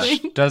something.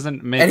 Which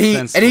doesn't make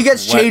sense. And he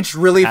gets with what changed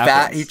really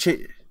fast.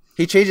 happens.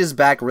 He changes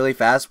back really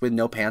fast with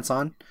no pants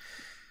on.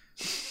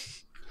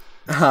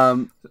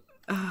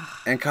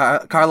 And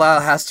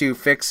Carlisle has to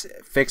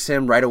fix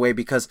him right away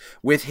because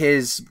with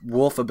his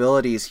wolf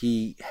abilities,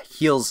 he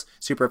heals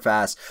super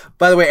fast.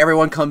 By the way,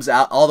 everyone comes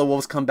out. All the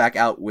wolves come back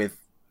out with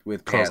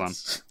Clothes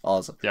pants.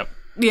 On. Yep.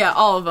 Yeah,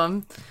 all of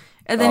them.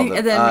 And then, All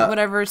of them.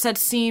 whatever, it's that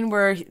scene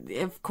where,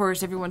 of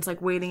course, everyone's like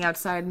waiting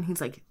outside, and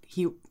he's like,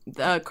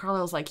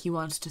 Carlisle's like, he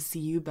wants to see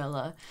you,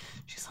 Bella.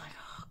 She's like,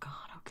 oh god,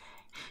 okay.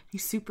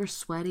 He's super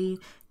sweaty,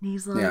 and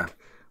he's like,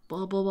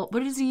 blah blah blah.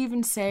 What does he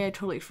even say? I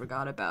totally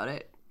forgot about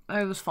it.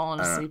 I was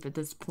falling asleep at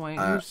this point.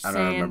 I don't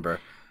remember.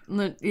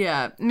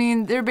 Yeah, I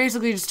mean, they're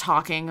basically just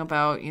talking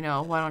about,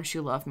 why don't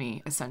you love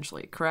me,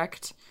 essentially,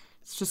 correct?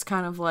 It's just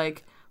kind of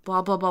like,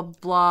 blah, blah, blah,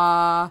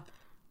 blah.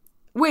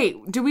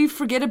 Wait, did we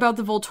forget about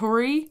the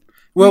Volturi?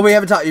 Well, we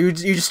haven't talked. You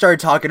just started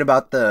talking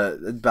about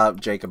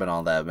Jacob and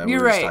all that. And You're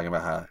we were just right. talking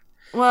about how.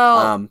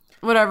 Well,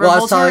 whatever. well, I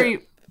was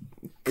Volturi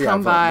Yeah,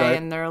 come go by ahead.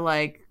 and they're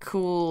like,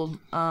 cool,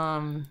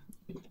 and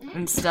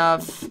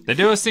stuff. They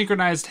do a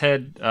synchronized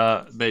head.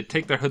 They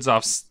take their hoods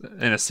off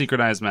in a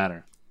synchronized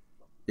manner.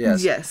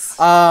 Yes. Yes.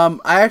 I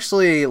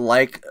actually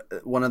like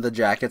one of the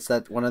jackets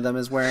that one of them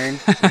is wearing,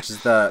 which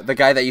is the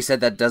guy that you said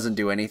that doesn't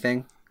do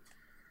anything.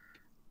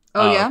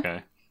 Oh, yeah?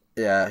 Okay.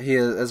 Yeah, he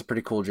has a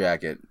pretty cool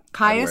jacket.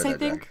 Caius, I'd wear I that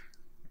think? jacket.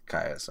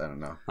 Caius, I don't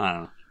know. I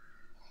don't know.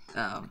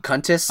 Oh.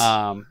 Cuntis?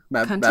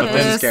 Matt Cuntis.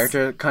 Ben's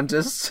character,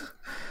 Cuntis.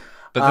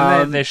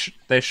 But then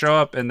they show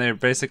up and they're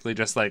basically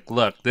just like,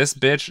 look, this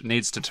bitch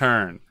needs to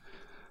turn,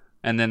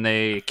 and then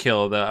they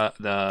kill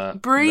the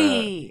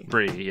Bree.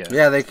 Bree, yeah.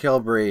 Yeah, they kill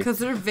Bree. Because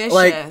they're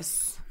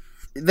vicious.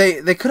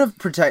 They could have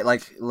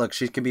look,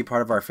 she can be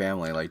part of our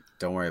family. Like,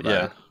 don't worry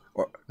about it.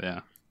 Or,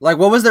 Yeah. like,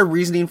 what was their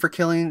reasoning for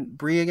killing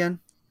Bree again?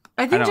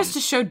 I think I just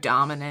don't- to show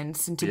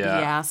dominance and to be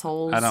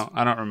assholes. I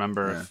don't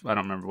remember. I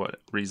don't remember what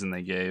reason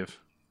they gave.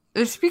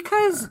 It's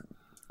because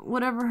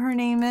whatever her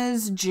name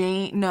is,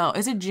 Jane. No,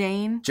 is it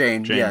Jane?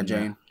 Jane, Jane, yeah, yeah.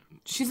 Jane.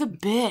 She's a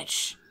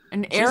bitch.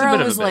 And She's a Arrow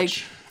bit of a is like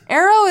bitch.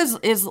 Arrow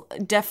is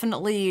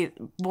definitely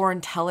more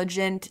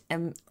intelligent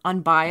and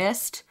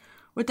unbiased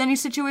with any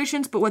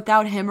situations, but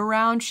without him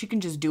around, she can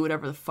just do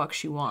whatever the fuck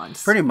she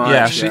wants. Pretty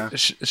much. Yeah,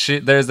 she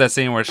there's that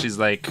scene where she's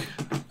like,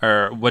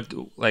 or what,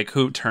 like,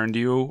 who turned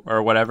you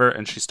or whatever,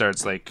 and she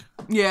starts like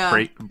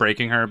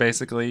breaking her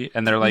basically,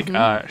 and they're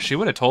like, she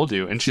would have told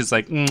you, and she's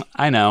like,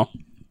 I know.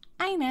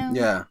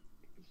 Yeah.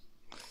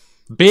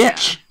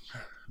 Bitch.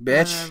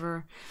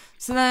 Whatever.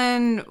 So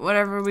then,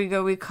 whatever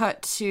we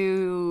cut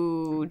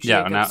to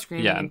Jacob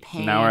screaming in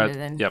pain, now we're at,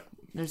 and then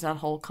there's that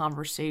whole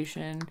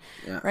conversation,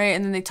 right?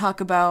 And then they talk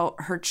about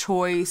her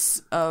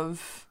choice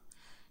of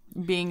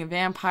being a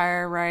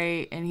vampire,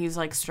 right? And he's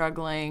like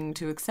struggling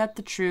to accept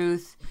the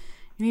truth,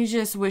 and he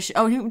just wish.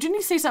 Oh, didn't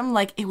he say something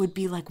like it would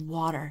be like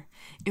water?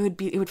 It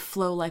would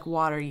flow like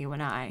water. You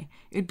and I.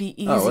 It would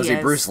be easy. Oh, was he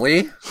Bruce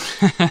Lee?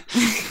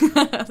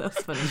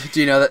 That's funny. Do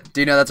you know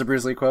that's a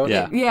Bruce Lee quote?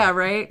 Yeah. Yeah.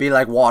 Right. Be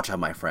like water,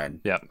 my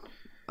friend. Yeah.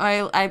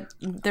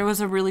 There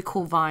was a really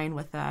cool Vine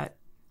with that.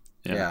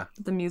 Yeah.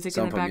 The music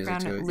in the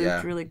background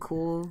looked really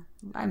cool.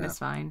 I miss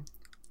Vine.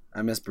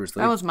 I miss Bruce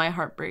Lee. That was my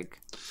heartbreak.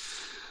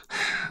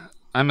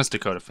 I miss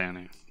Dakota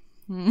Fanning.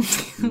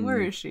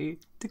 Where is she?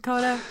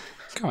 Dakota?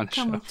 Come on,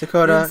 show.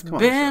 Dakota, come on.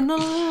 Been a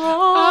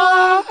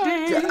long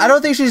day. I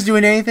don't think she's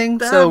doing anything,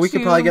 so we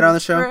could probably get on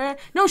the show.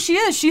 No, she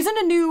is. She's in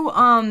a new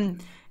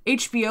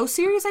HBO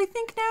series, I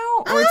think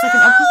now, or it's like an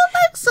episode.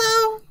 I think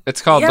so.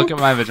 It's called Look at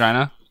My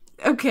Vagina.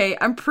 Okay,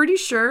 I'm pretty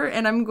sure,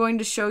 and I'm going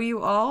to show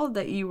you all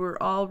that you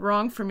were all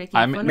wrong for making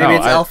fun of Maybe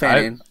it's Elle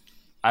Fanning.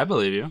 I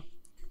believe you.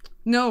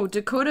 No,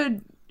 Dakota.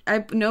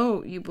 I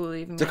know you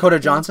believe me. Dakota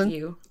Johnson?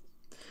 You.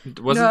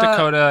 Wasn't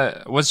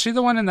Dakota? Was she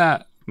the one in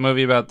that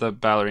movie about the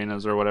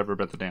ballerinas or whatever,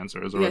 about the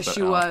dancers? Or Yeah,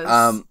 she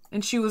was.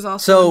 And she was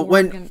also so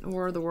in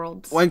War of the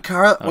Worlds. When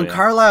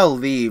Carlisle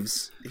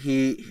leaves,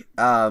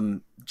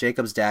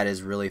 Jacob's dad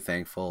is really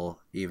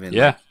thankful, even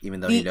though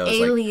he knows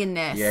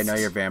alienness. I know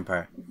you're a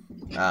vampire.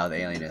 Oh, the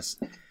alienness.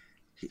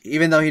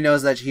 Even though he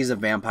knows that he's a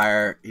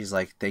vampire, he's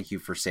like, "Thank you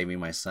for saving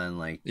my son.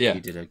 Like,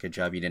 you did a good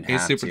job. You didn't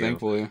have to." He's super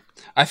thankful. Yeah.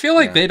 I feel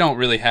like they don't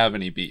really have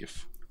any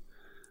beef.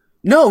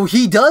 No,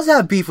 he does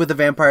have beef with the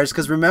vampires,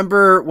 because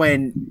remember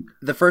when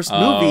the first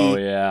movie? Oh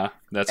yeah,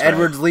 that's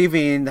Edward's right.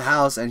 leaving the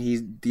house and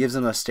he gives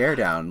him a stare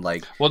down.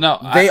 Like, well, no,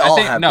 they I all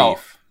think, have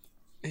beef.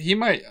 He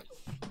might.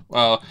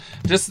 Well,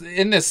 just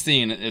in this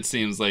scene, it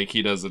seems like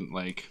he doesn't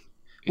like.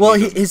 Well,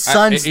 his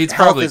son's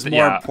health is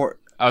more important.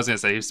 I was gonna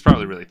say he's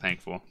probably really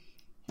thankful.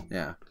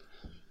 Yeah.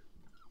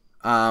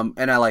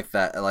 And I like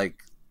that.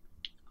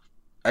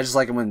 I just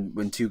like it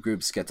when two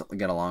groups get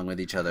along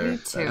with each other. Me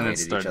too. And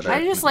hated each other.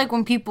 I just like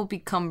when people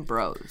become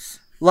bros.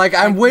 Like,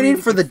 I'm waiting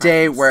really for the good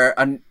day friends. where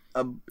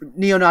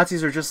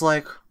neo-Nazis are just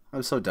like,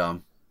 I'm so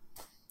dumb.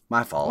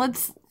 My fault.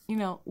 Let's be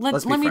let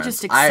me friends.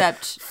 just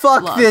accept.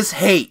 Fuck love. this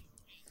hate.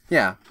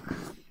 Yeah.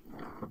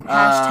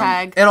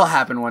 Hashtag. It'll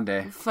happen one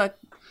day. Fuck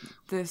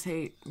this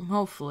hate.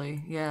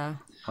 Hopefully, yeah.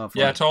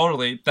 Hopefully. Yeah,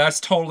 totally. That's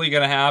totally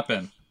gonna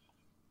happen.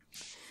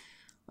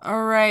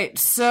 All right,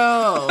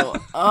 so.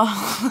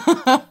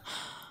 Blah,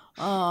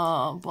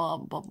 blah,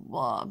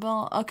 blah,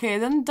 blah. Okay,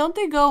 then don't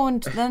they go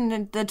and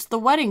then that's the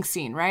wedding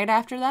scene, right?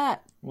 After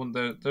that. Well,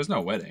 there's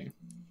no wedding.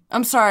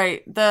 I'm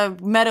sorry, the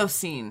meadow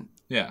scene.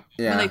 Yeah.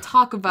 When they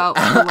talk about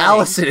the wedding.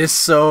 Allison is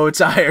so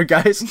tired,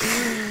 guys.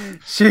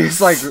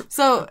 She's like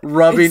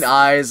rubbing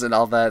eyes and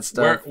all that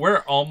stuff. We're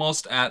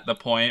almost at the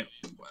point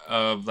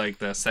of like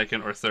the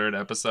second or third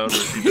episode where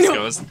she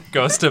just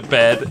goes to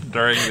bed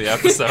during the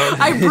episode.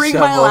 I bring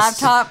my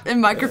laptop and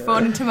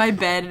microphone into my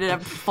bed and I'm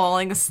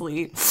falling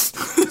asleep.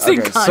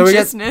 Losing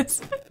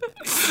consciousness.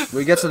 So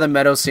we get to the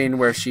meadow scene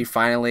where she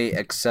finally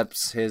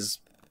accepts his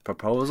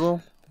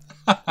proposal.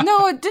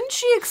 No, didn't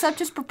she accept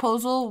his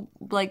proposal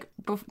like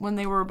when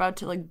they were about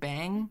to like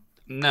bang?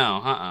 No,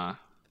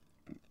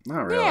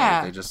 Not really.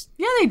 Yeah,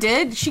 they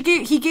did.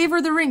 He gave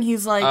her the ring.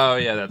 He's like, oh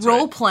yeah, that's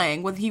role right.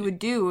 playing what he would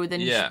do. Then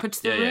she puts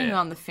the ring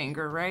on the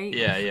finger, right?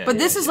 Yeah. But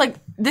this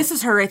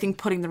is her, I think,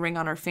 putting the ring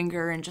on her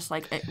finger and just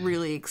like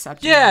really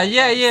accepting. Yeah.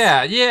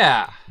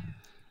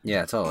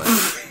 Yeah, totally.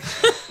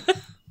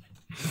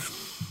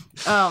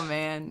 Oh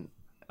man.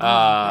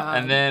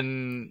 And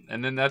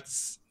then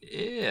that's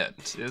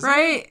it, isn't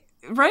it?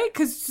 Right,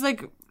 because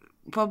like,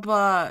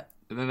 blah.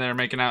 And then they're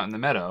making out in the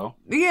meadow.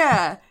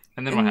 Yeah.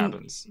 And then what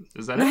happens?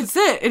 Is that That's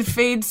it? It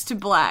fades to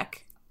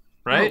black.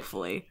 Right?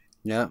 Hopefully.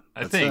 Yeah,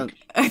 I think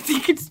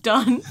it's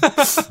done.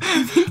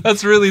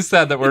 that's really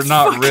sad that we're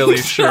not really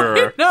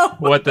sure No.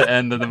 what the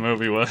end of the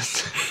movie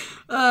was.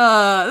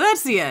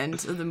 That's the end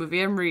of the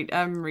movie.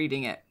 I'm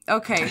reading it.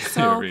 Okay,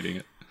 so You're reading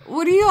it.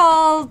 what do you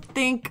all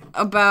think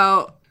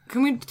about?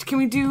 Can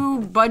we do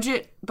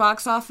budget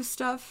box office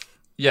stuff?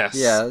 Yes.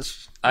 Yeah.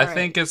 I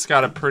think it's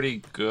got a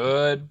pretty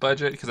good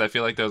budget because I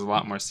feel like there's a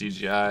lot more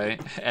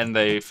CGI and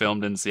they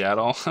filmed in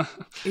Seattle.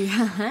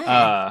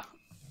 Yeah.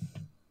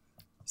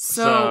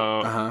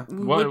 So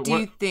what do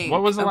you think?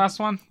 What was the last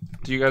one?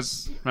 Do you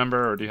guys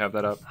remember or do you have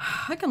that up?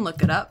 I can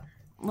look it up.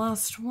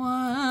 Last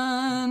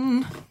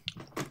one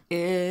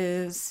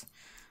is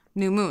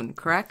New Moon,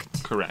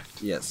 correct?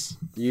 Correct. Yes.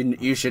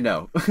 You should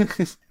know.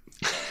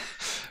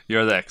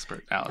 You're the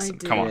expert, Allison. I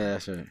do. Come on. Yeah,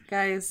 sure.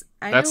 Guys,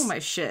 I That's- know my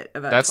shit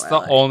about That's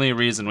Twilight. the only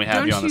reason we have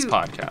Don't you on this you-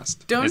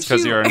 podcast. Don't It's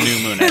because you- you're a New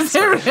Moon Is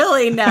expert. it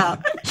really now?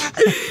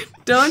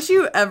 Don't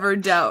you ever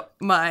doubt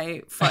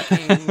my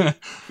fucking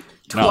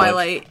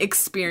Twilight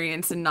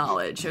experience and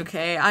knowledge,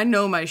 okay? I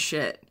know my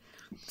shit.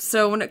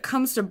 So when it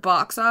comes to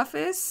box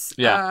office,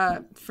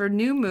 for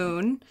New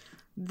Moon,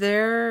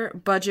 their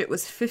budget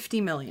was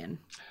 $50 million.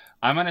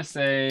 I'm gonna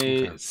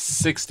say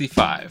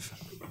 65.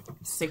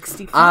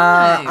 65.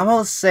 I'm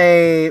gonna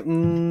say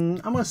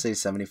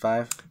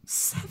 75.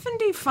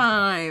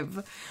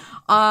 75.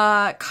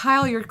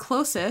 Kyle, you're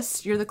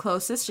closest. You're the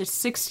closest. It's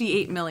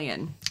 68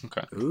 million.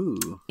 Okay.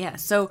 Ooh. Yeah.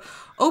 So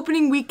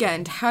opening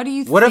weekend, how do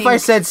you think? What if I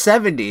said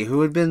 70? Who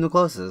would have been the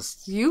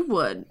closest? You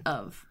would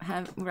have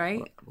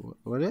right?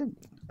 Would it?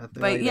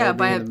 But yeah,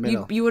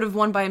 you would have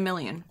won by $1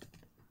 million.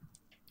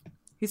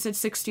 He said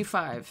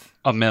 65.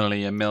 A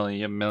million.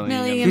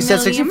 He said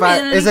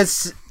 65.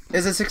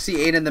 Is it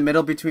 68 in the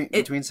middle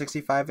between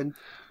 65 and?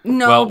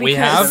 No, well, because we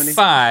have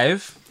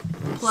 5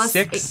 plus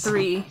 6,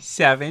 3,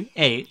 7,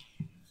 8.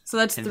 So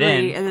that's and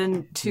 3, and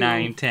then 2.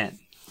 9, 10.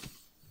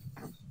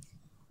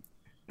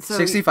 So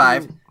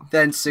 65,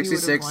 then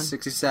 66,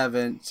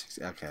 67.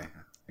 Okay,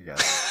 I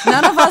guess.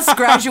 None of us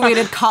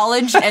graduated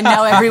college, and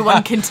now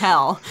everyone can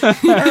tell. So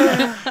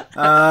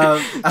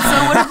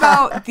what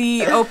about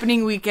the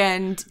opening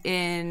weekend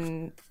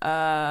in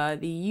the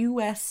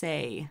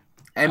USA?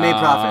 And made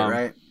profit,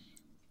 right?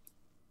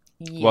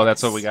 Yes. Well,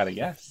 that's what we gotta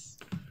guess.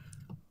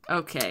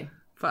 Okay,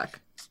 fuck.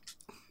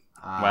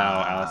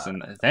 Wow,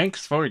 Allison,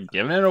 thanks for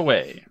giving it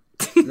away.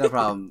 No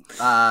problem.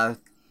 I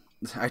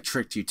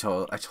tricked you.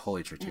 I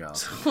totally tricked you,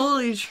 Allison.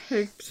 Totally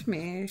tricked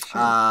me.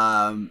 Sure.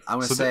 I'm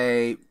gonna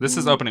say this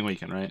is opening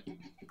weekend, right?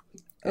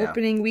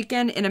 Opening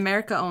weekend in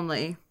America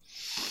only.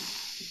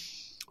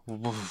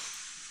 One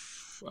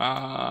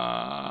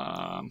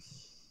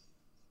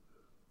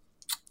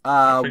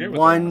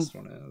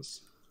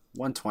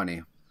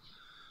 120.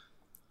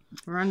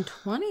 Around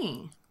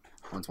 20.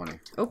 120.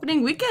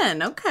 Opening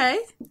weekend. Okay.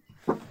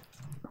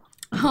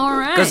 All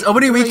right. Because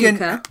opening weekend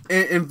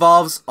it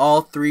involves all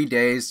 3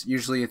 days,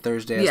 usually a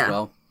Thursday as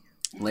well.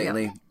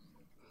 Lately, I'm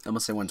gonna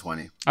say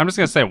 120. I'm just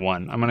gonna say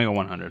 1. I'm gonna go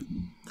 100.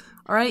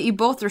 All right, you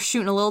both are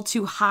shooting a little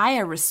too high. I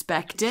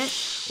respect it,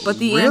 but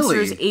the answer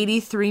is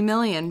 83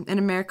 million in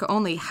America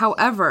only.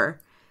 However,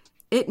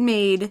 it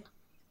made.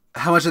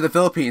 How much of the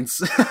Philippines?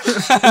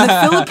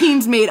 The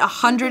Philippines made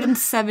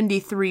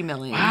 173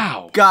 million.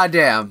 Wow.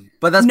 Goddamn.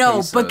 But that's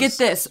pesos. But get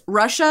this.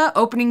 Russia,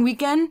 opening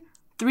weekend,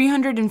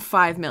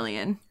 305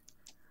 million.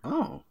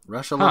 Oh,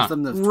 Russia loves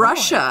them to fly.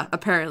 Russia,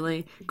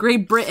 apparently.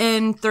 Great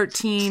Britain,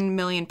 13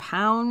 million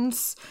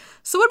pounds.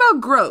 So what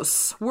about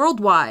gross,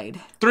 worldwide?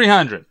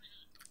 $300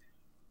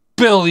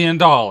 billion.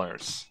 No,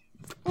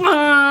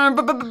 I'm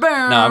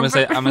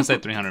gonna say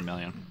 300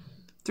 million.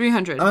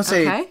 300. I'm gonna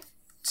say okay.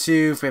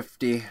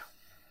 250.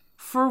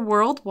 For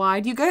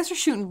worldwide, you guys are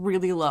shooting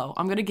really low.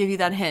 I'm gonna give you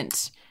that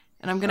hint,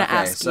 and I'm gonna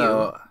ask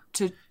you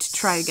to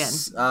try again.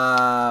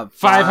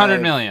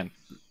 500 million.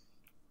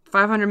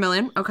 500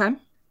 million. Okay.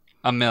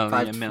 A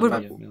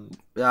million.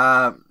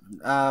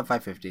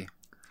 550.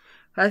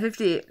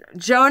 550.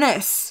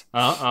 Jonas.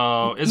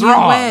 It's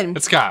wrong. Win.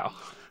 It's Kyle.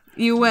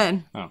 You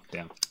win. Oh,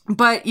 damn.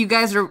 But you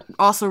guys are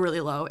also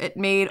really low. It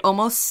made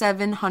almost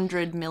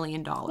 $700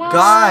 million.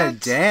 God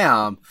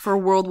damn. For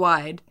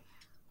worldwide.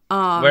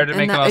 Where did it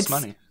make the most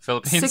money?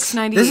 Philippines?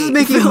 698. This is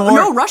making more.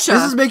 No, Russia.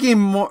 This is making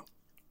more.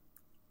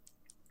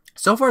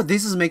 So far,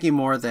 this is making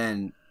more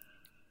than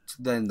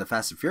the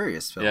Fast and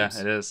Furious films.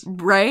 Yeah, it is.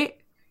 Right?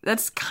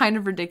 That's kind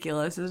of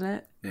ridiculous, isn't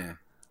it? Yeah.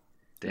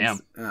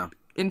 Damn.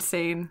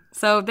 Insane.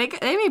 So they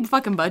made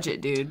fucking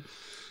budget, dude.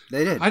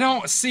 They did. I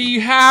don't see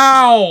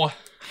how.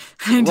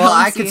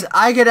 I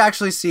could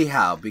actually see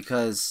how,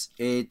 because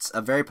it's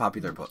a very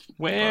popular book.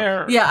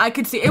 Where? Yeah, I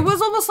could see. It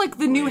was almost like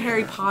the new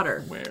Harry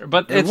Potter. Where?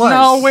 But it's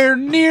nowhere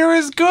near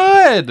as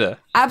good.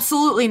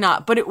 Absolutely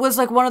not. But it was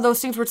like one of those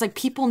things where it's like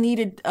people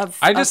needed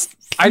I just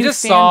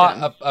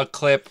saw a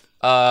clip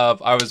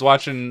of, I was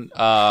watching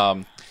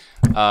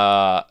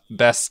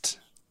best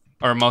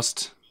or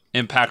most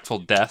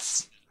impactful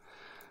deaths,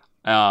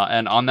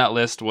 and on that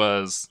list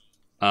was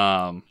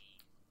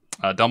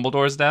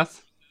Dumbledore's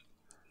death.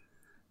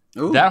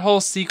 Ooh. That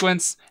whole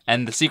sequence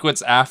and the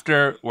sequence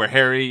after where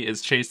Harry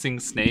is chasing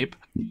Snape,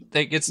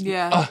 he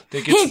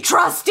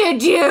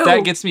trusted you.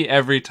 That gets me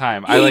every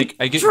time. I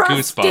get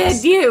goosebumps.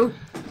 Trusted you.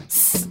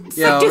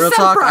 Yeah, real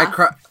talk.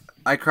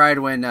 I cried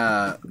when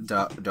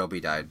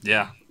Dobby died.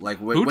 Yeah, like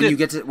when you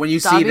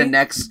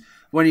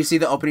see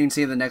the opening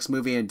scene of the next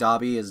movie and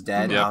Dobby is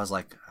dead. Yep. I was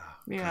like, oh,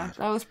 yeah, God.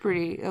 that was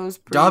pretty.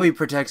 Dobby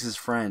protects his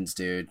friends,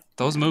 dude.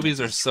 Those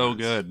movies are so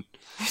good.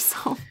 They're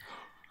so.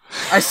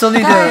 I still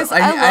need Guys, to.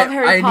 I love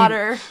Harry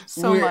Potter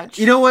so much.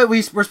 You know what?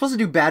 We're supposed to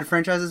do bad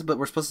franchises, but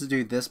we're supposed to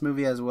do this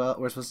movie as well.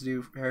 We're supposed to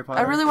do Harry Potter.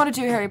 I really want to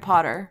do Harry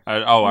Potter.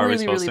 Are we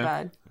supposed to?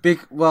 Bad.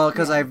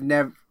 Because I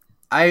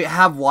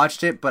have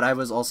watched it, but I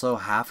was also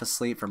half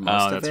asleep for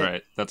most of it. Oh,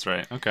 that's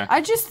right. Okay.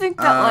 I just think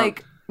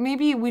that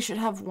maybe we should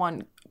have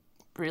one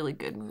really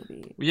good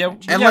movie. Yeah,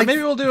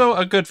 maybe we'll do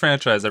a good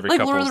franchise every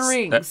couple Lord of the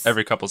Rings.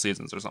 Every couple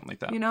seasons or something like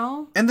that. You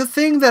know? And the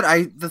thing that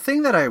I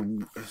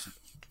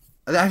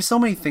have so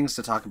many things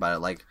to talk about it.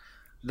 Like,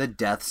 the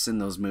deaths in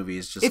those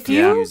movies just If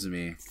you- confuse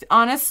me.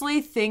 Honestly,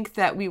 think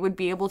that we would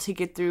be able to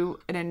get through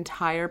an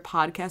entire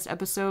podcast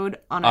episode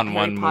on a On Harry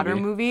one Potter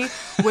movie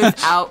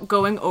without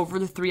going over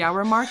the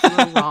 3-hour mark.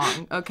 You're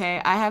wrong.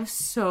 Okay, I have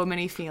so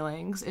many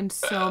feelings and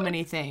so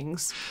many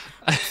things.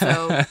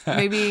 So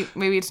maybe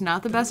it's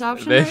not the best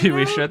option. Maybe right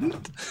we now.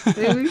 shouldn't.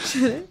 Maybe we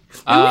shouldn't.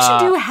 Maybe we should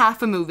do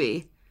half a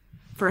movie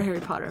for a Harry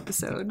Potter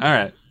episode. All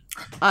right.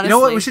 Honestly. You know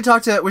what? We should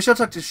talk to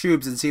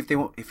Shubes and see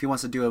if he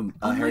wants to do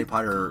a Harry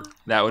Potter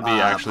That would be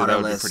Potter that would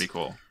be list. pretty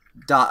cool.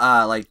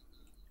 like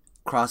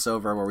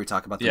crossover where we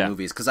talk about the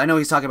movies, because I know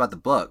he's talking about the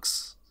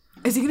books.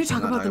 Is he going to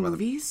talk not about the talking about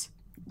the- movies?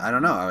 I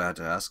don't know. I would have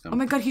to ask him. Oh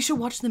my god, he should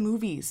watch the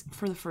movies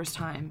for the first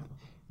time.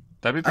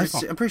 That'd be pretty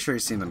cool. I'm pretty sure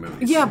he's seen the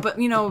movies. Yeah, but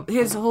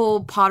his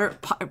whole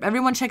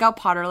everyone check out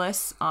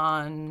Potterless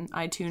on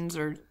iTunes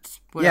or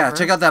whatever. Yeah,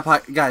 check out that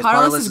guys. Potterless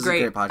Potterless is is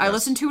great. a great podcast. I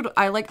listen to it.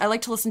 I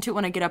like to listen to it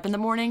when I get up in the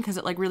morning because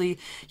it really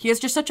he has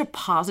just such a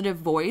positive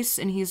voice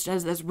and he has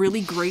this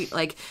really great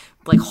like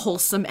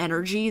wholesome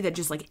energy that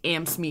just like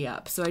amps me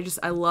up. So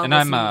I love And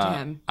listening to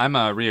him. I'm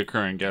a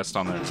reoccurring guest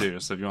on there too.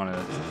 So if you want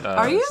to,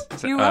 Are you?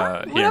 You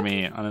are? hear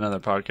me on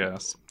another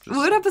podcast, just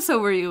What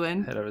episode were you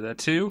in? head over there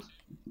too.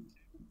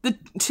 The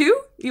 2?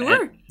 You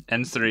were.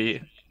 And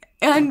 3.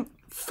 And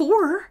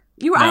 4?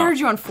 You were. I No. heard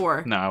you on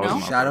 4. No, I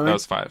wasn't. on Shadowing? That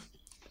was 5.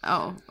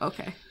 Oh,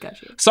 okay,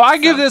 gotcha. So I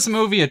give this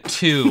movie a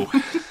 2.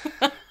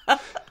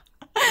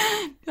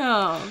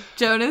 Oh,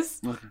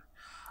 Jonas.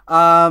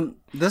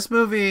 This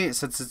movie,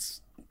 since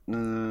it's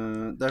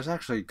there's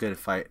actually a good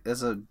fight.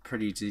 There's a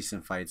pretty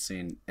decent fight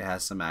scene. It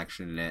has some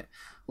action in it.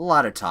 A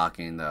lot of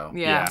talking though.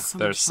 Yeah,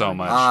 There's so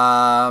much.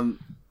 I'm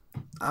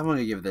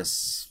gonna give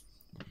this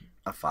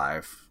a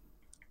 5.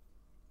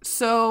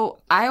 So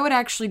I would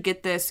actually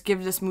give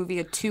this movie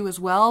a 2 as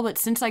well, but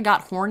since I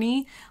got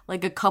horny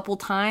like a couple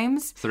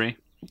times, 3.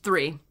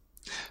 3.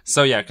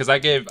 So yeah, because I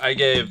gave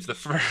the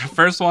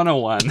first one a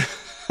 1.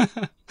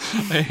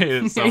 I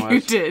hated it so You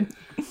much. did.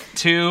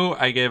 2,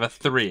 I gave a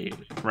 3,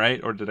 right?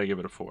 Or did I give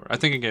it a 4? I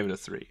think I gave it a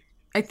 3.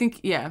 I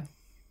think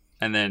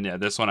And then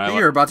this one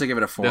You were about to give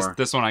it a 4.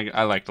 this one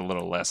I liked a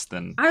little less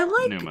than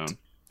New Moon.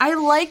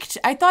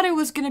 I thought it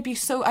was gonna be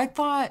I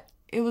thought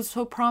it was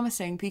so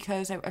promising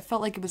because I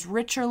felt like it was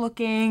richer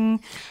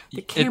looking.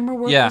 The camera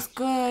work was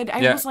good.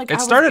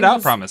 It started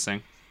out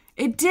promising.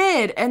 It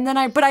did, and then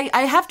I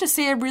have to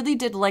say I really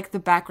did like the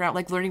background,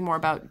 like learning more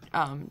about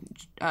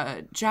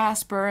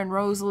Jasper and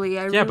Rosalie.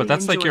 But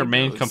that's like your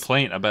main those.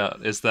 complaint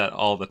about is that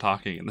all the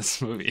talking in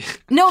this movie.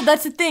 No,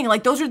 that's the thing.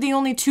 Like those are the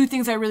only 2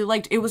 things I really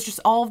liked. It was just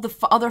all of the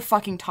other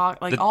fucking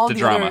talk, like all the the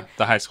drama, other.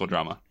 the high school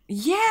drama.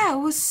 Yeah, it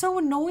was so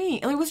annoying.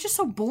 It was just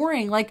so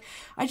boring. Like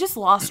I just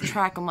lost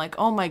track. I'm like,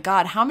 oh my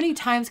god, how many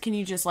times can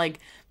you just like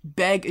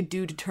beg a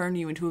dude to turn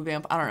you into a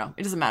vamp? I don't know.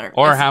 It doesn't matter.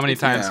 Or how many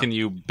times can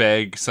you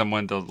beg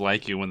someone to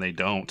like you when they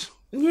don't?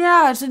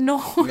 Yeah, it's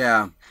annoying.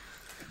 Yeah.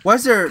 Why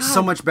is there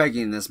so much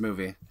begging in this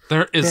movie?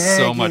 There is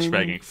so much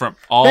begging from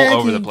all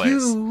over the place.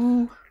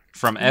 You.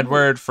 From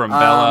Edward, from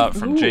Bella,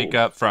 from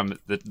Jacob, from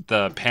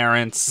the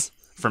parents,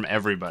 from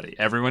everybody.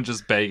 Everyone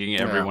just begging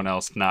everyone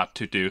else not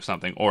to do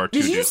something or to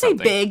Did do you say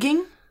something.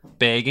 begging?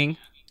 Begging?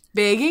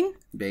 Begging?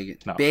 Begging.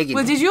 No. Begging.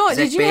 Well, did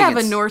you have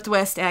a Bagans.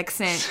 Northwest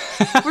accent?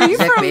 Were you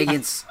Zach from?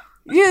 Bagans.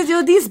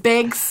 These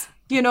bags.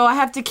 I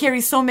have to carry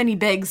so many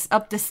bags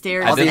up the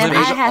stairs, All these, and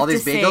I have all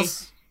these to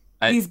bagels.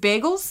 say these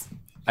bagels.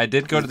 I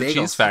did go to the Bagels.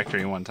 cheese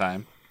factory one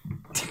time.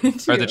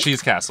 Or the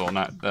cheese castle,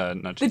 not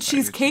The cheese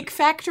cheesecake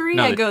factory.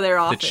 No, I go there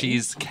often. The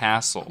cheese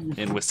castle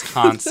in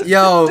Wisconsin.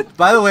 Yo,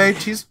 by the way,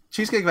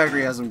 Cheesecake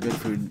Factory has some good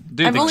food.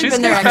 Dude, I've the only been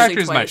cheesecake there actually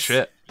factory is my twice.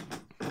 shit.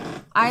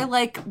 I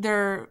like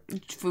their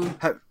food.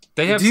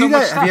 They have Do so you much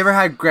guys, stuff. have you ever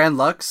had Grand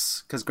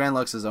Lux? Because Grand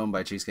Lux is owned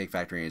by Cheesecake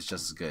Factory and it's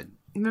just as good.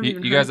 You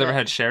guys ever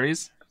had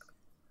Sherry's?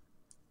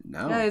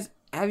 No. Guys,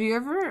 have you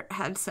ever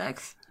had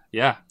sex?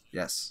 Yeah.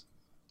 Yes.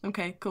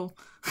 Okay, cool.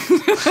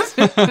 Just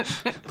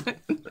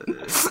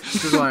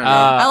wanna know.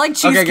 I like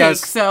cheesecake,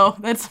 guys. so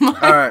that's my.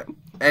 All right.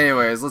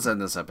 Anyways, let's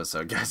end this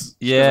episode, guys.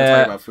 Yeah. We're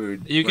talking about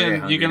food. You We're getting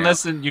can hungry now.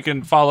 listen, you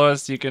can follow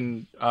us, you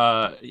can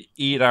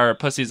eat our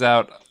pussies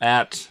out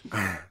at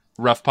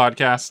Rough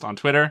Podcast on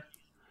Twitter.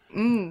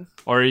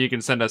 Or you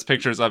can send us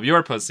pictures of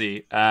your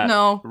pussy at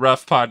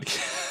Rough Podcast.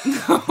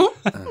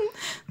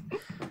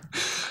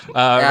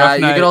 Rough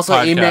you can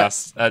also email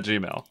Podcast at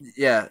Gmail.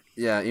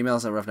 Yeah. Email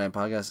us at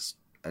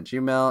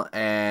roughnightpodcast@gmail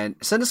and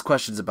send us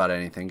questions about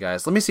anything,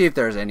 guys. Let me see if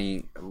there's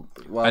any.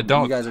 Well, I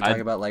don't- You guys are talking I-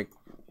 about like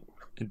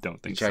I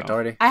don't think checked so.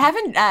 already. I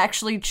haven't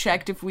actually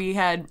checked if we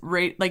had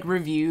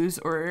reviews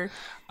or.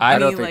 I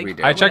don't any, think like, we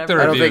do. I checked the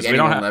whatever. I don't reviews. think We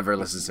don't anyone have ever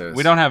listens to us.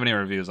 we don't have any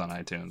reviews on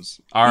iTunes.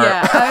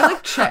 Yeah,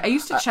 I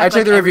used to check. I checked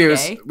like, the every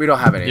reviews. day. We don't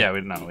have any. Yeah,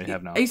 we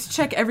have no. I used to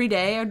check every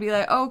day. I'd be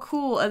like, "Oh,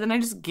 cool," and then I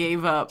just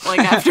gave up. Like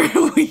after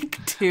week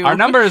 2. Our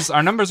numbers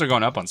are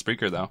going up on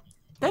Spreaker though.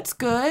 That's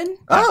good.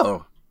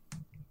 Oh,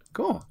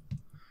 cool.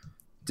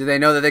 Do they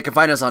know that they can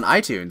find us on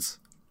iTunes?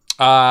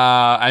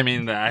 I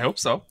mean, I hope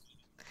so.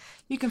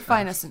 You can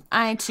find us on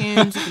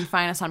iTunes. You can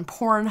find us on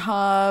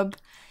Pornhub.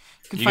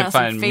 You can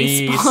find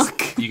me.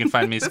 You can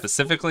find me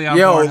specifically on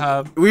Yo,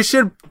 Pornhub.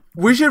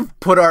 we should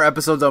put our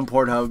episodes on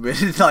Pornhub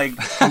and like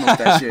promote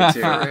that shit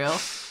too. For real.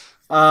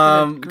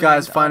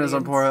 Guys, find us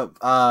on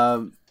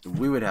Pornhub.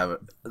 We would have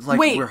it. It's like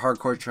Wait, we're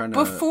hardcore trying to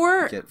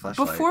get Fleshlight.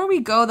 Before we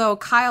go though,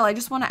 Kyle, I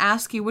just want to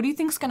ask you, what do you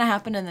think's gonna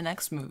happen in the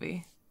next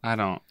movie? I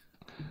don't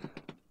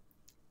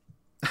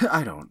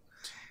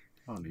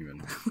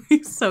even.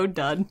 He's so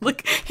done.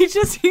 Like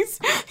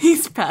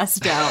he's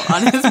passed out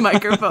on his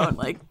microphone.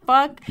 Like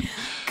fuck,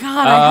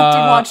 God, I have to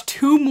watch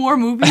 2 more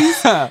movies.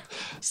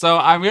 So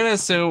I'm gonna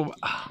assume.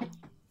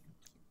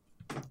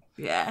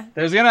 Yeah.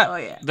 There's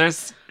gotta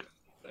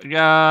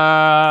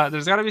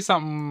be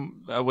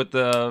something with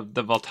the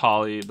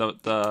Voltali,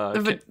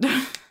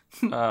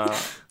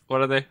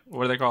 what are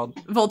they called?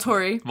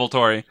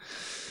 Volturi.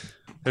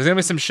 There's gonna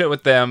be some shit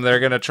with them. They're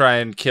gonna try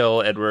and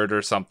kill Edward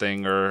or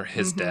something, or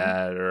his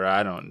dad, or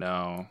I don't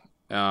know.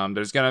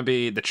 There's gonna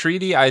be the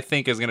treaty. I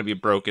think is gonna be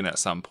broken at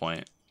some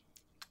point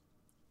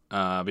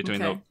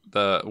between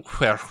the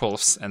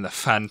werewolves and the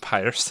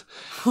vampires.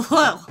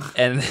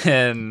 And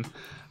then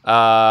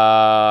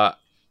I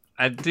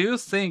do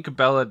think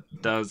Bella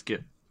does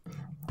get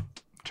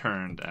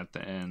turned at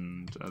the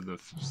end of the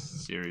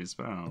series,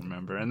 but I don't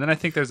remember. And then I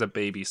think there's a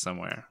baby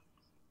somewhere.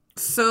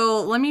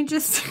 So let me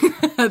just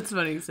that's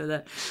funny you said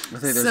that. I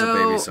think there's a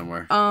baby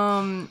somewhere.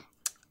 I'm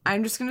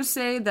just gonna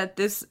say that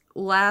these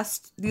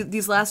last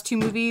 2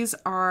 movies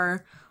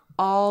are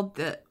all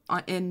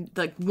in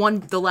like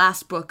the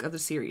last book of the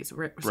series. So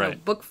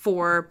right. Book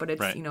 4, but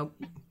it's right.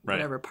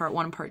 Whatever, part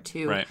 1 and part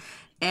 2. Right.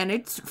 And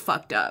it's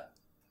fucked up.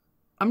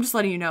 I'm just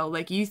letting you know,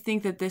 like, you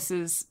think that this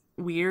is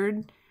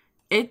weird.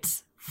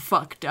 It's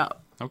fucked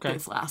up. Okay.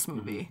 This last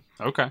movie.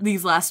 Okay.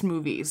 These last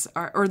movies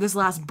or this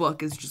last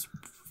book is just.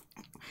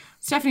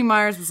 Stephenie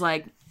Meyers was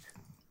like,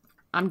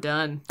 I'm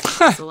done.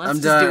 So let's I'm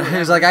done. He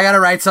was like, I gotta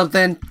write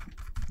something.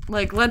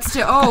 Like, let's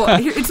do.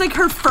 It's like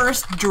her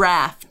first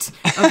draft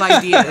of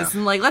ideas,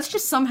 and like, let's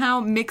just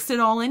somehow mix it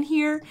all in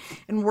here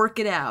and work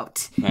it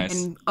out.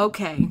 Nice. And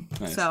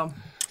nice. So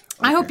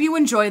I hope you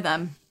enjoy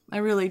them. I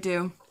really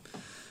do.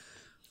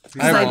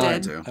 I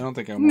did. I don't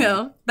think I will.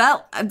 No,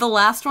 the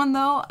last one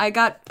though, I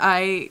got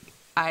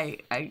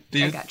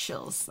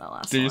chills. That last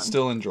one. Do you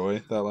still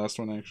enjoy that last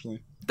one?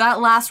 Actually, that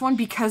last one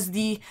because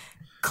the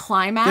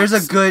climax. There's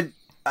a good.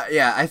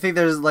 I think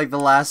there's like the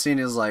last scene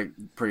is like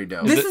pretty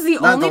dope. This is the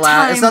only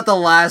time. It's not the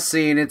last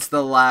scene. It's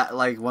the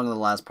like one of the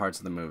last parts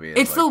of the movie.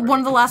 It's like one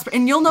of the last,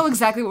 and you'll know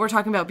exactly what we're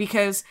talking about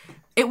because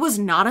it was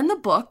not in the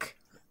book,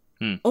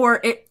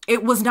 or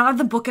it was not in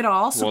the book at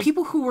all. So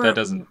people who were that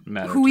doesn't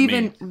matter who to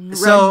even me.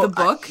 read the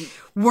book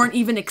weren't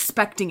even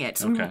expecting it.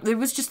 So it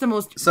was just the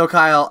most. So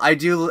Kyle, I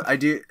do.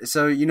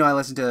 So I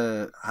listen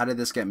to How Did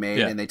This Get Made,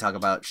 Yeah. and they talk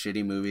about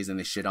shitty movies and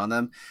they shit on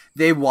them.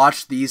 They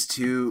watched these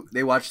 2.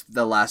 They watched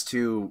the last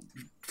 2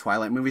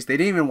 Twilight movies. They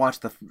didn't even watch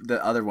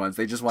the other ones.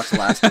 They just watched the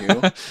last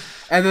 2.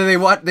 And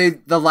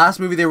then the last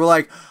movie they were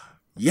like,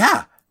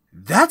 yeah,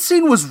 that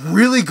scene was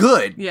really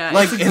good. Yeah,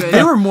 like if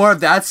there were more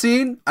of that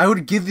scene, I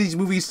would give these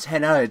movies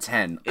 10 out of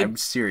 10. I'm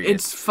serious.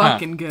 It's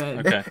fucking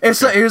good. Okay.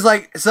 It was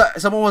like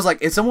someone was like,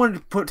 if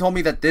someone told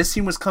me that this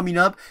scene was coming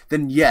up,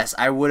 then yes,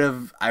 I would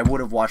have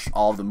watched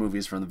all of the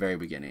movies from the very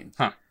beginning.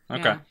 Huh.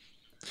 Okay.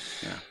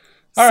 Yeah.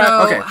 All right.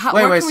 So, Okay.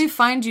 where can we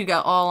find you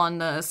all on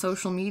the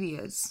social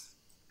medias?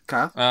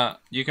 Kyle?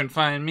 You can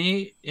find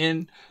me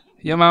in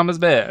your mama's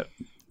bed.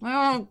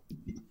 Oh,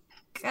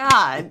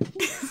 God.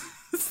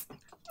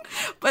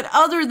 But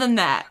other than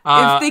that,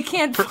 if they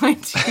can't find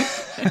you,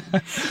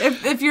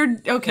 if you're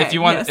okay, if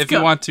you want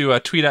to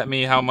tweet at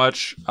me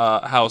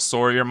how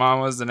sore your mom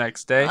was the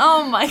next day,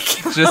 oh my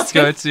God, just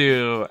go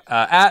to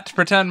at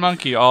pretend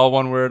monkey, all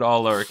one word,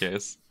 all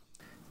lowercase.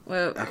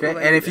 Okay,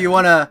 and if you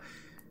wanna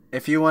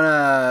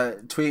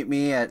tweet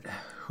me at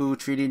who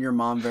treated your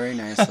mom very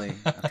nicely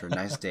after a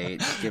nice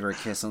date, give her a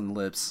kiss on the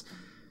lips,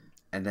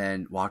 and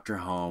then walked her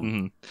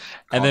home,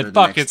 and then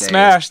fucking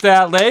smash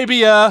that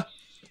labia.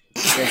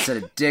 Instead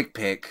of dick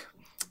pic,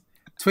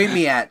 tweet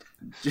me at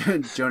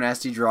Joe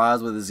Nasty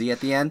Draws with a Z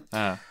at the end.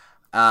 On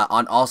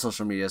all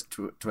social medias,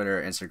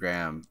 Twitter,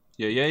 Instagram,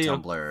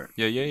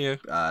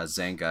 Tumblr,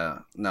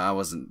 Zanga. No, I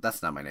wasn't.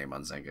 That's not my name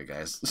on Zanga,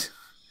 guys.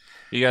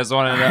 You guys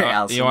want to know?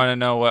 Allison. You want to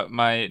know what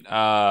my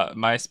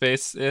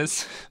MySpace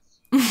is?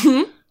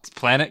 It's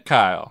Planet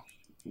Kyle.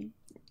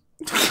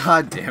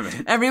 God damn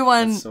it!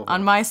 Everyone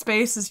on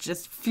MySpace is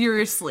just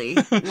furiously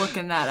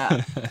looking that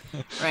up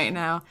right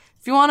now.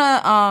 If you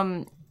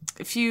wanna,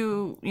 if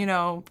you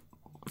want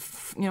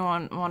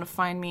to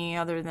find me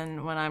other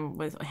than when I'm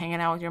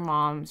hanging out with your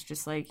moms,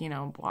 just like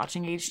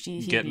watching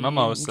HGTV, getting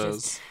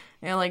mimosas.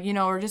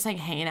 We're just like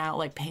hanging out,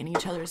 like painting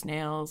each other's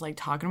nails, like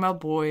talking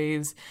about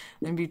boys,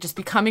 and just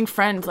becoming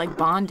friends, like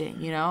bonding.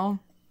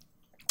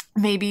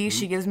 Maybe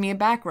she gives me a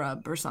back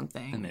rub or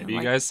something. And maybe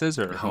you guys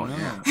scissor. Oh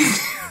yeah.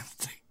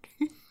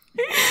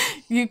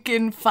 You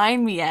can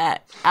find me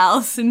at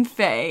Allison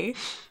Faye,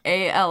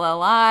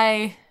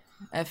 ALLIFAYE,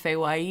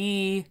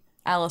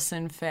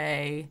 Allison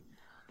Faye,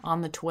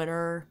 on the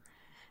Twitter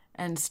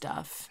and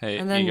stuff. Hey,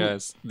 and then, you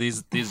guys,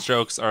 these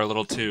jokes are a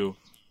little too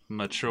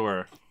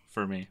mature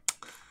for me.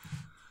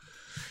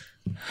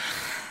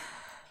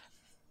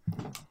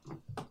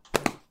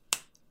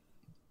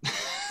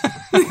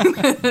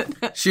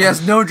 She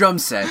has no drum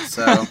set,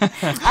 so.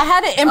 I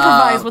had to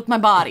improvise with my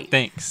body.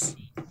 Thanks.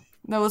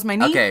 That was my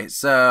knee. Okay,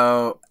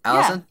 so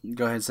Allison,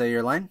 go ahead and say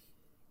your line.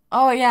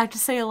 Oh yeah, I have to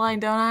say a line,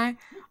 don't I?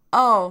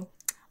 Oh,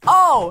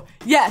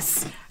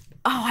 yes.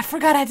 Oh, I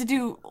forgot I had to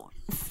do.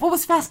 What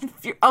was Fast and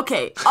Furious?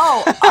 Okay.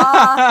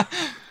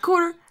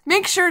 Quarter.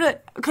 Make sure to.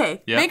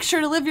 Okay. Yep. Make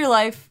sure to live your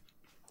life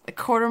a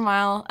quarter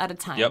mile at a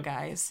time, Yep.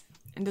 guys.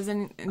 And does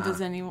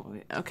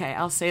anyone? Okay,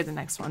 I'll say the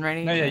next one.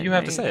 Ready? No, yeah, you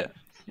have to say it.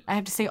 I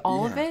have to say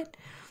all of it.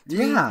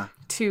 3,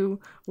 2,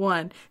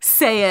 1.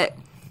 Say it.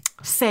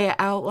 Say it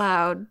out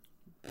loud.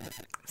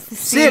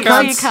 See you,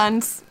 cunts.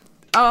 cunts.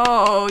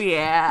 Oh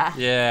yeah.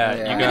 Yeah,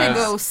 you I'm guys.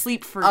 gonna go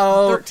sleep for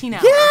 13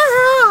 hours. Yeah!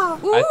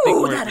 Ooh, I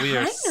think that we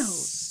are high note.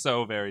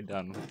 so very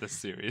done with this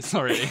series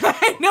already.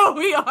 I know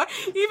we are.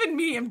 Even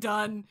me, I'm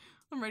done.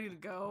 I'm ready to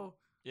go.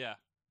 Yeah.